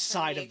beast Also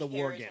side be of the a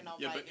carrot Worgen. and I'll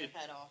Yeah, bite but your it,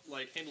 head off.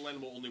 like, handle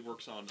animal only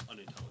works on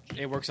unintelligent.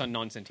 It works on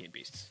non-sentient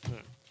beasts.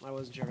 I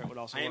wasn't sure if it would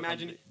also I work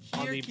imagine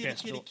on here, the kitty,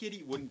 bestial.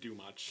 kitty wouldn't do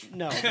much.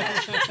 No, Would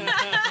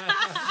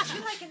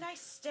you like a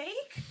nice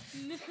steak?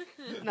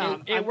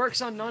 no. It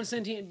works on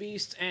non-sentient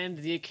beasts and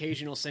the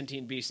occasional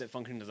sentient beast that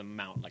functions as a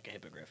mount, like a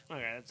hippogriff.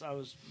 Okay, I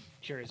was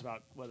curious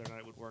about whether or not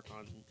it would work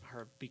on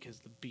her because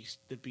the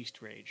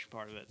beast rage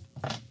part of it.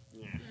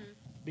 Yeah.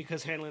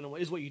 Because handling animal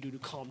is what you do to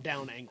calm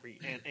down angry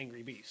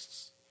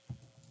beasts.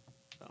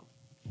 So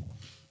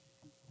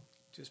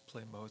Just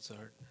play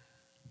Mozart.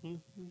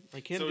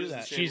 I can't So do does the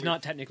that. chandelier- She's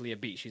not technically a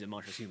beast; she's a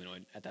monstrous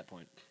humanoid at that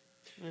point.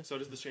 So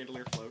does the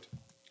chandelier float?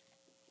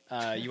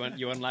 You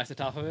unlash the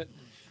top of it.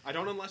 I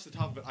don't unlash the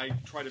top of it. I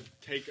try to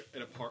take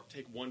it apart,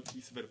 take one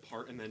piece of it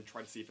apart, and then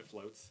try to see if it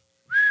floats.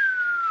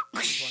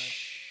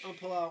 I'll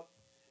pull out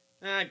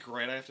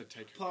Great. I have to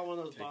take. one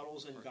of those take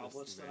bottles and part of this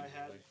goblets that I had.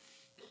 manually.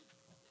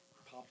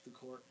 Pop the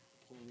cork,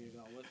 pour me a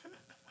goblet.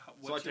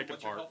 So I take it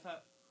what's your apart. health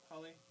at,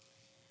 Holly?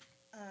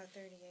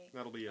 38,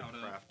 That'll be a Out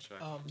of- craft check.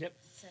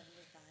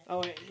 75. Oh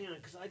wait, hang on,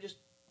 because I just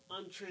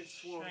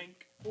untransformed.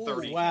 Shank. Ooh,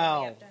 30. wow.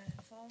 You have to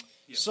have full?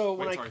 Yeah. So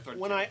Wait, when sorry, I 32.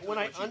 when I How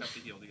much you un- have to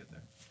heal to get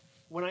there?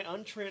 when I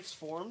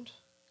untransformed,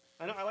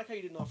 I like how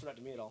you didn't offer that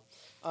to me at all.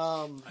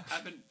 I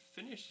haven't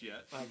finished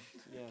yet.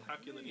 Yeah.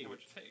 Calculating how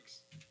much it takes.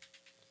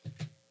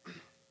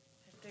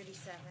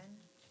 37.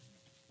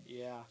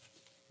 Yeah.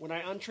 When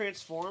I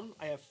untransform,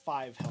 I have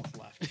 5 health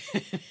left.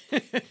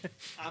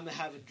 I'm gonna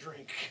have a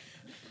drink.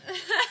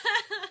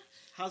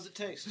 How's it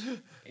taste?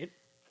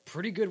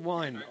 Pretty good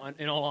wine,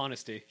 in all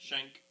honesty.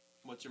 Shank,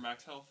 what's your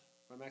max health?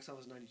 My max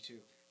health is 92.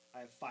 I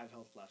have 5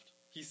 health left.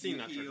 He's seen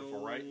that trick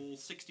before, right?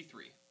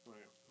 63. Oh,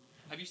 yeah.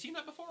 Have you seen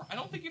that before? I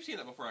don't think you've seen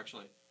that before,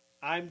 actually.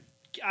 I'm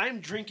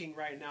drinking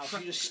right now. So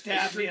you just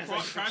stabbed me. As I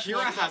Crack Kira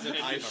walks up hasn't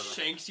and either. just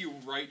shanks you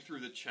right through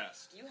the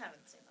chest. You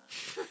haven't seen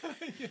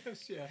that.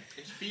 Yes, yeah.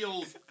 It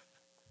feels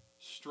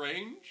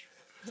strange,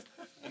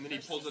 and then he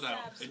pulls it out,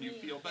 Stabs and you me,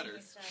 feel better.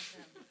 he stabs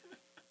him.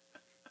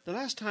 The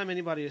last time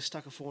anybody has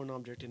stuck a foreign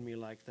object in me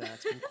like that,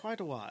 it's been quite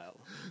a while.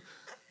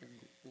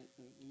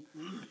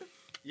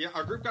 Yeah,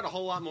 our group got a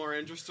whole lot more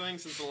interesting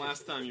since the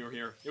last time you were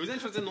here. It was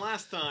interesting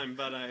last time,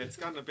 but it's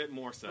gotten a bit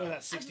more so. What was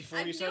that, 64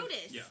 you I've said?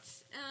 noticed. Yeah.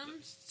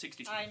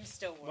 63. I'm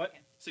still working. What?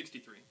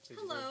 63.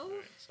 Hello.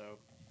 Alright, so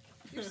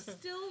You're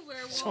still a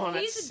werewolf. So I'm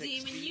at He's a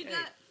demon. You 68.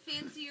 got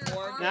fancier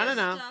Or- armor No, no,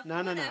 no. stuff.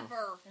 No, no, no.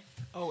 Whatever.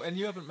 Oh, and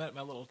you haven't met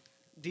my little.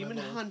 Demon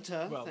My little-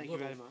 Hunter, well, thank you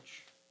little- very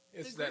much.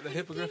 Is The that the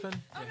griffin hippogriffin?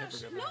 thing? The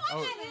hippogriffin. No, I Oh,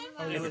 met him.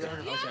 oh, you were there? Yeah,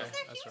 Okay, I was there. that's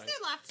He was right. there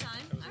last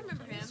time. I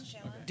remember him. He's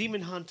chilling.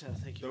 Demon Hunter,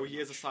 thank you. Though he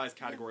is a size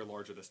category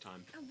larger this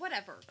time.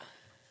 Whatever.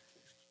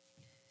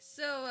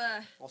 So,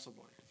 Also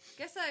blind.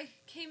 guess I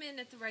came in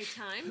at the right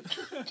time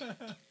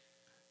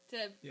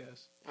to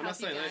Yes. I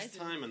must help say, you nice guys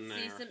time and in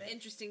see there. some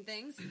interesting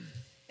things.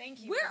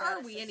 Thank you. Where for that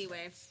are we assistance.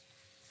 anyway?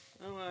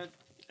 Oh,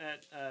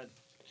 at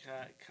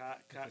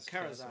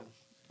Karazhan.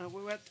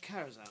 We're at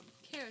Karazhan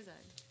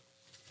Karazhan.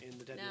 in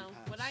the Deadly Now,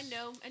 Pass. would I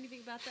know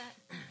anything about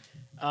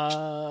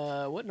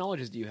that? What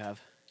knowledges do you have?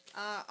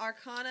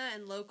 Arcana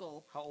and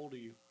local. How old are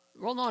you?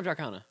 Roll knowledge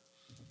arcana.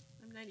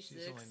 I'm 96.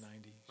 She's only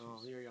 90. Oh,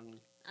 you're a young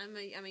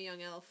I'm a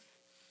young elf.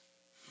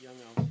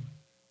 elf.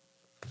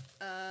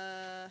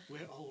 Uh, We're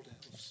old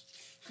elves.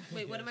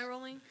 wait, what am I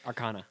rolling?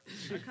 Arcana.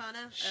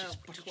 Arcana. She's Oh,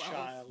 but a 12.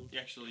 child.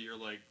 Actually, you're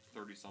like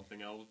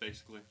 30-something elves,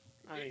 basically.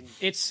 I mean,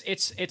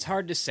 It's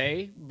hard to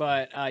say,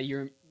 but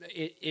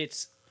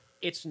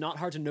it's not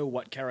hard to know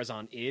what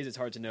Karazhan is. It's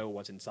hard to know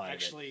what's inside of it.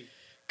 actually,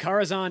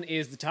 Karazhan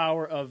is the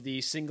tower of the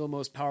single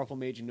most powerful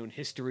mage in known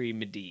history,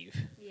 Medivh.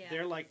 Yeah.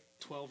 they're like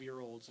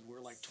 12-year-olds, and we're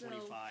like So-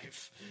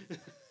 25.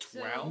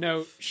 So,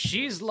 No,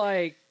 she's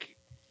like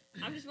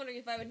I'm just wondering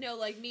if I would know,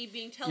 like, me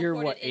being You're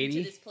teleported what, 80?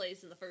 into this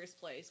place in the first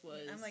place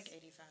was... I'm like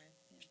 85.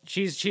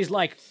 Yeah. she's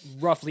like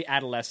roughly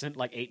adolescent,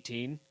 like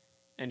 18,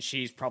 and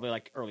she's probably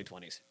like early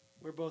 20s.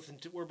 We're both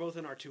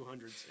in our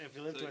 200s. If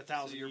we live to So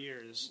 1,000 you're-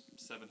 years,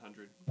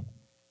 700.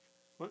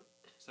 What?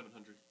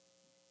 700.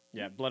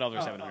 Yeah, blood elves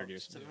are 700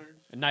 years. 700.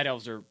 And night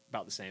elves are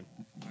about the same.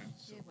 Yeah,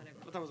 whatever.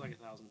 I thought it was like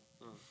 1,000.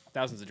 Oh,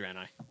 Thousands of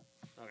Draenei.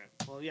 okay.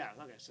 Well, yeah.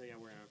 Okay. So yeah,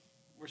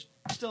 we're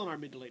still in our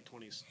mid to late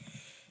 20s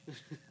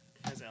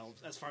as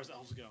elves, as far as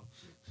elves go.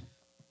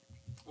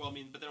 Well, I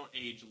mean, but they don't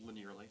age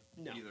linearly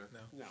No. either.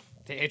 No.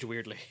 They age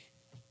weirdly.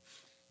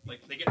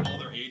 Like they get all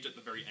their age at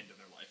the very end of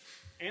their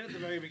life. And at the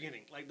very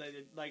beginning,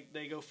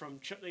 they go from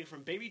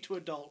baby to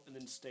adult and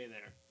then stay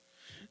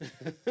there.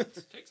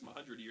 It takes them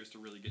 100 years to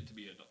really get to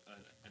be an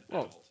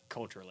Well, adult.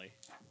 culturally.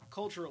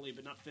 Culturally,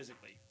 but not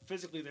physically.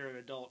 Physically, they're an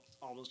adult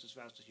almost as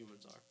fast as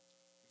humans are.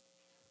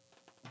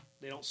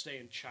 They don't stay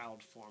in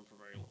child form for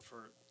very long.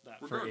 For that.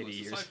 For Regardless, 80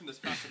 years. aside from this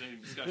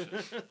fascinating discussion,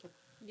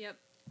 Yep.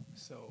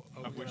 So,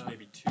 Of which Ogna-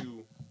 maybe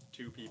two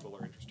people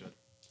are interested.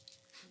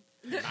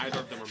 Neither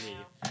of them are me.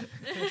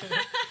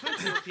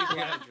 People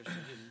are interested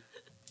in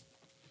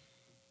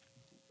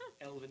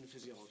elven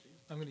physiology.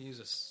 I'm going to use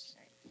a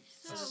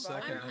So,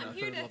 second and a I'm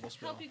here third to level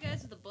spell. help you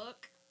guys with a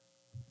book.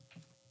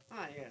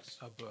 Ah, yes.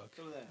 A book.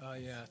 Over there. Oh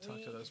yeah, talk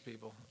to We- those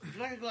people. Would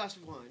you like a glass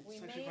of wine? We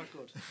It's actually made- quite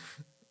good.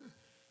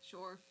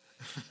 Sure.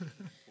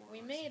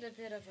 We made a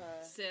bit of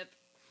a... Sip.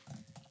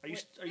 Are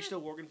you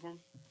still Worgen form?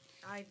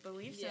 I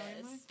believe so,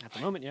 am I? Yes. At the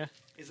moment, yeah.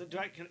 Is it?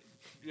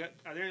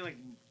 Are there any like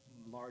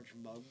large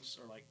mugs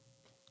or like?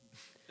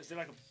 Is there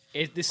like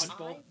a This punch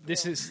bowl?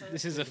 this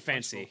is a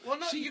fancy. Well,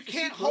 no, you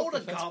can't broke hold the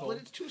a fence goblet. bowl.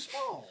 It's too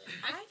small.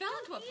 I fell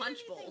into a don't punch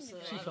need bowl, anything so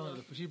to She I fell don't know.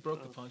 into, she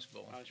broke the punch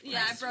bowl.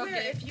 Yeah, I broke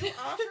Swear, it. if you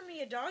offer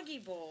me a doggy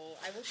bowl,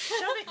 I will shove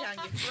it down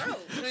your throat.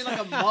 I mean, like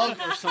a mug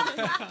or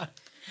something.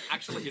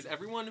 Actually, is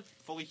everyone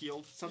fully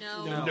healed?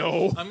 No.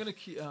 No. I'm going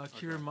to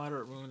cure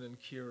moderate wound and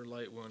cure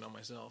light wound on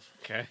myself.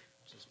 Okay.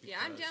 Just Yeah,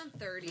 I'm because. down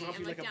 30. I'll offer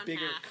I'm you like like a down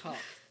bigger half. cup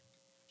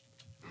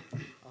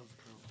of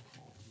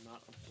alcohol,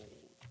 not a bowl.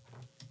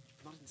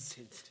 Not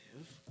insensitive.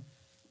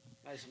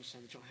 I just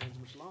understand that your hand's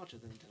much larger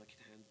than a delicate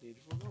hand needed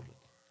for a goblet.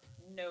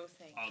 No,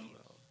 thank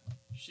you.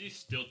 She's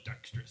still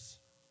dexterous.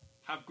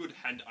 Have good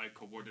hand-eye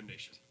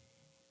coordination.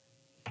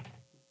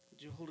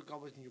 Would you hold a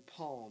goblet in your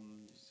palm?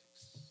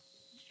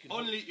 You can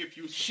Only if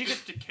you She could-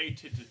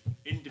 sophisticated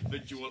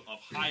individual of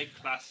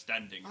high-class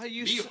standing. Are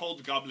you Me s-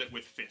 hold goblet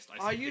with fist. I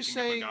Are say you picking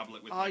saying? up a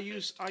goblet with Are my you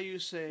fist. are you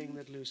saying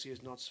that Lucy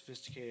is not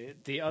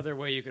sophisticated? The other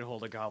way you can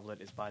hold a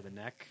goblet is by the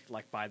neck,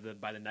 like by the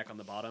neck on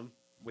the bottom,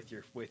 with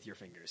your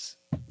fingers.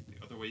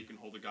 The other way you can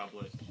hold a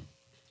goblet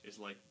is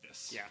like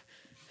this.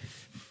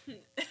 Yeah.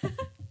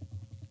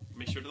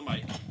 Make sure to the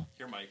mic.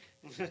 Here, Mike.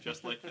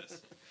 Just like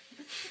this.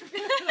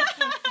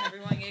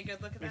 Everyone get a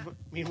good look at that.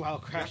 Meanwhile,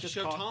 Crash to is,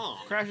 show Tom.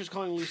 Crash is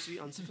calling Lucy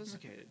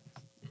unsophisticated.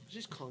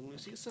 She's calling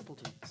Lucy a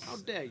simpleton. How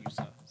dare you,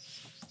 sir?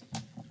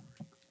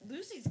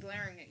 Lucy's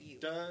glaring at you.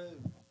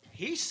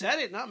 He said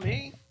it, not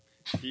me.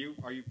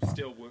 Are you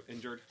still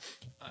injured?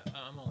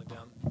 I'm only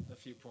down a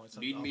few points.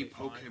 Need I'll me be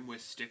poke fine. him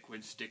with stick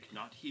when stick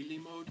not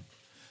healing mode?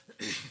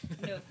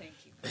 No, thank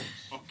you.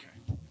 Okay.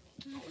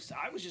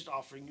 I was just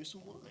offering you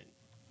some wine.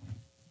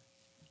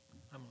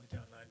 I'm only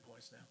down 9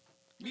 points now.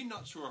 Me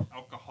not sure of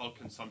alcohol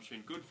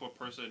consumption good for a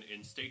person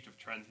in state of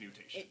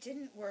transmutation. It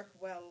didn't work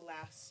well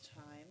last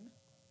time.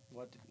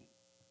 What? Didn't?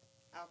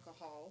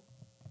 Alcohol.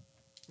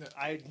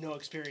 I had no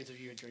experience of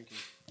you drinking.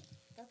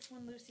 That's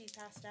when Lucy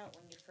passed out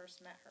when you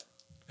first met her.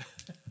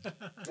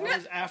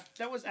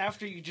 That was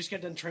after you just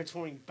got done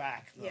transforming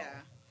back. Though.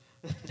 Yeah.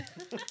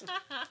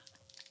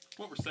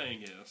 What we're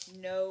saying is,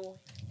 No,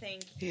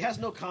 thank you. He has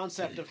no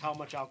concept of how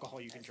much alcohol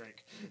you can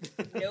drink.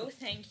 No,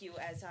 thank you,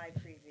 as I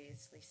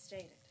previously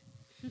stated.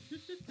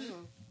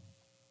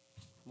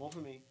 More for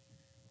me.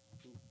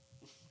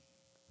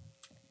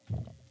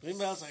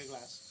 Anybody else like a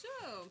glass?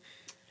 So,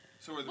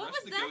 so are the What rest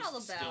of was the that ghosts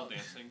all still about?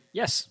 dancing?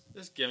 Yes.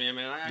 Just give me a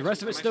minute. The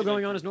rest of it's still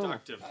going on as normal.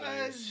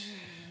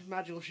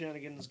 Magical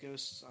shenanigans,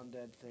 ghosts,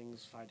 undead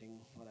things, fighting,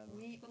 whatever.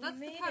 well, that's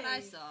the part I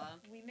saw.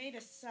 We made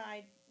a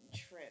side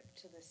trip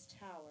to this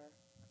tower.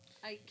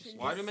 I can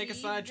Why do we make a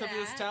see side trip to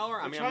this that. tower?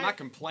 I We're mean, trying- I'm not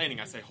complaining.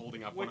 I say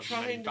holding up We're one of the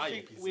many trying to value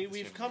think. pieces.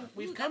 We've come. Ooh,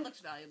 We've that come. looks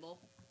valuable.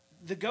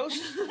 The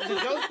ghost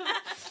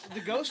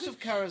of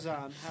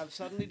Karazhan have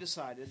suddenly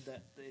decided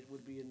that it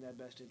would be in their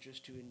best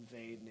interest to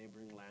invade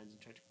neighboring lands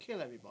and try to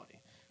kill everybody.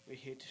 We're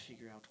here to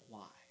figure out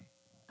why.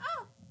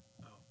 Oh,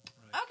 Oh,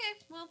 right.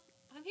 okay. Well,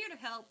 I'm here to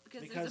help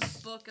because Because, there's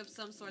a book of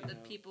some sort you that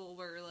know. people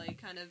were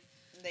like kind of.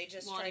 They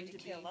just Wanting tried to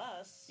to kill be-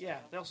 us. Yeah,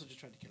 so- they also just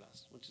tried to kill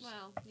us, which is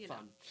Well, you know.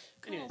 fun.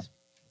 Cool. Anyways,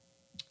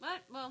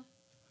 But well,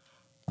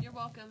 you're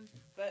welcome.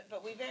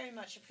 But we very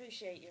much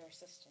appreciate your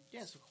assistance.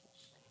 yes, of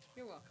course.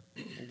 You're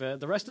welcome.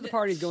 The rest of the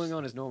party is going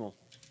on as normal.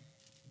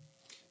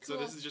 So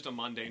Cool. this is just a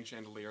mundane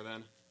chandelier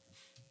then?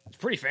 It's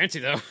pretty fancy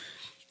though.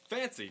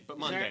 Fancy, but Is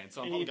there mundane.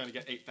 So I'm any- only going to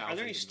get 8,000. Are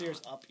there any even stairs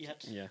though- up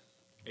yet? Yeah.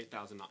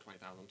 8,000, not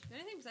 20,000.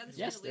 Anything besides this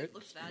Yes, chandelier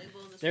looks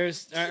valuable in this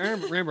There's. I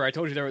remember, I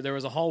told you there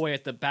was a hallway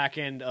at the back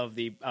end of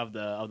the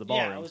ballroom.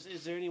 Yeah,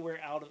 is there anywhere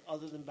out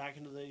other than back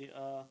into the?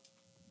 All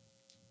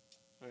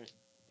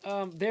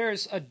right.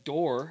 There's a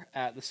door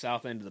at the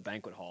south end of the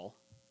banquet hall.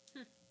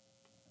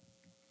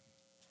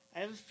 I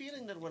have a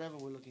feeling that whatever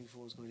we're looking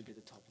for is going to be at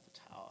the top of the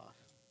tower.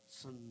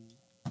 Some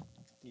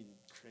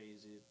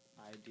crazy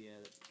idea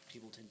that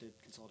people tend to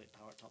consolidate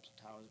power at tops of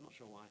towers. I'm not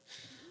sure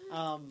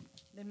why.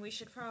 Then we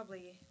should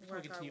probably Before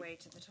we work our continue- way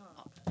to the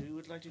top. We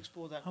would like to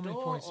explore that How many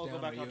door points or go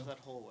down back are out you? to that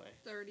hallway.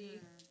 30.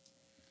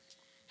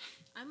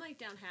 I'm like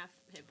down half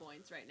hit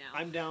points right now.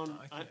 I'm down.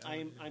 I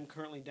can't- I'm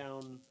currently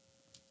down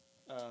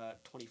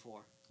 24.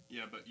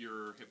 Yeah, but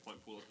your hit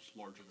point pool is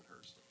larger than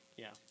hers.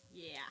 Yeah.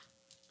 Yeah.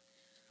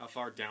 How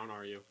far down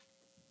are you?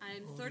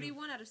 I'm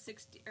 31 out of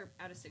 60 or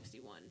out of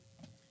 61.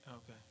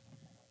 Okay.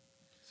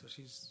 So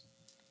she's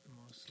the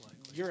most likely.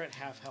 You're at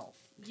half health.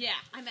 Yeah,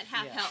 I'm at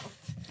half Yeah.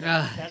 health.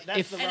 That's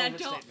if the And I relevant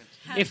don't statement.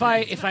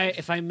 have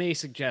if I may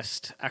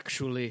suggest,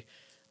 actually,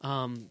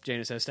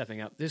 Jaina says,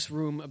 stepping up. This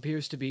room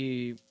appears to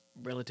be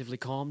relatively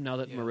calm now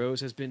that Yeah.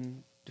 Morose has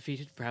been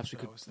defeated. Perhaps we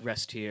That's what I could was thinking.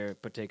 rest here,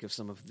 partake of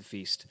some of the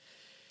feast,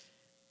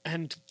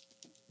 and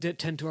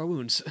tend to our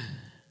wounds.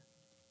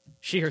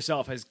 She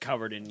herself has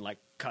covered in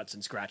cuts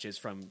and scratches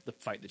from the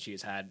fight that she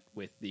has had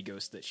with the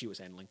ghost that she was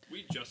handling.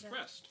 We just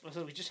rest.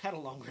 So we just had a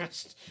long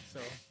rest.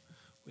 So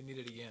we need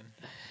it again.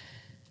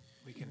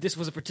 We can. This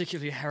was a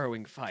particularly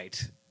harrowing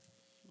fight.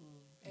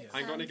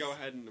 I'm going to go sounds-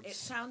 ahead and... It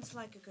sounds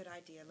like a good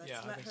idea. Let's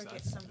Yeah, I let think her so. get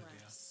That's a some good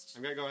idea. rest.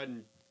 I'm going to go ahead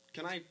and...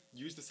 Can I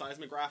use the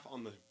seismograph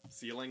on the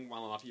ceiling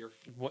while I'm up here?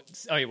 What?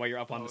 Oh, yeah, while you're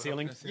up on Oh, the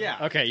ceiling. up on the ceiling.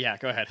 Yeah. Okay, yeah,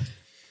 go ahead.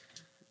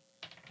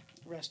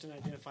 Rest and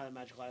identify the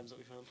magical items that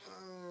we found.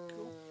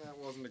 That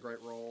wasn't a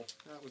great roll.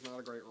 That was not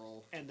a great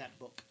roll. And that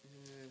book.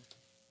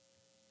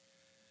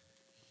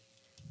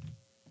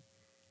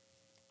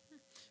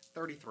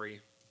 33.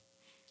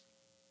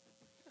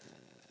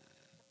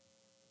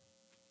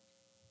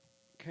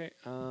 Okay.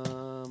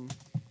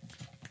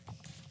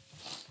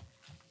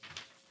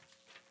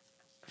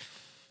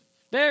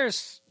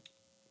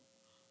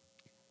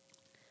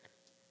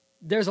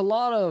 There's a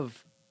lot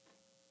of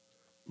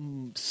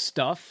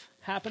stuff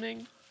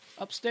happening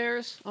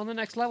upstairs on the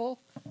next level.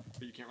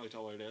 But you can't really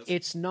tell what it is.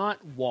 It's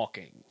not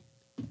walking.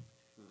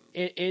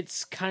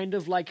 It's kind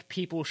of like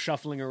people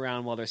shuffling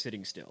around while they're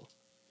sitting still.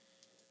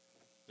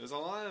 There's a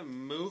lot of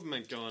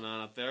movement going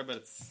on up there, but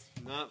it's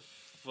not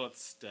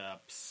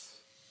footsteps.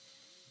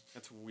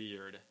 That's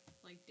weird.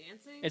 Like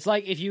dancing? It's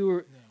like if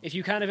you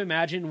kind of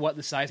imagine what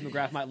the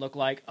seismograph might look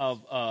like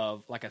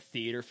of like a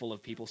theater full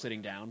of people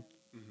sitting down.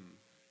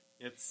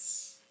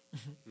 It's...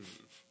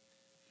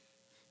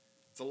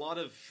 It's a lot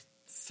of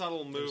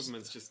subtle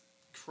movements just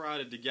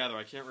crowded together.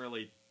 I can't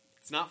really...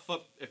 It's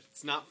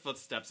not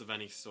footsteps of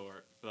any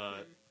sort,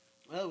 but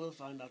Well, we'll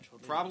find out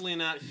shortly. probably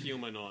not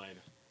humanoid.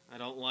 I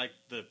don't like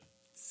the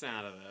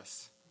sound of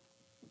this.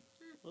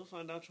 We'll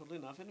find out shortly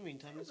enough. In the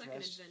meantime, Sounds let's like an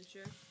rest.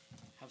 adventure.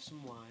 Have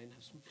some wine.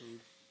 Have some food.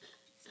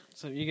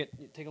 So you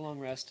take a long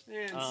rest.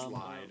 And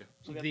slide.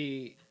 So we got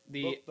The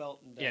book, belt,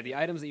 and yeah, the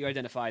items that you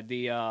identified.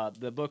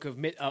 The book of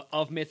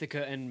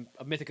Mythica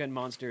and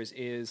Monsters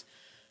is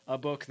a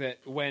book that,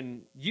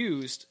 when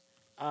used,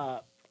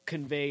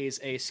 conveys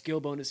a skill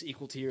bonus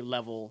equal to your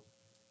level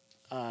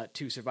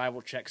to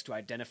survival checks to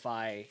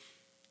identify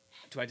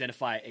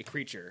a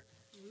creature.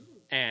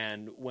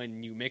 And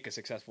when you make a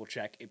successful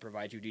check, it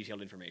provides you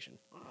detailed information.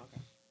 Oh,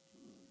 okay.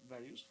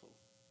 Very useful.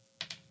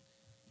 If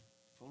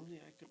only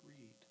I could read.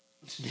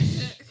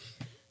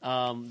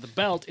 The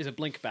belt is a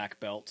blink back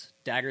belt.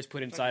 Daggers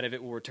put inside of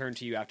it will return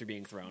to you after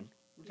being thrown.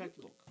 In fact,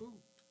 the book.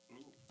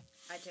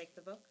 I take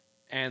the book.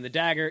 And the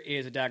dagger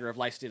is a dagger of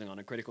life stealing. On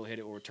a critical hit,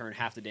 it will return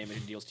half the damage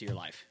it deals to your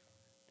life.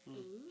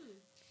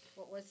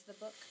 What was the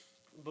book?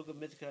 Book of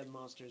Mythica and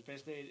Monsters.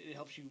 Basically, it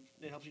helps you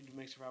to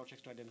make survival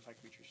checks to identify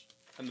creatures.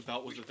 And the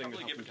belt was the thing that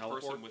Probably helped give him it to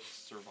person teleport. with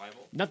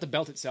survival. Not the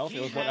belt itself.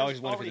 It was what I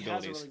always wanted for the already has a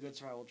abilities. really good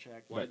survival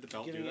check. What did the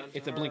belt do Giving then? it to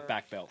It's a her blink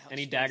back belt. helps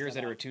Any space daggers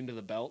that are out. attuned to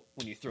the belt,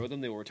 when you throw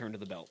them, they will return to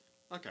the belt.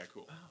 Okay,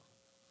 cool.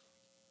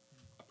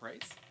 A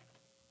price?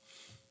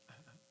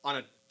 On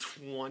a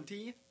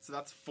 20? So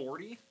that's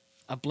 40?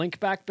 A blink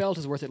back belt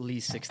is worth at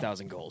least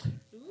 6,000 gold.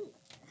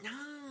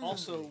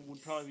 Also,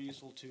 would probably be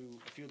useful to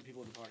a few of the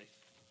people in the party.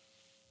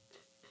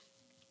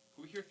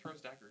 Who here throws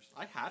daggers?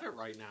 I have it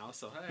right now,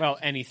 so hey. Well,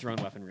 any thrown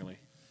weapon, really.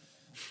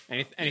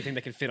 Anything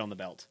that can fit on the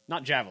belt.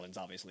 Not javelins,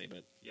 obviously,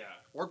 but Yeah.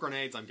 Or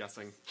grenades, I'm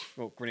guessing.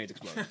 well, grenades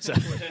explode. So.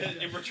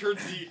 It returns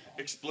the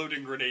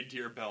exploding grenade to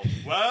your belt.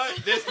 What?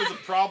 This was a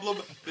problem.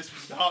 This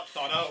was not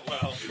thought out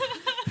well.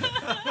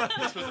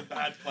 This was a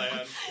bad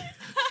plan.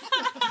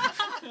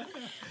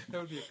 That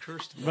would be a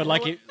cursed. But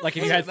like if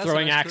you had That's a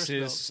throwing nice curse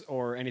axes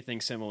or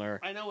anything similar,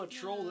 I know a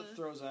troll that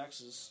throws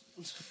axes.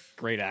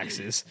 great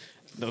axes,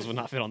 those would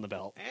not fit on the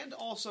belt. And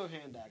also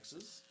hand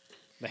axes.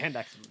 The hand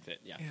axe would fit,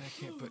 yeah. Yeah,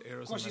 I can't put Of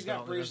arrows course, on he's my got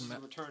belt. It braces doesn't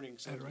of matter. returning,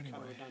 so matter it's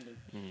kind of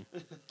anyway.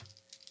 redundant.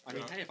 I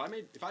mean,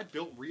 hey, if I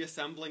built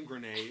reassembling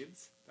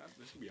grenades,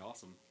 this would be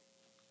awesome.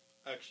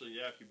 Actually,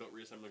 yeah, if you built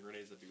reassembling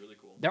grenades, that'd be really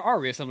cool. There are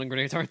reassembling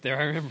grenades, aren't there?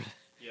 I remember.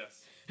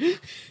 Yes.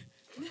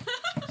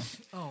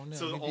 Oh no!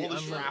 So maybe all the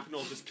I'm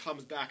shrapnel just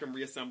comes back and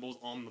reassembles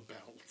on the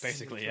belt.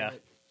 Basically, yeah.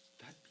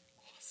 That'd be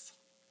awesome.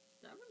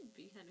 That would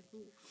be kind of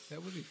cool.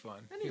 That would be fun.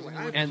 Anyway,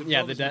 Because And the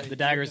yeah, build the is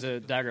dagger is a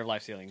dagger of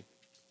life stealing.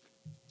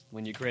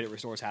 When you crit, it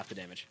restores half the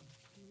damage.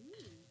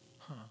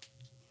 Huh.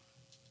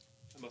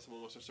 Unless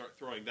someone wants to start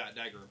throwing that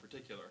dagger in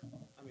particular.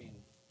 I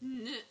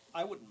mean,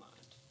 I wouldn't mind.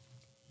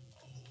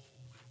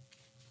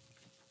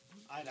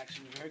 I'd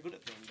actually be very good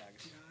at throwing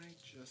daggers. Did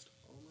I just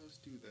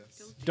almost do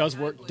this?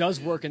 Does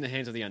work in the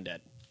hands of the undead.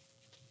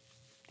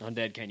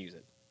 Undead can use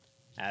it,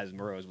 as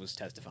Morose was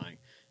testifying.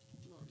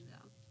 Well,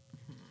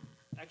 yeah.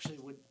 Actually,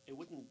 it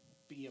wouldn't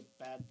be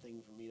a bad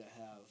thing for me to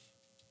have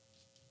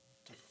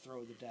to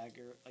throw the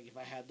dagger. Like if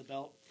I had the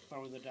belt,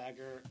 throwing the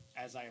dagger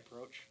as I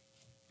approach,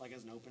 like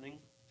as an opening,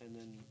 and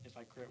then if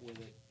I crit with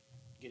it,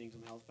 getting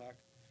some health back.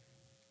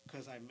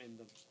 Because I'm in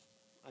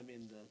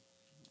the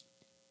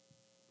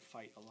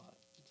fight a lot.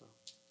 So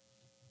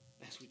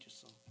as we just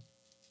saw,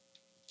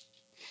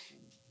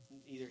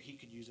 either he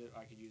could use it,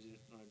 or I could use it.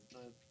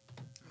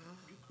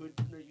 You could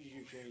not use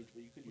your change,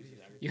 but you could use the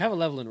dagger. You have a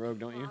level in Rogue,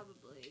 don't you?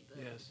 Probably,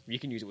 but Yes. You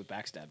can use it with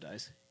backstab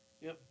dice.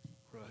 Yep.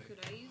 Right. could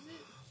I use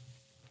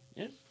it?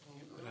 Yeah.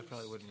 But I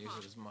probably wouldn't use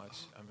it as much.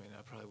 I mean,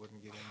 I probably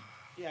wouldn't get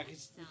in. Yeah,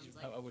 because Sounds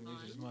I like wouldn't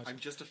use it as much. I'm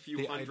just a few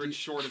The hundred idea-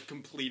 short of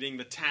completing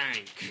the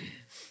tank.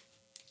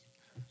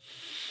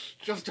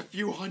 Just a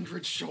few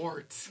hundred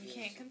short. We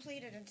can't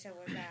complete it until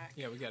we're back.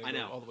 Yeah, we got to I go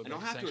know. all the way I back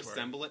don't have to Sanctuary.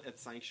 assemble it at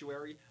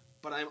Sanctuary,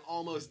 but I'm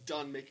almost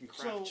done making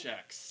craft So-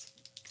 checks.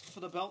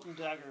 for the belt and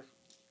dagger,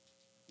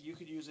 you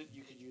could use it,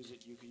 you could use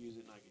it, you could use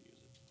it, and I could use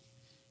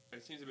it.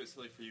 It seems a bit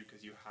silly for you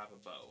because you have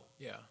a bow.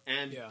 Yeah.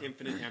 And Yeah.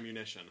 infinite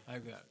ammunition.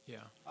 I've got,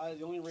 yeah.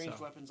 The only ranged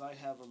So- weapons I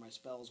have are my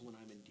spells when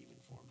I'm in demon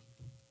form.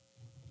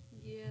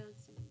 Yeah, it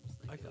seems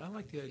like I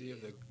like the idea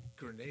of the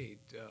grenade.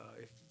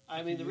 If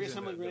I mean, the you're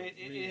using reassembling grenade.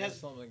 It has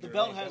reassembling the grenade,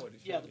 belt that has would be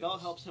the belt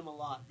fabulous. helps him a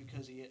lot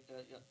because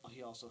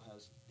he also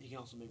has he can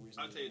also make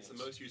reassembling. I'd say it's the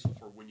grenades. most useful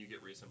for when you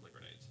get reassembling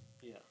grenades.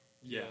 Yeah.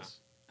 Yes.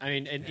 I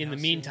mean, in And the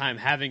how meantime,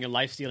 having a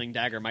life-stealing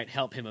dagger might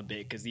help him a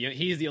bit, because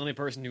he's the only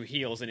person who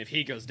heals, and if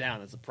he goes down,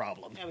 that's a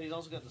problem. Yeah, but he's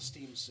also got the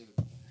steam suit.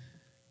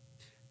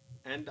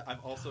 And I've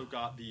also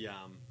got the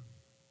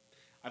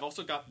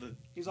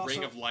He's also-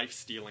 ring of life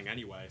stealing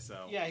anyway.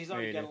 So Yeah, he's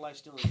already There got you a life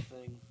stealing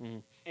thing,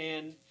 Mhm.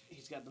 and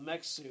he's got the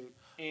mech suit,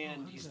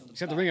 and he's in the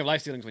Except the back. ring of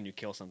life-stealing is when you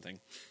kill something.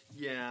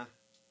 yeah,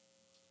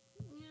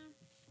 yeah.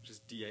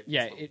 just D8.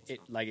 Yeah,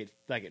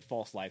 it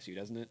false lives you,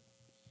 doesn't it?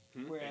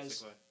 Whereas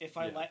Basically. if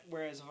I Yeah.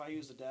 if I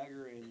use the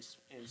dagger and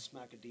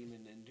smack a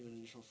demon and do an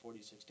additional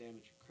 46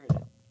 damage, you crit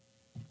it.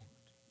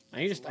 I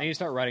need to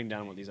start writing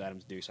down what these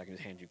items do, so I can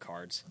just hand you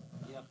cards.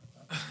 Yep.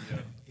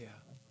 Yeah.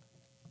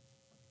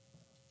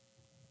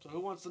 So who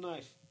wants the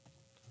knife?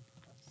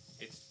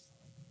 It's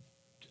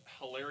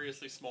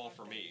hilariously small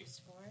for me.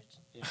 Use for it.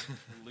 Yeah.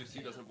 And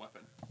Lucy doesn't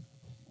weapon.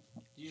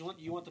 you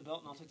want the belt,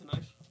 and I'll take the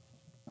knife.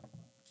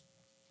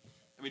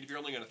 I mean, if you're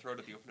only going to throw it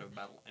at the open of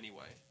battle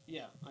anyway.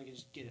 Yeah, I can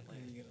just get it Later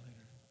later. you get it later.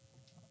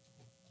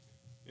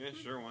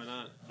 Yeah, sure, why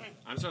not?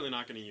 I'm certainly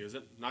not going to use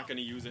it. Not going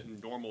to use it in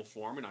normal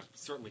form, and I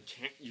certainly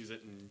can't use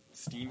it in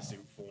steam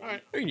suit form.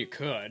 I mean, you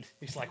could.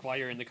 It's like while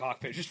you're in the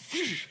cockpit, just...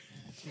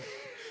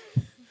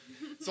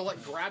 So,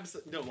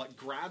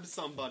 grab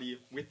somebody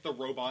with the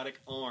robotic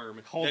arm,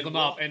 hold then them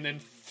walk- up, and then...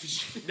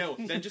 No,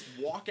 then just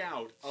walk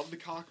out of the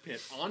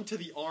cockpit onto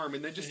the arm,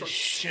 and then just start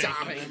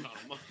stabbing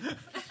them.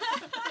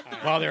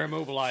 while they're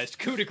immobilized.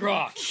 Coup de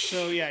grace!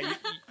 So yeah,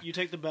 you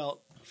take the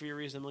belt for your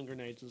reassembling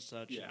grenades and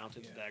such. Yeah. and I'll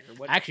take the dagger.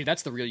 What, Actually,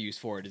 that's the real use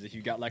for it, is if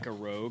you got like a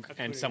rogue A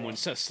coup and de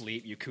someone's grace.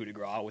 asleep, you coup de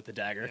grace with the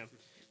dagger. Yeah.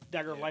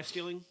 Dagger of life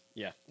stealing?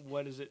 Yeah.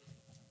 What is it?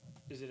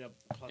 Is it a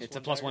plus It's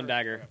one a plus one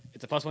dagger? dagger.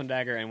 It's a plus one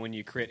dagger, and when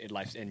you crit, it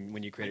life, and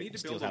when you I crit, need it to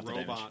steals build a half the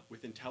damage. robot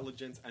with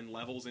intelligence and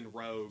levels in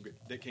Rogue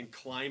that can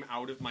climb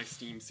out of my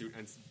steam suit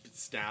and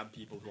stab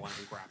people who I'm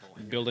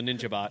grappling. Build a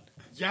ninja bot.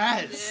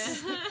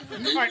 Yes!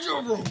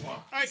 Ninja robot!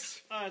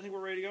 Alright, I think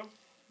we're ready to go.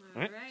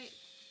 All Right. right.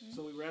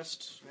 So we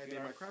rest, I we did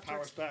get my our crap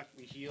powers checks. back,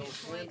 we heal.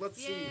 And let's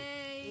Yay.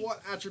 see.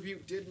 What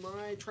attribute did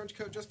my trench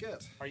coat just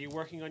get? Are you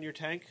working on your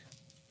tank?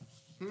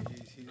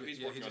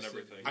 He's working on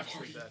everything. I've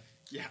already...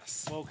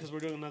 Yes. Well, because we're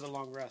doing another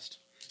long rest.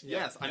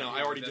 Yes, I know.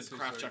 Yeah, I already that's just who's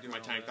craft already checked my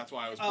doing all tank. that. That's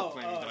why I was Oh,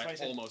 proclaiming that's that why I I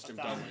said almost am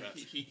 1,000. done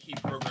with it. He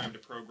programmed a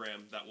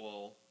program that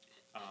will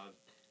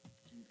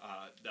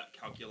that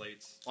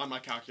calculates. On my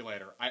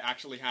calculator, I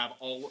actually have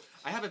all.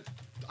 I have a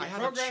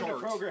Programmed a chart.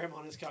 program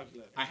on his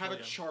calculator. I have a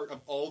chart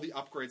of all the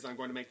upgrades I'm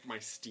going to make for my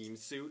steam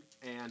suit,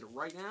 and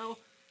right now,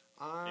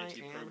 I And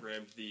he am.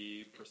 programmed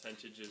the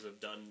percentages of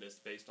doneness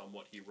based on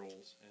what he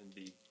rolls and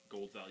the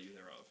gold value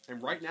thereof.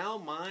 And right now,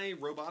 my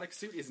robotic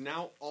suit is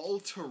now all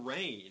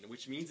terrain,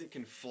 which means it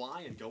can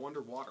fly and go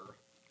underwater.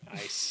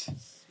 Nice.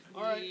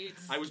 All right.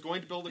 I was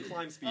going to build a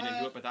climb speed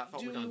into it, but that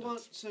felt do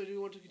redundant. do we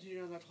want to continue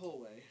down that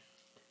hallway,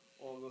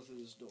 or go through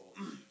this door?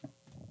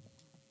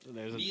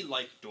 There's We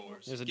like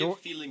doors. there's a Give door-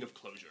 feeling of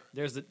closure.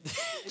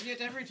 And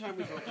yet, every time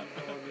we go through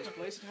the door in this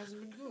place, it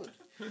hasn't been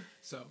good.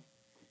 So,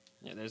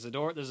 Yeah, there's a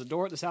door. There's a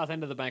door at the south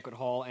end of the banquet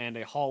hall and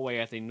a hallway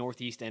at the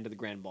northeast end of the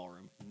grand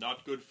ballroom.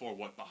 Not good for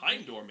what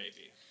behind door may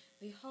be.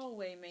 The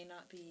hallway may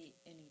not be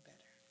any better.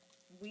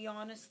 We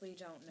honestly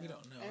don't know. We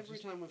don't know. Every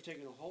time we've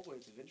taken a hallway,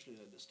 it's eventually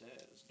led to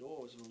stairs.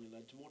 Doors have only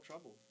led to more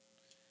trouble.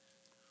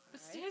 But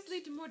stairs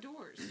lead to more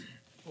doors.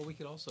 Well, we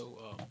could also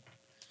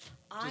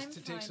I'm just to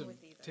fine take some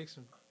with either. take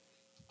some.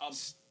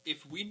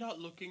 If we're not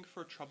looking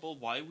for trouble,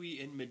 why are we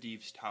in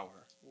Medivh's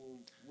tower? Well,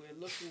 we're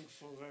looking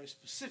for very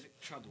specific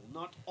trouble,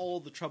 not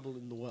all the trouble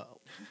in the world.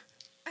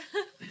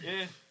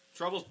 Yeah,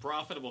 trouble's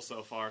profitable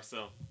so far,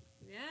 so.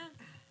 Yeah.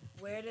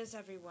 Where does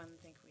everyone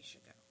think we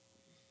should go?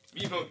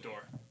 We vote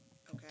door.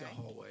 Okay. The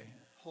hallway.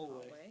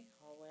 Hallway.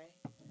 Hallway.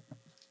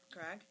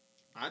 Krag?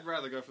 I'd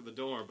rather go for the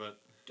door, but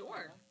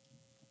Door.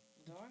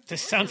 Door?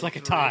 This sounds like a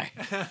tie.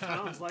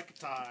 Sounds like a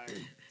tie.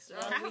 So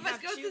Well, half we of us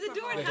have go two through the for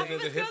door and hallway. half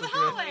of The us go to the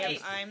hippogriff. hallway.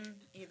 I'm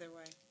either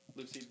way.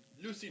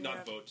 Lucy We not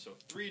have- vote, so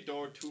 3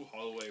 door, 2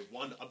 hallway,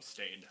 1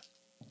 abstain.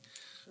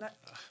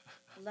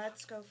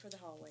 Let's go for the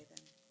hallway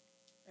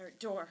then. Or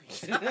door.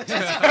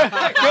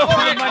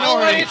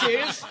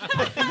 Minorities.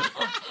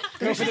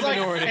 Go for the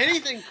minority.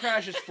 Anything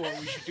crashes for,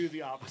 we should do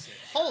the opposite.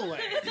 Hallway.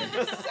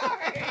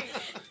 Sorry.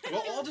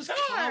 we'll all just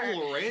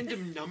cobble a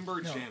random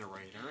number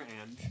generator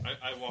and.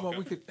 I walk Well, up.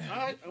 we could.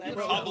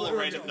 Cobble a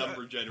random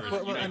number generator.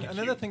 Well, You make a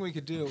another cube. thing we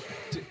could do,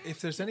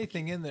 if there's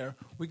anything in there,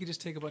 we could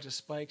just take a bunch of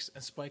spikes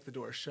and spike the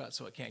door shut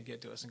so it can't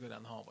get to us and go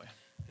down the hallway.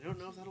 I don't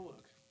know if that'll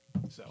work.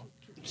 So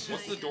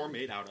What's the door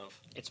made out of?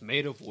 It's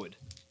made of wood.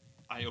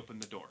 I open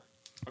the door.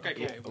 Okay,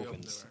 okay, cool. we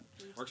open the Opens.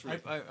 door. Works for me.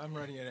 I'm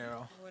ready an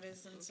arrow. What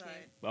is inside?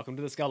 Welcome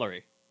to the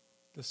scullery.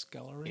 The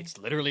scullery. It's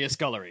literally a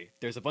scullery.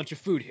 There's a bunch of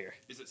food here.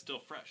 Is it still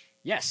fresh?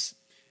 Yes.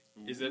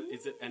 Is it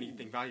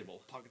anything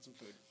valuable? Pocket some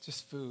food.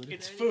 just food.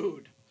 It's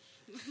food.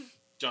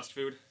 Just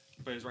food?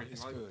 But is there anything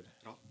It's valuable food.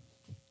 at all?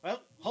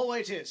 Well,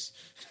 hallway it is.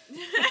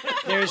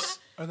 There's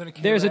Are there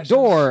any there's a rations?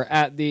 door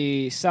at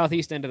the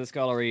southeast end of the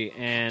scullery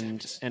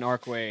and an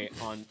archway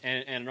on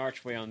and an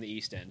archway on the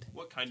east end.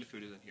 What kind of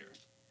food is in here?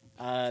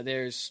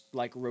 There's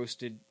like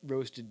roasted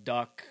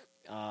duck,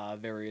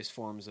 various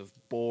forms of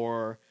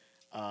boar,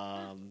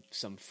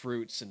 some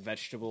fruits and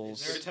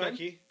vegetables. Is there a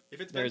turkey? If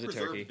it's There's been a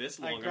preserved turkey. this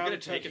I long, I'm grab going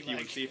a to take a turkey few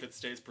leg. and see if it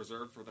stays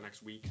preserved for the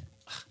next week.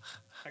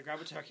 I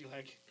grab a turkey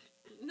leg.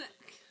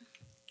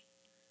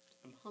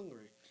 I'm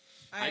hungry.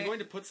 I'm going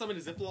to put some in a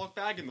Ziploc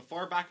bag in the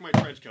far back of my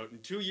trench coat. In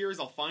 2 years,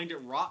 I'll find it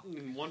rotten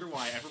and wonder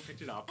why I ever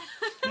picked it up.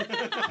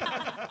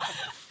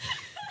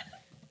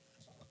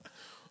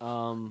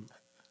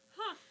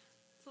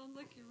 Sounds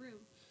like your room.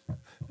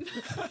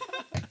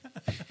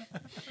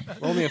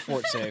 Roll me a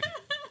fort save.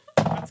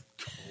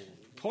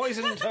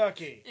 Poison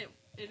turkey.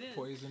 It is.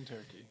 Poison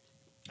turkey.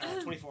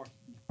 24.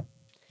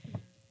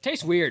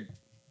 Tastes weird.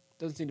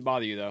 Doesn't seem to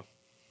bother you though.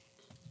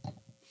 Oh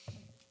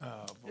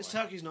boy. This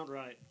turkey's not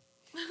right.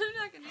 I'm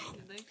not going to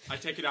eat anything. I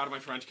take it out of my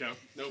trench coat.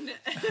 Nope.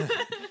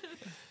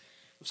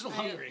 I'm still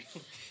hungry.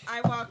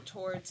 I walk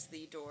towards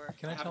the door.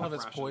 Can I have tell if enough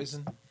it's rations.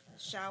 poison?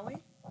 Shall we?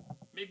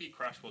 Maybe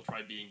Crash will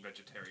try being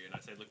vegetarian. I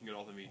say, looking at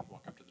all the meat,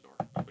 walk up to the door.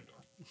 Open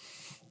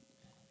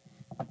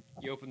door.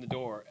 You open the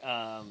door.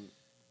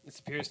 This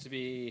appears to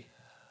be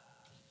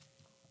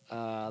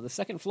the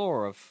second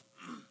floor of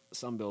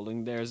some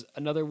building. There's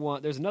another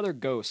one. There's another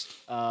ghost.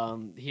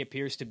 He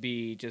appears to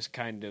be just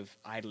kind of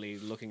idly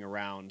looking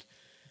around,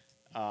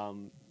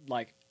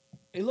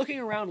 looking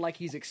around like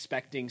he's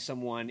expecting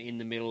someone in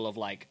the middle of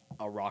like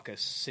a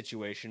raucous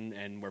situation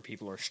and where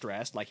people are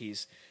stressed. Like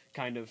he's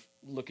kind of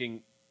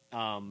looking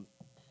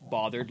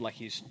bothered, like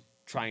he's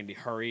trying to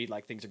hurry,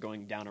 like things are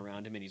going down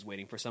around him and he's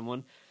waiting for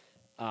someone.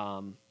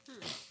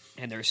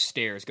 And there's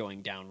stairs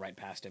going down right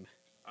past him.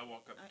 I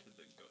walk up to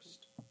the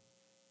ghost.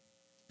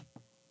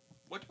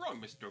 What's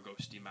wrong, Mr.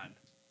 Ghosty Man?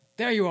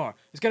 There you are.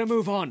 It's gonna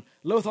move on.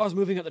 Lothar's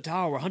moving at the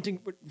tower.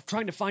 We're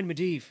trying to find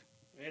Medivh.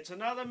 It's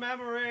another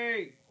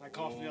memory. I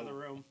cough in the other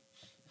room.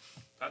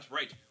 That's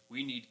right.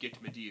 We need to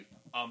get Medivh.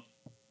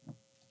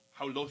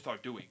 How Lothar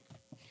doing?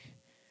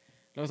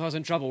 Lothar's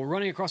in trouble. We're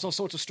running across all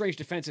sorts of strange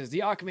defenses. The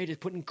Archimage has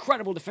put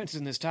incredible defenses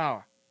in this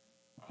tower.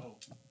 Oh,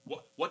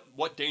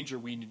 what danger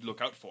we need to look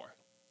out for?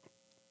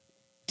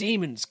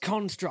 Demons,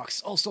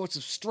 constructs, all sorts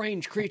of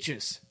strange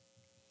creatures.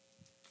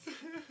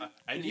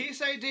 Did he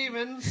say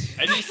demons?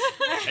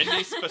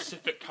 Any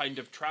specific kind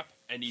of trap?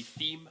 Any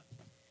theme?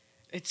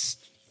 It's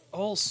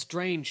all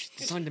strange,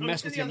 designed to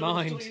mess with your The other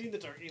one's mind. still eating the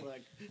turkey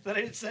leg that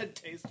I said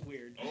tastes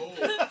weird. Oh,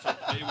 so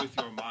play with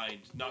your mind,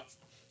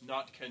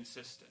 not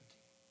consistent.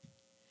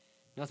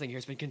 Nothing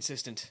here's been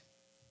consistent.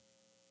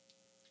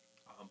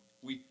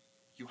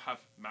 You have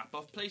map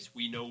of place.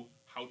 We know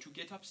how to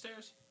get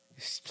upstairs.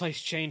 This place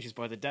changes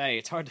by the day.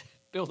 It's hard to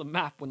build a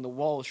map when the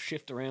walls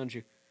shift around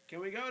you.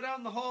 Can we go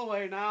down the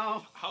hallway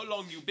now? How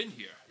long you been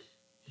here?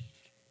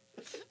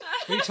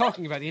 What are you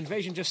talking about? The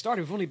invasion just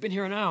started. We've only been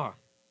here an hour.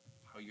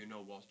 How you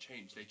know walls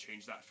change? They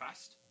change that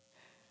fast?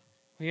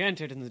 We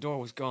entered and the door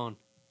was gone.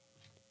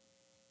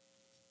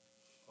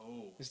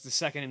 Oh, This is the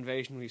second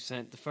invasion we've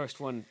sent. The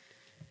first one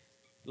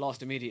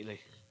lost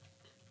immediately.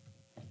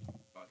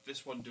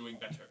 this one doing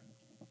better.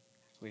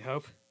 We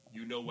hope.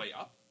 You know way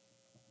up?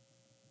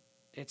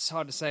 It's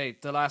hard to say.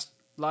 The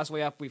last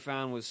way up we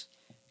found was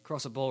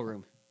across a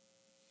ballroom.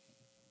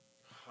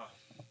 Huh.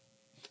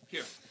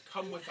 Here,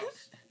 come with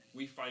us.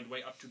 We find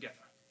way up together.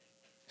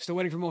 Still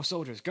waiting for more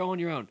soldiers. Go on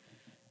your own.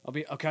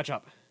 I'll catch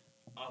up.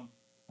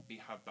 We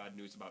have bad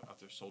news about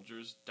other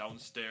soldiers.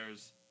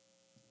 Downstairs,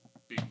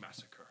 big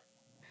massacre.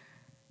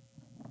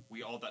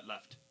 We all that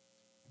left.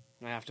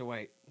 I have to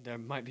wait. There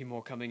might be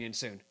more coming in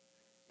soon.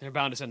 They're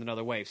bound to send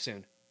another wave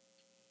soon.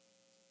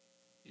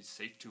 Is it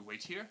safe to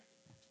wait here?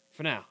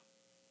 For now.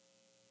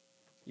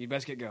 You'd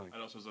best get going.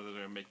 I also saw that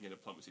they're making a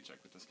diplomacy check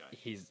with this guy.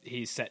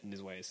 He's set in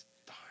his ways.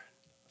 Darn.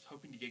 I was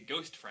hoping to get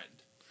Ghost Friend.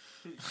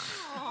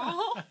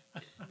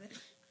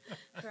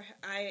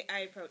 I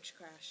approach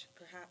Crash.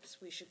 Perhaps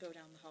we should go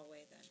down the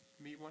hallway then.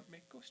 Me want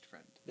make Ghost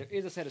Friend. There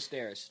is a set of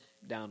stairs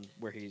down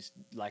where he's,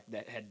 like,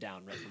 that head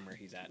down right from where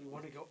he's at. We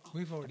want to go up.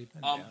 We've already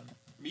been down.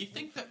 Me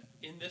think that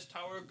in this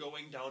tower,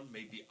 going down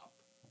may be up.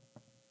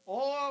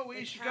 Or we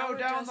The should tower go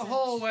down the doesn't.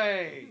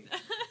 hallway.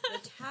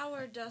 The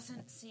tower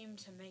doesn't seem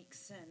to make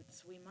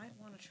sense. We might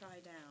want to try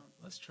down.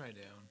 Let's try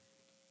down.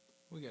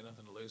 We got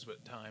nothing to lose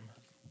but time.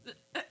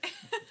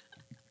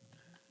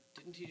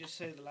 Didn't he just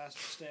say the last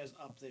stairs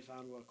up they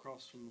found were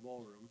across from the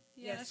ballroom?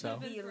 Yes, So?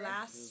 the There's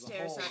last a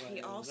stairs up, hallway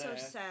he over also there.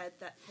 said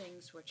that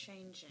things were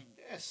changing.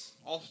 Yes.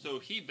 Also,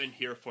 he been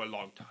here for a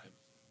long time.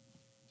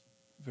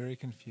 Very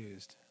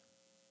confused.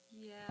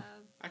 Yeah.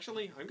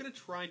 Actually, I'm going to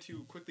try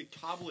to quickly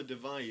cobble a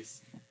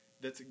device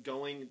that's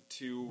going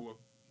to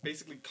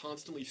basically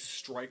constantly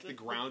strike the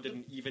ground at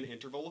an even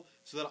interval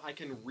so that I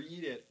can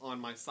read it on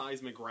my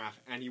seismograph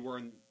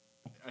anywhere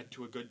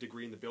to a good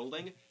degree in the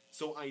building,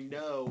 so I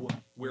know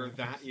where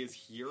that is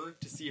here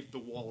to see if the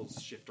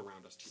walls shift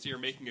around us. So you're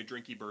making a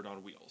drinky bird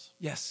on wheels.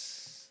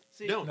 Yes.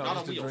 See, No, No, not just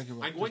on a wheels.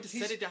 drinking I'm going to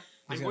set it down.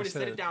 I'm he's going gonna to set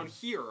set it it- down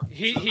here.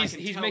 He, so that I he's can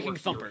he's tell making where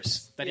here thumpers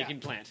is. that Yeah. he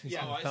can plant. He's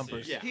Yeah. got Oh, I see.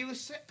 thumpers. Yeah. He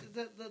was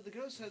the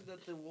ghost said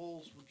that the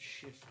walls would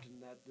shift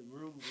and that the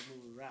rooms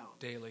would move around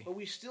Daily. But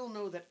we still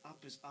know that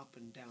up is up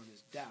and down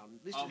is down.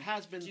 At least it Um,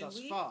 has been do thus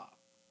we? far.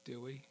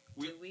 Do we?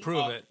 Do we?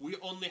 Prove it. We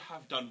only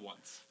have done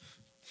once.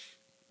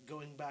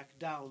 Going back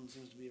down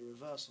seems to be a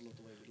reversal of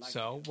the way we'd like.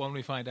 So when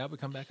we find out, we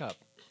come back up.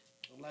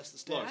 to. Unless the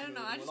stairs. I don't know.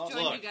 move, I we'll just also-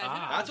 joined Look, you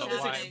guys. That's what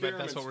this why- experiment's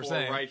that's what we're for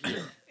saying. right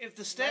here. If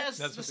the stairs, That's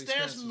the what the stairs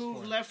experience is move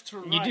for. left to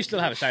right, You do still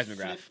have a flip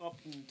seismograph. up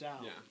and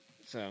down. Yeah.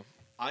 So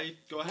I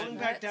go ahead. Going And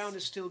back down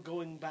is still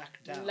going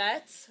back down.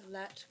 Let's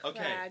let Krag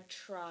Okay.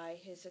 try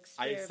his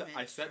I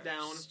experiment. set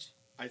down. first.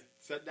 I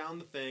set down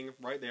the thing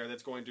right there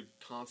that's going to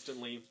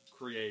constantly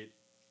create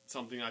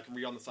something I can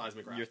read on the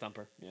seismograph. your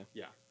thumper, yeah.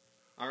 Yeah.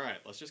 All right,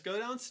 let's just go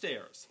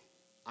downstairs.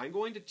 I'm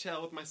going to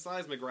tell with my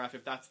seismograph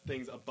if that's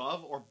things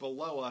above or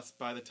below us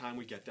by the time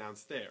we get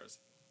downstairs.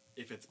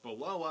 If it's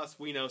below us,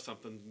 we know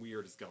something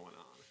weird is going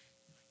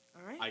on.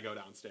 All right. I go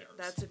downstairs.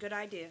 That's a good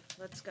idea.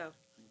 Let's go.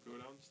 Go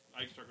down.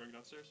 I start going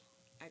downstairs.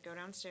 I go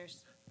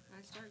downstairs.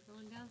 I start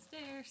going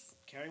downstairs.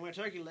 Carrying my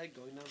turkey leg,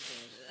 going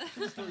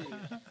downstairs. Still eat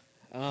it.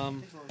 Takes a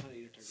long time to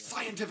eat a turkey leg.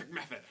 Scientific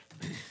method.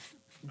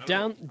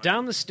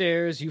 Down the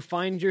stairs, you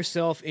find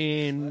yourself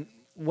in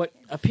what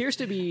appears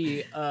to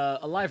be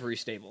a livery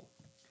stable.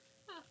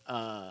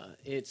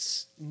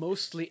 It's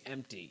mostly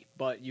empty,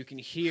 but you can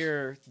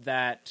hear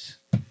that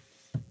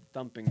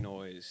thumping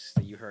noise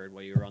that you heard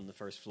while you were on the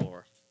first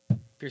floor.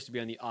 Appears to be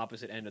on the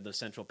opposite end of the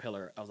central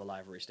pillar of the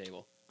livery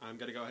stable. I'm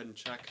going to go ahead and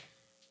check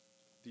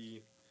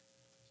the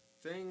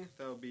thing.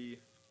 That'll be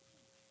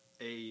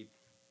a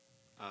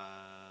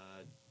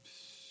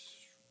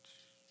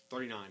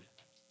 39.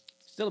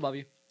 Still above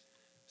you.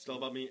 Still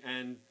above me,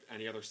 and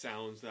any other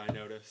sounds that I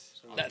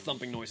notice. That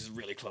thumping noise is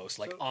really close,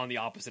 like So, on the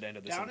opposite end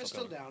of the Down central is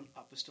still pillar. down,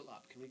 up is still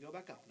up. Can we go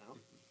back up now?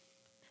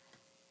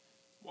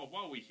 Well,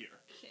 while we here,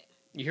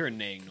 You hear a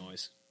neighing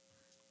noise.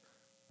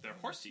 they're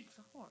horsey. It's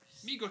a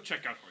horse. Me go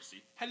check out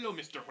horsey. Hello,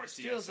 Mr.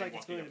 Horsey. Feels I say, like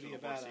it's walking going up to be the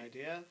a bad horsey.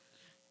 idea.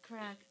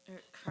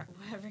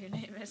 Whatever your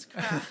name is,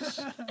 Crash.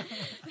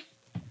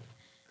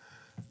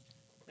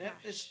 Yeah,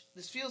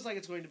 this feels like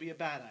it's going to be a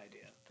bad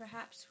idea.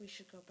 Perhaps we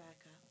should go back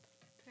up.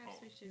 Perhaps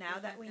we should Now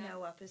go that we back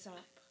know up is up.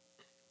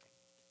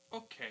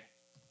 Okay.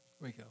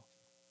 We go.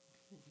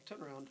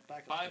 Turn around,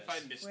 back Bye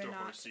upstairs. bye, Mr. We're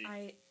not.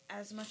 Horsey.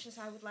 As much as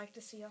I would like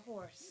to see a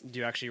horse, Do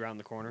you actually round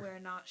the corner? we're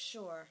not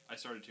sure. I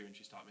started to, and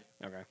she's taught me.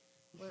 Okay.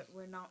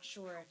 We're not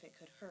sure if it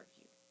could hurt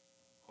you.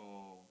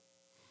 Oh.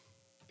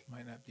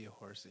 Might not be a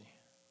horsey.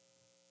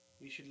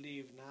 We should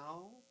leave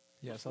now.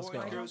 Yes, let's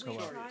Before go. it Why Let's don't go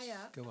we up. try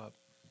up? Go up.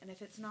 And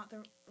if it's not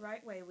the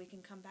right way, we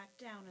can come back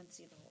down and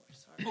see the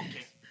horse. All right.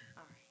 Okay.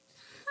 All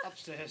right.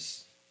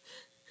 Upstairs.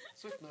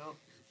 Swift now.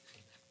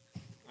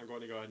 I'm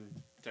going to go ahead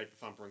and take the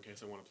thumper in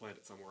case I want to plant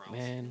it somewhere else.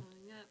 Man,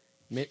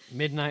 Going up.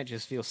 midnight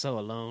just feels so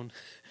alone.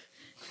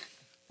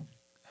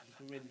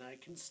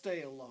 Midnight can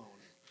stay alone.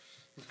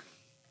 Do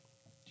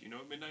you know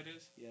what midnight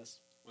is? Yes,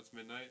 What's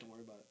midnight? don't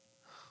worry about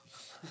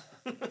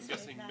it. I'm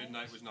guessing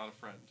midnight was not a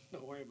friend.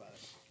 Don't worry about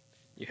it.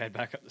 You head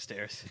back up the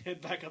stairs.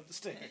 Head back up the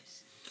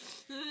stairs.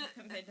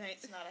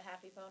 Midnight's not a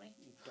happy pony.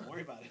 Don't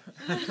worry about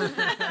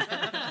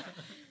it.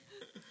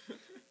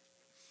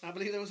 I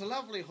believe there was a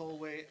lovely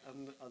hallway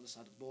on the other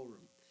side of the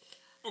ballroom.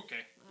 Okay.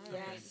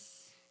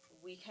 Yes.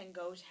 We can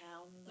go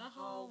down the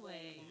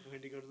hallway. We're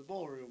going to go to the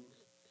ballroom.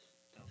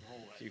 Down the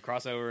hallway. So you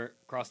cross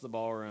the Is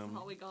ballroom, the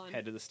hallway gone?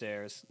 head to the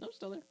stairs. No,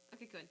 still there.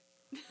 Okay,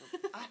 good.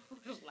 I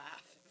would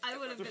laugh. I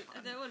would have been.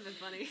 That would have been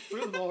funny.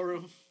 Through the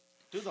ballroom.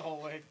 Through the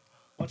hallway.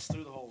 What's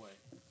through the hallway?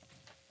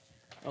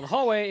 Well, the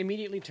hallway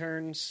immediately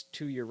turns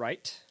to your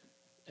right,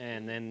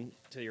 and then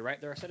to your right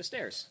there are a set of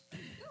stairs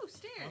Ooh,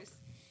 stairs.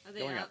 Are they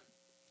Going up? up.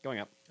 going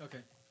up. Okay.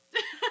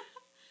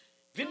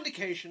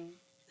 Vindication.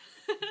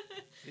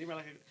 Anybody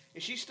like it?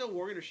 Is she still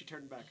worried or she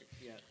turned back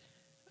yet?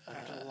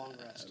 After the long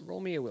rest.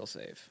 Roll me a will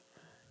save.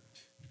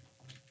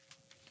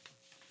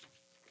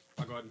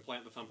 I'll go ahead and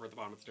plant the thumper at the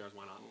bottom of the stairs.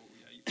 Why not? Oh,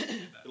 yeah, you can do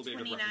that. It'll be a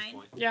good 29. reference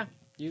point. Yeah,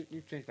 you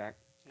change back.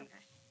 Okay.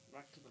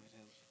 Back to night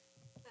house.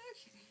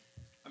 Okay.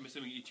 I'm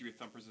assuming each of your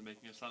thumpers is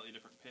making a slightly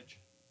different pitch.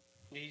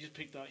 He just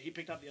picked up. He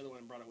picked up the other one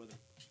and brought it with him.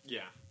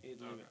 Yeah. He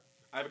didn't leave Okay. it.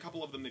 I have a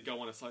couple of them that go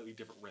on a slightly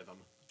different rhythm.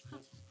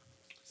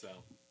 So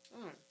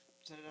All right.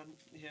 So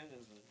yeah.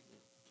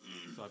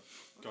 I'll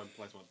go ahead and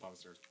place one at the bottom of the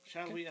stairs.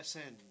 Shall we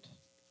ascend?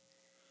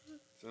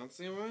 Don't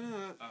see why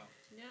not. Oh,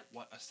 Yep.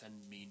 what ascend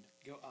mean?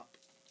 Go up.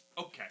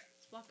 Okay.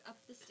 Let's walk up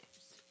the stairs.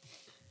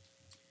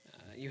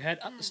 You head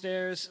up the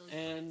stairs, Those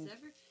and lights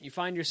ever- you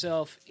find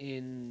yourself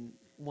in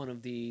one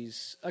of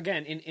these,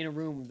 again, in a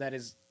room that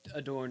is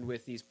adorned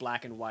with these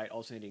black and white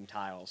alternating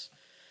tiles.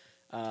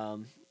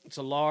 It's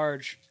a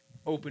large,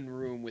 open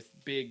room with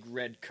big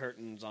red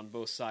curtains on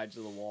both sides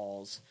of the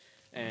walls,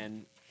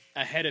 and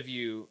ahead of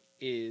you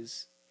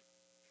is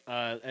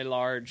a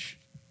large,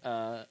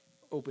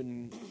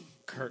 open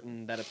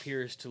curtain that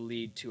appears to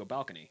lead to a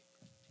balcony.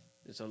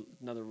 There's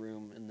another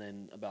room and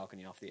then a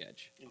balcony off the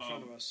edge. In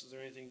front of us. Is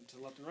there anything to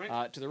the left and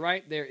right? To the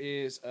right, there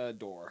is a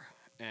door.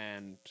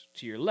 And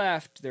to your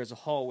left, there's a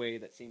hallway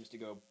that seems to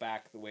go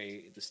back the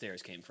way the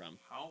stairs came from.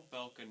 How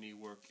balcony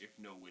work if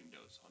no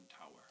windows on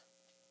tower?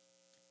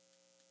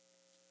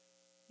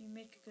 You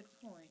make a good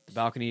point. The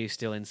balcony is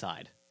still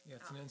inside. Yeah,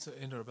 it's an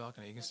indoor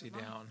balcony. You can see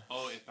down.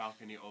 Oh, a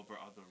balcony over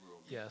other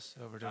room. Yes,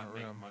 over a That different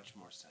makes room. much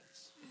more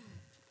sense.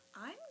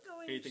 I'm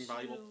going Anything to...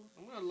 valuable?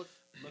 I'm gonna look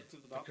through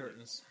the The balcony.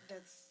 curtains.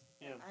 That's...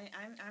 Yeah.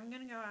 I'm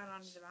going to go out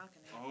onto the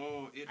balcony.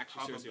 Oh, it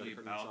Actually, seriously, probably on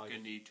the curtain side.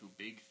 balcony to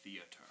big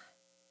theater.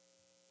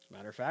 As a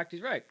matter of fact,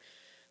 he's right.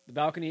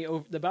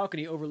 The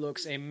balcony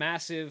overlooks a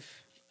massive,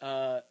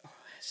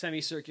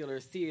 semicircular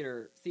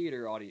theater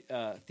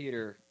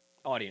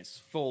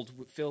audience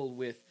filled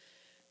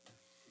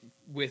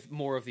with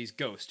more of these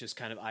ghosts, just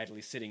kind of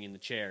idly sitting in the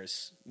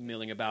chairs,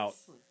 milling about.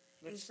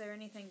 Is there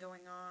anything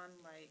going on,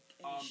 like,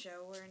 any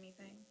show or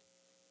anything?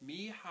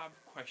 Me have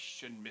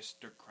question,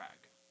 Mr.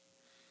 Krag.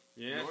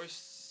 Yeah. Your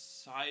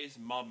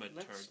seismometer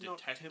Let's not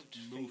detect tempt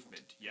fate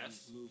movement,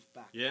 yes? and move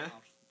back Yeah. out of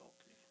the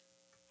balcony.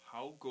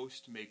 How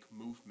ghosts make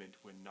movement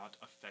when not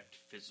affect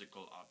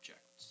physical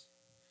objects?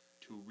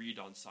 To read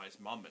on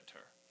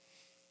seismometer.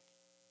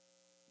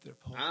 They're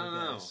I don't know.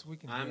 poltergeists. We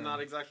can I'm hear not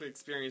 'em. exactly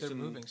experienced They're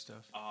in moving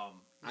stuff. I'm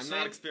Same-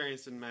 not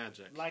experienced in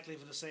magic. Likely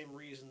for the same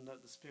reason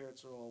that the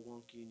spirits are all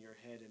wonky in your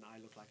head and I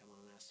look like I'm on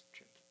an acid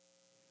trip.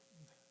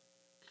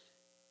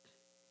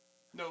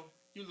 No,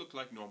 you look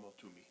like normal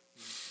to me.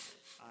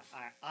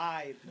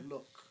 I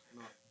look,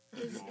 not...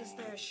 Is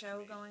there a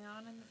show going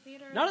on in the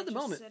theater? Not or at the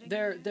just moment. sitting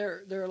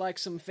There are like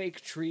some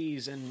fake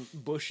trees and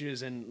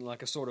bushes and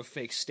like a sort of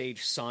fake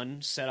stage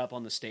sun set up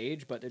on the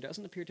stage, but there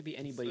doesn't appear to be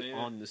anybody So, yeah.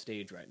 on the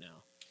stage right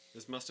now.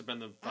 This must have been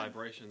the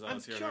vibrations I I'm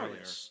was hearing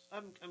curious.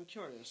 I'm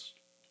curious.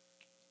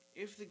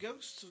 If the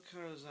ghosts of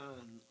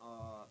Karazhan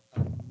are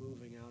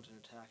moving out and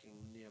attacking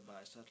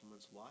nearby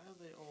settlements, why are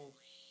they all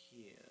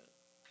here?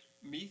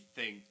 Me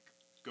think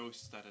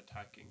ghosts that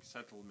attacking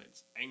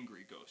settlements,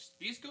 angry ghosts.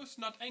 These ghosts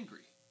not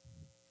angry.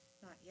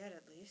 Not yet,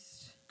 at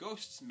least.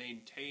 Ghosts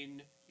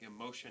maintain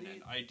emotion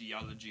and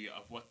ideology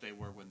of what they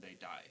were when they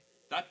die.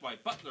 That why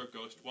butler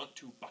ghost want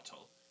to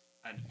buttle,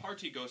 and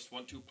party ghost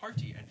want to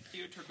party, and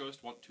theater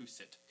ghost want to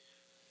sit.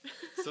 here.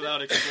 So that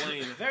would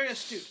explain Very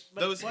astute.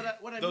 But those what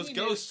I those mean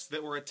ghosts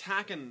that were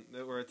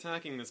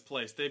attacking this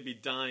place. They'd be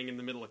dying in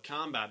the middle of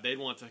combat. They'd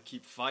want to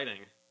keep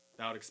fighting.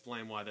 That would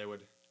explain why they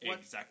would.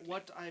 Exactly.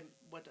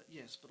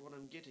 Yes, but what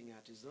I'm getting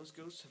at is those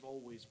ghosts have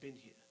always been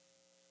here.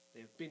 They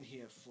have been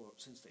here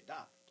since they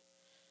died.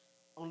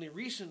 Only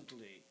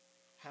recently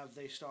have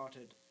they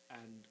started,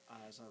 and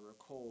as I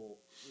recall,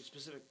 the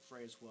specific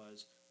phrase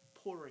was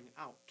pouring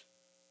out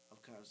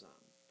of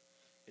Karazhan.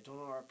 Yet on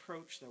our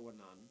approach there were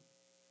none,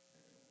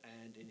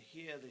 and in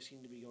here they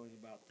seem to be going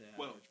about their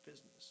average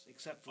business,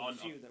 except for the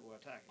few that were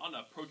attacking. On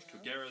approach to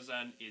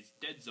Garazan is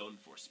dead zone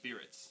for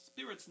spirits.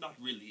 Spirits not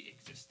really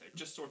exist. They're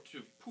just sort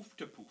of poof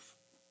to poof.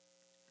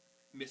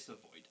 Miss a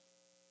void.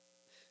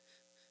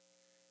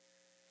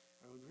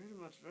 I would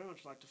very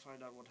much like to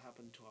find out what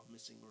happened to our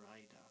missing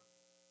rider.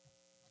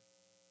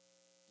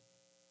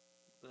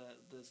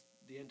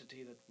 The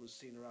entity that was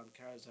seen around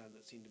Karazhan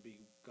that seemed to be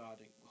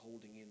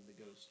holding in the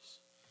ghosts.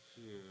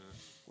 Yeah.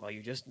 Well,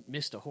 you just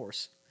missed a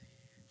horse.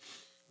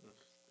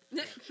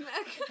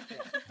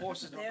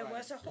 Horse is not There rider.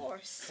 was a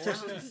horse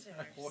Horse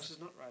downstairs. Horse is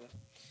not rider.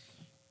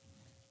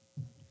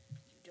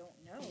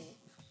 know.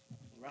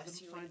 Rather Unless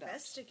than you find out.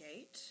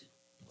 investigate.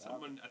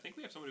 I think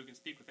we have someone who can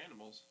speak with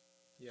animals.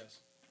 Yes.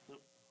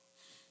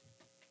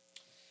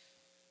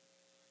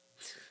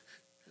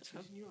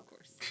 Continue Of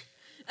course.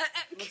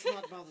 Let's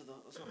not bother the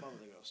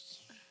ghosts.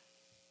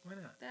 Why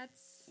not?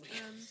 That's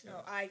No,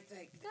 I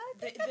think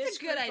think this that's a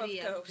good group of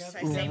idea. ghosts,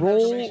 I say,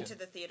 Roll- we're going to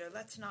the theater.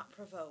 Let's not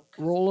provoke.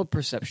 Roll a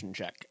perception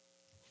check.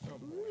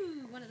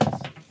 ooh, one of those.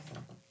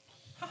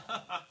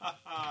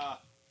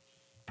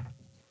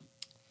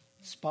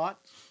 Spot,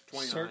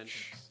 29.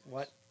 search,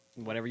 what?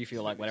 Whatever you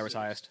feel like, whatever's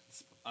highest.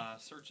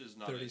 Search is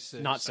not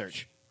 36. Not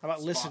search. How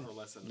about listen? Spot or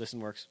listen. Listen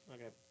works.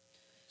 Okay.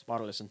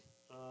 Spot or listen.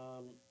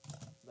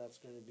 That's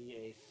going to be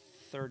a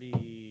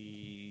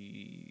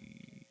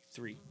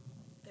 33.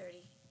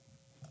 30.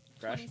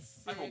 Crash?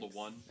 26. I rolled a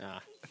 1.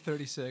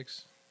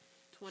 36.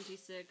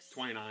 26.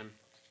 29.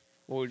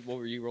 What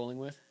were you rolling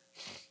with?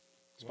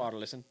 Spot or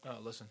listen? Oh,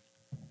 listen.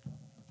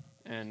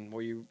 And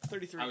were you...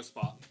 33. I was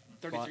spot.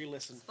 33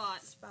 listen.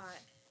 Spot. Spot.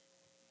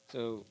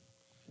 So,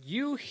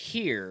 you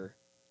hear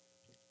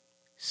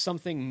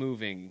something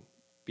moving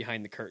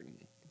behind the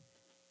curtain.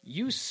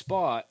 You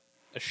spot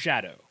a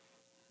shadow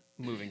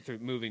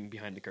moving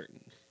behind the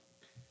curtain.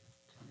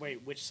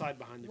 Wait, which side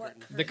behind the What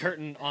curtain? The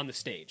curtain on the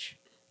stage.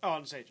 Oh,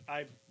 on stage.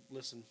 I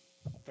listen.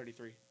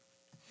 33.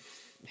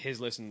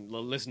 His listen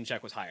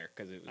check was higher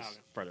because it was Okay.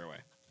 further away.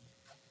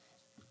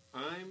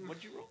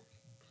 What'd you roll?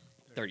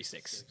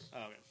 36. Oh,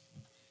 okay.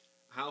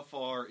 How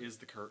far is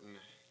the curtain?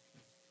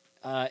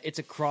 It's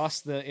across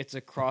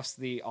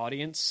the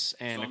audience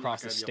and So I'm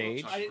across not the gonna be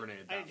able stage. to chuck a grenade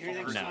I didn't that hear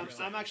anything. far. No.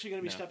 So I'm actually going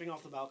to be No. stepping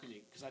off the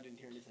balcony because I didn't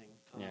hear anything.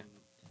 Yeah.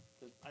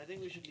 But I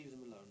think we should leave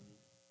them alone.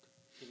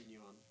 Continue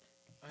on.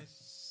 I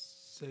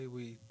say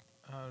we.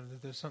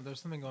 There's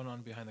something going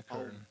on behind the I'll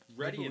curtain.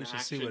 ready Maybe an we should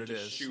action see what it to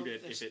is. shoot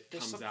it There's- if it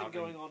there's comes something out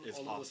going and on is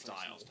all over the place in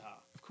hostile. this tower.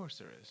 Of course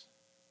there is.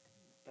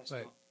 Best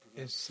But not provoke.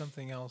 is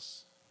something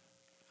else?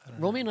 I don't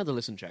Roll know. me another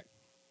listen check.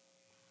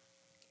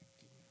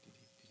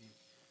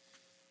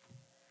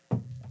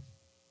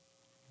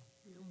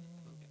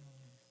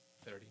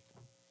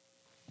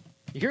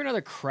 You hear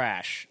another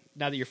crash.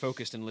 Now that you're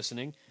focused and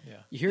listening, Yeah.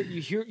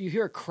 you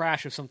hear a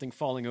crash of something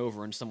falling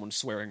over and someone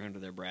swearing under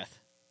their breath.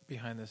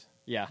 Behind this.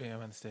 Yeah.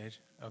 Behind the stage.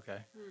 Okay.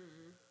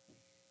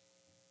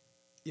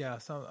 Yeah.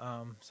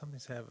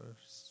 Something's having.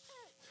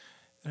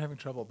 They're having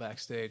trouble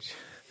backstage.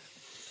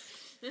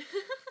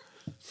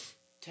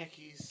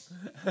 Techies.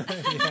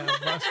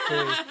 Yeah,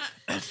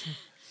 must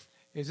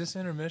be. Is this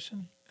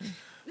intermission?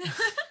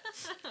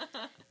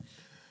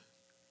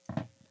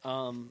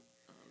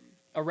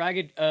 A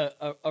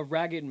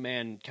ragged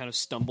man kind of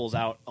stumbles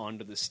out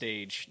onto the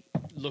stage,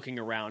 looking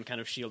around, kind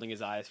of shielding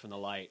his eyes from the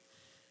light.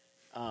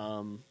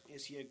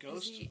 Is he a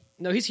ghost?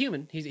 No, he's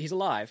human. He's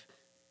alive.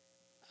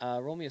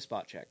 Roll me a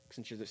spot check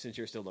since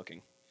you're still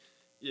looking.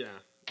 Yeah,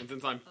 and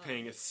since I'm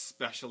paying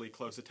especially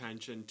close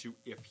attention to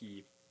if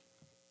he,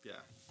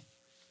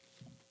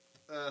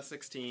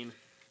 16.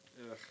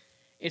 Ugh.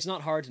 It's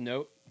not hard to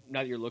note now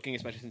that you're looking,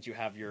 especially since you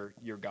have your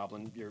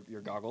goblin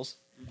your goggles.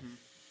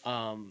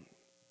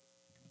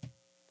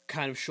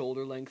 Kind of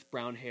shoulder length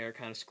brown hair,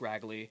 kind of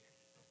scraggly,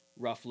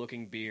 rough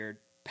looking beard,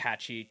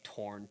 patchy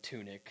torn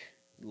tunic,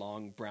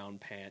 long brown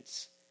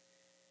pants,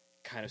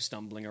 kind of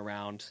stumbling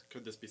around,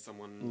 Could this be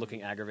someone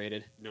looking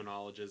aggravated. no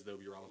knowledge is that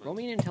would be relevant? Roll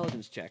me an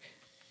intelligence check.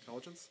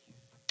 Intelligence?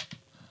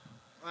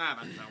 Ah,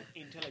 that fell.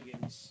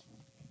 Intelligence.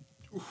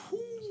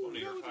 It's one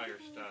of your higher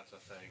stats,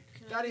 I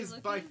think. That is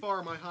by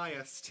far my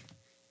highest.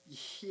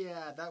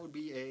 Yeah, that would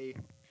be a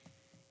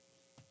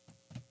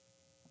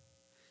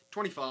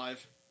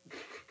 25.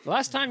 The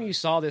last time you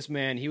saw this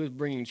man, he was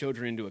bringing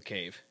children into a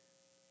cave.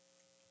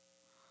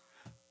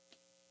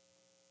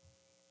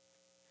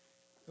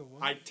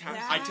 I tap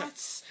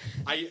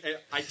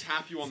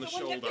you on the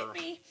shoulder.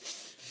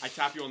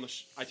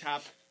 I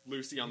tap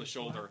Lucy on the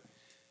shoulder.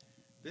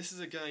 This is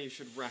a guy you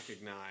should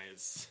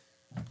recognize.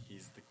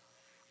 He's the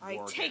I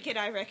Worgen. take it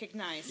I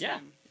recognize Yeah,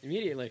 him.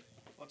 immediately.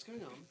 What's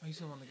going on? Oh, he's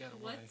the one that got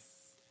away.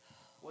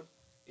 What?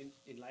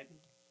 Enlighten?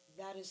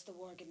 That is the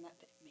Worgen that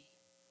bit me.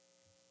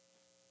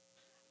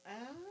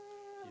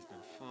 He's been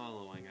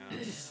following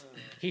us.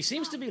 He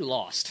seems to be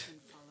lost. Been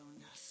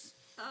following us.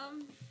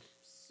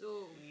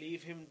 So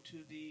Leave him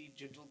to the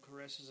gentle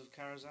caresses of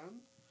Karazhan?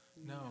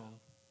 No.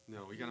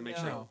 No, we gotta make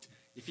No. sure.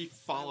 If he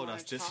followed I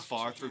us wanna this talk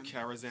far to through him.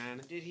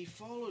 Karazhan, Did he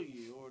follow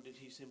you, or did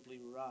he simply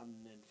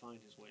run and find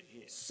his way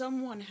here?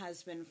 Someone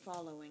has been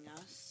following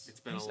us. it's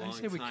been a I long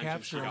say we time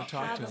capture since him we and got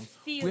talk to have him.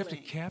 a We have to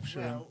feeling.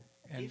 capture him. Well,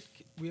 And if-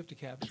 we have to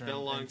capture It's been a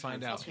him long and time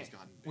find out. since he's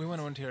gotten We want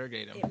to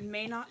interrogate him. It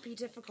may not be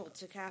difficult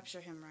to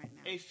capture him right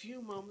now. A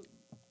few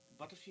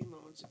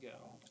moments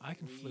ago, I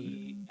can flute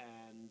we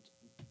and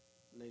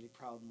Lady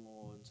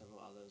Proudmoore and several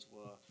others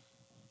were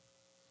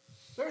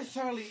very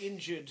thoroughly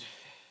injured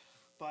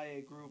by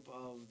a group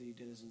of the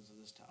denizens of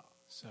this tower.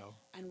 So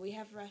And we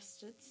have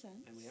rested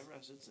since. And we have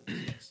rested since,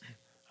 yes.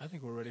 I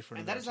think we're ready for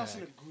And another that is us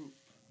in a attack. group.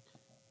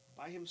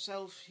 By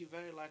himself, he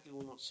very likely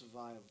will not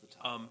survive the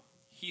tower.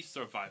 He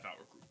survived our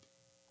group.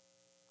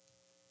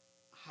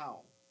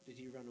 How? Did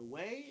he run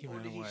away? He or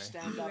ran did away. he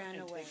stand He up ran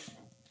and away. take...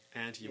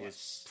 And he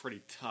was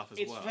pretty tough as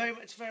It's well.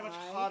 it's very much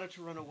harder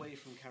to run away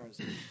from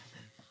Karazhan.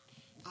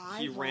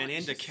 He ran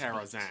into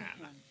Karazhan.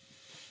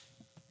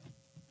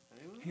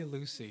 Hey,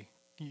 Lucy,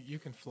 you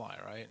can fly,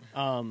 right?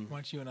 Why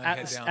don't you and I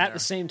head down At there? the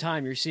same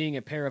time, you're seeing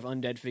a pair of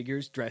undead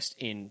figures dressed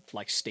in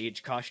like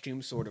stage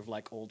costumes, sort of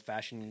like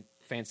old-fashioned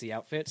fancy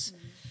outfits,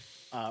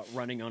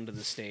 running onto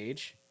the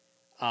stage.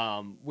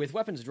 With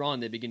weapons drawn,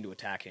 they begin to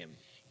attack him.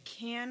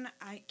 Can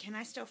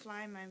I still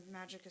fly? My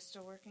magic is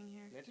still working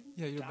here.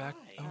 Yeah, you're back.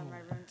 Oh. My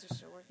runes are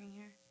still working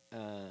here.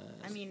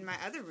 I mean, my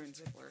other runes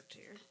have worked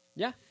here.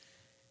 Yeah,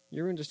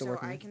 your runes are still So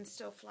working. I can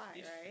still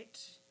fly,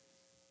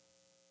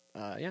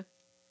 right? Yeah.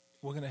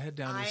 We're gonna head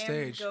down to the I am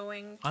stage.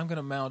 going- I'm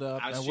gonna mount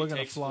up, As and she we're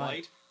gonna takes fly.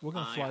 flight, We're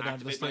gonna fly I down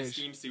to the activate my stage.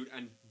 steam suit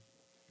and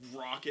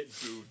rocket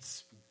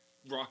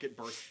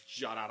bursts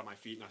jut out of my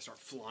feet, and I start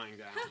flying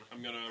down.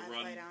 I'm gonna I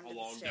run fly down to the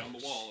along down the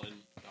stage. wall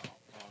and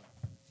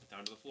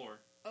down to the floor.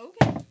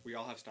 Okay. We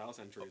all have style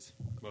entries,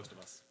 most of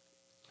us.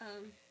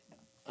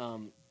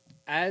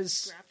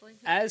 As Grappling.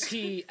 as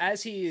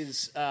he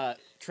is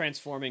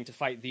transforming to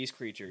fight these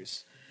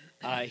creatures,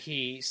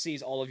 he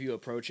sees all of you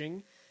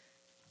approaching.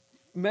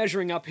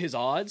 Measuring up his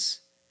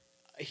odds,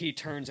 he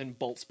turns and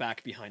bolts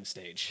back behind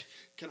stage.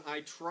 Can I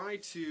try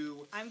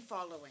to? I'm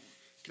following.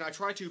 Can I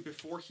try to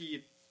before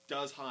he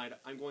does hide?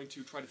 I'm going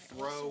to try to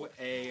throw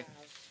a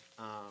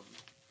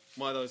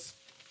one of those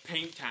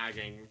paint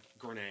tagging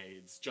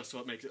grenades, just so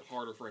it makes it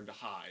harder for him to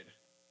hide.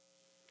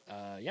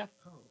 Yeah.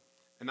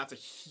 And that's a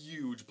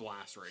huge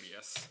blast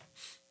radius,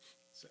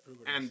 So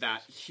everybody and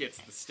else- that hits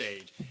the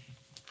stage.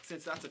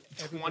 Since that's a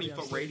Everybody 20-foot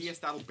on stage? radius,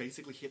 that'll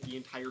basically hit the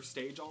entire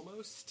stage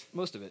almost.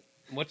 Most of it.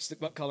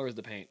 What color is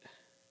the paint?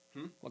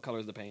 What color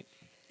is the paint?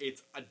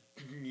 It's a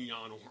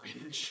neon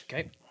orange.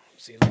 Okay.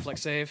 See the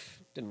reflex save.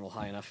 Didn't roll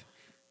high enough.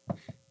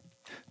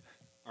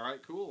 All right,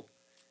 cool.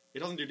 It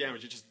doesn't do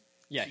damage. It just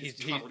Yeah, he's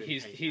he's covered in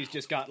paint he's now.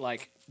 just got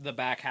like the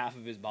back half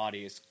of his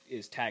body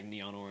is tagged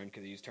neon orange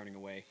because he's turning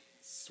away.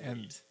 Sweet.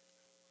 And-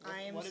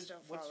 I am What's still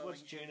following.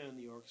 what's Jaina and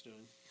the orcs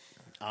doing?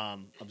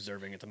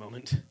 Observing at the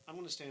moment. I'm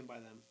going to stand by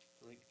them.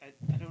 Like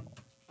I don't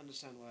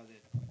understand why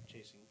they're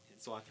chasing him.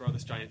 So I throw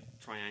this giant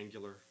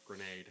triangular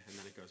grenade, and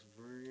then it goes,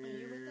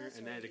 you with us,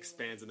 and or then are it you-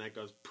 expands, and then it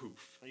goes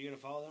poof. Are you going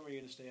to follow them, or are you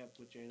going to stay up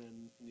with Jaina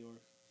and the orc?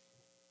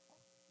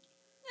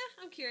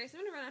 I'm curious. I'm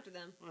gonna run after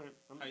them. All right.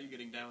 How are you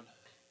getting down?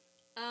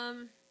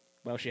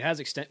 Well, she has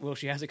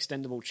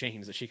extendable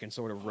chains that she can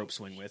sort of rope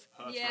swing with.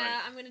 Oh, that's yeah,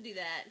 right. I'm gonna do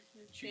that.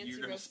 Fancy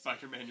You're gonna ropes.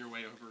 Spider-Man your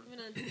way over. I'm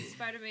gonna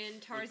Spider-Man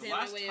Like, Tarzan the my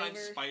last way time over.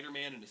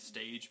 Spider-Man and a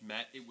stage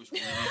met, it was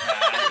really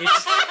bad.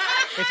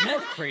 It's more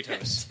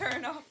Kratos.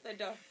 Turn off the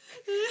door.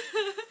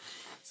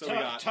 So we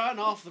got Turn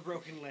off the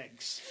broken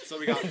legs.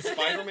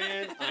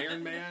 Spider-Man,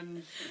 Iron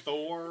Man,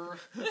 Thor.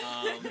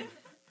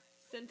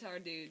 Centaur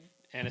dude.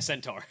 And a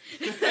centaur.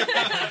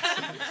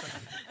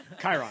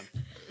 Chiron.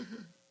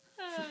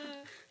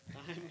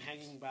 I'm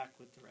hanging back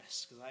with the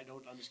rest because I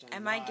don't understand.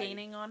 Am why. I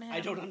gaining on him? I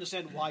don't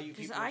understand why you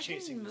Because people are I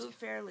chasing can this move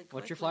fairly quickly.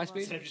 What's your fly speed?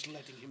 instead of just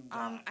letting him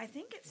die. I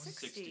think it's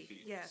 60. 60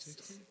 feet.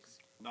 Yes.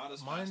 Not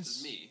as Mine's- fast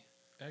as me.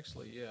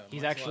 Actually, yeah.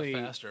 He's mine's a lot actually-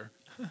 faster.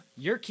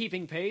 You're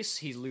keeping pace.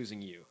 He's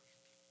losing you.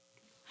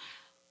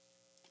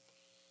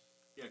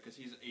 Yeah, because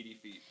he's 80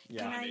 feet.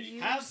 Yeah. Can I I'm 80.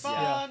 use, Have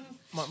fun.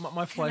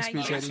 My fly can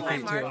I speed's 80 use my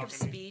feet mark too. of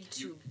speed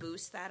to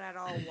boost that at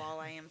all while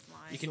I am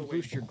flying? You can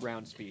boost your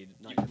ground speed,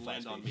 not You your can fly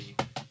land speed. on me.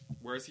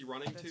 Where is he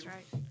running That's to?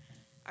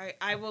 right.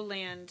 I will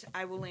land.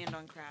 I will land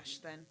on Crash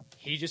then.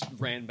 He just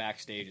ran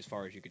backstage as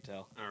far as you could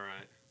tell. All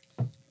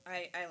right.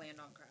 I land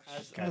on Crash.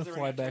 As Gonna they're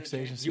fly running towards backstage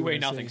Jaina- and see You what weigh I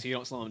nothing, see. so you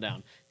don't slow him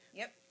down.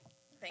 Yep.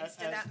 Thanks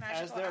to as, that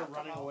magical as they're alcohol.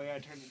 running away, I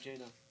turn to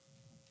Jaina.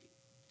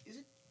 Is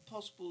it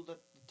possible that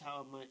the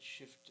tower might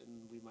shift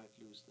and we might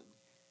lose them?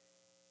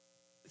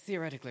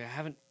 Theoretically, I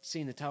haven't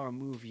seen the tower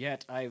move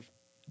yet. I've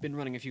been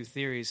running a few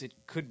theories. It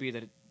could be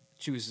that it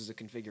chooses a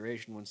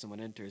configuration when someone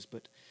enters,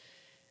 but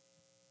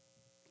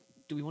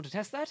do we want to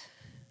test that?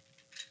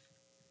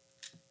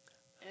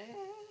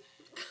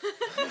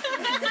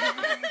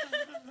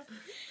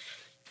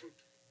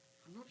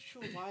 I'm not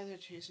sure why they're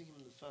chasing him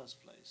in the first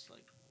place.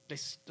 Like,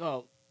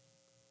 Well,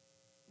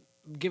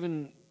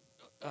 given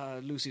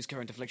Lucy's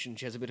current affliction,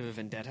 she has a bit of a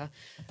vendetta,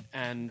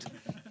 and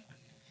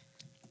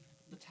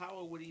the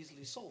tower would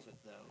easily solve it,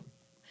 though.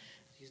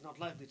 He's not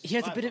likely to. he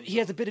has a survive bit on of his he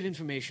has a own. bit of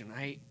information.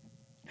 I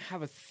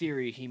have a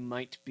theory he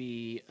might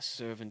be a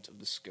servant of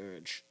the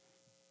Scourge.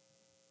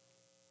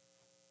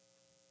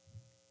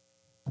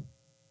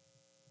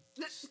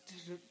 Just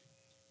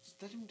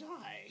let him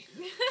die.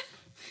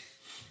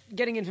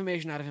 Getting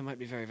information out of him might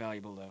be very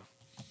valuable, though.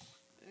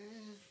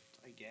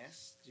 I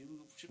guess.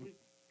 Should we?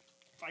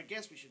 I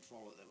guess we should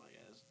follow them.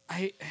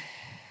 I guess.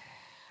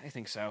 I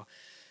think so.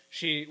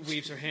 She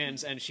weaves her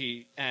hands, and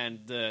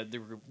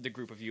the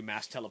group of you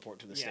mass teleport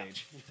to the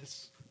stage.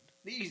 That's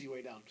the easy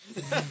way down.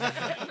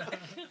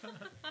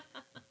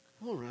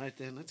 All right,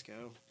 then let's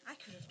go. I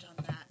could have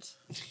done that.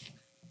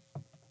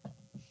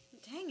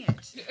 Dang it.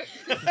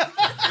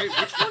 Wait,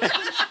 which one?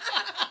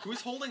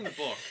 Who's holding the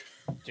book?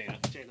 Jaina.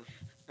 Jaina.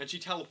 And she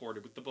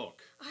teleported with the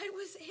book. I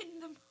was in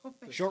the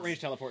moment. Short range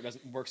teleport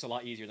works a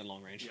lot easier than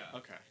long range. Yeah.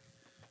 Okay.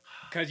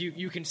 Because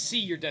you can see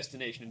your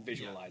destination and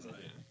visualize it.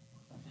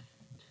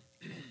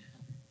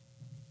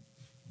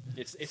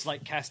 It's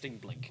like casting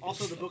Blink.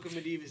 Also, the Book of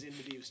Medivh is in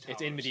Medivh's tower.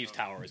 It's in Medivh's so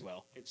tower as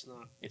well.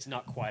 It's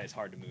not quite as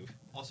hard to move.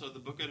 Also, the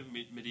Book of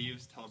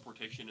Medivh's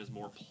teleportation is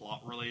more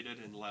plot related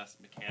and less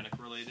mechanic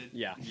related.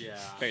 Yeah. Yeah.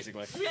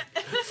 Basically.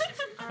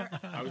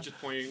 I was just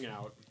pointing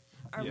out.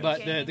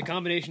 But the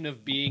combination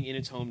of being in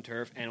its home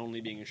turf and only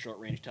being a short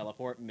range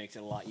teleport makes it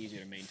a lot easier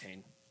to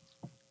maintain.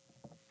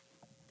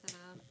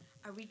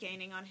 Are we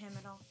gaining on him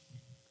at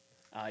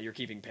all? You're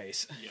keeping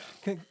pace.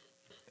 Yeah.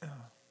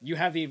 You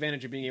have the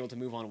advantage of being able to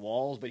move on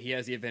walls, but he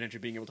has the advantage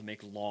of being able to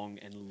make long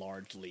and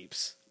large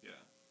leaps. Yeah.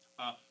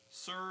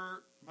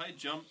 Sir, my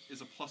jump is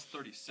a plus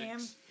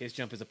 36. His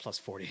jump is a plus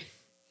 40.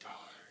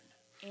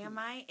 Darn. Am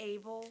I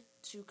able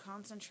to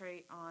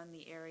concentrate on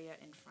the area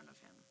in front of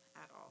him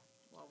at all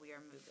while we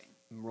are moving?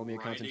 Roll me a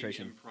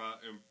concentration.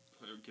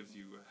 Gives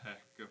you a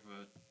heck of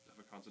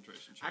a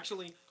concentration check.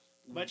 Actually,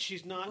 But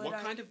she's not. what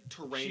kind of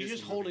terrain She's is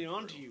just he holding moving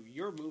on through? to you.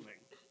 You're moving.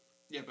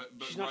 Yeah, but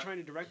She's not trying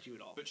to direct you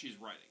at all. But she's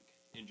riding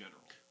in general.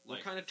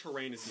 What kind of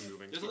terrain is he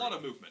moving There's a through? lot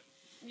of movement.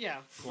 Yeah.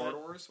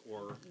 Corridors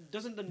or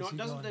Doesn't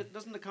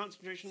the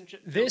concentration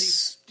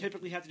This-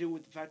 typically have to do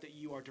with the fact that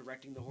you are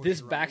directing the horse? This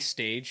you're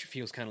backstage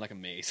feels kind of like a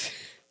maze.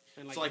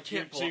 riding? And So I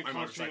can't pull you're up my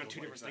concentrating on motorcycle two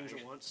different is what things you're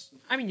at once.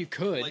 I mean, you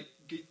could. Like,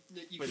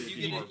 But it'd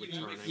be hard with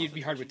turning. You'd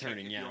be hard with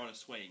turning, if yeah. You're on a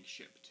swaying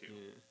ship too.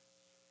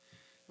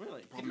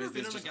 Really? Have you ever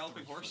been on a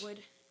galloping horse?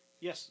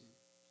 Yes.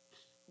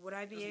 Would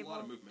I be There's a able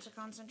lot of movement. to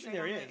concentrate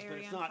There on is, the but area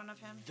it's in not front of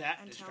him? that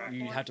and distracting. You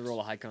teleport? have to roll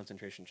a high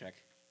concentration check.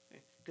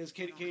 Because I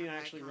don't Katie and I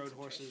have actually high rode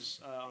horses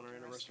on our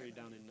anniversary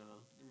down in.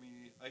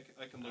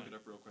 I can look it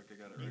up real quick. I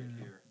got it right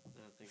here.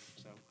 Thing.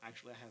 So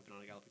actually, I have been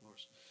on a galloping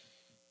horse.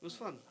 It was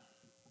fun.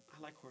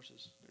 I like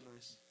horses. They're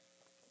nice.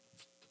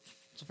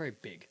 It's very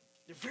big.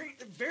 They're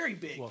very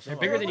big. Well, They're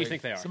bigger than you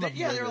think they are. Some of them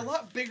Yeah, they're a bigger.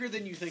 lot bigger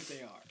than you think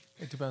they are.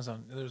 It depends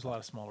on. There's a lot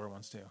of smaller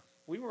ones too.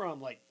 We were on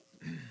like,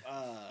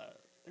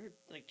 they were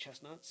like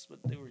chestnuts, but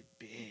they were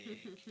big.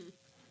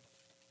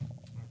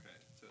 Okay,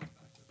 so back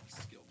to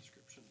the skill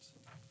descriptions.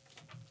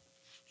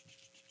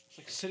 It's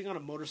like sitting on a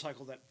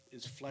motorcycle that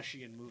is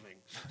fleshy and moving,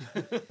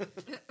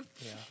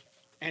 Yeah.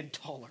 and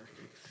taller.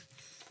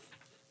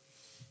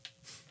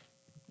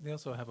 They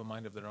also have a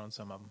mind of their own.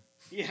 Some of them.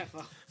 Yeah.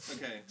 Well,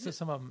 Okay. So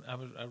some of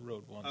them. I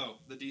rode one. Oh,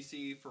 the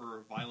DC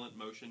for violent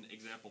motion,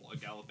 example, a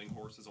galloping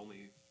horse is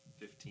only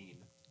 15.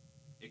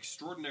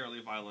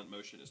 Extraordinarily violent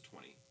motion is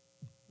 20.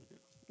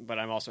 But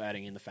I'm also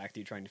adding in the fact that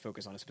you're trying to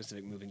focus on a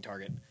specific moving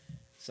target.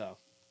 So,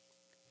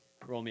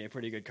 roll me a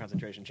pretty good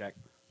concentration check.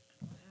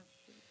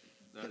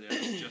 Yeah,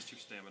 it's just your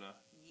stamina.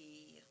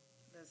 Yeah,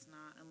 that's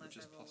not unless Which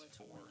is I roll plus a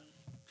 4. 20.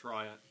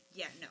 try it.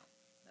 Yeah, no,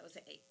 that was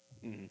an 8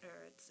 Mhm.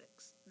 or it's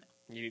 6. No,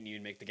 You didn't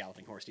even make the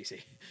galloping horse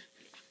DC.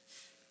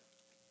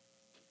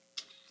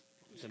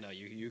 So no,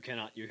 you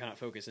cannot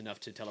focus enough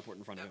to teleport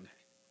in front of him.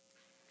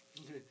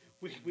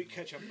 we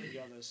catch up with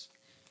you on this.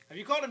 Have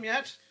you caught him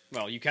yet?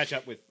 Well, you catch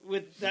up with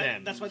With that,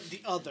 them. that's what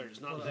the others,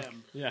 not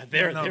them. Yeah,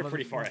 they're No, they're but-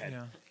 pretty far ahead.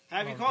 Yeah.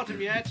 Have you caught him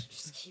yet?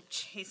 just keep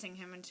chasing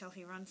him until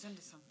he runs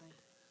into something.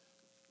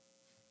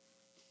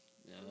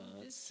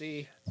 Let's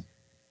see.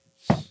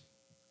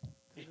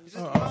 He's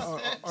Are,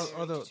 just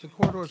are the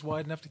corridors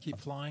wide enough to keep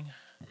flying?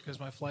 Because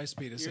my fly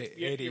speed is say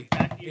 80,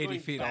 80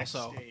 feet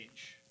also.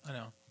 Backstage. I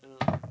know. Yeah,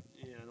 I don't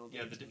Yeah, think the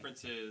it's-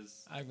 difference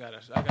is I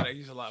gotta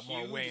use a lot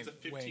more huge wing. is a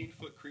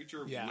 15-foot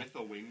creature Yeah. with a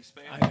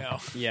wingspan. I know.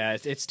 Yeah,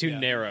 it's too Yeah.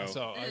 narrow.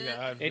 So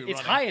I'd be It's running-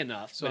 high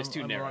enough, So but it's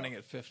too I'm narrow. running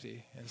at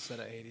 50 instead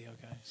of 80.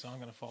 Okay, so I'm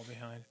gonna fall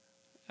behind.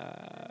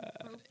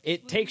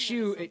 It takes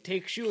you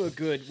a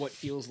good what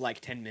feels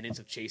like 10 minutes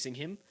of chasing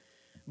him,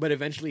 but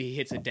eventually he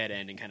hits a dead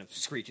end and kind of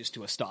screeches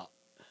to a stop.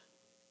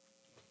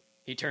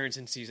 He turns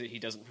and sees that he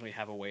doesn't really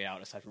have a way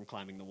out aside from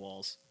climbing the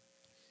walls.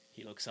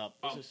 He looks up.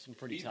 Those are some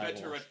pretty Be tall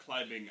better walls. at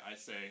climbing, I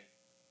say.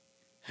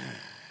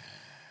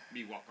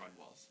 Me walk on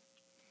walls.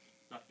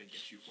 Nothing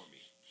gets you for me.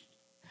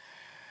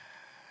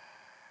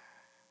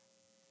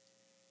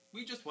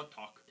 We just want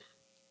talk.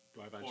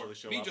 Do I Or eventually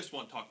show me up? just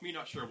want talk. Me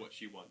not sure what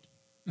she want.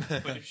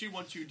 But if she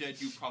wants you dead,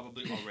 you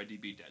probably already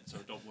be dead, so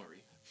don't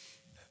worry.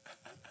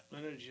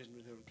 I know she hasn't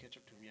been able to catch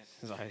up to him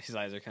yet. His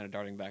eyes are kind of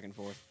darting back and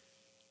forth.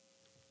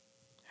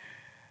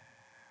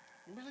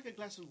 Remember like a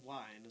glass of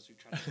wine as we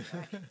try to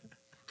get back?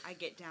 I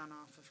get down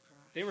off of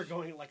Krag. They were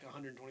going like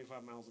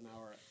 125 miles an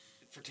hour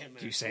for 10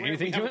 minutes. you say We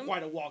anything to have him?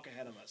 Quite a walk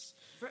ahead of us.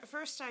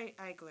 First, I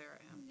glare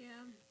at him. Yeah.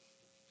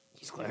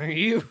 He's glaring at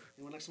you.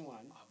 You want like some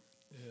wine?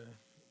 Yeah.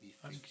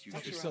 I'm You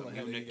actually should still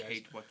ahead of you guys.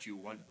 communicate what you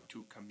want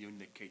to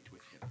communicate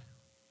with him.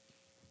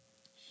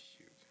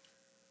 Shoot.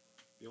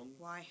 The only-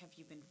 Why have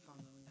you been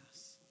following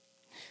us?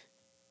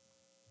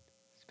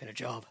 It's been a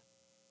job.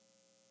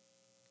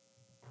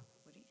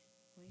 What do you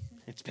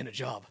say? It's been a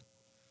job.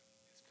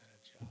 It's been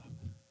a job.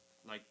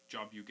 Like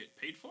job you get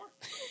paid for?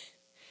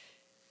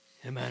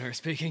 In a manner of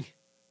speaking.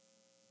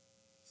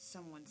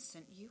 Someone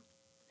sent you?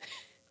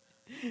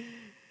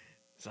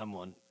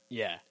 Someone.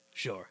 Yeah,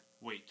 sure.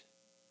 Wait.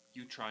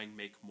 you try and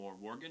make more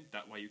Worgen.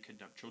 That way you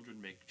kidnap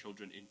children, make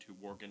children into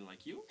Worgen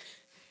like you.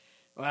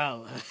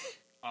 Well,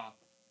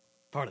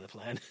 Part of the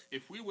plan.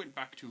 If we went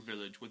back to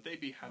village, would they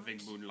be having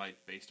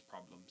moonlight-based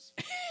problems?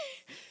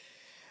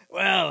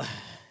 Well,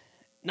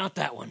 not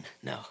that one,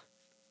 no.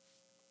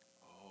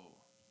 Oh,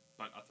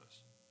 but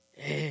others.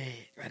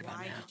 Right about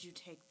Why now. did you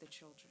take the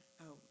children?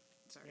 Oh,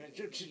 sorry.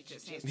 Yeah,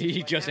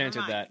 He just Never answered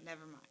mind, that.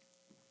 Never mind.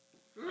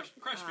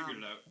 Crash figured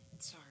it out.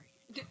 Sorry.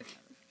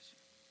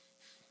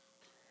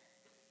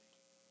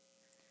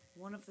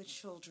 One of the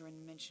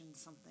children mentioned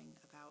something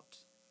about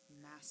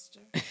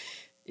Master.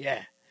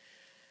 Yeah.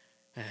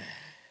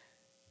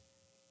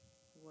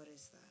 What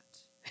is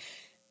that?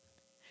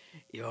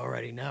 You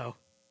already know.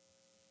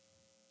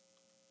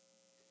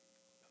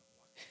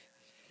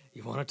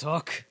 You want to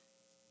talk?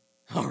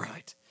 All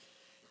right.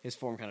 His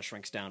form kind of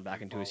shrinks down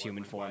back into his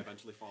human form.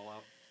 Eventually fall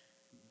out.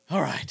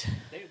 All right.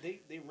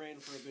 They ran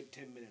for a good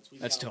 10 minutes.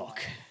 We've Let's got a talk.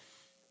 while.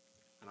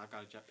 And I've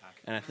got a jetpack.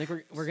 And I think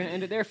we're going to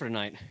end it there for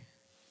tonight.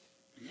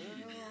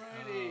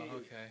 Alrighty.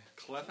 Okay.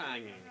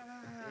 Cliffhanging.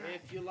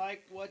 If you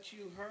like what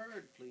you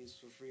heard, please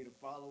feel free to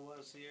follow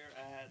us here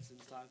at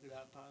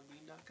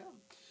senstaku.podbean.com.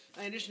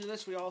 In addition to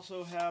this, we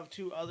also have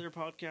 2 other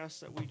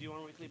podcasts that we do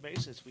on a weekly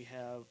basis. We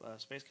have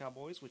Space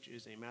Cowboys, which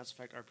is a Mass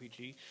Effect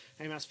RPG,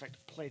 a Mass Effect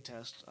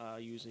playtest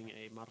using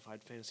a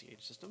modified Fantasy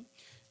Age system.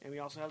 And we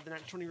also have the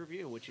Nat 20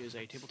 Review, which is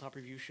a tabletop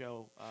review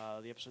show.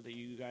 The episode that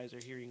you guys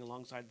are hearing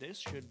alongside this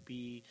should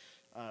be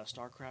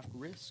StarCraft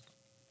Risk.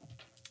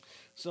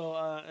 So,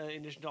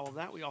 in addition to all of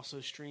that, we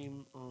also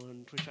stream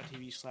on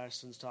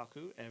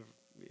twitch.tv/senstaku.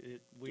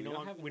 We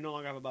no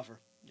longer have a buffer.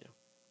 Yeah.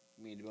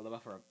 We need to build a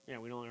buffer up. Yeah,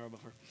 we no longer have a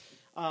buffer.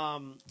 I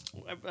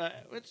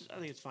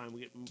think it's fine. We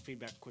get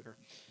feedback quicker.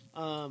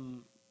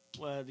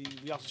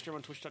 We also stream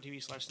on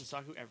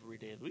twitch.tv/sensaku every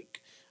day of the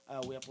week.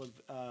 We upload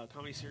a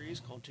comedy series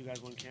called 2 Guys,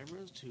 1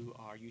 Cameras to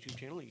our YouTube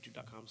channel,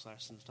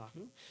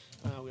 youtube.com/senstaku.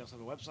 We also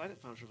have a website at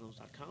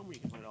FSFilms.com where you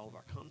can find all of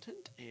our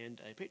content,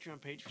 and a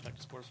Patreon page if you'd like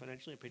to support us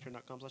financially at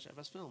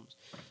patreon.com/FSFilms.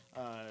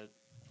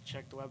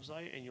 Check the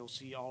website, and you'll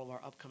see all of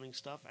our upcoming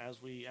stuff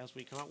as we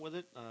come up with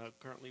it.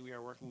 Currently, we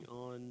are working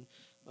on,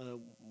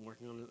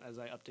 as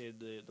I updated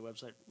the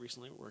website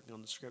recently, we're working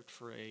on the script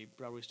for a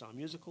Broadway-style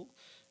musical,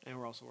 and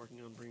we're also working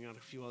on bringing out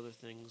a few other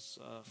things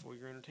for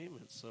your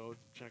entertainment. So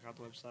check out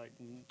the website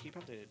and keep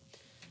updated.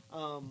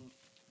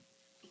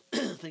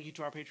 Thank you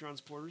to our Patreon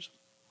supporters.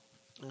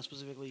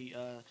 Specifically,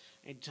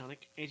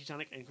 Antitonic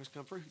and Chris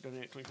Comfort, who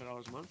donated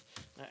 $25 a month.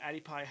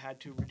 AddiePie had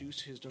to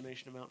reduce his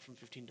donation amount from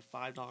 $15 to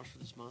 $5 for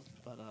this month,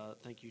 but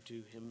thank you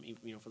to him,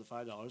 for the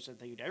 $5, and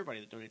thank you to everybody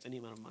that donates any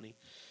amount of money.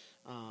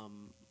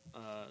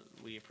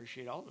 We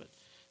appreciate all of it.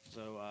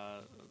 So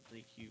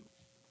thank you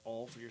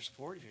all for your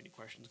support. If you have any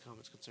questions,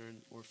 comments,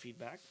 concerns, or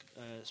feedback,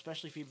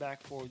 especially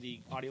feedback for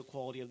the audio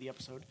quality of the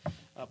episode,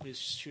 please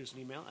shoot us an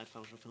email at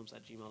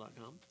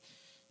FSFilms@gmail.com.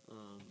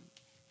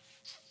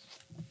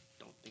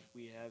 Don't think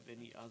we have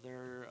any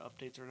other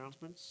updates or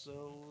announcements,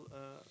 so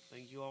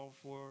thank you all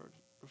for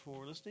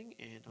listening,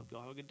 and hope you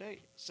all have a good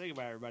day. Say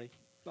goodbye, everybody.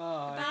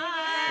 Bye.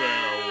 Bye.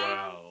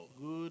 Farewell.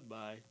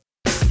 Goodbye.